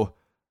show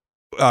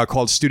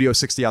called Studio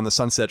 60 on the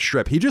Sunset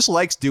Strip. He just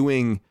likes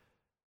doing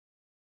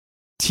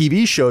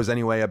TV shows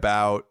anyway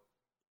about,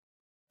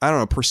 I don't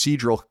know,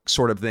 procedural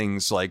sort of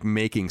things, like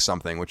making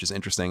something, which is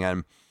interesting.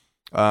 And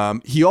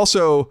he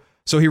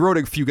wrote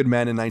A Few Good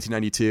Men in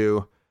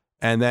 1992.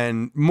 And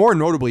then more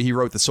notably, he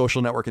wrote The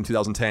Social Network in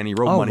 2010. He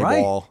wrote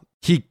Moneyball. Right.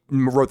 He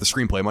wrote the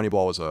screenplay.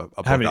 Moneyball was a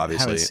book,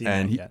 obviously.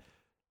 And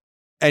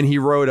he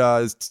wrote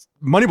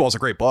Moneyball's a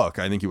great book.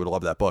 I think you would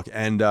love that book.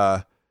 And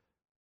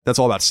that's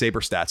all about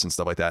saber stats and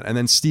stuff like that. And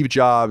then Steve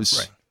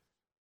Jobs,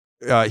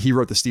 he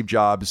wrote the Steve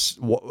Jobs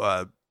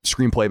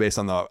screenplay based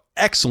on the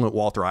excellent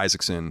Walter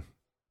Isaacson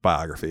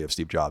biography of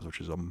Steve Jobs, which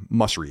is a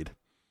must read.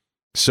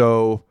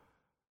 So,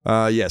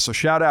 so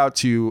shout out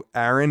to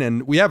Aaron.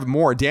 And we have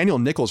more. Daniel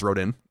Nichols wrote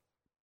in.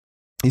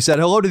 He said,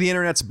 hello to the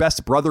internet's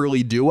best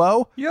brotherly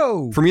duo.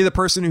 Yo. For me, the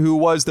person who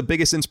was the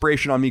biggest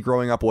inspiration on me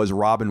growing up was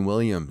Robin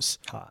Williams.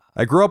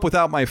 I grew up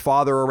without my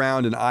father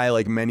around, and I,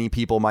 like many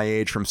people my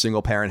age from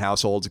single parent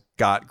households,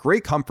 got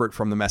great comfort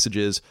from the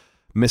messages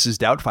Mrs.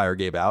 Doubtfire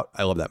gave out.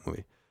 I love that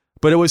movie.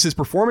 But it was his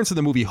performance in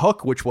the movie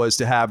Hook, which was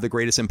to have the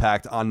greatest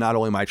impact on not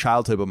only my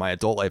childhood, but my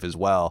adult life as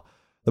well.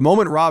 The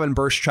moment Robin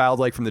bursts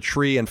childlike from the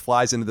tree and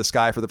flies into the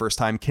sky for the first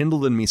time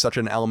kindled in me such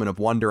an element of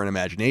wonder and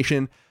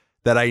imagination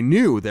that I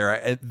knew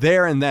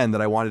there and then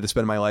that I wanted to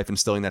spend my life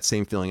instilling that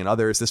same feeling in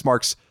others. This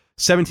marks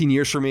 17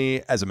 years for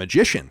me as a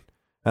magician.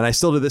 And I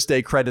still to this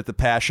day credit the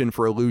passion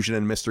for illusion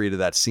and mystery to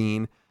that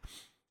scene.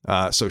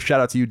 So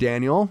shout out to you,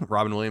 Daniel.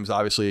 Robin Williams,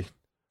 obviously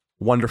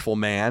wonderful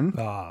man.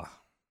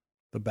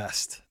 The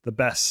best. The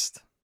best.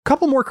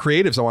 Couple more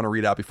creatives I want to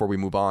read out before we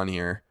move on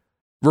here.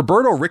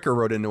 Roberto Ricker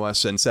wrote into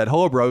us and said,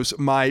 "Hello, bros.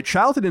 My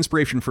childhood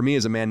inspiration for me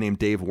is a man named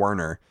Dave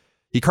Werner.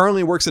 He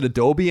currently works at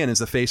Adobe and is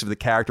the face of the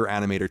character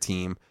animator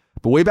team.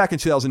 But way back in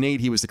 2008,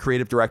 he was the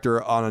creative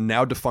director on a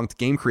now defunct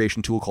game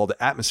creation tool called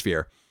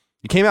Atmosphere.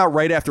 It came out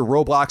right after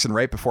Roblox and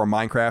right before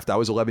Minecraft. I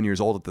was 11 years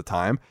old at the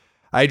time.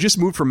 I had just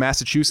moved from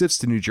Massachusetts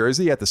to New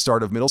Jersey at the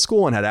start of middle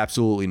school and had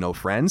absolutely no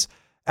friends.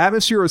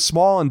 Atmosphere was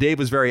small and Dave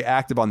was very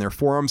active on their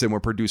forums and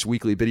would produce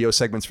weekly video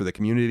segments for the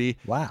community.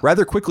 Wow.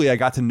 Rather quickly, I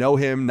got to know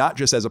him not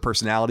just as a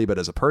personality, but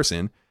as a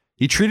person.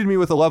 He treated me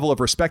with a level of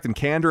respect and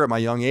candor at my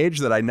young age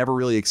that I never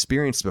really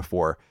experienced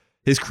before.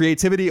 His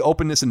creativity,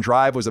 openness, and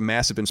drive was a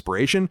massive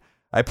inspiration.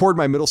 I poured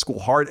my middle school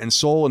heart and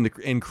soul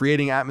in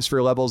creating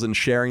Atmosphere levels and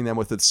sharing them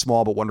with its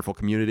small but wonderful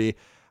community.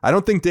 I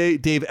don't think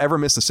Dave ever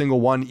missed a single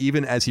one,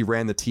 even as he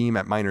ran the team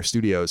at Minor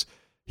Studios.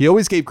 He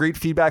always gave great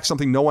feedback,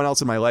 something no one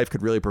else in my life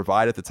could really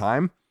provide at the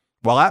time.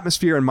 While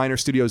Atmosphere and Minor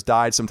Studios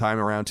died sometime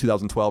around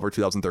 2012 or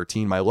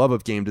 2013, my love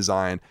of game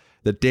design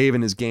that Dave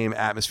and his game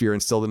Atmosphere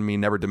instilled in me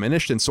never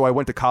diminished, and so I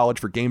went to college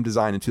for game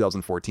design in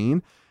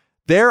 2014.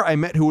 There, I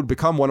met who would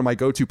become one of my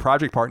go-to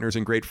project partners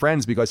and great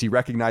friends because he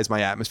recognized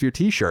my Atmosphere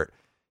t-shirt.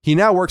 He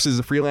now works as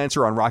a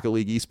freelancer on Rocket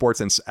League Esports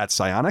and at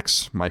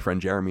Psyonix. My friend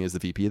Jeremy is the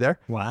VP there.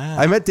 Wow.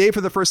 I met Dave for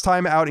the first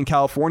time out in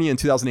California in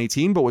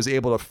 2018, but was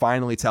able to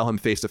finally tell him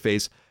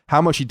face-to-face how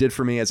much he did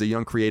for me as a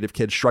young creative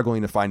kid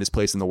struggling to find his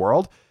place in the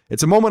world.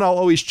 It's a moment I'll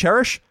always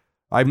cherish.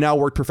 I've now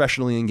worked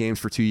professionally in games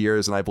for 2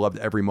 years, and I've loved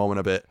every moment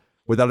of it.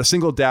 Without a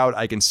single doubt,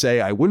 I can say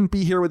I wouldn't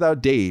be here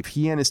without Dave.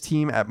 He and his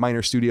team at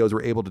Minor Studios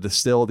were able to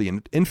distill the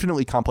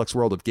infinitely complex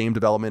world of game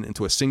development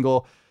into a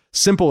single,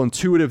 simple,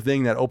 intuitive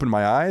thing that opened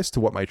my eyes to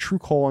what my true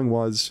calling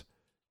was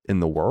in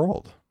the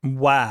world."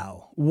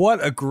 Wow.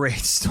 What a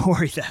great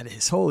story that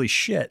is. Holy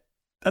shit.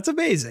 That's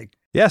amazing.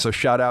 Yeah, so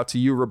shout out to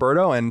you,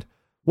 Roberto. And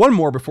one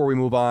more before we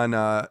move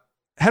on.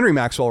 Henry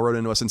Maxwell wrote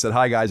into us and said,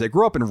 "Hi, guys. I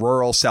grew up in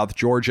rural South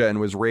Georgia and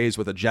was raised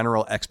with a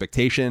general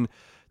expectation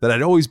that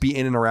I'd always be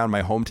in and around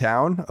my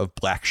hometown of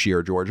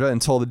Blackshear, Georgia,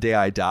 until the day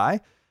I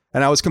die.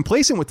 And I was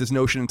complacent with this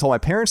notion until my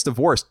parents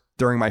divorced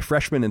during my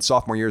freshman and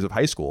sophomore years of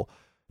high school.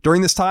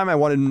 During this time, I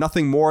wanted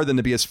nothing more than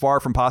to be as far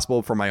from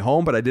possible from my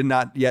home, but I did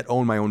not yet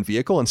own my own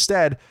vehicle.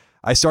 Instead,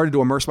 I started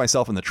to immerse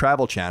myself in the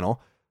Travel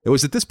Channel. It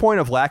was at this point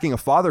of lacking a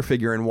father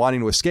figure and wanting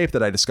to escape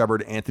that I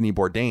discovered Anthony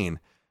Bourdain.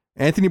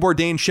 Anthony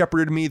Bourdain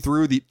shepherded me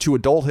through to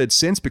adulthood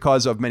since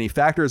because of many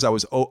factors. I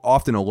was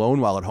often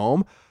alone while at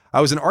home. I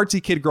was an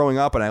artsy kid growing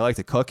up and I liked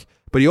to cook,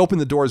 but he opened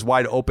the doors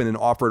wide open and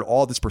offered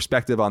all this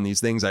perspective on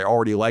these things I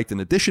already liked in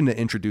addition to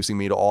introducing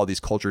me to all these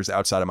cultures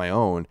outside of my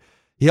own.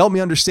 He helped me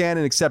understand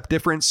and accept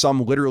different,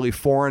 some literally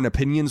foreign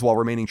opinions while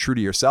remaining true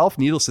to yourself.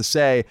 Needless to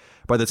say,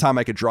 by the time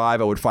I could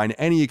drive, I would find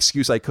any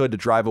excuse I could to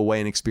drive away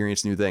and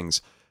experience new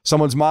things.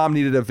 Someone's mom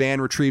needed a van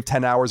retrieved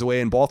 10 hours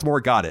away in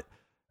Baltimore, got it.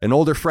 An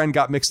older friend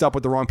got mixed up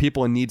with the wrong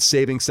people and needs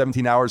saving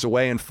 17 hours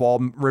away in Fall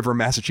River,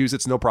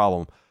 Massachusetts, no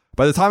problem.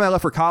 By the time I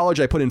left for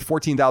college, I put in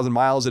 14,000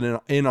 miles in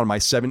on my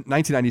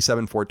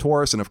 1997 Ford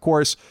Taurus, and of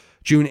course,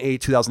 June 8,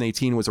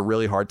 2018 was a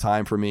really hard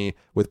time for me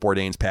with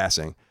Bourdain's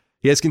passing.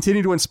 He has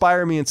continued to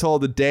inspire me until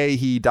the day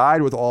he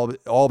died with all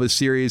of his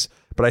series,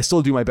 but I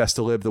still do my best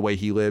to live the way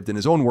he lived. In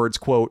his own words,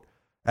 quote,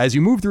 "As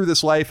you move through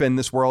this life and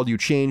this world, you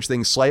change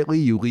things slightly,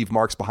 you leave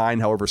marks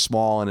behind, however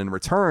small, and in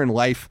return,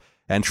 life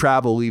and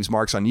travel leaves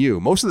marks on you.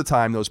 Most of the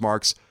time, those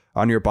marks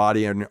on your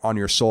body and on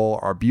your soul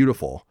are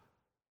beautiful.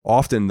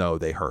 Often, though,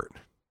 they hurt."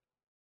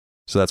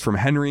 So that's from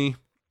Henry.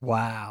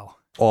 Wow.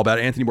 All about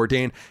Anthony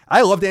Bourdain.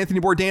 I loved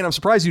Anthony Bourdain. I'm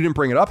surprised you didn't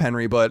bring it up,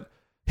 Henry, but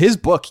his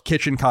book,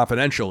 Kitchen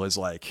Confidential, is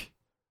like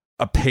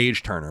a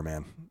page turner,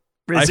 man.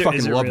 I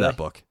fucking love that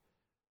book.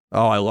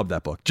 Oh, I love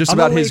that book. Just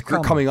about his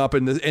coming up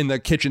in the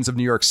kitchens of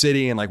New York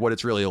City and like what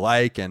it's really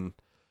like. And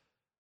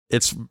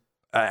it's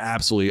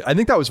absolutely, I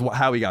think that was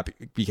how he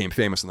became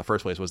famous in the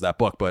first place, was that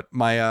book. But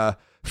my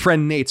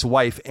friend Nate's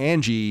wife,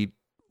 Angie,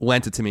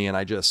 lent it to me and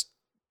I just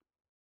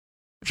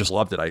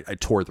loved it. I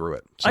tore through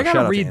it. So I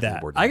gotta read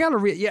that. I gotta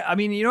read. Yeah, I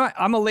mean, you know what?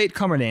 I'm a late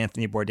comer to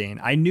Anthony Bourdain.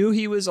 I knew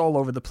he was all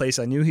over the place.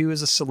 I knew he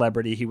was a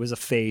celebrity. He was a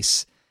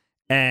face,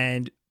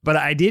 but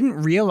I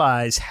didn't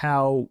realize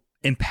how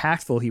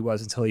impactful he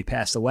was until he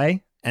passed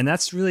away. And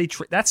that's really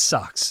that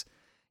sucks.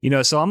 You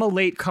know, so I'm a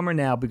late comer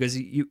now because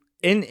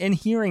in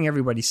hearing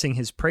everybody sing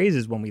his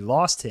praises when we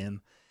lost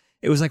him,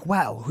 it was like,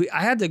 wow.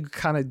 I had to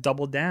kind of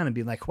double down and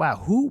be like, wow,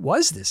 who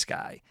was this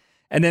guy?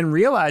 And then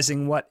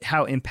realizing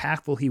how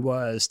impactful he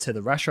was to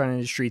the restaurant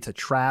industry, to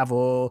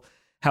travel,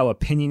 how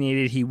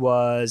opinionated he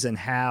was, and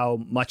how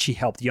much he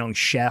helped young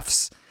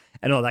chefs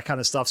and all that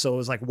kind of stuff. So it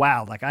was like,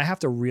 wow, like I have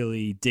to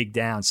really dig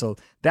down. So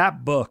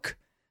that book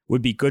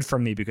would be good for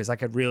me because I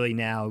could really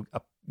now,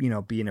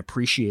 be an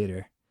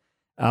appreciator.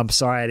 I'm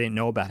sorry I didn't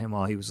know about him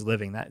while he was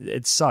living. That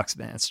it sucks,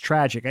 man. It's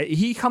tragic.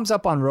 He comes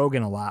up on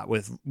Rogan a lot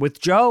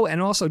with Joe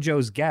and also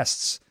Joe's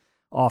guests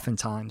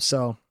oftentimes.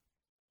 So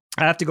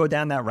I have to go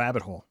down that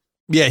rabbit hole.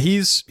 Yeah,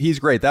 he's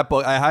great. That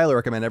book, I highly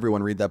recommend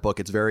everyone read that book.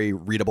 It's very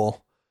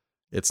readable.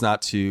 It's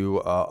not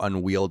too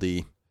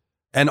unwieldy.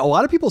 And a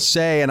lot of people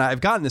say, and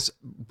I've gotten this,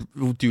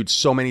 dude,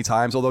 so many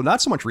times, although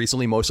not so much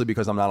recently, mostly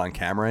because I'm not on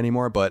camera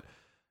anymore, but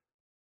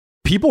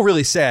people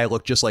really say I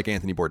look just like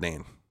Anthony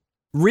Bourdain.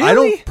 Really? I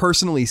don't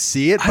personally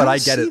see it, but I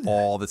get it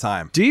all the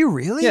time. Do you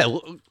really? Yeah.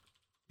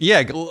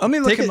 Yeah. Let me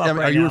look him up right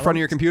now. Are you in front of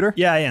your computer?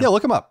 Yeah, I am. Yeah,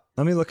 look him up.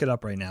 Let me look it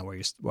up right now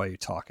while you're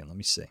talking. Let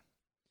me see.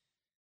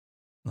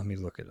 Let me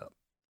look it up.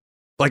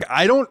 Like,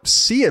 I don't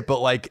see it, but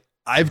like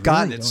I've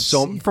gotten it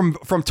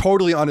from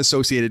totally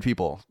unassociated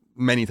people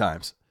many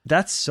times.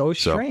 That's so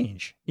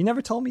strange. You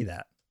never told me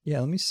that.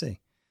 Yeah, let me see.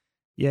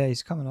 Yeah,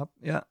 he's coming up.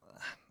 Yeah.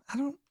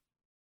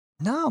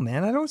 No,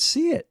 man, I don't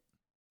see it.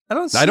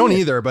 I don't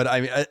either, but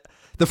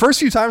the first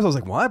few times I was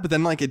like, what? But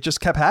then like it just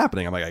kept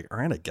happening. I'm like, all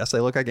right, I guess I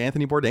look like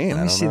Anthony Bourdain.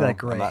 Let me see that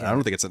gray hair. I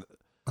don't think it's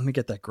let me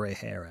get that gray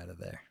hair out of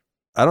there.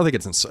 I don't think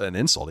it's an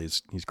insult.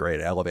 He's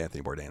great. I love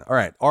Anthony Bourdain. All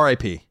right,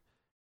 R.I.P.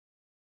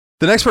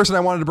 The next person I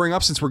wanted to bring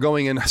up, since we're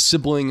going in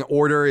sibling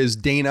order, is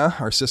Dana,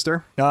 our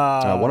sister.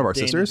 One of our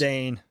sisters.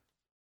 Dane.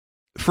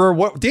 For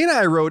what Dana,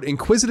 I wrote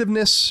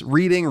inquisitiveness,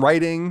 reading,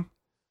 writing.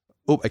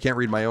 Oh, I can't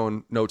read my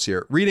own notes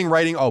here. Reading,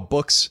 writing,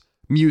 books,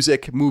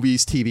 music,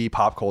 movies, TV,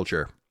 pop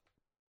culture.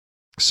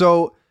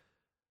 So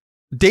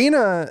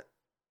Dana,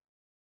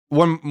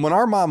 when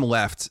our mom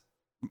left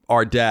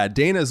our dad,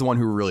 Dana is the one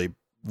who really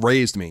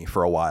raised me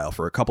for a while,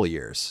 for a couple of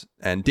years.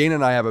 And Dana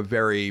and I have a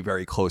very,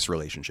 very close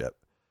relationship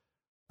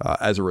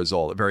as a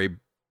result. Very,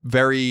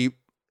 very,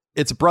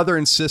 it's brother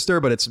and sister,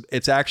 but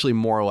it's actually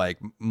more like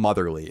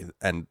motherly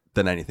than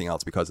anything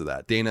else because of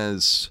that.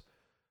 Dana's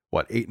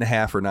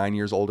 8.5 or 9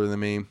 years older than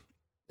me.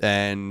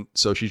 And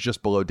so she's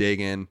just below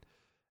Dagan.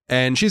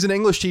 And she's an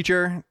English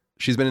teacher.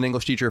 She's been an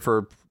English teacher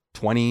for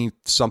 20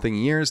 something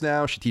years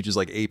now. She teaches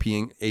like AP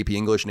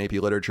English and AP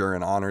literature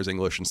and honors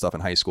English and stuff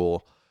in high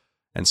school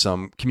and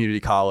some community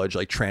college,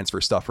 like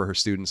transfer stuff for her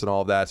students and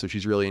all of that. So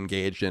she's really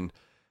engaged in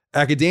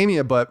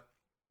academia. But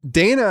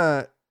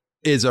Dana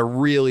is a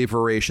really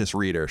voracious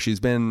reader. She's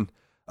been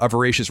a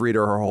voracious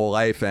reader her whole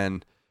life.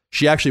 And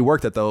she actually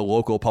worked at the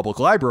local public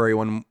library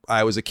when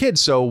I was a kid.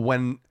 So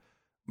when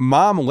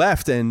mom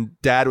left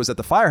and dad was at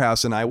the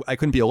firehouse and I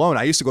couldn't be alone,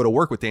 I used to go to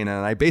work with Dana,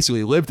 and I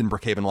basically lived in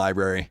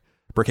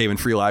Brookhaven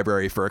Free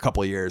Library for a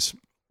couple of years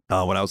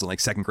when I was in like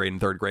second grade and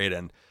third grade,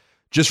 and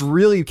just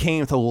really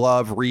came to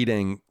love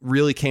reading,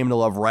 really came to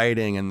love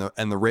writing and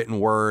the written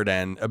word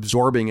and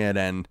absorbing it,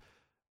 and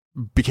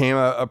became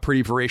a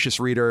pretty voracious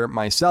reader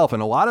myself.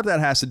 And a lot of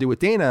that has to do with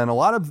Dana, and a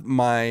lot of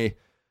my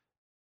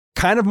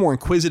kind of more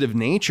inquisitive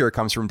nature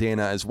comes from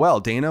Dana as well.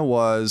 Dana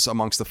was,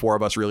 amongst the four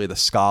of us, really the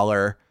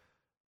scholar.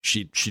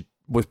 She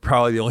was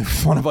probably the only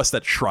one of us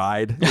that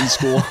tried in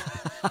school.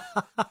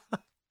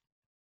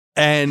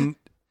 And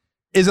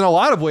is in a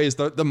lot of ways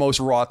the most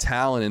raw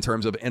talent in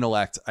terms of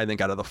intellect, I think,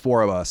 out of the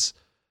four of us.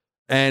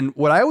 And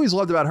what I always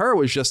loved about her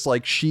was just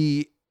like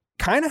she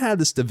kind of had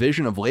this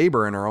division of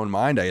labor in her own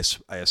mind, I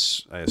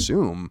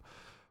assume,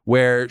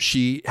 where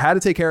she had to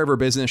take care of her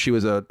business. She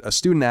was a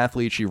student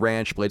athlete. She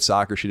ran, she played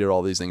soccer, she did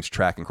all these things,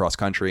 track and cross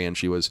country, and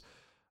she was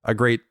a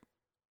great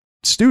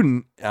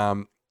student.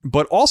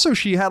 But also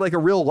she had like a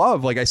real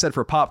love, like I said,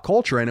 for pop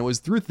culture. And it was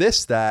through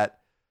this that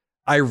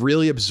I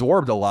really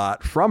absorbed a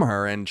lot from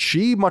her. And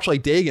she, much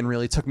like Dagan,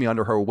 really took me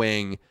under her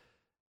wing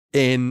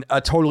in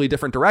a totally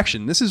different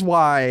direction. This is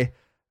why,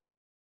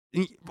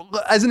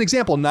 as an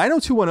example,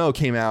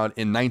 90210 came out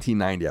in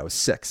 1990. I was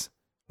 6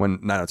 when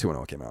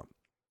 90210 came out.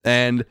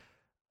 And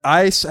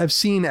I have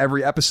seen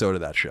every episode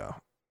of that show.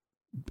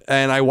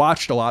 And I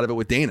watched a lot of it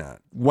with Dana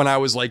when I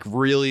was like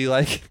really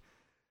like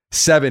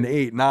 7,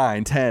 8,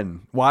 9,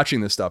 10, watching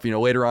this stuff,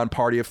 later on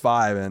Party of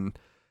Five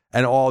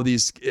and all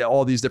these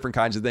different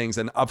kinds of things.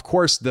 And of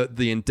course,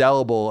 the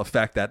indelible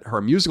effect that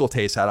her musical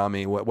taste had on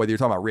me, whether you're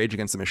talking about Rage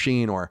Against the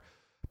Machine or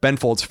Ben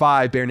Folds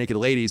 5, Bare Naked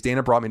Ladies.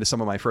 Dana brought me to some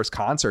of my first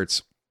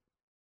concerts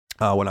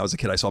when I was a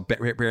kid. I saw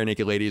Bare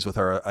Naked Ladies with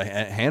her a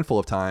handful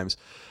of times.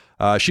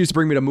 She used to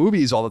bring me to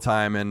movies all the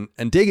time, and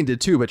Dagan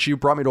did too, but she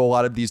brought me to a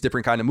lot of these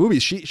different kind of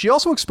movies. She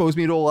also exposed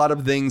me to a lot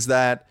of things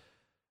that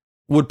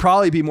would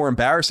probably be more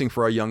embarrassing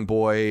for a young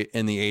boy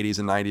in the 80s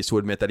and 90s to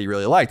admit that he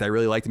really liked. I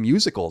really liked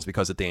musicals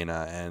because of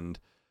Dana, and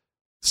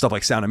stuff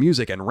like Sound of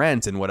Music and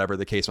Rent and whatever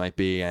the case might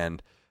be.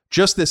 And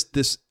just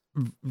this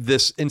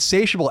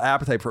insatiable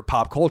appetite for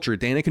pop culture.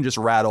 Dana can just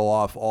rattle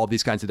off all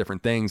these kinds of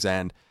different things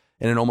and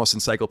in an almost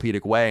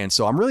encyclopedic way. And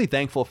so I'm really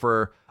thankful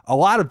for a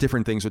lot of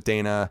different things with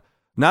Dana,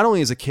 not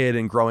only as a kid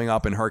and growing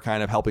up and her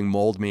kind of helping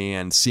mold me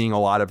and seeing a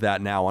lot of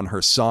that now on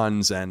her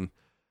sons and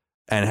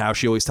how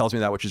she always tells me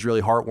that, which is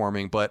really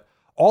heartwarming, but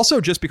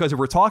also just because if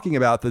we're talking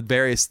about the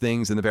various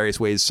things and the various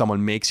ways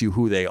someone makes you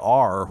who they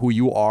are, who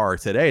you are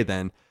today,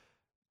 then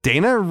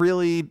Dana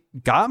really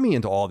got me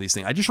into all these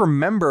things. I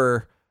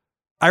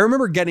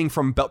remember getting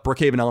from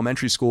Brookhaven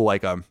Elementary School,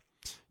 like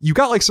you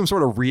got like some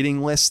sort of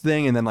reading list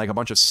thing and then like a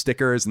bunch of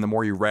stickers, and the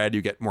more you read,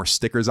 you get more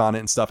stickers on it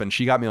and stuff. And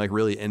she got me like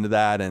really into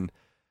that. And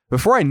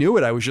before I knew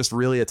it, I was just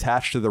really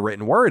attached to the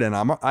written word. And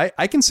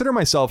I consider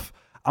myself,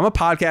 I'm a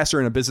podcaster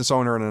and a business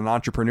owner and an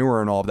entrepreneur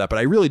and all of that, but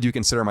I really do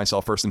consider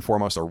myself first and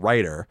foremost a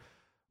writer.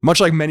 Much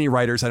like many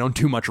writers, I don't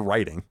do much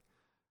writing.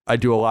 I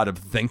do a lot of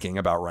thinking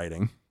about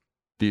writing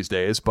these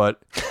days,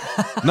 but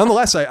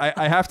nonetheless,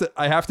 I have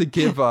to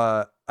give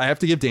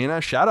Dana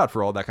a shout out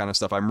for all that kind of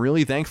stuff. I'm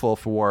really thankful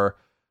for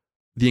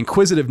the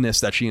inquisitiveness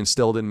that she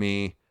instilled in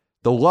me,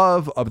 the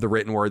love of the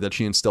written word that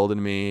she instilled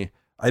in me.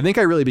 I think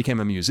I really became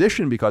a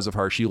musician because of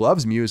her. She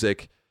loves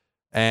music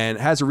and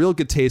has a real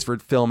good taste for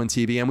film and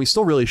TV, and we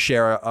still really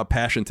share a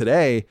passion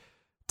today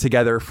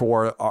together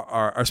for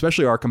our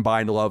especially our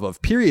combined love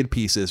of period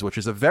pieces, which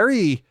is a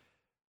very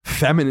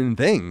feminine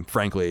thing,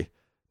 frankly,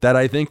 that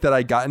I think that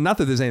I got. Not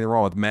that there's anything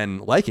wrong with men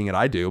liking it,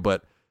 I do,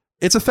 but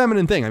it's a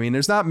feminine thing. I mean,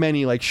 there's not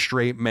many like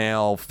straight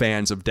male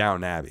fans of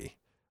Downton Abbey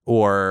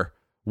or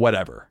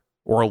whatever,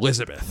 or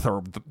Elizabeth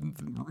or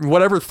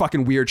whatever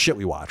fucking weird shit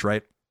we watch,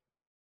 right?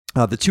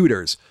 The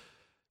Tudors.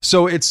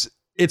 So it's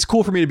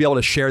cool for me to be able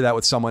to share that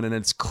with someone, and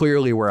it's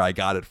clearly where I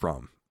got it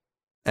from.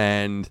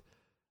 And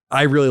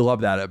I really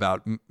love that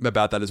about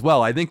that as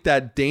well. I think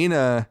that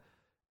Dana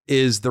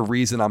is the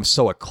reason I'm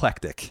so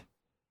eclectic.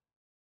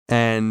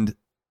 And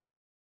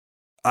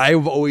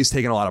I've always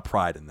taken a lot of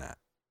pride in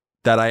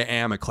that I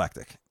am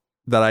eclectic,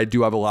 that I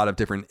do have a lot of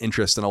different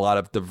interests and a lot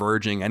of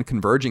diverging and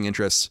converging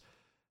interests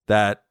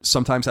that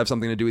sometimes have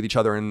something to do with each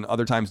other and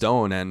other times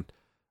don't. And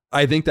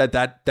I think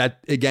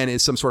that again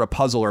is some sort of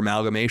puzzle or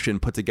amalgamation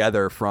put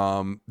together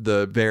from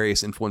the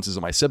various influences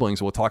of my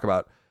siblings. We'll talk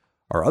about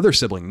our other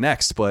sibling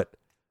next, but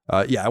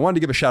I wanted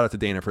to give a shout out to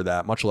Dana for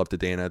that. Much love to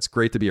Dana. It's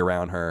great to be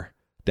around her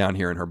down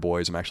here and her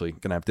boys. I'm actually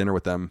going to have dinner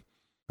with them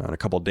in a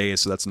couple of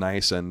days, so that's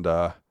nice. And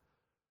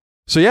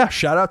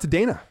shout out to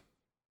Dana.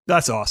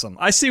 That's awesome.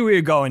 I see where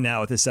you're going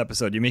now with this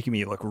episode. You're making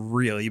me look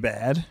really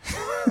bad.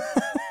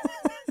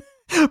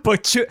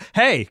 But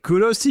hey,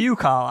 kudos to you,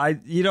 Kyle.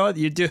 You know what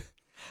you do.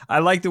 I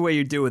like the way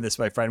you're doing this,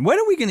 my friend. When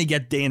are we going to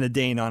get Dana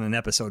Dane on an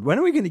episode? When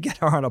are we going to get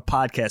her on a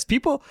podcast?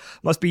 People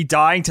must be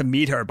dying to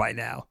meet her by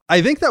now.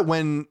 I think that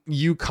when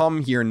you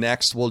come here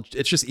next,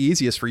 it's just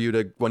easiest for you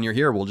to, when you're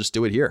here, we'll just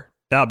do it here.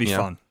 That'll be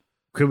fun.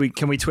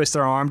 Can we twist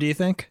our arm, do you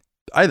think?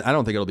 I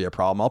don't think it'll be a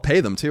problem. I'll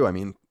pay them too. I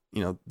mean,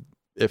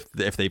 if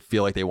they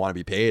feel like they want to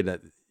be paid,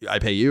 I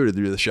pay you to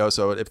do the show.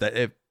 So if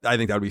I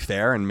think that would be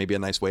fair and maybe a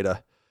nice way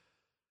to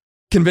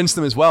convince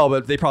them as well,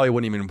 but they probably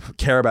wouldn't even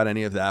care about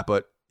any of that.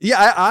 But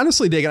yeah, I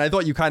honestly, Dagan, I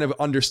thought you kind of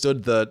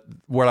understood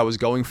what I was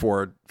going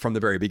for from the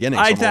very beginning.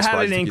 So I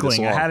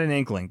had an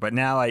inkling, but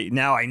now I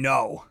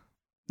know.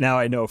 Now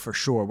I know for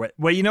sure.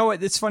 Well, you know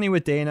what? It's funny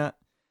with Dana.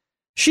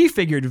 She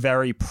figured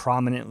very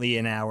prominently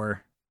in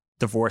our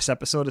divorce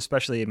episode,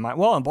 especially in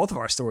both of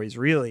our stories,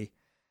 really.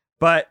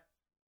 But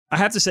I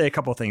have to say a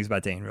couple of things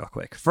about Dane real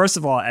quick. First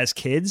of all, as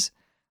kids,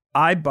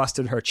 I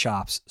busted her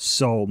chops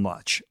so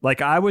much.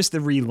 Like, I was the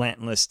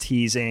relentless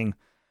teasing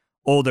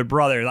older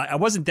brother. Like, I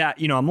wasn't that,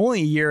 I'm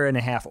only a year and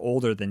a half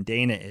older than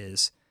Dana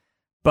is,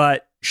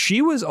 but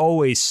she was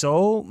always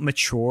so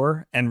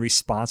mature and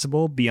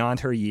responsible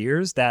beyond her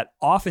years that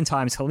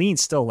oftentimes, Helene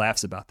still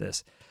laughs about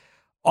this.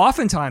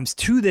 Oftentimes,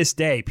 to this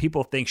day,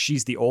 people think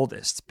she's the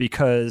oldest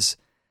because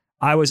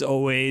I was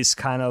always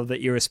kind of the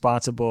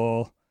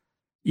irresponsible,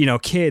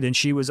 kid, and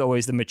she was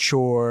always the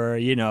mature,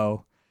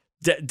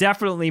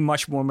 definitely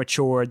much more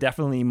mature,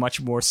 definitely much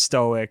more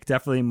stoic,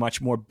 definitely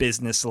much more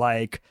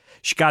businesslike.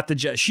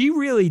 She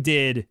really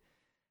did.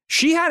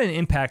 She had an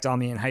impact on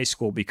me in high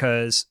school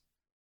because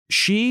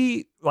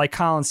she, like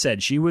Colin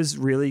said, she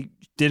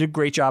did a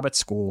great job at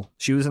school.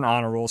 She was an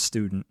honor roll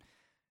student.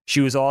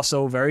 She was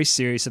also very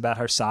serious about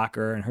her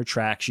soccer and her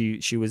track.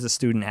 She was a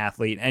student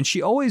athlete, and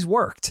she always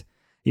worked.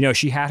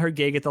 She had her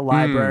gig at the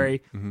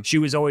library. Mm-hmm. She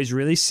was always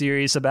really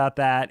serious about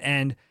that.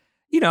 And,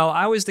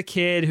 I was the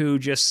kid who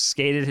just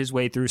skated his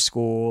way through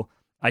school.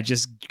 I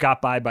just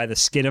got by the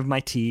skin of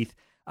my teeth.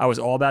 I was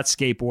all about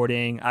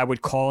skateboarding. I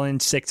would call in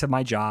sick to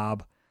my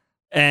job.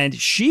 And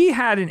she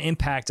had an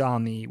impact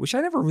on me, which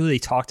I never really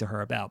talked to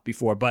her about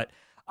before. But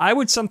I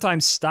would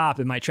sometimes stop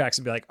in my tracks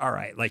and be like, all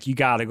right, like, you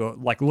got to go,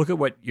 like, look at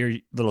what your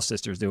little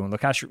sister's doing.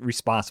 Look how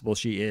responsible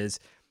she is.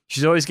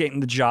 She's always getting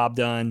the job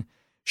done.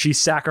 She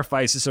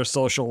sacrifices her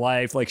social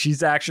life. Like,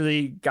 she's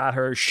actually got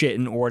her shit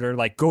in order.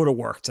 Like, go to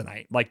work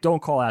tonight. Like,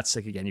 don't call out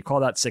sick again. You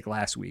called out sick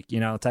last week,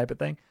 type of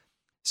thing.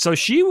 So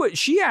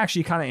she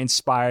actually kind of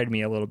inspired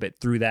me a little bit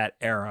through that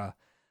era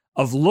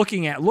of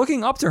looking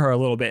up to her a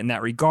little bit in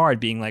that regard,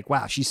 being like,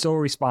 wow, she's so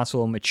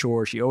responsible and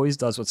mature. She always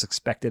does what's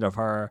expected of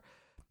her.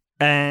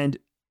 And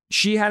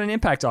she had an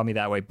impact on me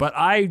that way. But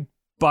I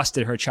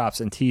busted her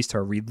chops and teased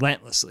her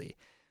relentlessly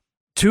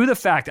to the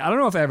fact, I don't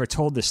know if I ever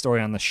told this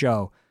story on the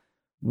show.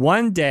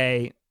 One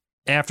day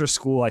after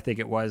school, I think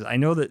it was, I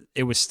know that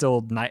it was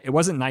still night. It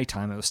wasn't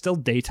nighttime. It was still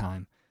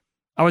daytime.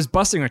 I was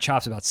busting her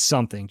chops about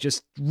something,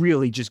 just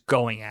really just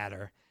going at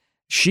her.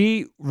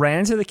 She ran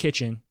into the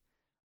kitchen,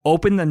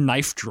 opened the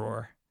knife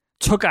drawer,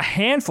 took a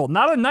handful,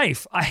 not a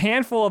knife, a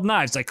handful of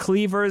knives, like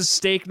cleavers,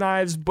 steak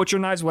knives, butcher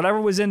knives, whatever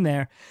was in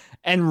there,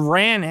 and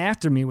ran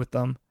after me with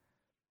them.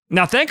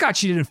 Now, thank God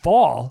she didn't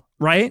fall,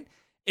 right?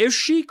 If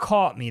she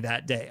caught me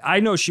that day, I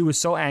know she was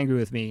so angry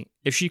with me.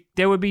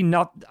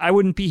 I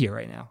wouldn't be here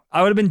right now.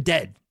 I would have been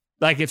dead.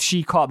 Like if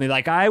she caught me,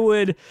 like I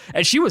would,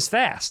 and she was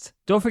fast.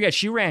 Don't forget,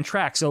 she ran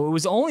track. So it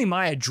was only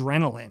my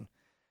adrenaline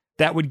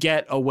that would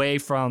get away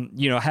from,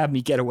 have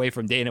me get away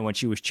from Dana when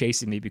she was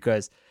chasing me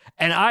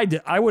and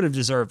I would have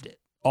deserved it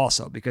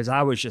also because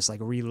I was just like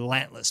a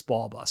relentless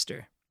ball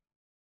buster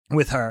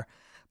with her.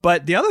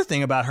 But the other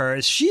thing about her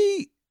is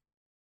she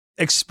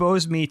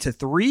exposed me to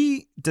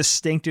 3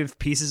 distinctive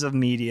pieces of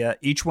media,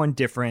 each one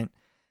different,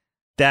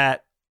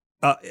 that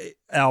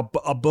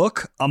a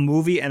book, a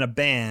movie, and a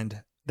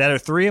band that are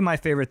 3 of my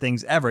favorite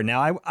things ever.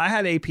 Now, I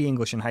had AP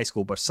English in high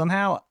school, but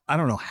somehow, I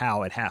don't know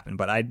how it happened,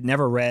 but I'd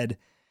never read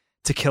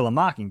To Kill a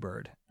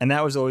Mockingbird. And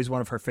that was always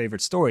one of her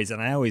favorite stories,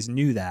 and I always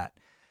knew that.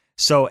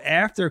 So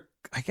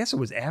I guess it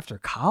was after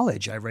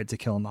college, I read To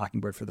Kill a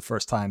Mockingbird for the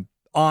first time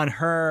on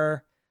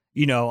her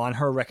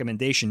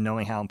recommendation,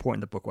 knowing how important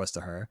the book was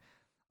to her.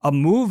 A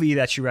movie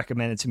that she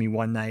recommended to me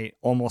one night,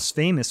 Almost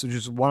Famous, which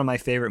is one of my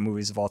favorite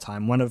movies of all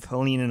time, one of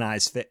Helene and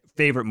I's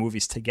favorite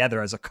movies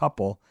together as a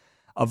couple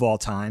of all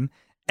time.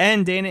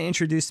 And Dana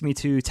introduced me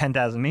to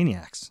 10,000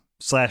 Maniacs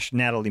 /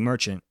 Natalie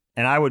Merchant.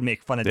 And I would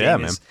make fun of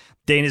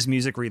Dana's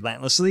music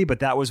relentlessly,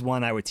 but that was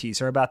one I would tease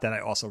her about that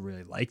I also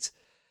really liked.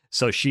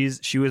 So she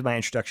was my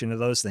introduction to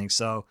those things.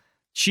 So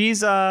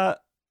she's I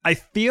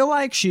feel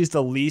like she's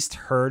the least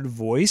heard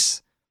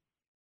voice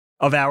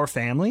of our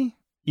family.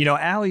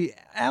 Allie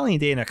and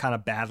Dana are kind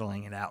of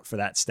battling it out for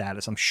that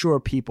status. I'm sure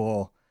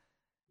people,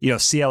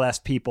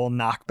 CLS people,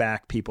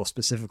 knockback people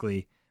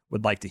specifically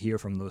would like to hear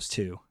from those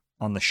two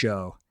on the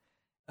show.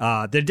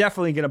 They're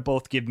definitely going to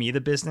both give me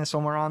the business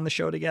when we're on the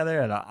show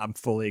together, and I'm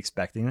fully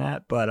expecting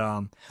that. But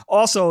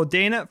also,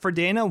 Dana,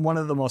 one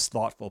of the most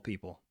thoughtful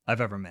people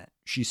I've ever met.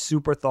 She's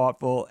super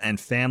thoughtful, and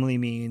family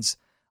means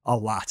a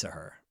lot to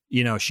her.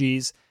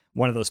 She's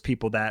one of those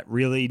people that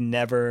really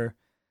never...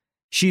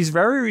 She's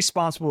very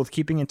responsible with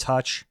keeping in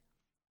touch,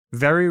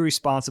 very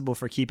responsible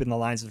for keeping the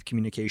lines of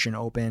communication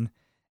open,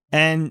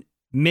 and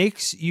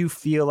makes you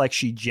feel like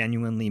she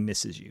genuinely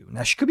misses you.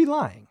 Now, she could be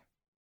lying.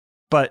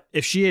 But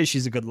if she is,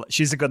 she's a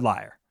good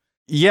liar.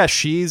 Yeah,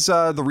 she's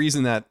the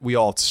reason that we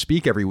all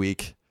speak every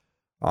week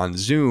on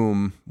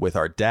Zoom with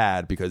our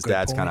dad, because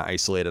Dad's kind of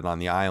isolated on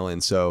the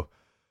island. So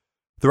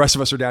the rest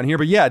of us are down here.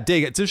 But yeah,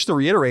 Dig, just to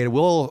reiterate,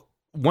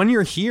 when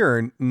you're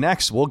here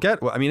next, we'll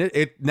get,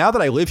 now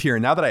that I live here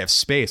and now that I have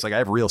space, like I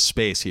have real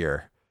space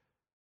here,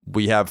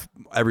 we have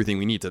everything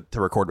we need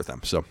to record with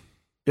them. So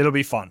it'll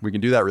be fun. We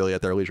can do that really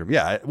at their leisure.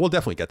 Yeah, we'll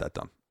definitely get that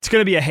done. It's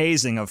going to be a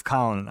hazing of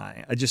Colin and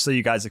I, just so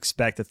you guys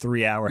expect a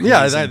 3-hour hazing.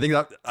 Yeah,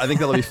 I think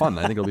that'll be fun.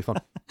 I think it'll be fun.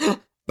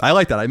 I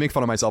like that. I make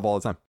fun of myself all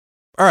the time.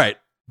 All right,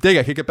 Dig,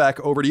 I kick it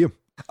back over to you.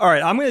 All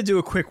right, I'm going to do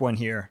a quick one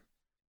here.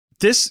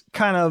 This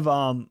kind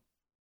of,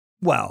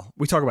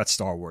 we talk about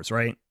Star Wars,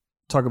 right?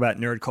 Talk about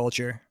nerd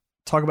culture.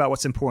 Talk about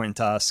what's important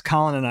to us,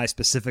 Colin and I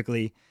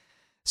specifically.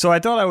 So I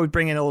thought I would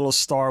bring in a little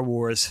Star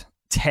Wars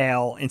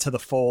tale into the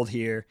fold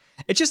here.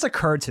 It just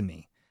occurred to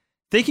me,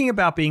 thinking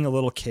about being a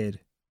little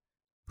kid,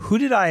 who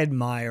did I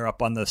admire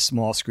up on the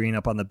small screen,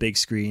 up on the big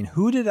screen?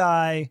 Who did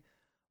I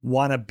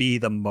want to be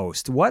the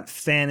most? What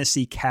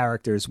fantasy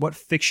characters, what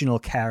fictional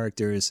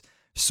characters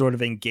sort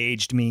of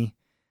engaged me,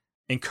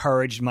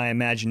 encouraged my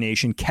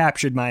imagination,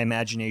 captured my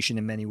imagination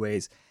in many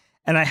ways?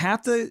 And I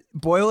have to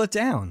boil it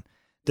down.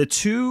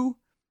 In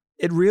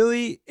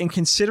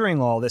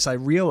considering all this, I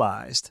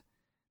realized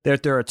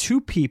that there are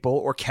 2 people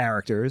or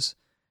characters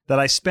that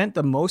I spent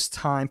the most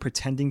time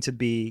pretending to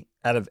be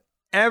out of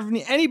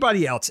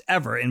anybody else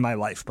ever in my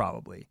life,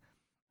 probably.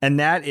 And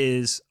that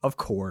is, of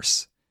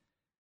course,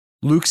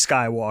 Luke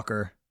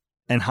Skywalker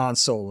and Han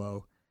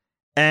Solo.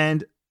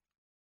 And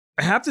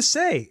I have to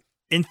say,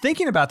 in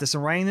thinking about this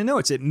and writing the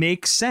notes, it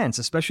makes sense,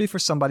 especially for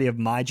somebody of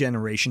my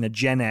generation, a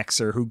Gen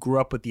Xer who grew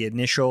up with the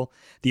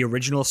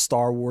original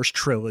Star Wars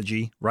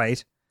trilogy,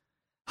 right?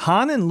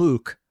 Han and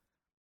Luke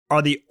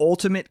are the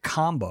ultimate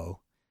combo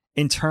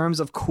in terms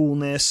of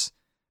coolness,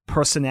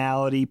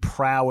 personality,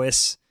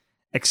 prowess,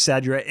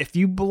 etc. If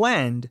you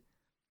blend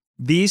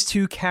these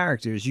 2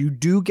 characters, you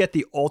do get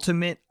the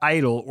ultimate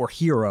idol or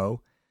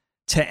hero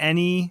to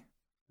any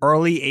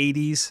early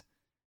 80s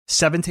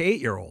 7 to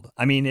 8-year-old.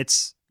 I mean,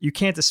 you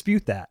can't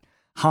dispute that.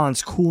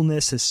 Han's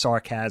coolness, his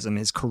sarcasm,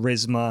 his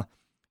charisma,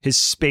 his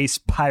space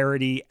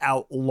piratey,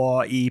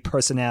 outlaw-y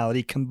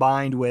personality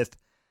combined with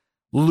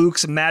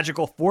Luke's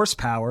magical force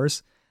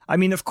powers. I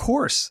mean, of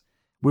course,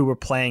 we were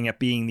playing at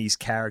being these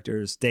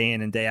characters day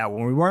in and day out.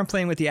 When we weren't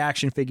playing with the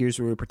action figures,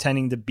 we were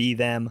pretending to be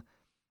them.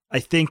 I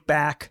think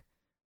back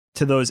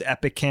to those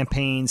epic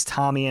campaigns,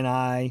 Tommy and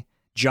I,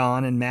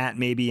 John and Matt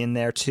maybe in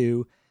there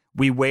too.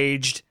 We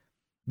waged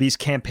these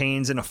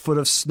campaigns in a foot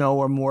of snow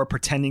or more,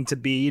 pretending to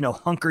be,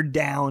 hunkered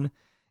down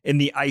in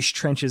the ice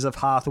trenches of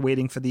Hoth,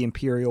 waiting for the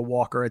Imperial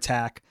Walker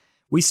attack.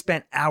 We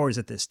spent hours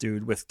at this,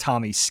 dude, with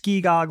Tommy's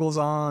ski goggles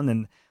on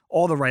and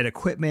all the right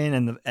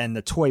equipment and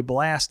the toy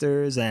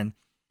blasters and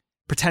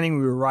pretending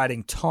we were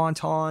riding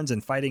Tauntauns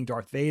and fighting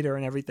Darth Vader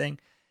and everything,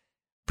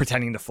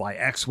 pretending to fly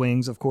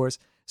X-Wings, of course.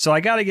 So I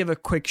got to give a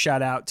quick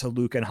shout out to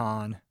Luke and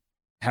Han,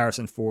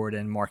 Harrison Ford,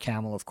 and Mark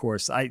Hamill, of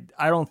course. I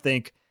don't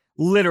think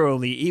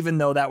literally, even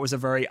though that was a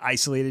very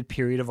isolated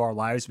period of our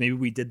lives, maybe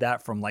we did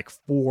that from like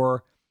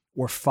 4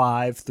 or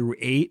 5 through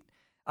 8.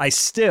 I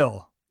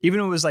still,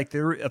 even if it was like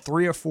a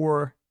 3 or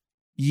 4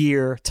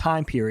 year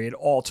time period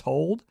all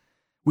told,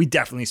 we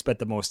definitely spent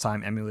the most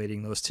time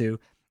emulating those two.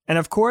 And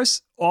of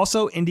course,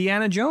 also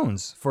Indiana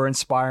Jones for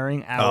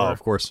inspiring our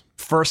of course,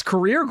 first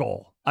career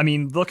goal. I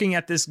mean, looking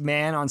at this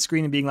man on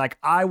screen and being like,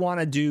 I want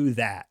to do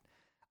that.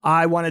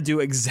 I want to do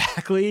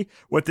exactly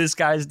what this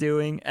guy's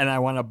doing, and I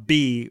want to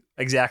be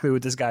exactly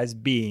what this guy's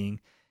being.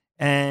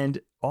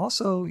 And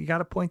also, you got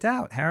to point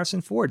out,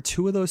 Harrison Ford,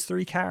 2 of those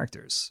 3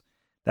 characters.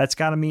 That's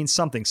got to mean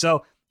something.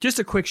 So just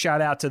a quick shout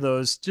out to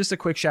those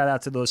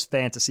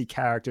fantasy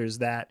characters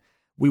that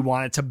we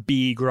wanted to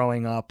be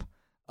growing up.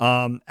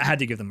 I had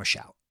to give them a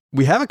shout.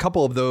 We have a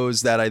couple of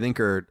those that I think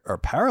are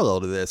parallel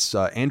to this.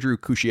 Andrew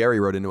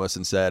Cuscieri wrote into us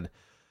and said,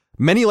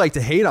 many like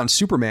to hate on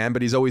Superman,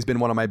 but he's always been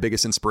one of my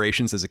biggest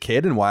inspirations as a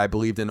kid and why I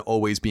believed in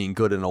always being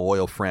good and a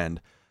loyal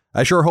friend.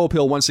 I sure hope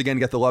he'll once again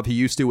get the love he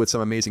used to with some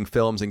amazing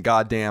films, and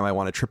goddamn, I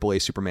want a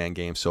AAA Superman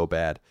game so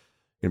bad.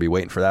 Gonna be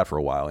waiting for that for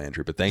a while,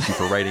 Andrew, but thank you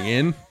for writing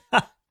in.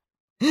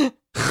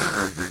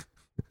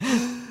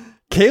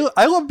 Caleb,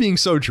 I love being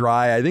so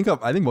dry. I think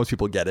most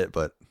people get it,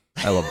 but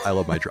I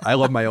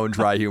love my own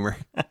dry humor.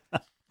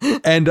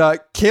 And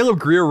Caleb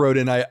Greer wrote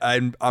in,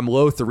 I'm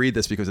loath to read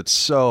this because it's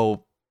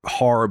so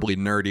horribly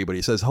nerdy, but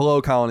he says,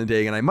 hello, Colin and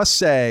Dagan. I must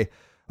say,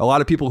 a lot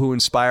of people who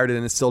inspired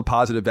and instilled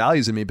positive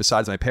values in me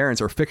besides my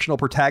parents are fictional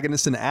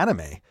protagonists in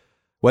anime,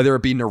 whether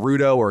it be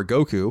Naruto or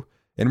Goku.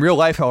 In real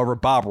life, however,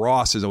 Bob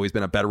Ross has always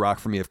been a bedrock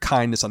for me of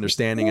kindness,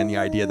 understanding, and the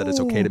idea that it's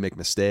okay to make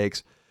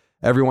mistakes.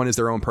 Everyone is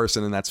their own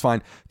person, and that's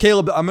fine.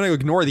 Caleb, I'm going to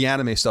ignore the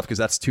anime stuff because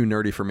that's too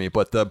nerdy for me.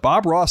 But the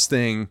Bob Ross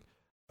thing,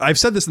 I've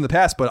said this in the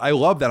past, but I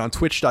love that on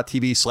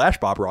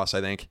twitch.tv/Bob Ross,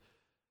 I think.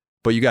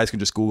 But you guys can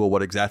just Google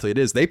what exactly it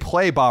is. They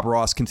play Bob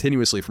Ross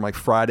continuously from like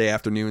Friday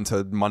afternoon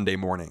to Monday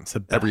morning.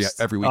 Every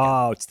weekend.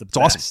 Oh, it's best.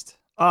 Awesome.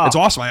 Oh. It's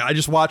awesome. I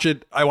just watch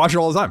it. I watch it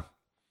all the time.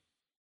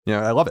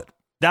 Yeah, I love it.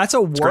 That's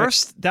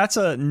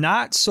a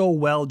not so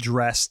well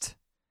dressed,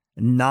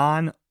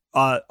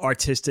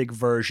 artistic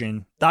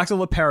version. Dr.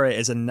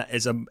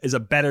 LaPera is a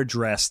better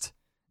dressed,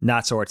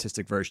 not so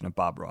artistic version of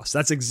Bob Ross.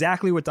 That's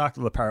exactly what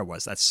Dr. LaPera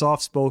was. That's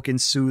soft spoken,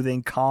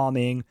 soothing,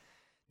 calming.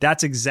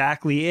 That's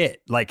exactly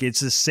it. Like, it's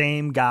the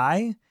same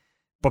guy,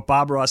 but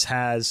Bob Ross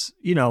has,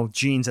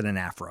 jeans and an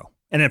afro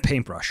and a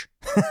paintbrush.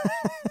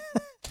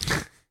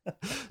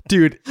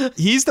 Dude,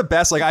 he's the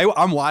best. Like,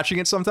 I'm watching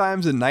it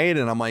sometimes at night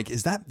and I'm like,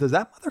 does that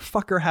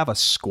motherfucker have a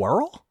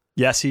squirrel?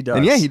 Yes, he does.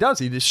 And yeah, he does.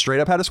 He just straight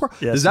up had a squirrel.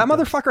 Yes, does that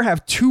motherfucker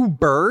have 2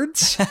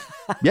 birds?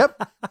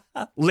 Yep.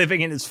 Living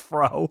in his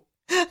fro.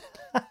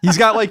 He's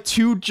got like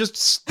 2,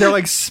 they're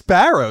like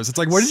sparrows. It's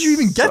like, where did you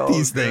even get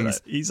these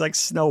things? He's like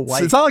Snow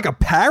White. It's not like a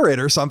parrot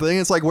or something.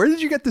 It's like, where did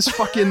you get this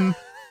fucking,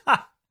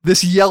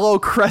 this yellow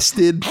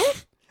crested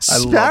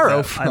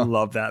sparrow from? I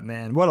love that,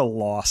 man. What a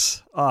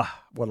loss. What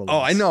a loss. Oh,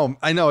 I know.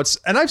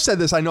 And I've said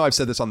this on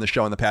the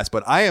show in the past,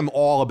 but I am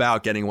all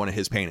about getting one of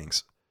his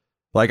paintings.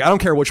 Like, I don't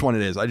care which one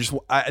it is.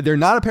 They're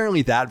not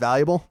apparently that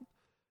valuable.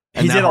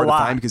 And he did a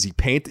lot because he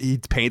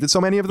painted so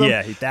many of them.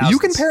 Yeah, you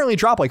can apparently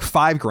drop like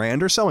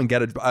 $5,000 or so and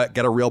get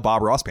a real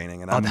Bob Ross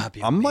painting. And that'd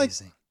be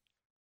amazing.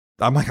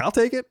 I'm like, I'll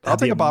take it. I'll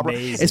take a Bob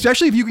Ross,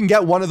 especially if you can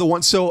get one of the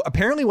ones. So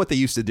apparently, what they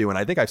used to do, and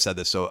I think I've said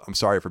this, so I'm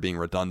sorry for being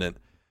redundant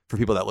for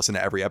people that listen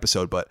to every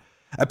episode, but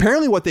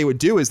apparently, what they would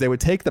do is they would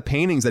take the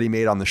paintings that he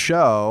made on the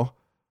show,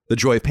 The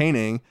Joy of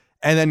Painting,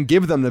 and then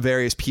give them to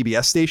various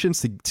PBS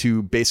stations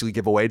to basically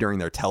give away during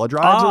their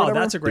teledrives or whatever.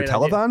 That's a great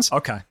telethons. Idea.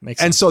 Okay, makes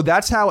sense. And so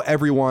that's how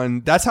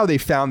they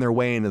found their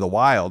way into the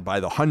wild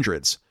by the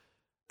hundreds.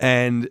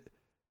 And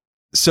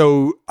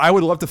so I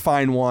would love to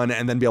find one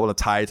and then be able to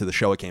tie it to the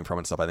show it came from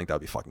and stuff. I think that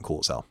would be fucking cool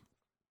as hell.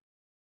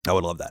 I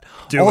would love that.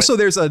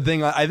 There's a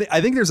thing,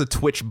 I think there's a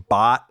Twitch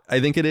bot,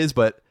 I think it is,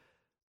 but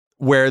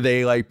where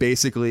they like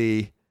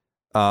basically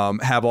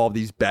have all of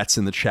these bets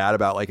in the chat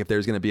about like if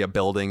there's going to be a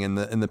building in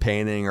the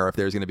painting or if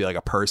there's going to be like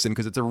a person,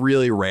 because it's a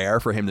really rare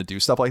for him to do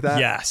stuff like that.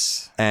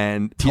 Yes.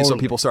 And so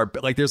people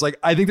start like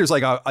I think there's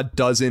like a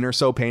dozen or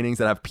so paintings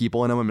that have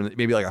people in them and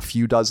maybe like a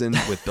few dozen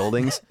with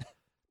buildings.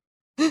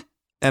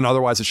 And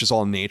otherwise it's just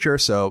all nature.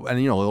 So, and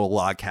little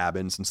log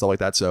cabins and stuff like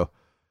that. So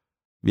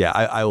yeah,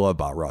 I love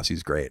Bob Ross.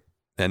 He's great.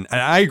 And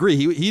I agree.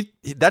 He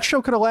that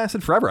show could have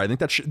lasted forever. I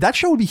think that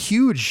show would be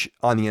huge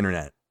on the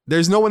internet.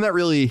 There's no one that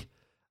really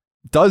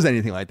does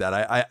anything like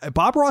that.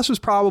 Bob Ross was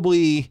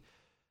probably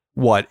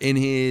in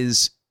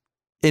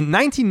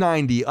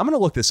 1990. I'm going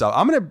to look this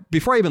up.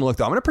 Before I even look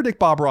though, I'm going to predict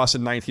Bob Ross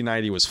in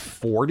 1990 was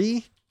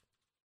 40.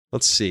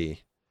 Let's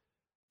see.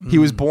 He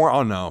was born.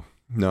 Oh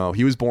no,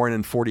 he was born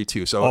in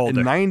 42. So older.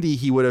 In 90,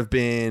 he would have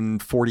been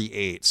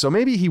 48. So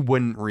maybe he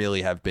wouldn't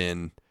really have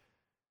been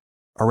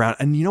around.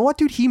 And you know what,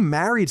 dude? He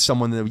married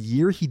someone the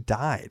year he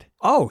died.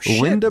 Oh, shit.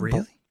 Linda,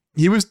 really?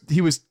 He was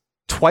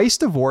twice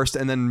divorced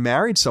and then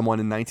married someone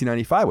in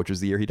 1995, which was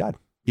the year he died.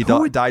 He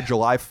died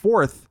July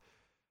 4th.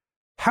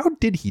 How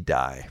did he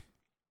die?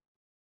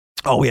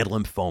 Oh, he had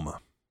lymphoma.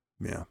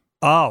 Yeah.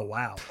 Oh,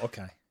 wow.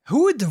 Okay.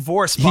 Who would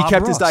divorce Bob He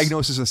kept his Ross?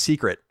 diagnosis a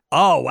secret.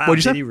 Oh, wow.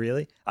 What'd you Did say? he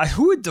really?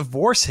 Who would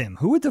divorce him?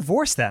 Who would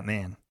divorce that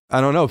man? I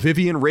don't know.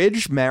 Vivian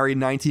Ridge married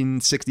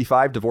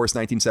 1965, divorced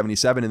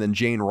 1977, and then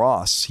Jane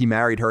Ross, he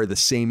married her the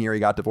same year he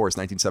got divorced,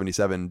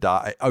 1977.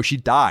 She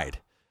died.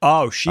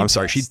 Oh, I'm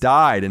sorry, she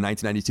died in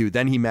 1992.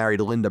 Then he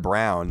married Linda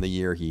Brown the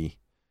year he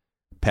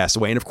passed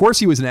away. And of course,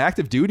 he was an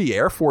active duty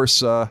Air Force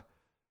Drill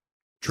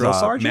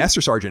sergeant?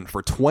 Master Sergeant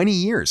for 20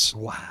 years.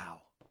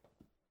 Wow.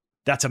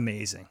 That's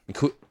amazing.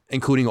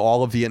 Including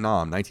all of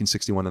Vietnam,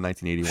 1961 to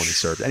 1980 when he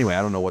served. Anyway,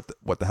 I don't know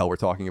what the hell we're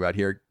talking about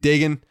here.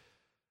 Dagan.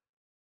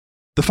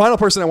 The final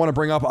person I want to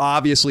bring up,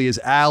 obviously, is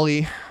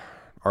Allie,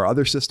 our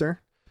other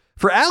sister.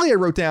 For Allie, I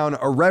wrote down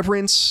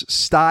irreverence,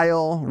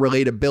 style,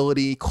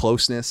 relatability,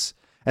 closeness.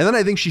 And then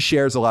I think she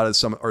shares a lot of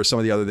some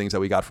of the other things that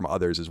we got from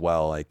others as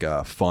well, like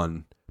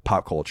fun,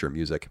 pop culture,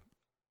 music.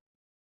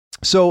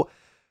 So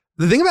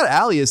the thing about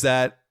Allie is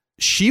that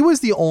she was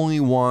the only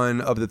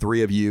one of the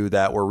three of you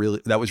that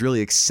was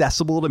really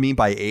accessible to me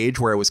by age,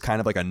 where it was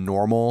kind of like a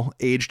normal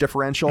age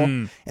differential.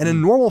 And a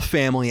normal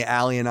family,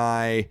 Allie and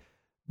I,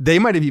 they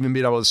might have even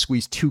been able to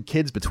squeeze 2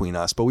 kids between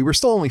us, but we were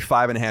still only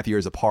 5.5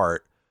 years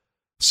apart.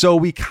 So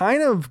we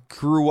kind of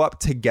grew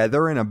up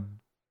together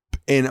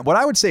in what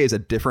I would say is a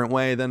different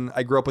way than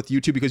I grew up with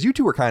you two, because you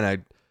two were kind of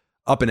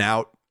up and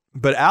out,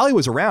 but Allie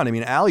was around. I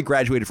mean, Allie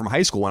graduated from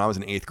high school when I was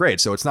in 8th grade.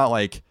 So it's not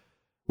like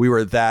we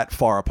were that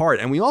far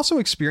apart. And we also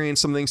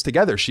experienced some things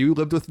together. She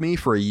lived with me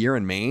for a year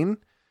in Maine.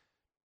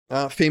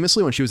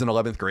 Famously, when she was in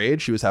 11th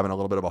grade, she was having a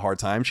little bit of a hard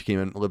time. She came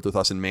and lived with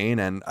us in Maine.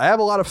 And I have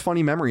a lot of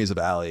funny memories of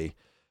Allie.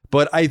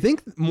 But I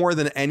think more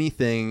than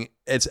anything,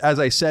 it's, as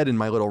I said in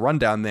my little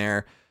rundown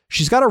there,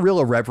 she's got a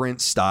real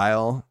irreverent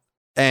style.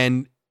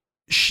 And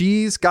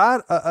she's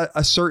got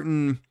a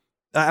certain,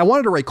 I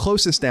wanted to write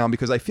closeness down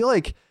because I feel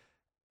like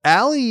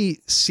Allie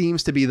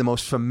seems to be the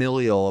most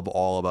familial of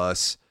all of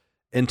us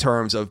in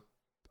terms of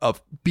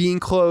being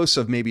close,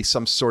 of maybe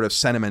some sort of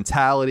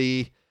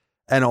sentimentality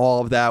and all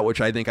of that, which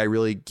I think I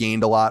really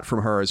gained a lot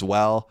from her as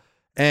well.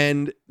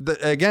 And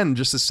again,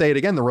 just to say it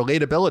again, the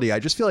relatability, I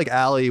just feel like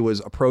Allie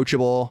was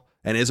approachable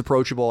and is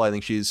approachable. I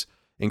think she's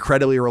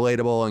incredibly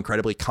relatable,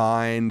 incredibly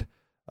kind.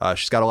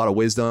 She's got a lot of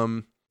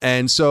wisdom.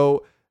 And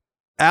so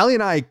Allie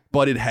and I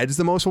butted heads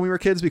the most when we were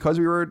kids because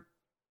we were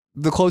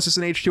the closest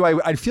in age too.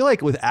 I feel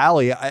like with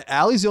Allie,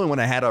 Allie's the only one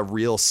I had a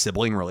real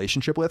sibling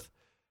relationship with,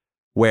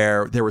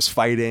 where there was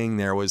fighting,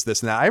 there was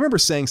this and that. I remember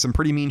saying some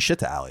pretty mean shit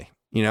to Allie,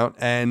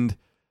 and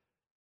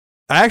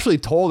I actually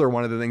told her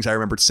one of the things I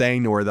remembered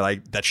saying to her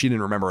that she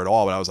didn't remember at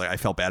all, but I was like, I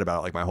felt bad about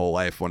it like my whole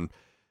life when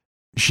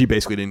she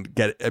basically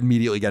didn't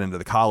immediately get into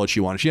the college she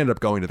wanted. She ended up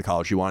going to the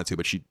college she wanted to,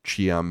 but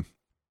she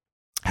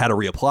had to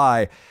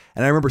reapply.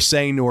 And I remember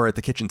saying to her at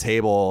the kitchen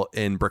table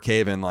in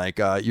Brookhaven, like,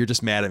 you're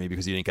just mad at me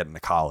because you didn't get into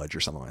college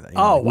or something like that.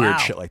 Wow. Weird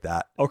shit like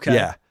that. Okay.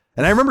 Yeah.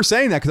 And I remember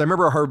saying that because I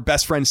remember her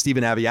best friend,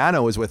 Steven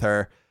Aviano, was with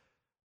her.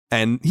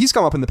 And he's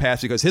come up in the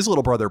past because his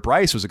little brother,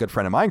 Bryce, was a good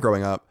friend of mine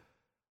growing up.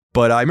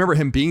 But I remember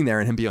him being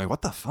there and him being like,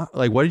 what the fuck?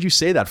 Like, what did you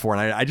say that for?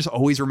 And I just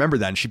always remember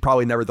that. And she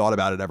probably never thought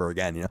about it ever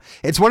again.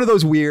 It's one of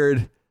those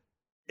weird,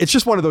 it's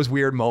just one of those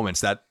weird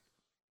moments that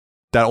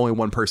only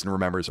one person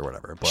remembers or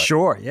whatever. But,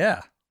 sure.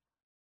 Yeah.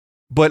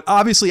 But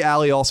obviously,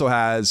 Allie also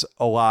has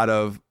a lot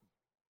of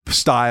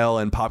style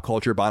and pop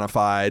culture bona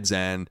fides.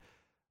 And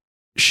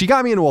she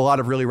got me into a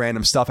lot of really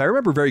random stuff. I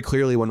remember very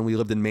clearly when we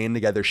lived in Maine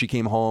together, she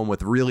came home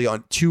with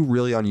two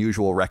really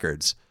unusual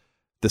records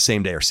the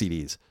same day, or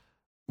CDs.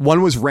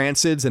 One was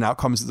Rancid's and Out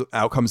Comes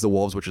the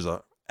Wolves, which is an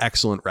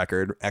excellent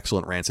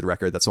Rancid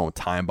record. That's the one with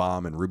Time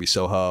Bomb and Ruby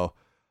Soho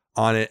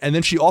on it. And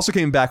then she also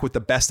came back with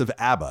the best of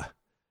ABBA.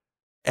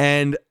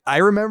 And I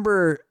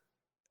remember,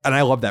 and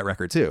I love that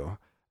record too.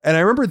 And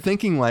I remember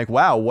thinking like,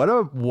 wow, what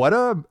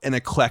an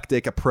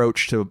eclectic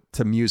approach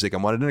to music,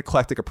 and what an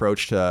eclectic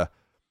approach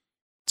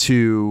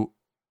to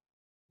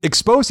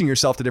exposing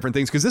yourself to different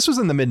things. Because this was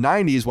in the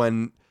mid-90s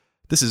when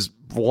this is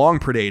long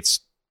predates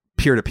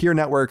peer-to-peer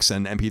networks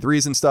and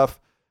MP3s and stuff.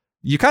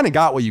 You kind of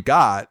got what you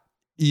got.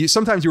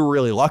 Sometimes you were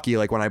really lucky,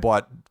 like when I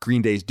bought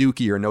Green Day's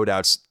Dookie or No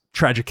Doubt's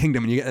Tragic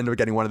Kingdom, and you end up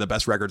getting one of the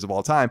best records of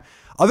all time.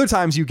 Other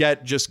times you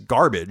get just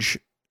garbage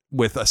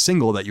with a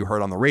single that you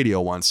heard on the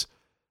radio once.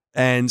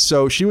 And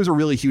so she was a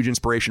really huge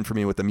inspiration for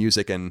me with the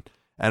music and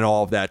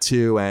all of that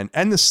too,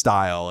 and the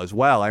style as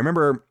well. I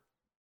remember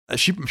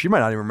she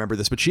might not even remember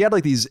this, but she had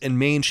like these in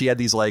Maine. She had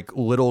these like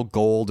little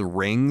gold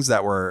rings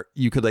that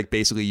you could like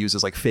basically use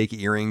as like fake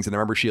earrings. And I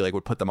remember she like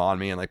would put them on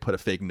me and like put a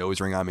fake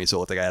nose ring on me, so it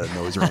looked like I had a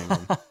nose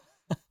ring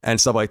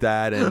and stuff like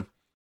that. And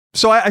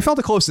so I felt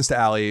the closeness to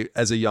Allie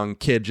as a young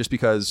kid just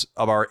because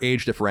of our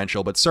age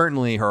differential, but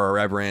certainly her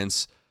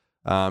irreverence.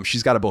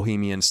 She's got a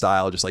bohemian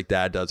style, just like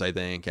Dad does, I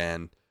think,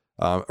 and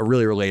a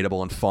really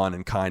relatable and fun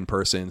and kind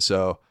person.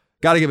 So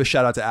got to give a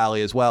shout out to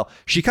Allie as well.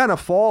 She kind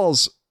of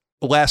falls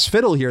last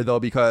fiddle here though,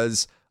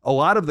 because a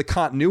lot of the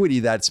continuity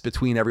that's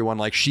between everyone,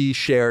 like she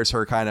shares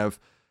her kind of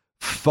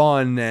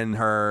fun and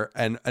her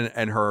and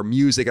her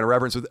music and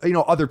irreverence with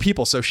other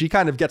people. So she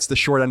kind of gets the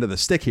short end of the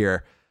stick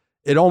here.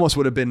 It almost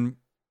would have been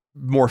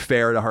more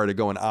fair to her to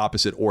go in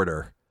opposite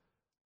order.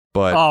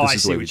 But this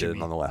is the way we did it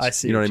nonetheless. I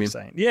see. You know what I mean?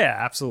 Saying. Yeah,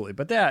 absolutely.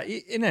 But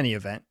in any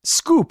event,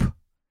 Scoop,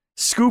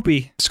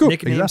 nickname exactly.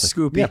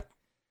 Scoopy. Yeah.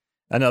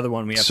 Another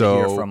one we have to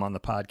hear from on the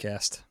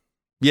podcast.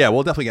 Yeah,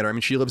 we'll definitely get her. I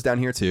mean, she lives down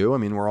here too. I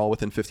mean, we're all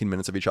within 15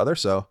 minutes of each other,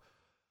 so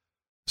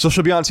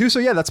she'll be on too. So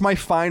yeah, that's my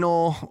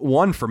final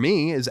one for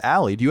me is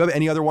Allie. Do you have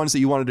any other ones that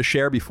you wanted to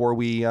share before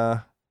we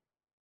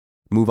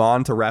move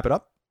on to wrap it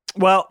up?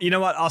 Well, you know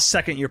what? I'll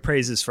second your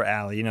praises for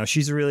Allie. You know,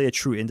 she's really a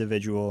true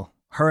individual.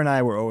 Her and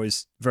I were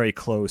always very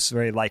close,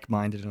 very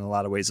like-minded in a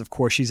lot of ways. Of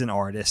course, she's an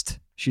artist.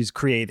 She's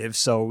creative,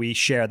 so we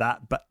share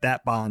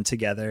that bond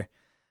together.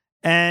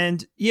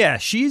 And yeah,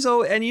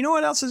 and you know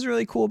what else is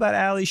really cool about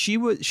Allie?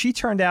 She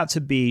turned out to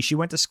be, she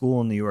went to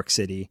school in New York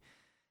City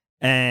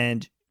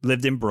and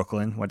lived in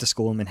Brooklyn, went to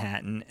school in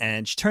Manhattan,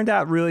 and she turned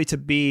out really to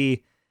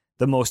be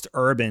the most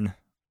urban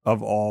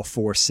of all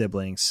 4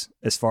 siblings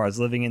as far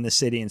as living in the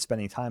city and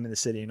spending time in the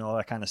city and all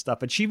that kind of stuff.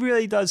 But she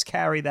really does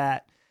carry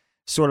that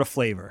sort of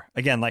flavor.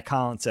 Again, like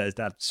Colin says,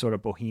 that sort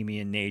of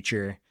bohemian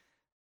nature.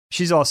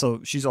 She's also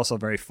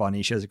very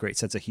funny. She has a great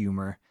sense of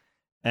humor.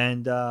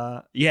 And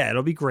yeah,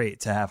 it'll be great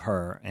to have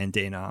her and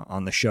Dana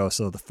on the show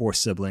so the 4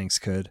 siblings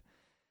could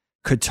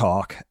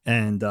talk,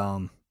 and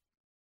Colin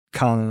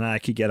and I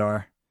could get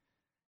our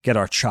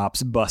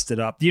chops busted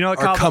up. Do you know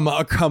what, Colin?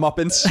 Our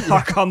comeuppance.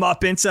 Our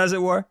comeuppance, as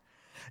it were.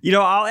 You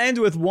know, I'll end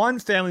with one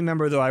family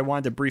member, though, I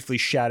wanted to briefly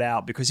shout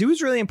out because he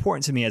was really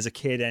important to me as a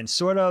kid and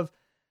sort of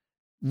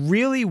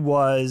really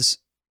was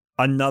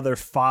another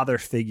father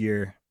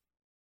figure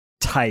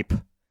type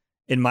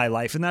in my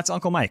life, and that's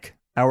Uncle Mike.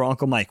 Our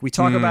Uncle Mike. We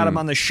talk about him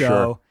on the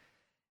show.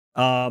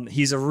 Sure.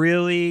 He's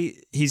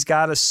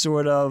got a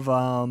sort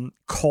of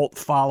cult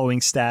following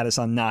status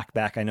on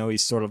Knockback. I know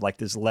he's sort of like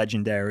this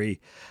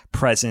legendary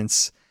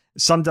presence.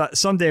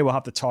 Someday we'll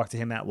have to talk to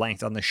him at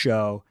length on the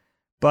show.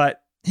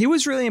 But he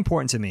was really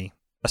important to me,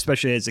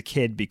 especially as a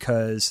kid,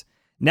 because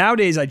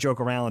nowadays I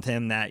joke around with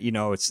him that, you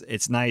know,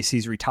 it's nice.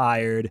 He's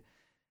retired.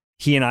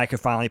 He and I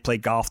could finally play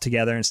golf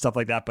together and stuff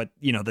like that. But,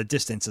 you know, the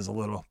distance is a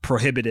little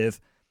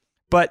prohibitive.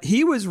 But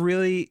he was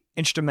really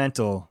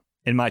instrumental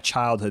in my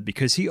childhood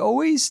because he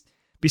always,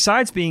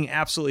 besides being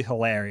absolutely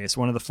hilarious,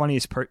 one of the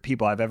funniest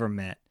people I've ever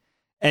met,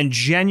 and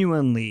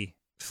genuinely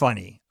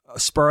funny,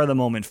 spur of the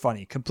moment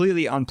funny,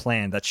 completely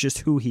unplanned. That's just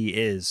who he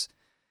is.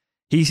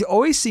 He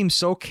always seems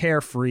so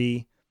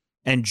carefree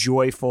and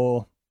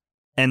joyful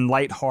and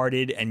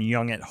lighthearted and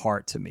young at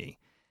heart to me.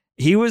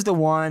 He was the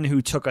one who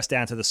took us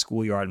down to the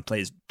schoolyard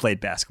and played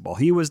basketball.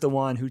 He was the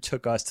one who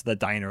took us to the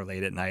diner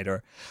late at night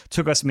or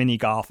took us mini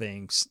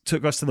golfing,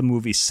 took us to the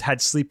movies, had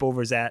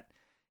sleepovers at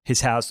his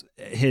house,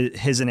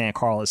 his and Aunt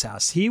Carla's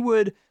house. He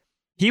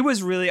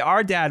was really,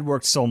 our dad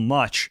worked so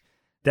much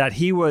that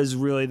he was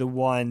really the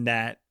one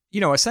that, you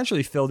know,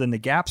 essentially filled in the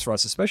gaps for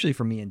us, especially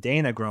for me and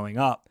Dana growing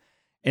up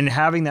and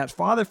having that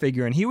father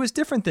figure. And he was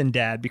different than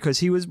Dad because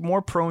he was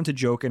more prone to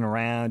joking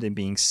around and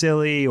being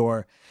silly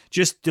or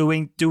just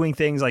doing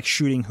things like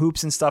shooting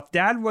hoops and stuff.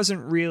 Dad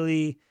wasn't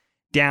really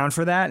down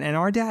for that. And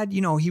our dad,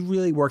 you know, he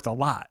really worked a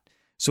lot.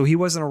 So he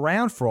wasn't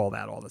around for all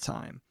that all the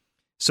time.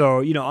 So,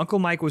 you know, Uncle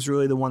Mike was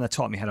really the one that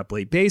taught me how to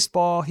play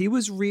baseball. He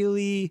was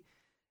really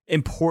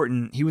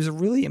important. He was a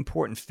really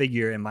important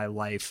figure in my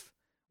life,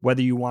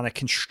 whether you want to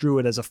construe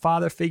it as a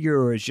father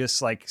figure or as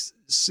just like,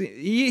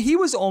 he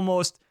was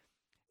almost,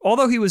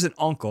 although he was an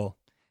uncle,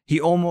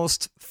 he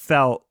almost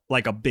felt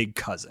like a big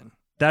cousin.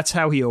 That's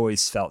how he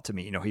always felt to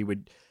me. You know, he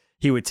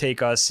would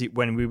take us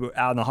when we were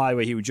out on the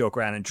highway. He would joke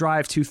around and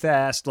drive too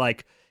fast.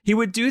 Like he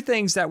would do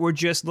things that were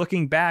just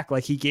looking back,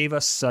 like he gave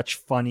us such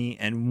funny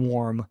and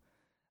warm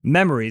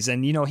memories.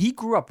 And, you know, he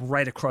grew up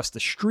right across the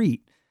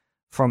street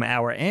from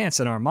our aunts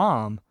and our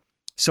mom.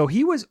 So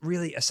he was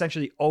really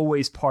essentially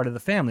always part of the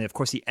family. Of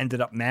course, he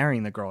ended up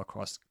marrying the girl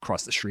across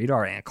the street,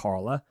 our Aunt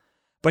Carla.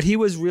 But he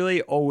was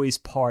really always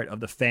part of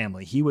the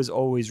family. He was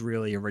always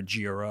really a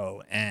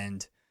Ruggiero.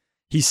 And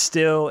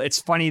it's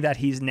funny that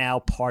he's now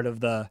part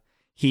of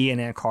he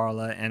and Aunt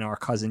Carla and our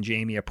cousin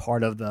Jamie are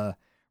part of the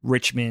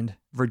Richmond,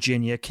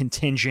 Virginia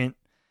contingent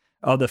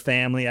of the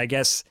family. I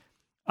guess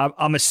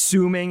I'm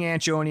assuming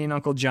Aunt Joni and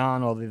Uncle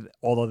John,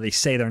 although they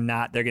say they're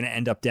not, they're going to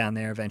end up down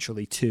there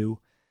eventually too.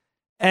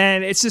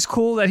 And it's just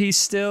cool that he's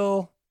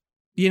still,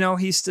 you know,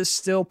 he's just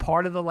still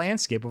part of the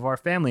landscape of our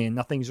family and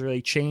nothing's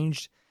really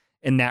changed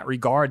in that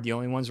regard. The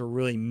only ones we're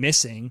really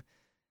missing,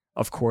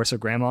 of course, are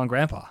Grandma and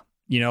Grandpa.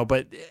 You know,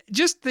 but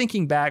just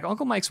thinking back,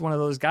 Uncle Mike's one of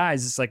those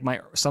guys. It's like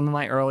some of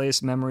my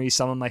earliest memories,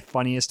 some of my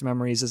funniest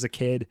memories as a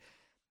kid.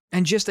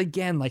 And just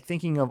again, like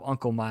thinking of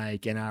Uncle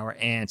Mike and our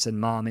aunts and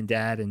mom and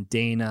dad and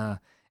Dana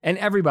and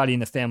everybody in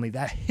the family,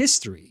 that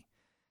history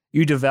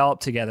you develop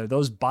together,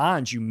 those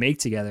bonds you make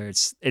together.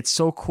 It's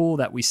so cool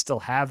that we still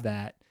have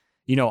that.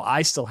 You know,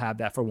 I still have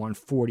that for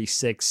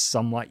 146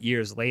 somewhat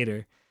years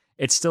later.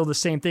 It's still the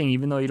same thing.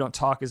 Even though you don't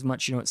talk as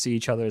much, you don't see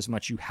each other as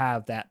much, you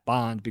have that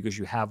bond because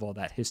you have all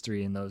that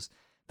history and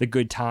the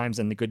good times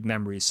and the good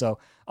memories. So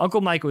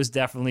Uncle Mike was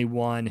definitely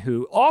one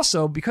who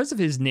also, because of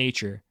his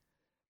nature,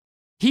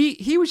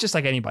 he was just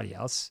like anybody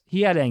else.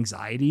 He had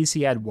anxieties,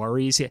 he had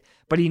worries,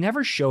 but he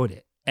never showed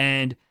it.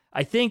 And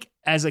I think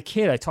as a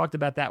kid, I talked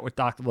about that with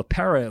Dr.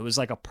 LaPera. It was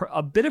like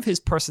a bit of his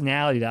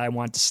personality that I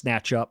wanted to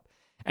snatch up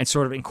and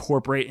sort of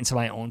incorporate into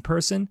my own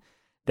person,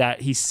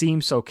 that he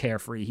seemed so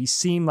carefree. He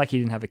seemed like he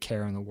didn't have a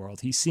care in the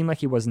world. He seemed like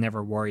he was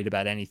never worried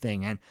about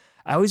anything. And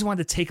I always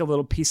wanted to take a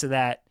little piece of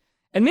that.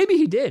 And maybe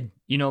he did,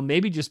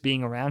 maybe just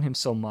being around him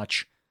so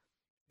much,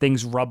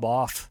 things rub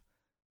off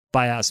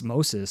by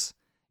osmosis.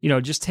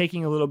 Just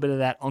taking a little bit of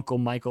that Uncle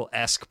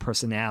Michael-esque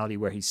personality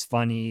where he's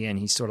funny and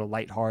he's sort of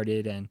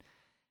lighthearted and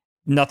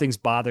nothing's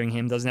bothering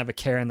him, doesn't have a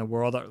care in the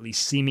world, or at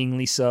least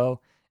seemingly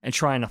so, and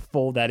trying to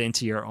fold that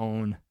into your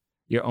own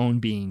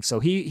being. So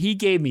he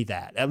gave me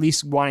that, at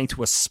least wanting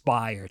to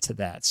aspire to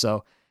that.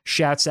 So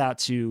shouts out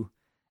to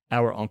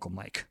our Uncle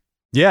Mike.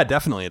 Yeah,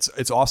 definitely.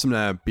 It's awesome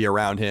to be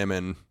around him,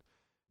 and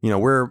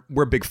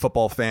we're big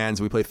football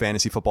fans. We play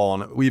fantasy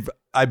football, and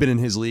I've been in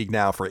his league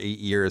now for 8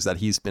 years that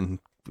he's been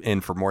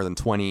in for more than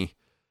 20.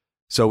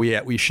 So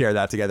we share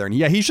that together. And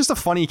yeah, he's just a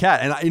funny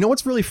cat. And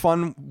what's really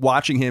fun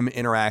watching him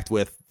interact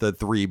with the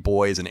 3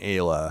 boys and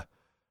Ayla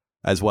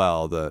as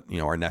well,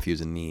 our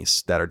nephews and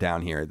niece that are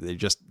down here.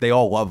 They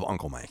all love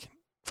Uncle Mike.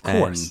 Of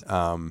course.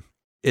 And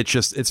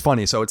it's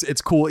funny. So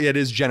it's cool. It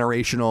is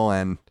generational,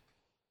 and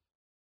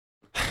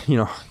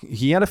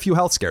he had a few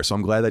health scares. So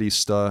I'm glad that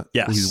he's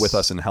with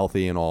us and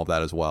healthy and all of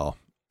that as well.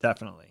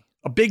 Definitely.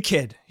 A big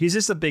kid. He's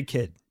just a big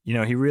kid.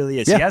 He really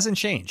is. Yeah. He hasn't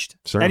changed.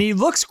 Sure. And he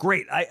looks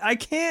great.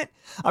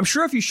 I'm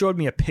sure if you showed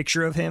me a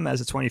picture of him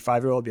as a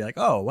 25-year-old, I'd be like,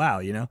 oh,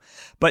 wow,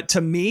 But to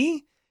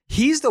me,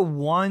 he's the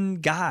one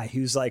guy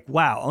who's like,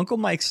 wow, Uncle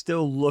Mike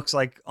still looks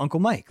like Uncle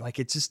Mike. Like,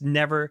 it just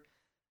never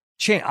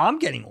changed. I'm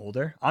getting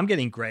older. I'm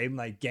getting gray.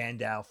 My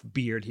Gandalf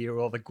beard here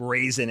with all the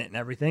grays in it and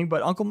everything.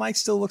 But Uncle Mike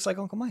still looks like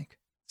Uncle Mike.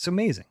 It's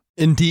amazing.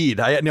 Indeed.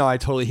 I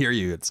totally hear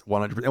you. It's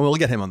 100%. And we'll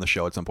get him on the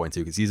show at some point,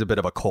 too, because he's a bit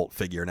of a cult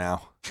figure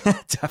now.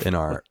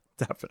 Definitely.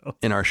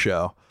 in our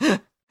show. All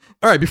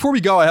right, before we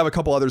go, I have a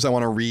couple others I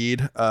want to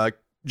read.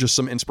 Just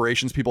some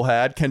inspirations people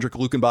had. Kendrick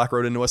Lukenbach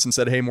wrote into us and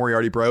said, "Hey,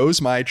 Moriarty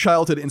Bros, my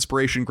childhood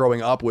inspiration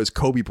growing up was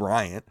Kobe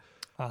Bryant.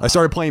 I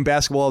started playing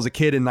basketball as a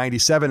kid in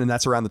 97, and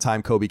that's around the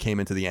time Kobe came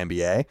into the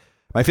NBA.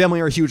 My family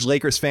are huge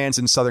Lakers fans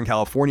in Southern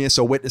California,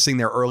 so witnessing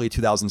their early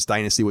 2000s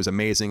dynasty was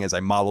amazing as I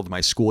modeled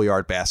my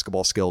schoolyard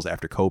basketball skills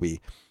after Kobe.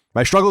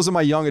 My struggles in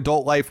my young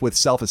adult life with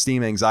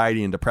self-esteem,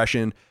 anxiety, and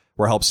depression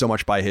were helped so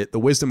much by the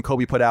wisdom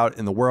Kobe put out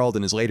in the world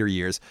in his later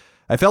years.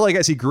 I felt like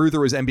as he grew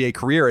through his NBA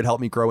career, it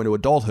helped me grow into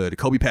adulthood.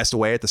 Kobe passed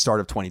away at the start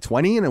of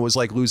 2020, and it was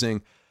like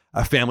losing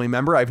a family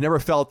member. I've never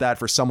felt that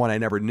for someone I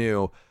never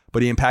knew,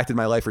 but he impacted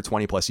my life for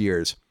 20 plus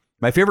years.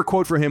 My favorite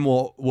quote for him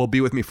will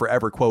be with me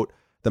forever. Quote,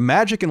 "The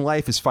magic in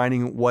life is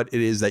finding what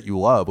it is that you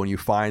love. When you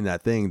find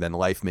that thing, then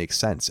life makes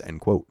sense." End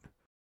quote.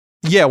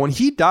 Yeah, when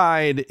he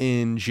died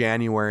in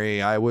January,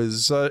 it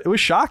was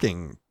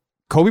shocking.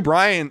 Kobe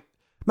Bryant,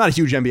 I'm not a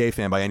huge NBA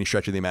fan by any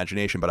stretch of the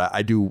imagination, but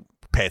I do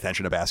pay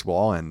attention to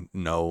basketball and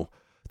know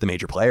the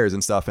major players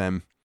and stuff.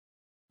 And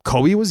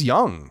Kobe was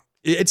young.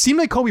 It seemed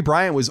like Kobe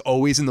Bryant was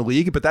always in the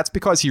league, but that's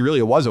because he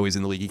really was always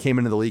in the league. He came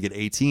into the league at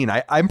 18.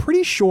 I'm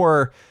pretty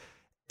sure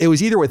it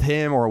was either with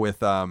him or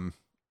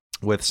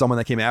with someone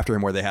that came after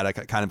him where they had to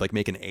kind of like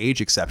make an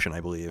age exception,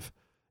 I believe,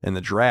 in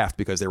the draft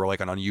because they were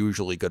like an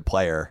unusually good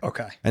player.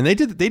 Okay. And they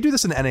do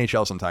this in the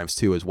NHL sometimes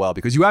too as well,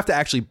 because you have to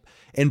actually,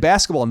 in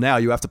basketball now,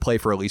 you have to play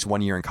for at least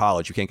 1 year in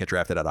college. You can't get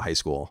drafted out of high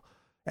school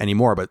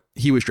anymore, but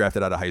he was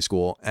drafted out of high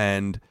school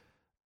and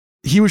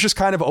he was just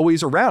kind of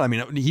always around. I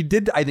mean, he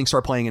did, I think,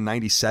 start playing in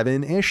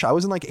 97-ish. I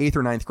was in like 8th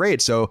or 9th grade.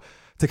 So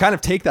to kind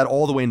of take that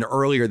all the way into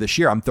earlier this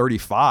year, I'm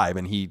 35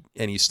 and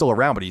he's still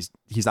around, but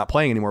he's not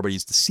playing anymore, but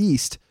he's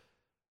deceased.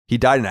 He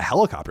died in a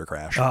helicopter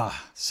crash.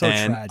 So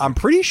and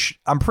tragic.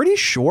 I'm pretty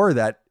sure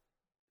that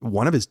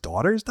one of his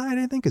daughters died,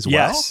 I think, as well.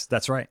 Yes,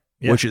 that's right.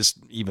 Yeah. Which is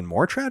even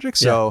more tragic.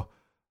 So,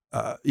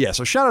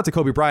 so shout out to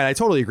Kobe Bryant. I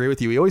totally agree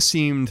with you. He always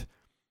seemed,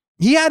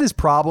 he had his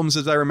problems,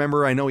 as I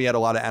remember. I know he had a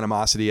lot of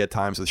animosity at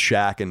times with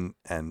Shaq and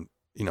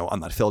on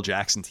that Phil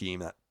Jackson team,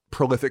 that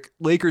prolific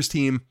Lakers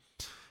team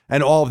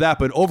and all of that.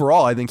 But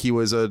overall, I think he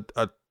was a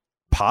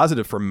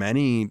positive for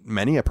many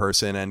a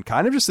person and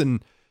kind of just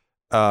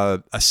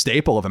a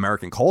staple of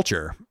American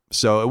culture.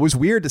 So it was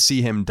weird to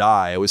see him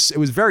die. It was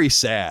very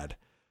sad,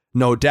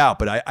 no doubt.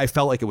 But I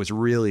felt like it was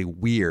really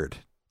weird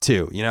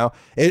too.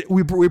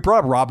 We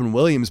brought up Robin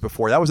Williams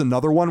before. That was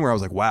another one where I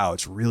was like, wow,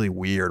 it's really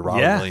weird.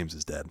 Robin Williams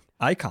is dead.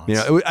 Icons.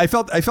 I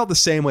felt the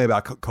same way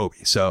about Kobe.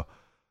 So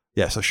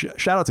yeah. So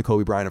shout out to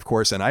Kobe Bryant, of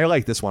course. And I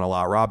like this one a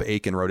lot. Rob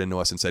Aiken wrote into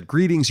us and said,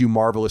 "Greetings, you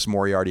marvelous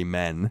Moriarty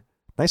men."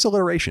 Nice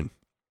alliteration.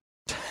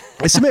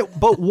 I submit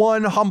but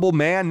one humble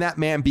man, that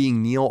man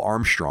being Neil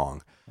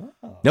Armstrong.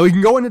 Now, we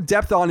can go into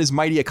depth on his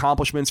mighty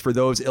accomplishments for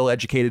those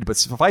ill-educated, but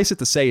suffice it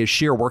to say his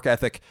sheer work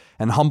ethic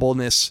and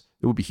humbleness,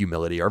 it would be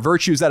humility, are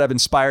virtues that have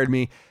inspired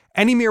me.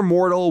 Any mere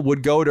mortal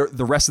would go to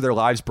the rest of their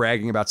lives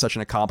bragging about such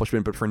an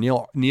accomplishment, but for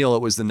Neil,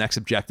 it was the next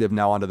objective,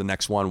 now on to the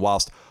next one,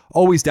 whilst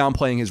always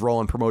downplaying his role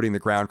in promoting the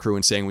ground crew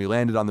and saying we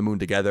landed on the moon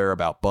together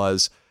about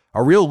Buzz.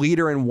 a real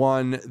leader and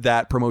one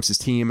that promotes his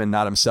team and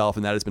not himself.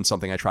 And that has been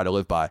something I try to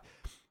live by.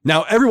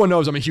 Now, everyone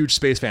knows I'm a huge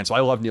space fan, so I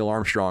love Neil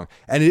Armstrong.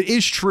 And it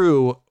is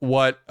true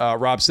what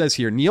Rob says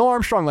here. Neil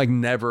Armstrong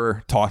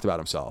never talked about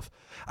himself.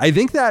 I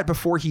think that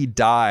before he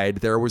died,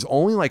 there was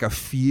only a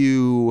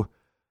few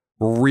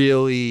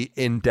really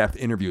in-depth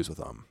interviews with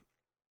him,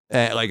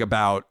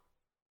 about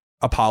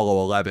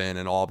Apollo 11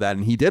 and all of that.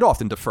 And he did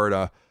often defer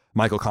to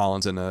Michael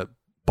Collins and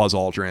Buzz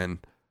Aldrin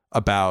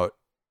about,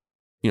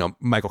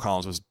 Michael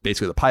Collins was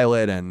basically the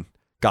pilot and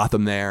got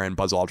them there. And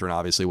Buzz Aldrin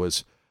obviously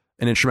was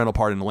an instrumental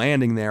part in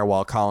landing there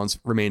while Collins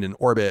remained in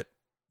orbit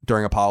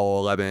during Apollo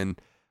 11.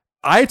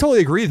 I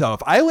totally agree, though.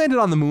 If I landed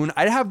on the moon,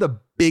 I'd have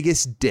the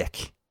biggest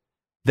dick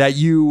that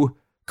you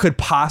could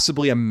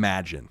possibly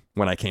imagine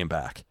when I came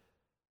back.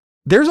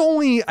 There's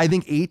only, I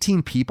think,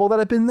 18 people that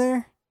have been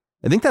there.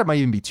 I think that might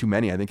even be too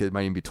many. I think it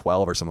might even be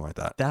 12 or something like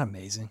that. That's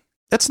amazing.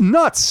 That's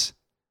nuts.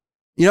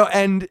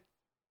 And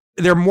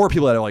there are more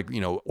people that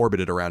are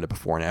orbited around it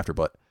before and after,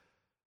 but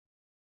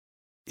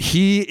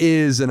he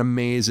is an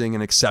amazing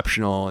and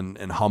exceptional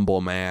and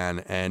humble man.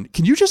 And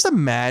can you just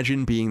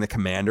imagine being the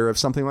commander of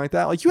something like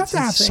that? You have to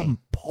have some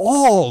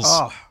balls.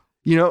 Oh.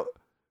 You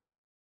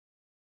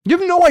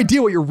have no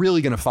idea what you're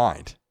really going to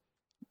find.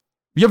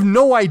 You have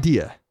no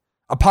idea.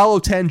 Apollo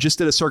 10 just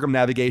did a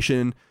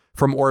circumnavigation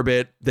from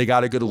orbit. They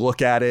got a good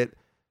look at it.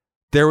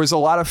 There was a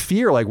lot of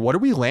fear. What are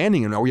we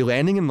landing in? Are we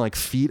landing in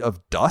feet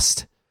of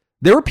dust?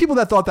 There were people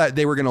that thought that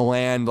they were going to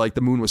land,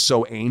 the moon was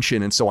so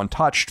ancient and so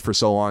untouched for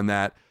so long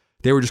that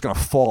they were just going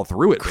to fall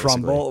through it.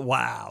 Crumble. Basically.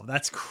 Wow.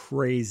 That's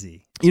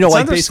crazy.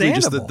 Basically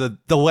just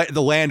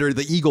the lander,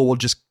 the Eagle will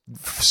just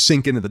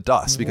sink into the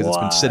dust because it's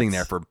been sitting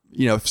there for,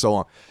 so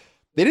long.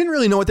 They didn't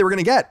really know what they were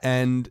going to get.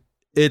 And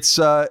it's,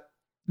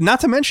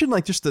 not to mention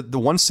just the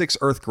 1/6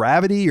 Earth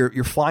gravity.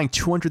 You're flying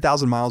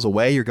 200,000 miles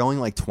away. You're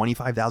going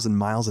 25,000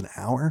 miles an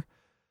hour.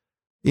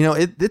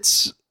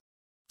 It's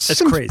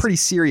some crazy. Pretty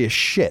serious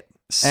shit.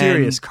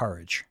 Serious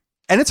courage.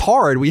 And it's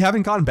hard. We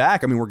haven't gone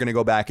back. I mean, we're going to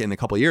go back in a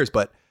couple of years,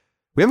 but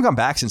we haven't gone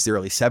back since the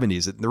early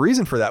 70s. The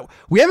reason for that,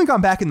 we haven't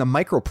gone back in the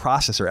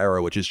microprocessor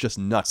era, which is just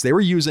nuts. They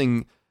were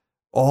using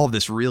all of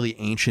this really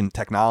ancient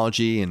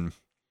technology, and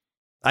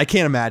I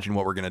can't imagine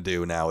what we're going to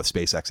do now with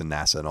SpaceX and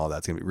NASA and all that.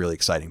 It's going to be really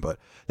exciting, but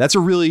that's a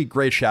really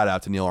great shout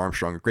out to Neil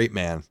Armstrong, a great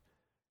man,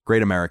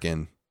 great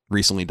American,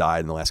 recently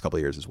died in the last couple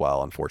of years as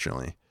well,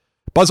 unfortunately.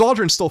 Buzz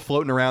Aldrin's still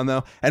floating around,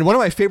 though. And one of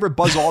my favorite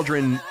Buzz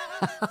Aldrin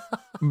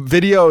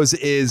videos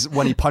is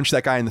when he punched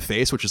that guy in the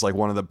face, which is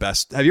one of the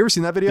best. Have you ever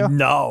seen that video?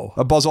 No.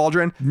 Of Buzz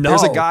Aldrin? No.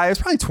 There's a guy, it was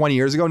probably 20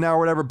 years ago now or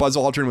whatever. Buzz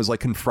Aldrin was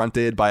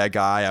confronted by a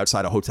guy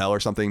outside a hotel or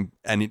something.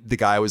 And the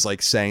guy was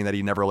saying that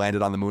he never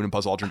landed on the moon, and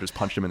Buzz Aldrin just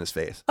punched him in his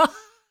face.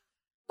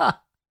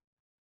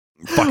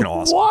 Fucking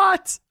awesome.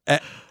 What?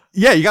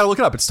 Yeah, you got to look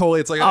it up. It's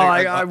totally,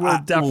 I will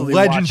definitely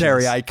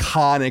legendary, watch this.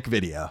 Iconic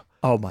video.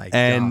 Oh my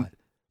and, God.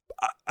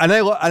 And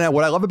what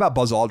I love about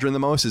Buzz Aldrin the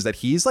most is that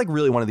he's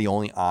really one of the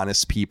only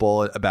honest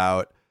people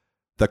about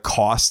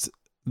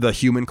the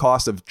human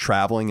cost of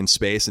traveling in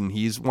space. And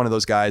he's one of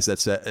those guys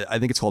that's, I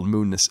think it's called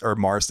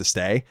Mars to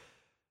Stay.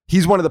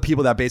 He's one of the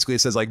people that basically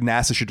says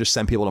NASA should just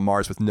send people to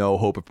Mars with no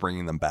hope of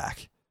bringing them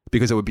back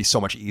because it would be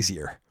so much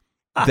easier.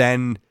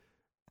 Then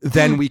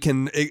we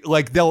can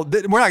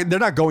they're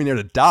not going there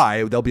to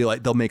die.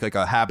 They'll make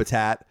a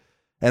habitat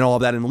and all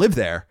of that and live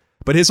there.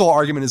 But his whole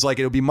argument is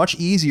it'll be much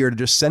easier to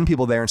just send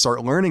people there and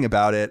start learning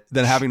about it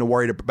than having to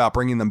worry about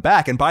bringing them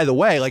back. And by the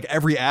way,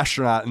 every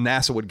astronaut in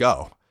NASA would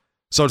go.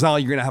 So it's not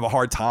like you're going to have a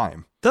hard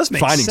time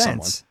finding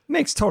someone.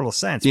 Makes total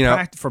sense.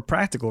 For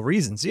practical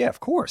reasons. Yeah, of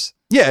course.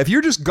 Yeah. If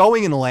you're just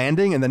going and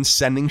landing and then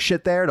sending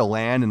shit there to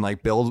land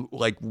and build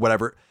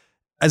whatever,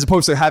 as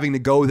opposed to having to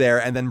go there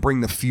and then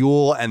bring the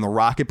fuel and the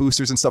rocket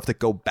boosters and stuff that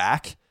go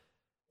back.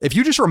 If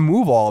you just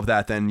remove all of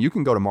that, then you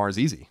can go to Mars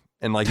easy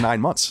in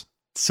 9 months.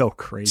 So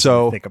crazy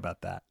to think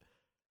about that.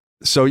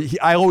 So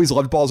I always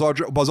loved Buzz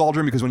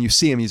Aldrin because when you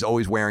see him, he's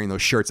always wearing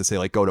those shirts that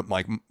say go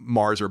to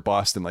Mars or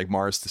bust and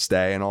Mars to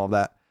stay and all of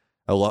that.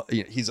 I love.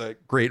 He's a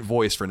great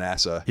voice for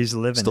NASA. He's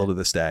living still to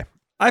this day.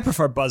 I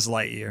prefer Buzz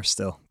Lightyear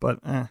still, but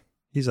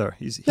he's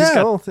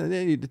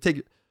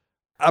take.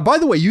 By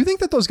the way, you think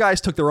that those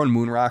guys took their own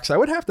moon rocks? I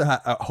would have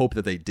to hope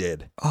that they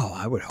did. Oh,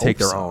 I would hope take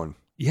their own.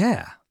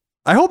 Yeah.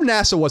 I hope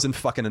NASA wasn't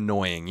fucking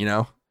annoying.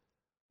 You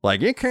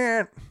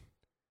can't.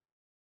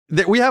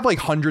 We have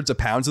hundreds of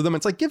pounds of them.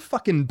 It's give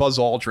fucking Buzz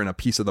Aldrin a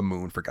piece of the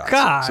moon for God's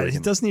sake.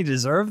 God, doesn't he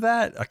deserve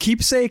that? A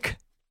keepsake?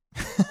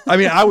 I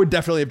mean, I would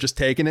definitely have just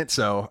taken it.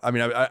 So, I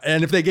mean,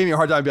 and if they gave me a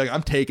hard time, I'd be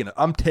I'm taking it.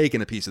 I'm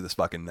taking a piece of this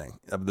fucking thing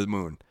of the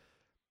moon.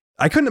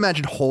 I couldn't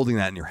imagine holding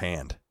that in your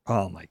hand.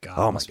 Oh my God.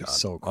 Oh my God.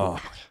 So cool.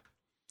 Oh.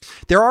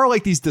 There are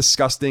these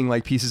disgusting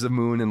pieces of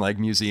moon in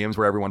museums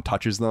where everyone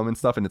touches them and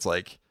stuff. And it's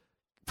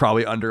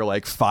probably under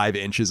 5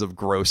 inches of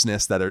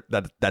grossness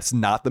that's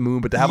not the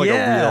moon, but to have a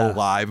real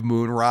live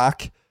moon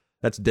rock,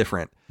 that's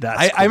different.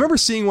 I remember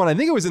seeing one, I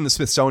think it was in the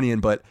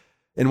Smithsonian, but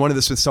in one of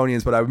the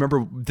Smithsonians, but I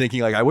remember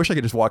thinking I wish I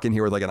could just walk in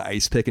here with an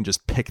ice pick and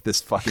just pick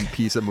this fucking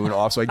piece of moon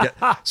off so I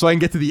can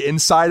get to the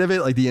inside of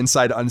it, the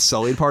inside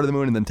unsullied part of the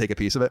moon and then take a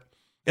piece of it.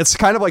 It's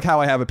kind of like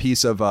how I have a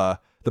piece of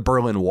the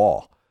Berlin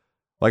Wall.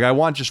 Like, I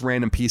want just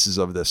random pieces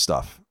of this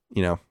stuff,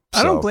 you know?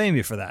 I don't blame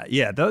you for that.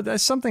 Yeah,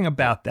 there's something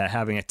about that,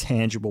 having a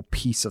tangible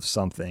piece of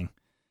something.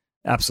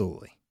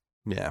 Absolutely.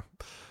 Yeah.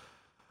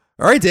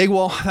 All right, Dig.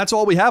 Well, that's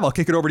all we have. I'll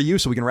kick it over to you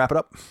so we can wrap it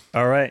up.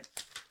 All right.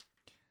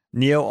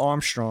 Neil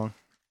Armstrong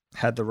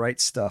had the right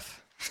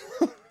stuff.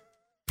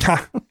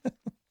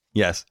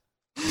 Yes.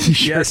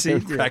 Yes, he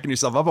did. Cracking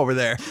yourself up over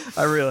there.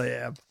 I really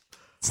am.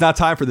 It's not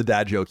time for the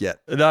dad joke yet.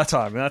 Not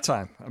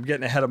time. I'm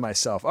getting ahead of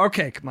myself.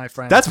 Okay, my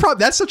friend.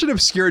 That's such an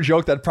obscure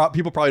joke that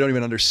people probably don't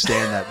even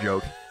understand that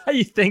joke.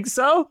 You think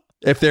so?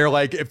 If they're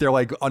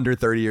like under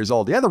 30 years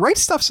old. Yeah, the right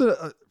stuff's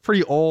a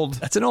pretty old.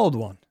 That's an old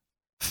one.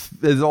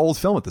 It's an old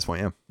film at this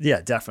point, yeah.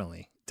 Yeah,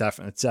 definitely.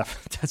 That's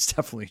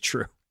definitely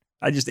true.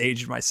 I just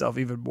aged myself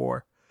even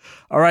more.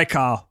 All right,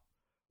 Kyle.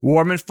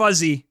 Warm and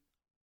Fuzzy,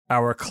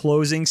 our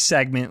closing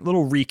segment,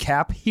 little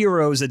recap,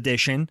 Heroes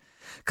Edition.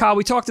 Kyle,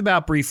 we talked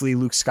about briefly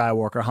Luke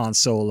Skywalker, Han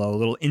Solo,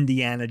 little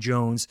Indiana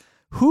Jones.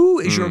 Who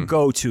is your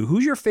go-to?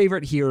 Who's your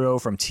favorite hero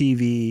from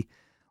TV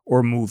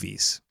or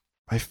movies?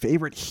 My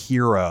favorite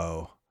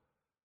hero.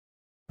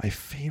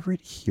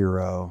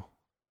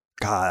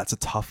 God, that's a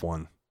tough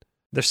one.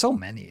 There's so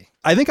many.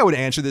 I think I would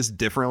answer this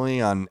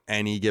differently on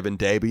any given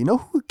day, but you know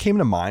who came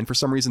to mind for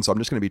some reason, so I'm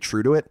just going to be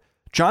true to it?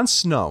 Jon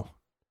Snow.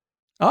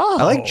 Oh.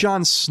 I like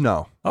Jon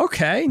Snow.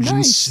 Okay, Jon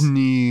nice.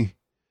 Snow.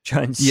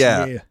 Jon Snow.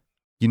 Yeah.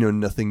 You know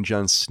nothing,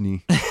 Jon Snow.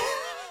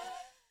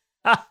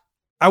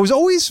 I was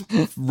always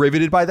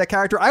riveted by that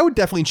character. I would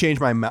definitely change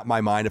my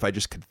mind if I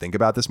just could think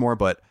about this more,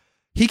 but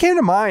he came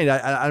to mind.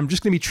 I'm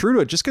just going to be true to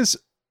it just because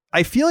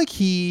I feel like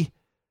he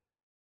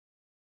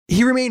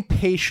remained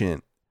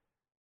patient.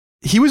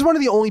 He was one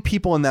of the only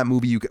people in that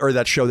movie or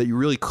that show that you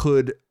really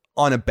could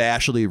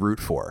unabashedly root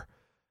for.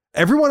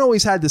 Everyone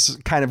always had this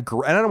kind of,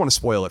 and I don't want to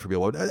spoil it for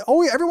people.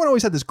 Everyone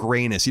always had this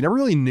grayness. You never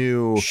really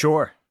knew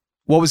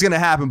what was going to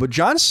happen. But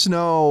Jon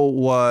Snow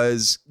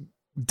was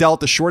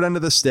dealt the short end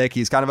of the stick.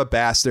 He's kind of a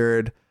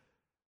bastard.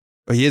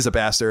 He is a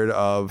bastard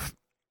of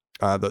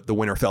the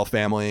Winterfell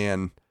family,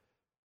 and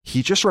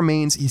he just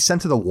remains. He's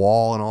sent to the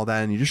wall and all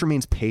that, and he just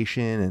remains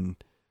patient and.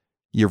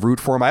 You root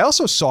for him. I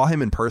also saw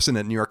him in person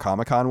at New York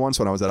Comic Con once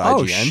when I was at IGN.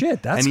 Oh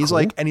shit, that's he's cool.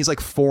 He's like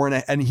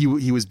 4'8", and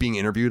he was being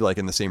interviewed like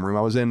in the same room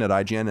I was in at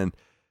IGN, and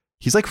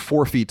he's like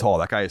 4 feet tall.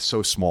 That guy is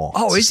so small.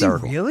 Oh, it's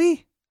hysterical. He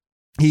really?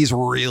 He's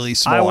really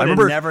small. I would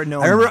have never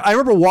known. I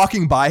remember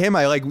walking by him.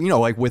 I like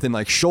within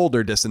like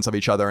shoulder distance of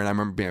each other, and I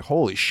remember being like,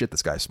 "Holy shit,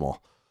 this guy's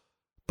small."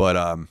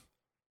 But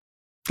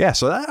yeah.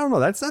 So I don't know.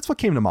 That's what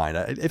came to mind.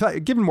 If I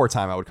given more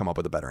time, I would come up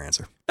with a better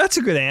answer. That's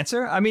a good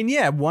answer. I mean,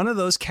 yeah, one of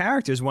those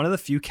characters, one of the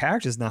few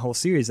characters in that whole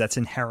series that's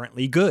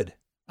inherently good.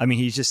 I mean,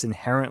 he's just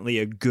inherently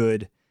a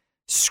good,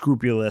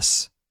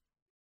 scrupulous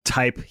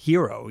type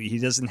hero. He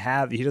doesn't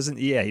have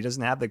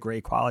the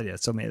great quality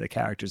that so many of the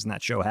characters in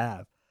that show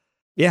have.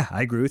 Yeah,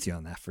 I agree with you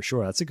on that for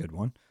sure. That's a good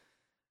one.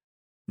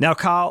 Now,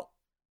 Kyle,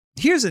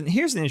 here's an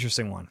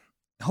interesting one.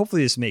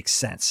 Hopefully this makes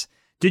sense.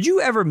 Did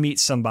you ever meet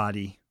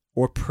somebody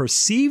or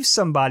perceive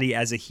somebody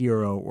as a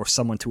hero or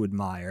someone to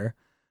admire,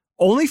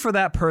 only for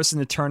that person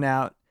to turn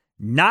out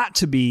not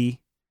to be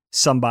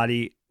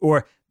somebody,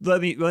 or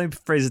let me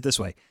phrase it this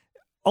way,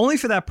 only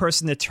for that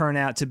person to turn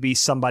out to be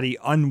somebody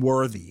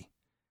unworthy,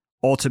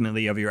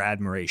 ultimately, of your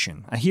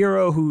admiration? A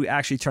hero who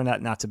actually turned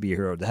out not to be a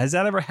hero. Has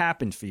that ever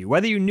happened for you,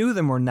 whether you knew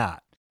them or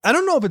not? I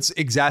don't know if it's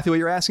exactly what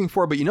you're asking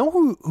for, but you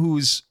know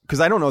who's, because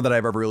I don't know that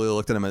I've ever really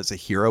looked at him as a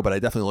hero, but I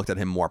definitely looked at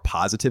him more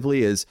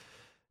positively, is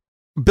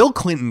Bill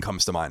Clinton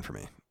comes to mind for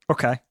me.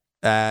 Okay.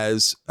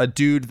 As a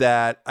dude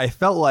that I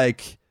felt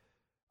like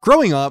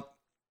growing up,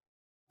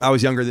 I'm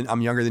younger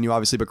than you,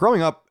 obviously, but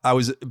growing up,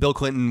 Bill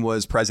Clinton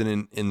was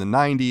president in the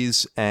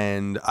 90s,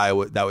 and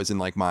that was in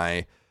like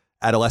my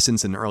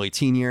adolescence and early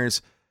teen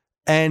years.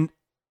 And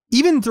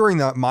even during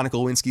the Monica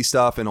Lewinsky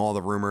stuff and all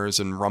the rumors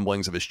and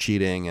rumblings of his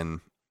cheating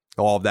and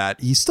all of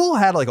that, he still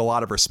had like a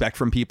lot of respect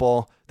from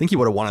people. I think he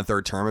would have won a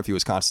third term if he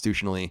was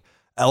constitutionally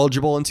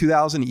eligible in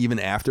 2000, even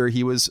after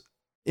he was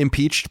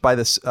impeached by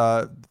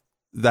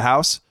the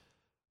House,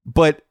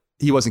 but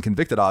he wasn't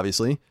convicted,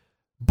 obviously.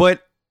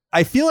 But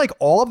I feel like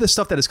all of the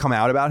stuff that has come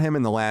out about him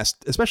in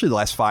especially the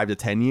last 5 to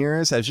 10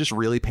 years, has just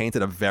really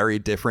painted a very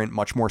different,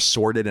 much more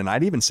sordid, and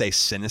I'd even say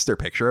sinister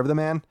picture of the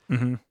man.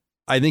 Mm-hmm.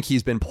 I think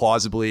he's been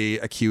plausibly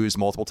accused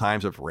multiple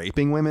times of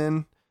raping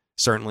women,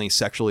 certainly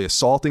sexually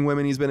assaulting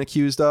women he's been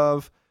accused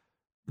of,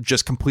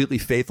 just completely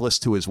faithless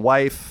to his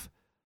wife,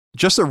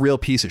 just a real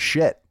piece of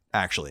shit,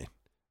 actually.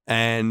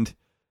 And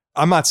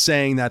I'm not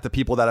saying that the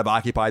people that have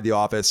occupied the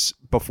office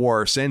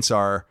before or since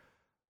are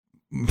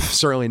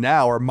certainly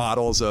now are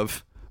models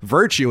of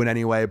virtue in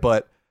any way,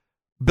 but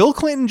Bill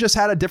Clinton just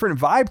had a different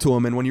vibe to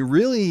him. And when you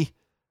really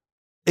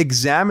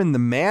examine the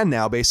man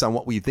now, based on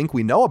what we think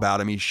we know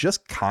about him, he's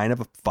just kind of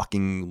a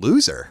fucking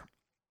loser.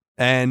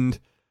 And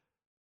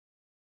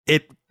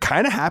it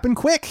kind of happened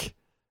quick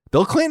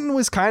Bill Clinton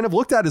was kind of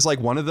looked at as like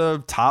one of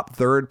the top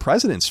third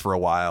presidents for a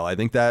while. I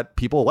think that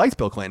people liked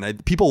Bill Clinton.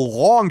 People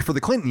longed for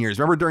the Clinton years.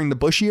 Remember during the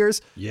Bush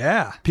years?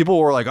 Yeah. People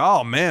were like,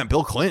 oh man,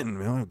 Bill Clinton.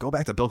 You know, go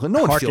back to Bill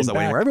Clinton. No one feels that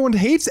way anymore.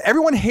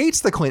 Everyone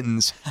hates the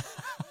Clintons.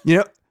 You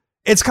know,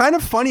 it's kind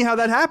of funny how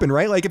that happened,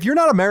 right? Like if you're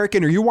not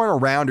American or you weren't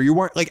around or you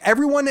weren't like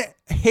everyone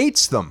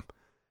hates them.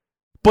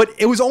 But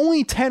it was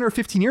only 10 or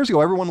 15 years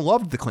ago, everyone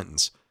loved the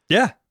Clintons.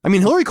 Yeah. I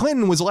mean, Hillary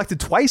Clinton was elected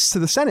twice to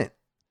the Senate.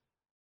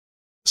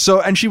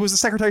 So, and she was the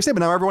Secretary of State, but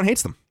now everyone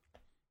hates them.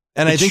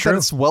 And I think that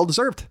it's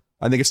well-deserved.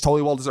 I think it's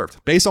totally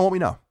well-deserved based on what we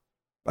know.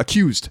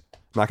 Accused. I'm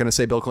not going to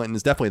say Bill Clinton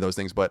is definitely those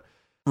things, but.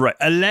 Right.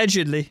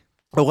 Allegedly.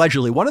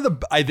 One of the,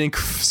 I think,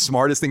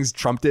 smartest things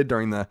Trump did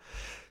during the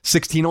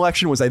 2016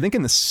 election was, I think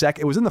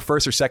it was in the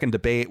first or second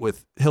debate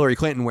with Hillary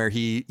Clinton where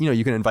he, you know,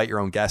 you can invite your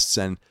own guests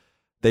and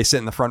they sit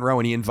in the front row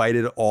and he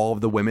invited all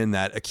of the women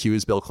that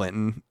accused Bill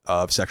Clinton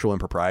of sexual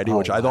impropriety,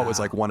 which I thought was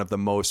like one of the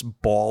most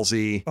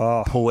ballsy,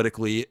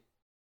 politically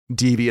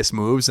devious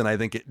moves. And I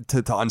think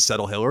to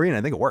unsettle Hillary, and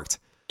I think it worked.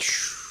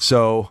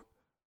 So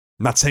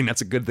I'm not saying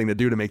that's a good thing to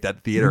do to make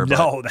that theater.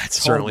 No,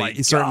 that's certainly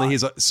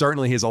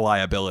he's a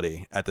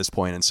liability at this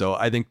point. And so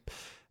I think,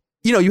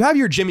 you know, you have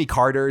your Jimmy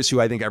Carters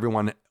who I think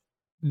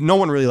no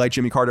one really liked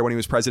Jimmy Carter when he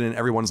was president.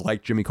 Everyone's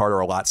liked Jimmy Carter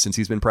a lot since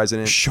he's been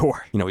president.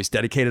 Sure. You know, he's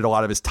dedicated a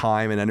lot of his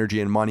time and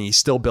energy and money. He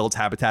still builds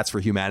Habitats for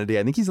Humanity.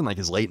 I think he's in like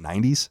his late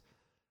 90s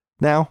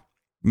now.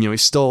 You know, he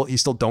still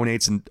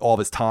donates and all of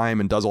his time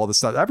and does all this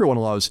stuff. Everyone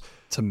loves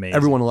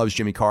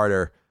Jimmy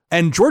Carter.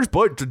 And George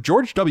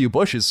W.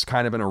 Bush is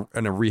kind of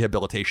in a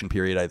rehabilitation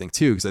period, I think,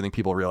 too, because I think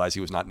people realize he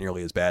was not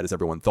nearly as bad as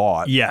everyone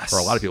thought. Yes. Or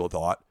a lot of people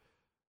thought.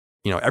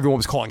 You know, everyone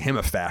was calling him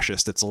a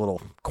fascist. It's a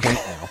little quaint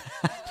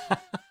now.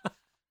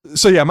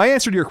 So, yeah, my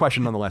answer to your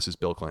question, nonetheless, is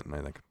Bill Clinton,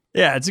 I think.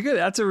 Yeah,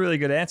 that's a really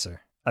good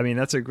answer. I mean,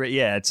 that's a great,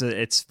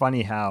 it's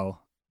funny how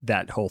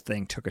that whole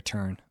thing took a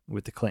turn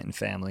with the Clinton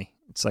family.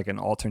 It's like an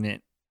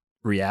alternate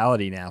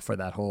reality now for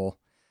that whole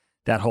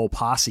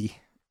posse.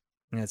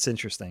 And it's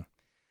interesting.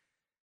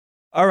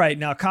 All right,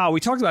 now, Kyle, we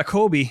talked about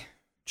Kobe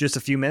just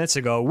a few minutes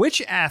ago.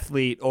 Which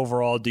athlete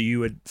overall do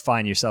you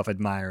find yourself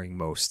admiring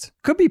most?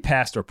 Could be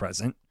past or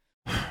present.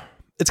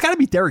 It's got to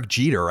be Derek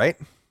Jeter, right?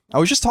 I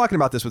was just talking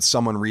about this with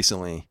someone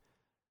recently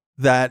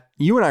that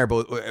you and I are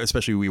both,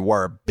 especially we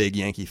were big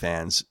Yankee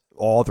fans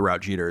all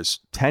throughout Jeter's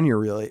tenure,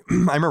 really. I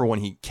remember when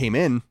he came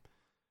in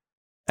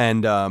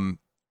and,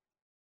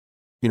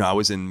 you know, I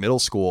was in middle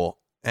school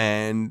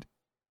and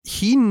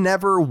he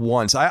never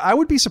once, I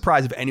would be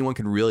surprised if anyone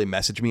could really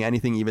message me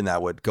anything, even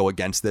that would go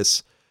against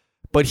this,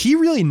 but he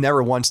really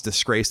never once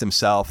disgraced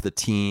himself, the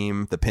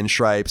team, the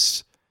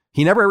pinstripes.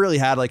 He never really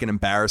had like an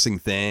embarrassing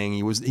thing.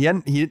 He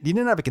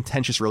didn't have a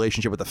contentious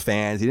relationship with the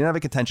fans. He didn't have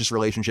a contentious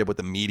relationship with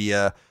the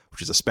media,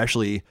 which is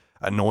especially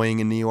annoying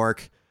in New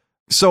York.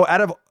 So out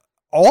of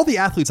all the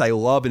athletes I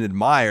love and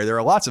admire, there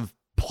are lots of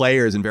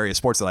players in various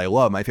sports that I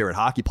love. My favorite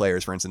hockey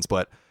players, for instance,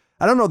 but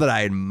I don't know that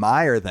I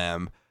admire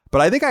them.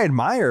 But I think I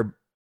admire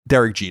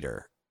Derek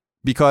Jeter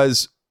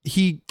because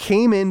he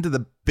came into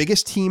the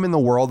biggest team in the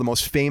world, the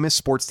most famous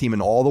sports team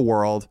in all the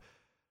world,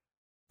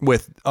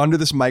 with under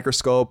this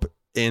microscope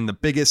in the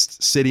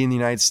biggest city in the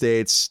United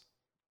States,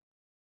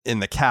 in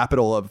the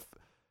capital of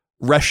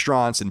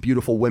restaurants and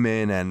beautiful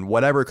women and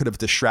whatever could have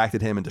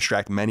distracted him and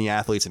distract many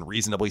athletes, and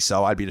reasonably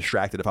so. I'd be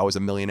distracted if I was a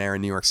millionaire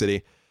in New York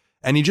City.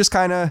 And he just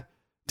kind of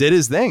did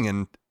his thing.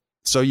 And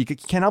so you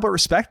can't help but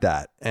respect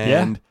that.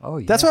 And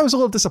that's why I was a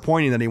little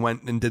disappointed that he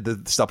went and did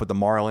the stuff with the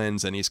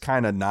Marlins, and he's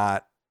kind of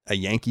not a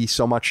Yankee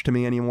so much to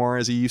me anymore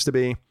as he used to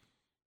be.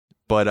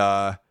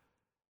 But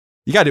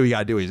you got to do what you got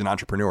to do. He's an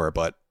entrepreneur,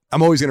 but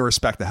I'm always going to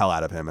respect the hell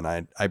out of him.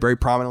 And I very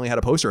prominently had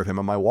a poster of him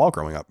on my wall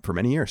growing up for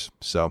many years.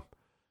 So,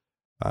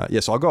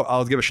 so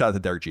I'll give a shout out to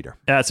Derek Jeter.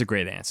 That's a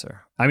great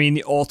answer. I mean,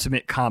 the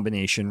ultimate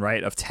combination,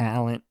 right, of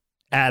talent,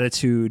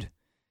 attitude,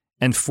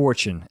 and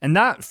fortune. And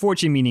not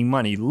fortune meaning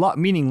money,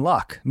 meaning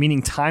luck,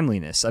 meaning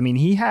timeliness. I mean,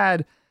 he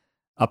had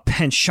a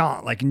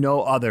penchant like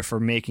no other for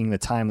making the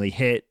timely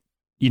hit,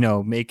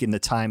 getting the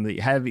timely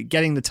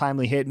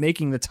hit,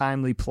 making the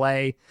timely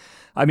play.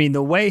 I mean,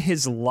 the way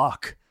his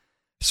luck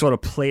sort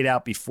of played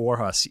out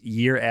before us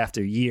year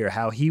after year,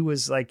 how he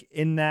was like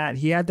in that,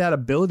 he had that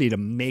ability to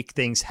make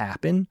things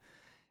happen.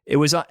 It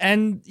was,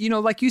 and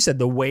like you said,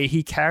 the way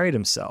he carried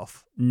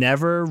himself,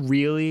 never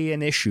really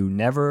an issue,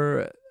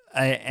 never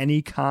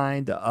any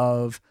kind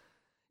of,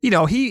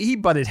 he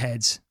butted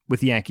heads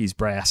with Yankees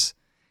brass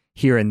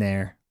here and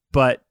there,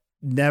 but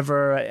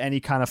never any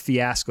kind of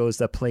fiascos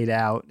that played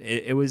out.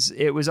 It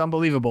was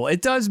unbelievable.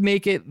 It does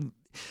make it,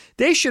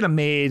 they should have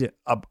made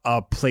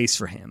a place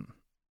for him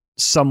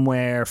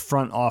somewhere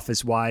front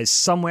office wise,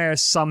 somewhere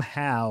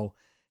somehow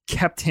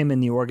kept him in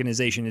the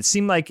organization. It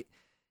seemed like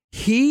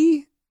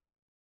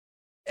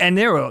and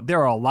there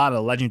are a lot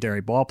of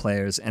legendary ball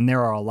players and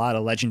there are a lot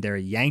of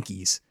legendary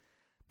Yankees,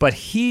 but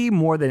he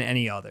more than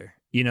any other,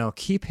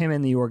 keep him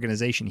in the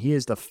organization. He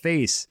is the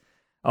face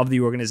of the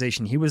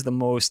organization. He was the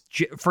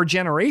most, for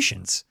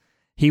generations,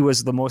 he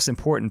was the most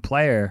important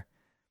player.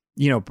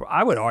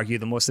 I would argue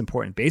the most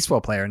important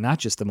baseball player, not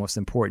just the most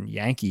important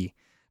Yankee,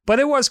 But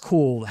it was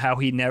cool how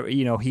he never,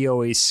 he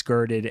always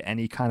skirted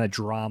any kind of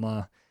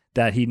drama,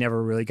 that he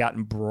never really got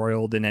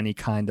embroiled in any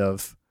kind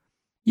of,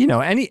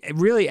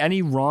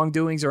 any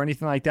wrongdoings or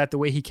anything like that. The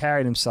way he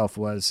carried himself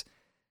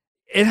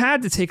it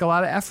had to take a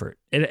lot of effort.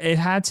 It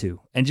had to.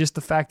 And just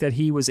the fact that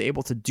he was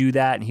able to do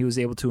that, and he was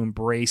able to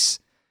embrace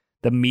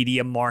the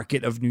media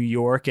market of New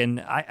York, and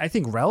I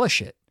think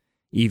relish it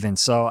even.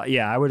 So,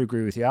 yeah, I would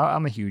agree with you.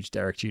 I'm a huge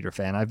Derek Jeter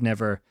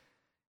fan.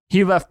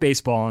 He left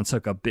baseball and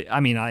took a bit. I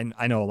mean,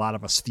 I know a lot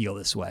of us feel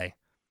this way,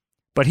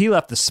 but he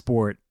left the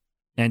sport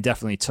and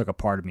definitely took a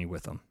part of me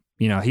with him.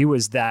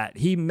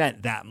 He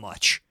meant that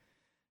much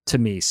to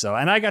me. So,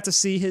 and I got to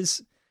see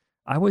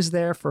I was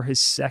there for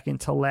his second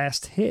to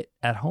last hit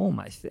at home,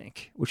 I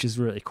think, which is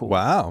really cool.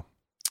 Wow.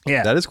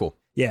 Yeah. That is cool.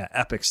 Yeah.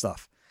 Epic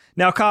stuff.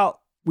 Now,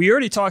 Kyle, we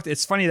already talked.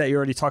 It's funny that you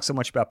already talked so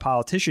much about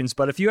politicians,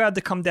 but if you had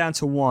to come down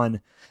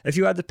to if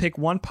you had to pick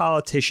one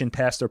politician,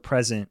 past or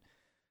present,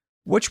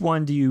 which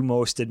one do you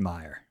most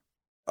admire?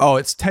 Oh,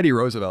 it's Teddy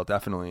Roosevelt,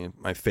 definitely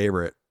my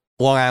favorite.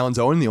 Long Island's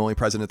own, the only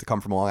president to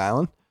come from Long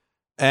Island.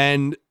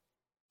 And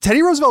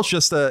Teddy Roosevelt's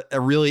just a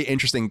really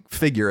interesting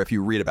figure if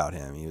you read about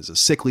him. He was a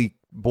sickly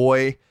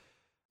boy.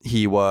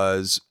 He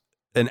was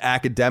an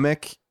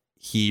academic.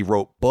 He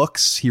wrote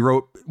books. He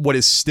wrote what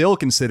is still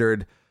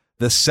considered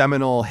the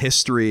seminal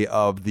history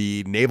of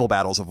the naval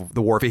battles of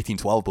the War of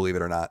 1812, believe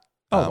it or not.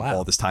 Wow.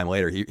 All this time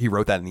later. He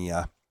wrote that in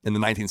the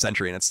 19th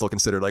century, and it's still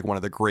considered like one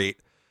of the great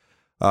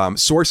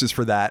sources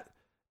for that.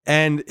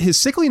 And his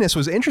sickliness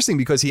was interesting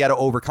because he had to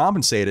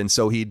overcompensate, and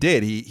so he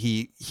did.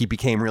 He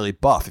became really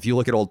buff. If you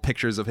look at old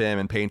pictures of him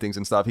and paintings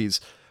and stuff, he's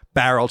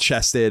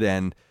barrel-chested,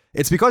 and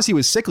it's because he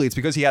was sickly. It's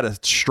because he had to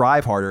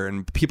strive harder,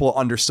 and people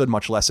understood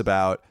much less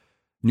about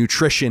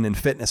nutrition and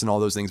fitness and all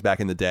those things back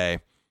in the day.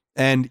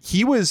 And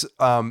he was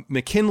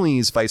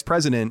McKinley's vice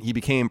president. He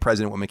became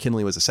president when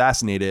McKinley was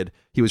assassinated.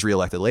 He was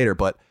reelected later,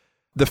 but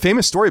the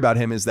famous story about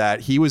him is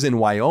that he was in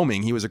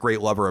Wyoming. He was a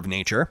great lover of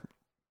nature.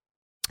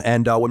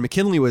 And when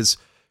McKinley was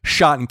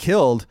shot and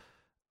killed,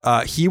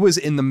 he was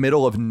in the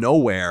middle of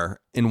nowhere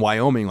in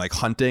Wyoming, like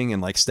hunting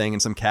and like staying in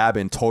some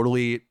cabin,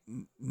 totally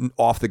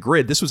off the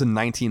grid. This was in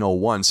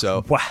 1901.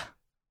 So, wow.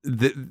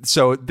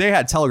 So they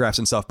had telegraphs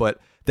and stuff, but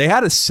they had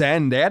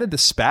to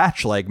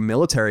dispatch like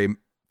military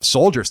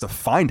soldiers to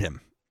find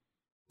him,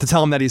 to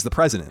tell him that he's the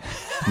president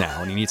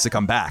now and he needs to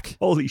come back.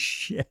 Holy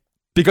shit.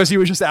 Because he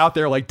was just out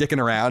there like dicking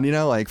around,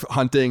 like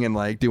hunting and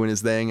like doing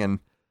his thing. And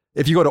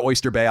if you go to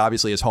Oyster Bay,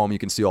 obviously his home, you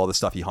can see all the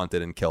stuff he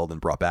hunted and killed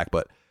and brought back.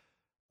 But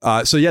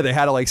so yeah, they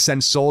had to like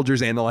send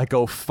soldiers and to like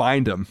go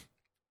find him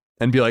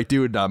and be like,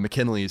 dude,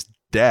 McKinley's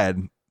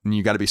dead and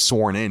you got to be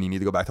sworn in. You need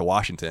to go back to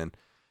Washington.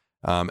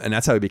 And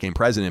that's how he became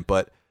president.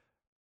 But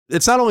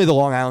it's not only the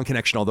Long Island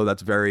connection, although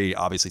that's very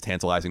obviously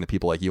tantalizing to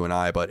people like you and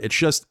I, but it's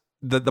just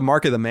the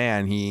mark of the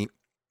man.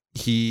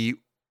 He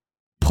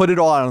put it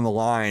all out on the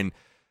line.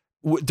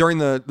 During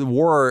the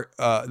war,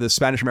 the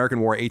Spanish-American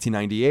War,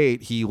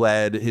 1898, he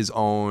led his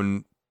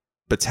own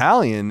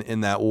battalion in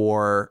that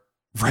war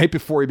right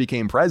before he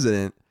became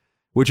president,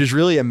 which is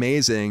really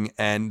amazing.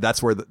 And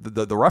that's where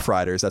the Rough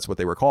Riders, that's what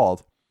they were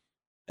called.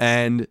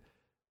 And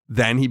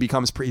then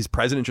he's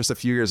president just a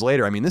few years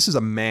later. I mean, this is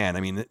a man.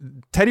 I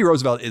mean, Teddy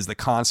Roosevelt is the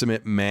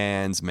consummate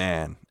man's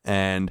man.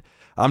 And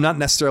I'm not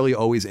necessarily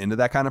always into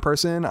that kind of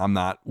person. I'm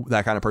not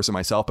that kind of person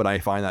myself, but I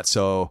find that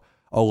so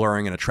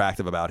alluring and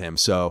attractive about him.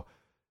 So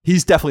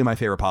he's definitely my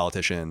favorite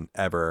politician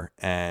ever.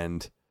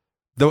 And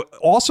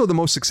also the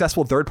most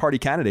successful third party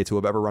candidate to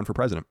have ever run for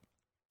president.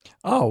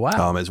 Oh,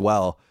 wow. As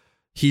well.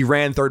 He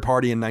ran third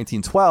party in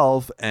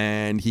 1912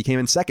 and he came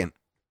in second.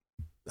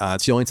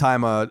 It's the only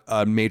time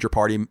a major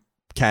party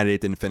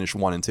candidate didn't finish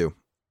 1 and 2.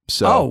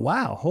 So, oh,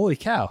 wow. Holy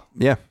cow.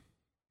 Yeah.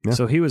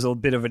 So he was a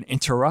bit of an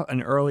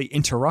early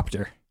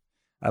interrupter.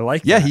 I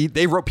like that.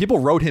 Yeah, people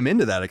wrote him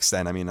into that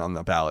extent. I mean, on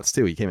the ballots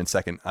too. He came in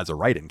second as a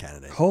write-in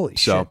candidate. Holy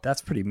shit.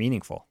 That's pretty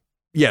meaningful.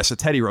 Yeah, so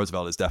Teddy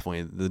Roosevelt is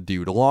definitely the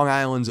dude. Long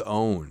Island's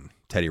own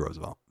Teddy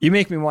Roosevelt. You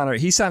make me want to.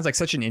 He sounds like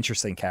such an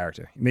interesting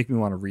character. You make me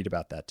want to read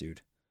about that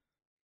dude.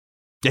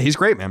 Yeah, he's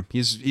great, man.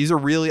 He's he's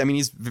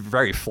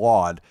very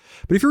flawed.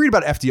 But if you read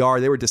about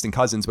FDR, they were distant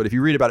cousins. But if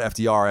you read about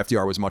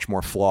FDR was much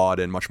more flawed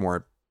and much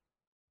more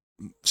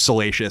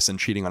salacious and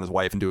cheating on his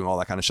wife and doing all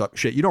that kind of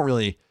shit. You don't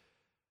really,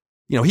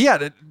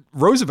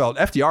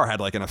 FDR had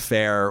like an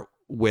affair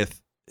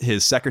with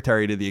his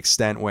secretary to the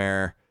extent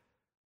where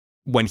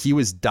when he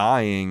was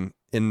dying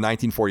in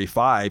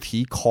 1945,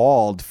 he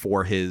called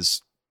for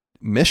his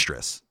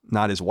mistress,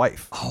 not his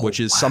wife, which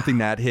is something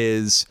that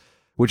his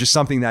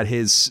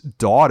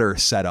daughter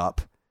set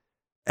up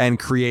and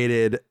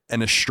created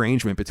an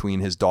estrangement between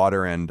his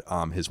daughter and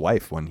his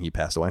wife when he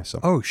passed away. So,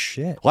 oh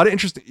shit, a lot of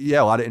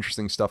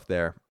interesting stuff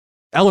there.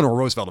 Eleanor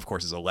Roosevelt, of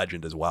course, is a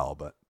legend as well.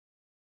 But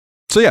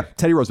so yeah,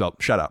 Teddy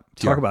Roosevelt, shout out.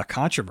 Talk about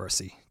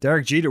controversy.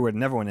 Derek Jeter would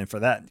never went in for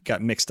that.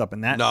 Got mixed up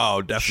in that.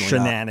 No, definitely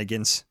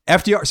shenanigans.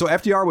 Not.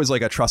 FDR was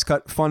like a trust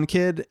fund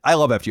kid. I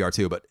love FDR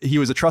too, but he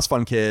was a trust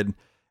fund kid.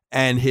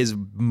 And his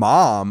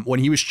mom, when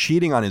he was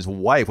cheating on his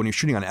wife, when he was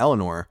cheating on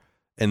Eleanor,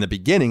 in the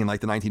beginning, in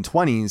like the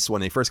 1920s, when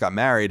they first got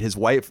married, his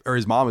wife or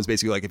his mom was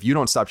basically like, if you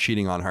don't stop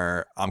cheating on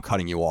her, I'm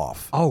cutting you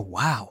off. Oh,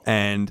 wow.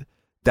 And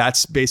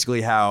that's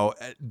basically how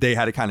they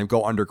had to kind of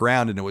go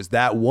underground. And it was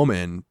that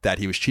woman that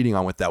he was cheating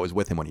on with that was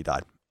with him when he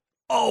died.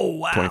 Oh,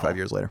 wow. 25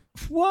 years later.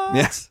 What?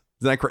 Yes.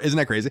 Isn't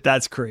that crazy?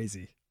 That's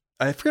crazy.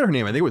 I forget her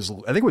name. I think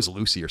it was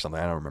Lucy or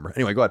something. I don't remember.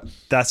 Anyway, go ahead.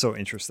 That's so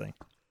interesting.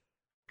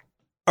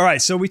 All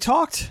right. So we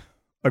talked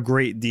a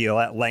great deal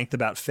at length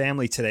about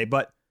family today,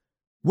 but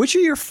which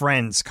of your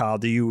friends, Kyle,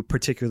 do you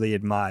particularly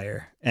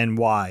admire and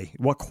why?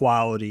 What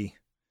quality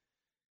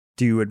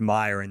do you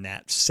admire in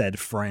that said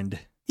friend?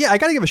 Yeah, I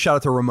got to give a shout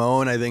out to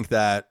Ramon. I think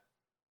that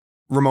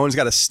Ramon's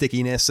got a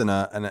stickiness and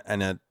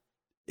a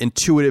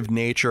intuitive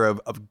nature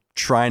of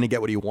trying to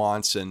get what he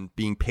wants and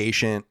being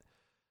patient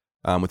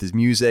with his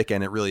music.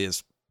 And it really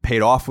has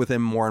paid off with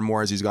him more and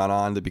more as he's gone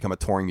on to become a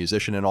touring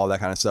musician and all that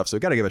kind of stuff. So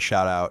got to give a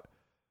shout out,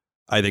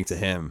 I think, to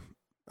him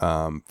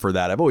for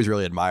that. I've always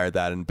really admired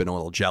that and been a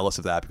little jealous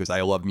of that because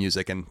I love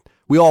music. And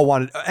we all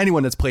wanted,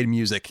 anyone that's played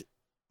music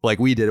like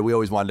we did, we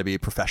always wanted to be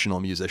professional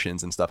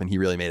musicians and stuff. And he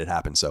really made it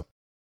happen. So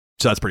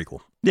that's pretty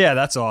cool. Yeah,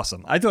 that's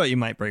awesome. I thought you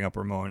might bring up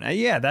Ramon.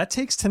 Yeah, that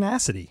takes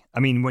tenacity. I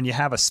mean, when you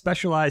have a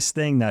specialized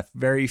thing that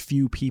very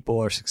few people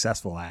are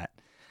successful at,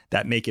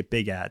 that make it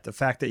big at, the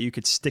fact that you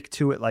could stick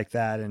to it like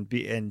that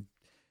and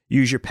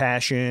use your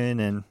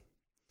passion and,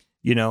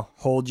 you know,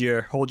 hold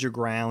your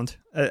ground.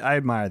 I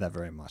admire that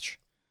very much.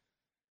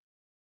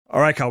 All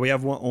right, Kyle, we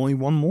have only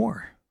one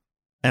more.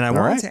 And I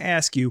wanted to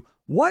ask you,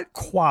 what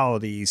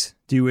qualities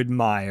do you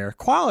admire?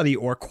 Quality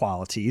or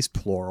qualities,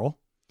 plural.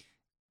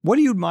 What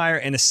do you admire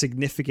in a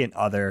significant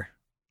other,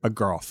 a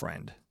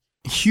girlfriend?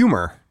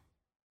 Humor,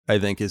 I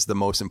think, is the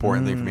most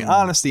important thing for me.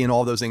 Honesty and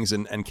all those things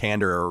and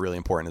candor are really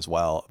important as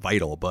well,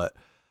 vital. But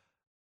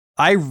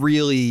I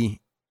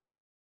really,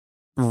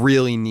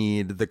 really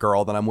need the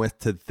girl that I'm with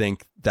to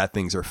think that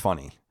things are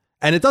funny.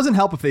 And it doesn't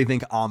help if they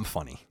think I'm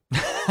funny.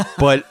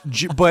 but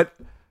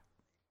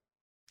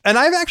and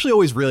I've actually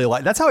always really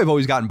liked, that's how I've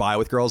always gotten by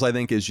with girls, I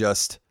think, is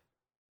just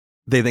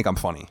they think I'm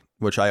funny,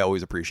 which I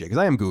always appreciate because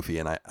I am goofy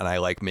and I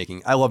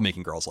love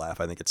making girls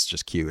laugh. I think it's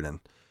just cute and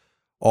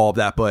all of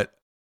that. But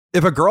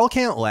if a girl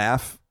can't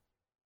laugh,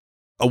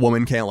 a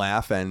woman can't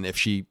laugh. And if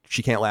she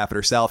can't laugh at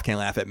herself, can't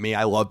laugh at me.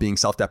 I love being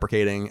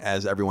self-deprecating,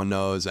 as everyone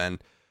knows. And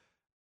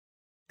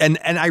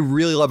I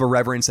really love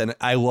irreverence and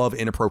I love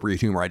inappropriate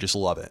humor. I just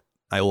love it.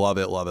 I love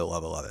it, love it,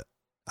 love it, love it.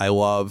 I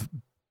love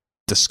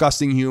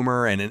disgusting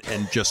humor and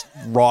just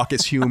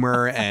raucous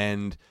humor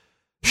and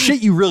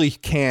shit you really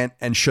can't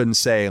and shouldn't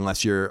say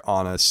unless you're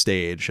on a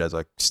stage as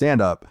a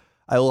stand-up.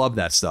 I love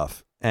that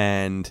stuff.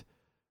 And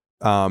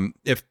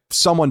if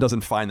someone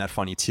doesn't find that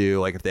funny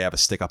too, like if they have a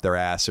stick up their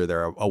ass or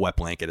they're a wet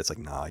blanket, it's like,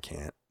 no, I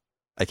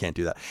can't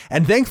do that.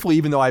 And thankfully,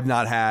 even though I've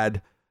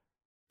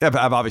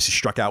obviously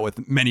struck out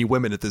with many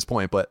women at this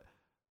point, but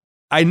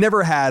I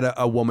never had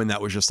a woman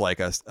that was just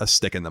like a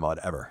stick in the mud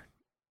ever,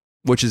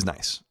 which is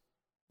nice.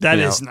 That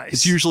is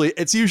nice.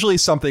 It's usually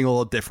something a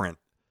little different.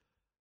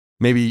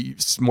 Maybe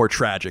more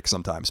tragic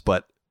sometimes,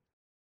 but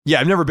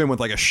yeah, I've never been with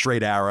like a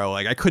straight arrow.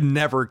 Like I could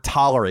never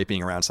tolerate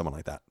being around someone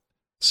like that.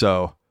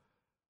 So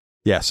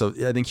yeah, so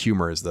I think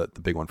humor is the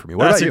big one for me.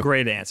 That's a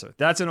great answer.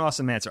 That's an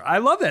awesome answer. I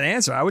love that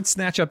answer. I would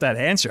snatch up that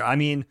answer. I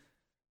mean,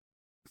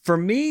 for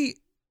me,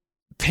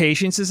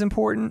 patience is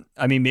important.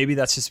 I mean, maybe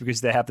that's just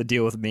because they have to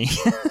deal with me.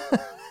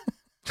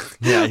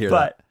 Yeah, I hear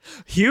that. But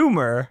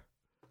humor,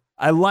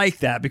 I like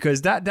that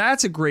because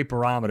that's a great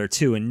barometer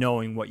too in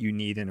knowing what you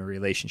need in a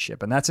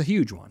relationship. And that's a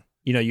huge one.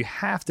 You know, you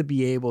have to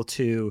be able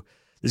to,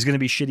 there's going to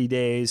be shitty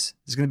days.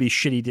 There's going to be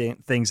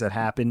shitty things that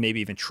happen,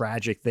 maybe even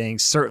tragic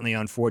things, certainly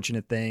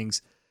unfortunate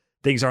things.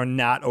 Things are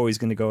not always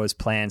going to go as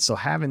planned. So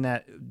having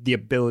the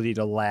ability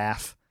to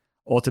laugh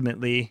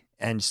ultimately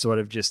and sort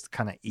of just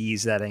kind of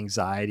ease that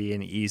anxiety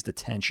and ease the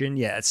tension.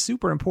 Yeah, it's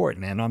super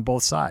important, man, on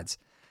both sides.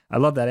 I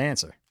love that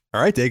answer.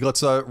 All right, Dave,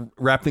 let's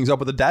wrap things up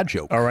with a dad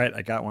joke. All right,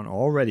 I got one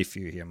all ready for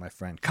you here, my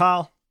friend.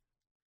 Kyle,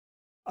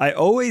 I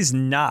always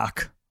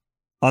knock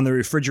on the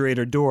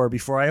refrigerator door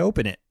before I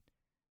open it,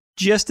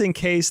 just in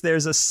case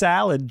there's a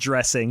salad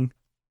dressing.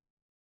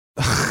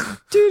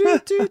 That's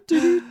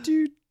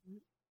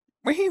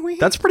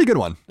a pretty good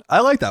one. I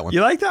like that one. You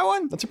like that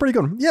one? That's a pretty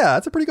good one. Yeah,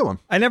 that's a pretty good one.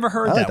 I never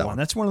heard that one.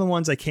 That's one of the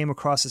ones I came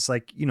across. It's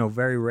like, you know,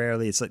 very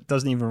rarely. It's like,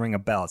 doesn't even ring a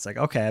bell. It's like,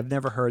 okay, I've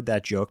never heard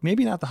that joke.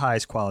 Maybe not the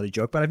highest quality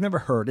joke, but I've never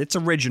heard it. It's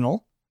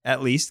original,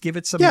 at least. Give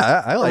it some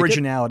I like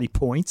originality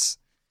points.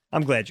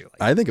 I'm glad you like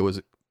it. I think it was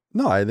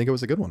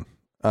a good one.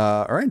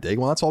 All right, Dig.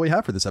 Well, that's all we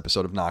have for this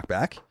episode of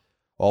Knockback.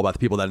 All about the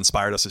people that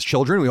inspired us as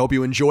children. We hope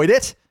you enjoyed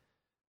it.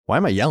 Why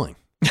am I yelling?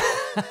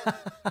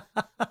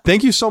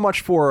 Thank you so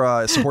much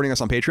for supporting us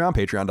on Patreon,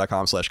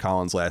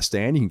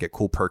 patreon.com/ColinsLastStand. You can get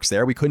cool perks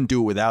there. We couldn't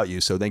do it without you.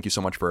 So thank you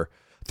so much for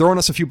throwing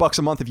us a few bucks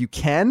a month if you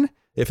can.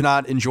 If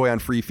not, enjoy on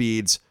free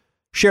feeds.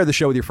 Share the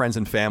show with your friends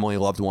and family,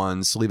 loved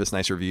ones. Leave us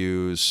nice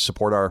reviews.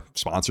 Support our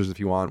sponsors if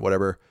you want,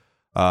 whatever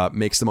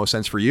makes the most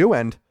sense for you.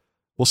 And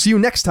we'll see you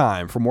next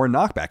time for more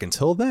Knockback.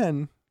 Until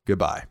then,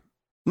 goodbye.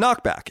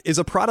 Knockback is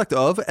a product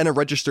of and a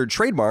registered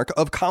trademark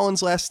of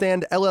Colin's Last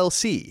Stand,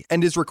 LLC,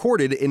 and is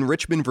recorded in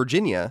Richmond,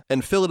 Virginia,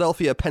 and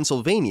Philadelphia,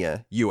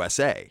 Pennsylvania,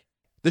 USA.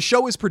 The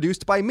show is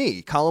produced by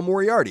me, Colin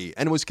Moriarty,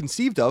 and was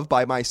conceived of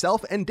by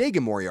myself and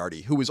Dagan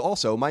Moriarty, who is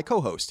also my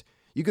co-host.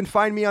 You can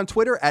find me on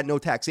Twitter at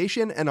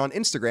NoTaxation and on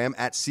Instagram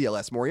at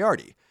CLS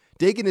Moriarty.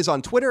 Dagan is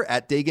on Twitter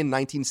at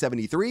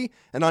Dagan1973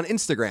 and on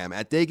Instagram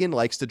at Dagan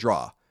Likes to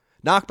Draw.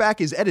 Knockback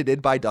is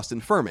edited by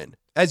Dustin Furman.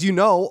 As you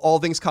know, all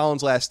things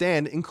Colin's Last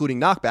Stand, including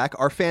Knockback,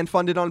 are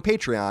fan-funded on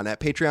Patreon at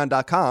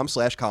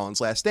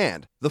patreon.com/Colin's Last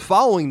Stand. The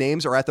following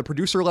names are at the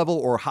producer level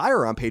or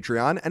higher on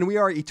Patreon, and we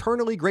are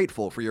eternally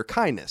grateful for your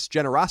kindness,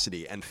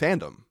 generosity, and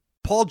fandom.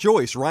 Paul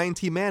Joyce, Ryan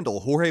T.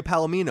 Mandel, Jorge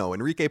Palomino,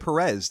 Enrique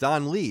Perez,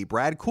 Don Lee,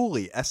 Brad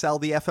Cooley, SL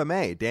the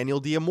FMA, Daniel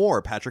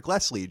D'Amore, Patrick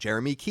Leslie,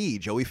 Jeremy Key,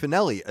 Joey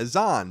Finelli,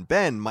 Azan,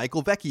 Ben,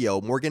 Michael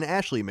Vecchio, Morgan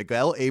Ashley,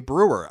 Miguel A.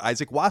 Brewer,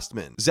 Isaac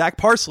Wastman, Zach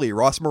Parsley,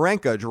 Ross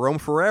Marenka, Jerome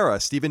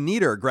Ferreira, Stephen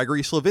Nieder,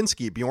 Gregory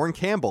Slavinsky, Bjorn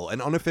Campbell,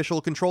 An Unofficial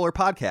Controller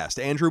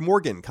Podcast, Andrew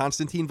Morgan,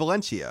 Constantine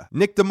Valencia,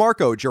 Nick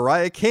DeMarco,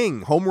 Jariah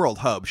King, Homeworld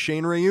Hub,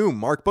 Shane Rayum,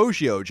 Mark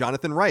Boggio,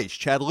 Jonathan Reich,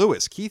 Chad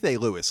Lewis, Keith A.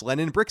 Lewis,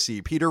 Lennon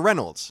Brixey, Peter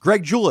Reynolds,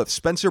 Greg Juliff,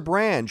 Spencer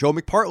Brand, Joe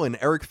McPartlin,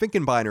 Eric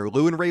Finkenbeiner,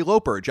 Lou and Ray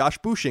Loper, Josh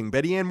Bushing,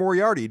 Betty Ann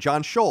Moriarty,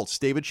 John Schultz,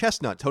 David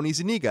Chestnut, Tony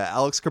Zuniga,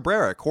 Alex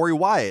Cabrera, Corey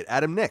Wyatt,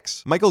 Adam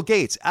Nix, Michael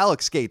Gates,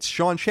 Alex Gates,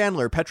 Sean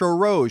Chandler, Petro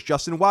Rose,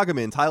 Justin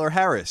Wagaman, Tyler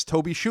Harris,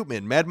 Toby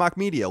Shootman, Mad Mock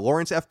Media,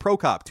 Lawrence F.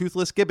 Prokop,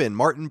 Toothless Gibbon,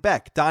 Martin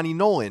Beck, Donnie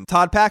Nolan,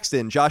 Todd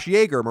Paxton, Josh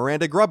Yeager,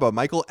 Miranda Grubba,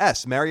 Michael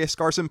S., Marius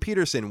Garson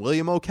Peterson,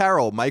 William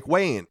O'Carroll, Mike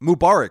Wayne,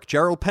 Mubarak,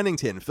 Gerald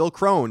Pennington, Phil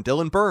Crone,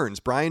 Dylan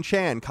Burns, Brian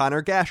Chan,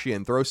 Connor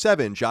Gashian,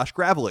 Throw7, Josh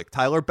Gravelick,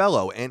 Tyler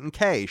Bello, Anton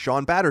K.,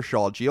 Sean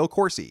Battershaw, Gio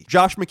Corsi,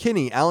 Josh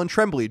McKinney, Alan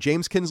Tremblay,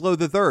 James Kinslow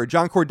III,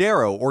 John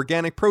Cordero,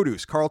 Organic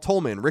Produce, Carl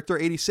Tolman,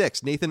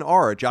 Richter86, Nathan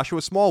R., Joshua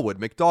Smallwood,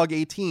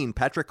 McDog18,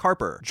 Patrick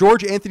Harper,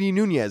 George Anthony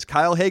Nunez,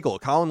 Kyle Hagel,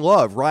 Colin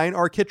Love, Ryan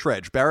R.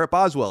 Kittredge, Barrett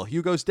Boswell,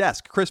 Hugo's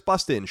Desk, Chris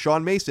Buston,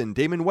 Sean Mason,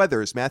 Damon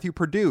Weathers, Matthew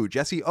Purdue,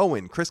 Jesse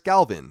Owen, Chris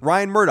Galvin,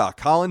 Ryan Murdoch,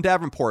 Colin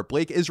Davenport,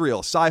 Blake Israel,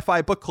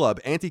 Sci-Fi Book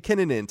Club, Auntie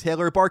Kinnanen,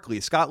 Taylor Barkley,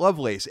 Scott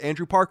Lovelace,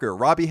 Andrew Parker,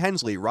 Robbie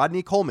Hensley,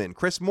 Rodney Coleman,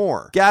 Chris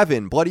Moore,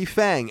 Gavin, Bloody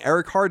Fang,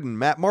 Eric Harden,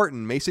 Matt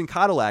Martin, Mason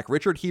Cadillac,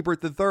 Richard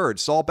Hebert III,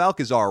 Saul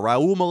Balcazar,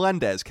 Raul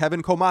Melendez,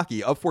 Kevin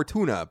Komaki, Of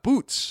Fortuna,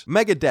 Boots,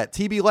 Megadet,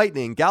 TB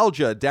Lightning,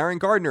 Galja, Darren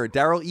Gardner,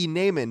 Daryl E.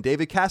 Naiman,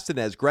 David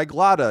Castanez, Greg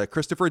Lotta,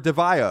 Christopher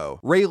DeVio,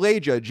 Ray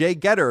Leja, Jay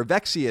Getter,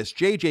 Vexius,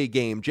 JJ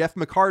Game, Jeff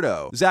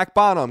McCardo, Zach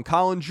Bonham,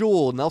 Colin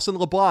Jewell, Nelson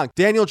LeBlanc,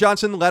 Daniel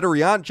Johnson,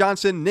 Letteriant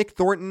Johnson, Nick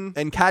Thornton,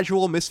 and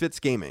Casual Misfits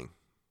Gaming.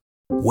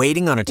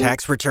 Waiting on a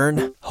tax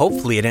return?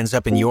 Hopefully it ends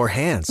up in your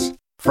hands.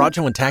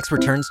 Fraudulent tax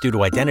returns due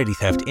to identity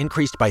theft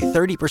increased by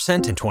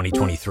 30% in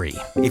 2023.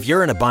 If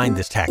you're in a bind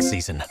this tax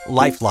season,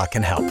 LifeLock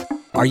can help.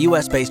 Our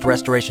U.S.-based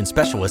restoration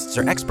specialists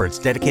are experts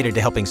dedicated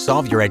to helping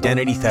solve your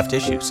identity theft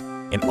issues.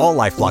 And all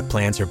LifeLock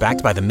plans are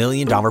backed by the $1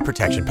 Million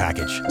Protection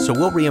Package. So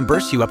we'll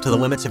reimburse you up to the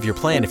limits of your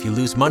plan if you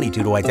lose money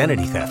due to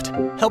identity theft.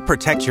 Help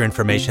protect your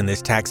information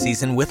this tax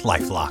season with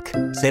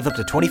LifeLock. Save up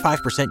to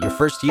 25% your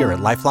first year at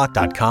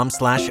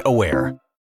LifeLock.com/aware.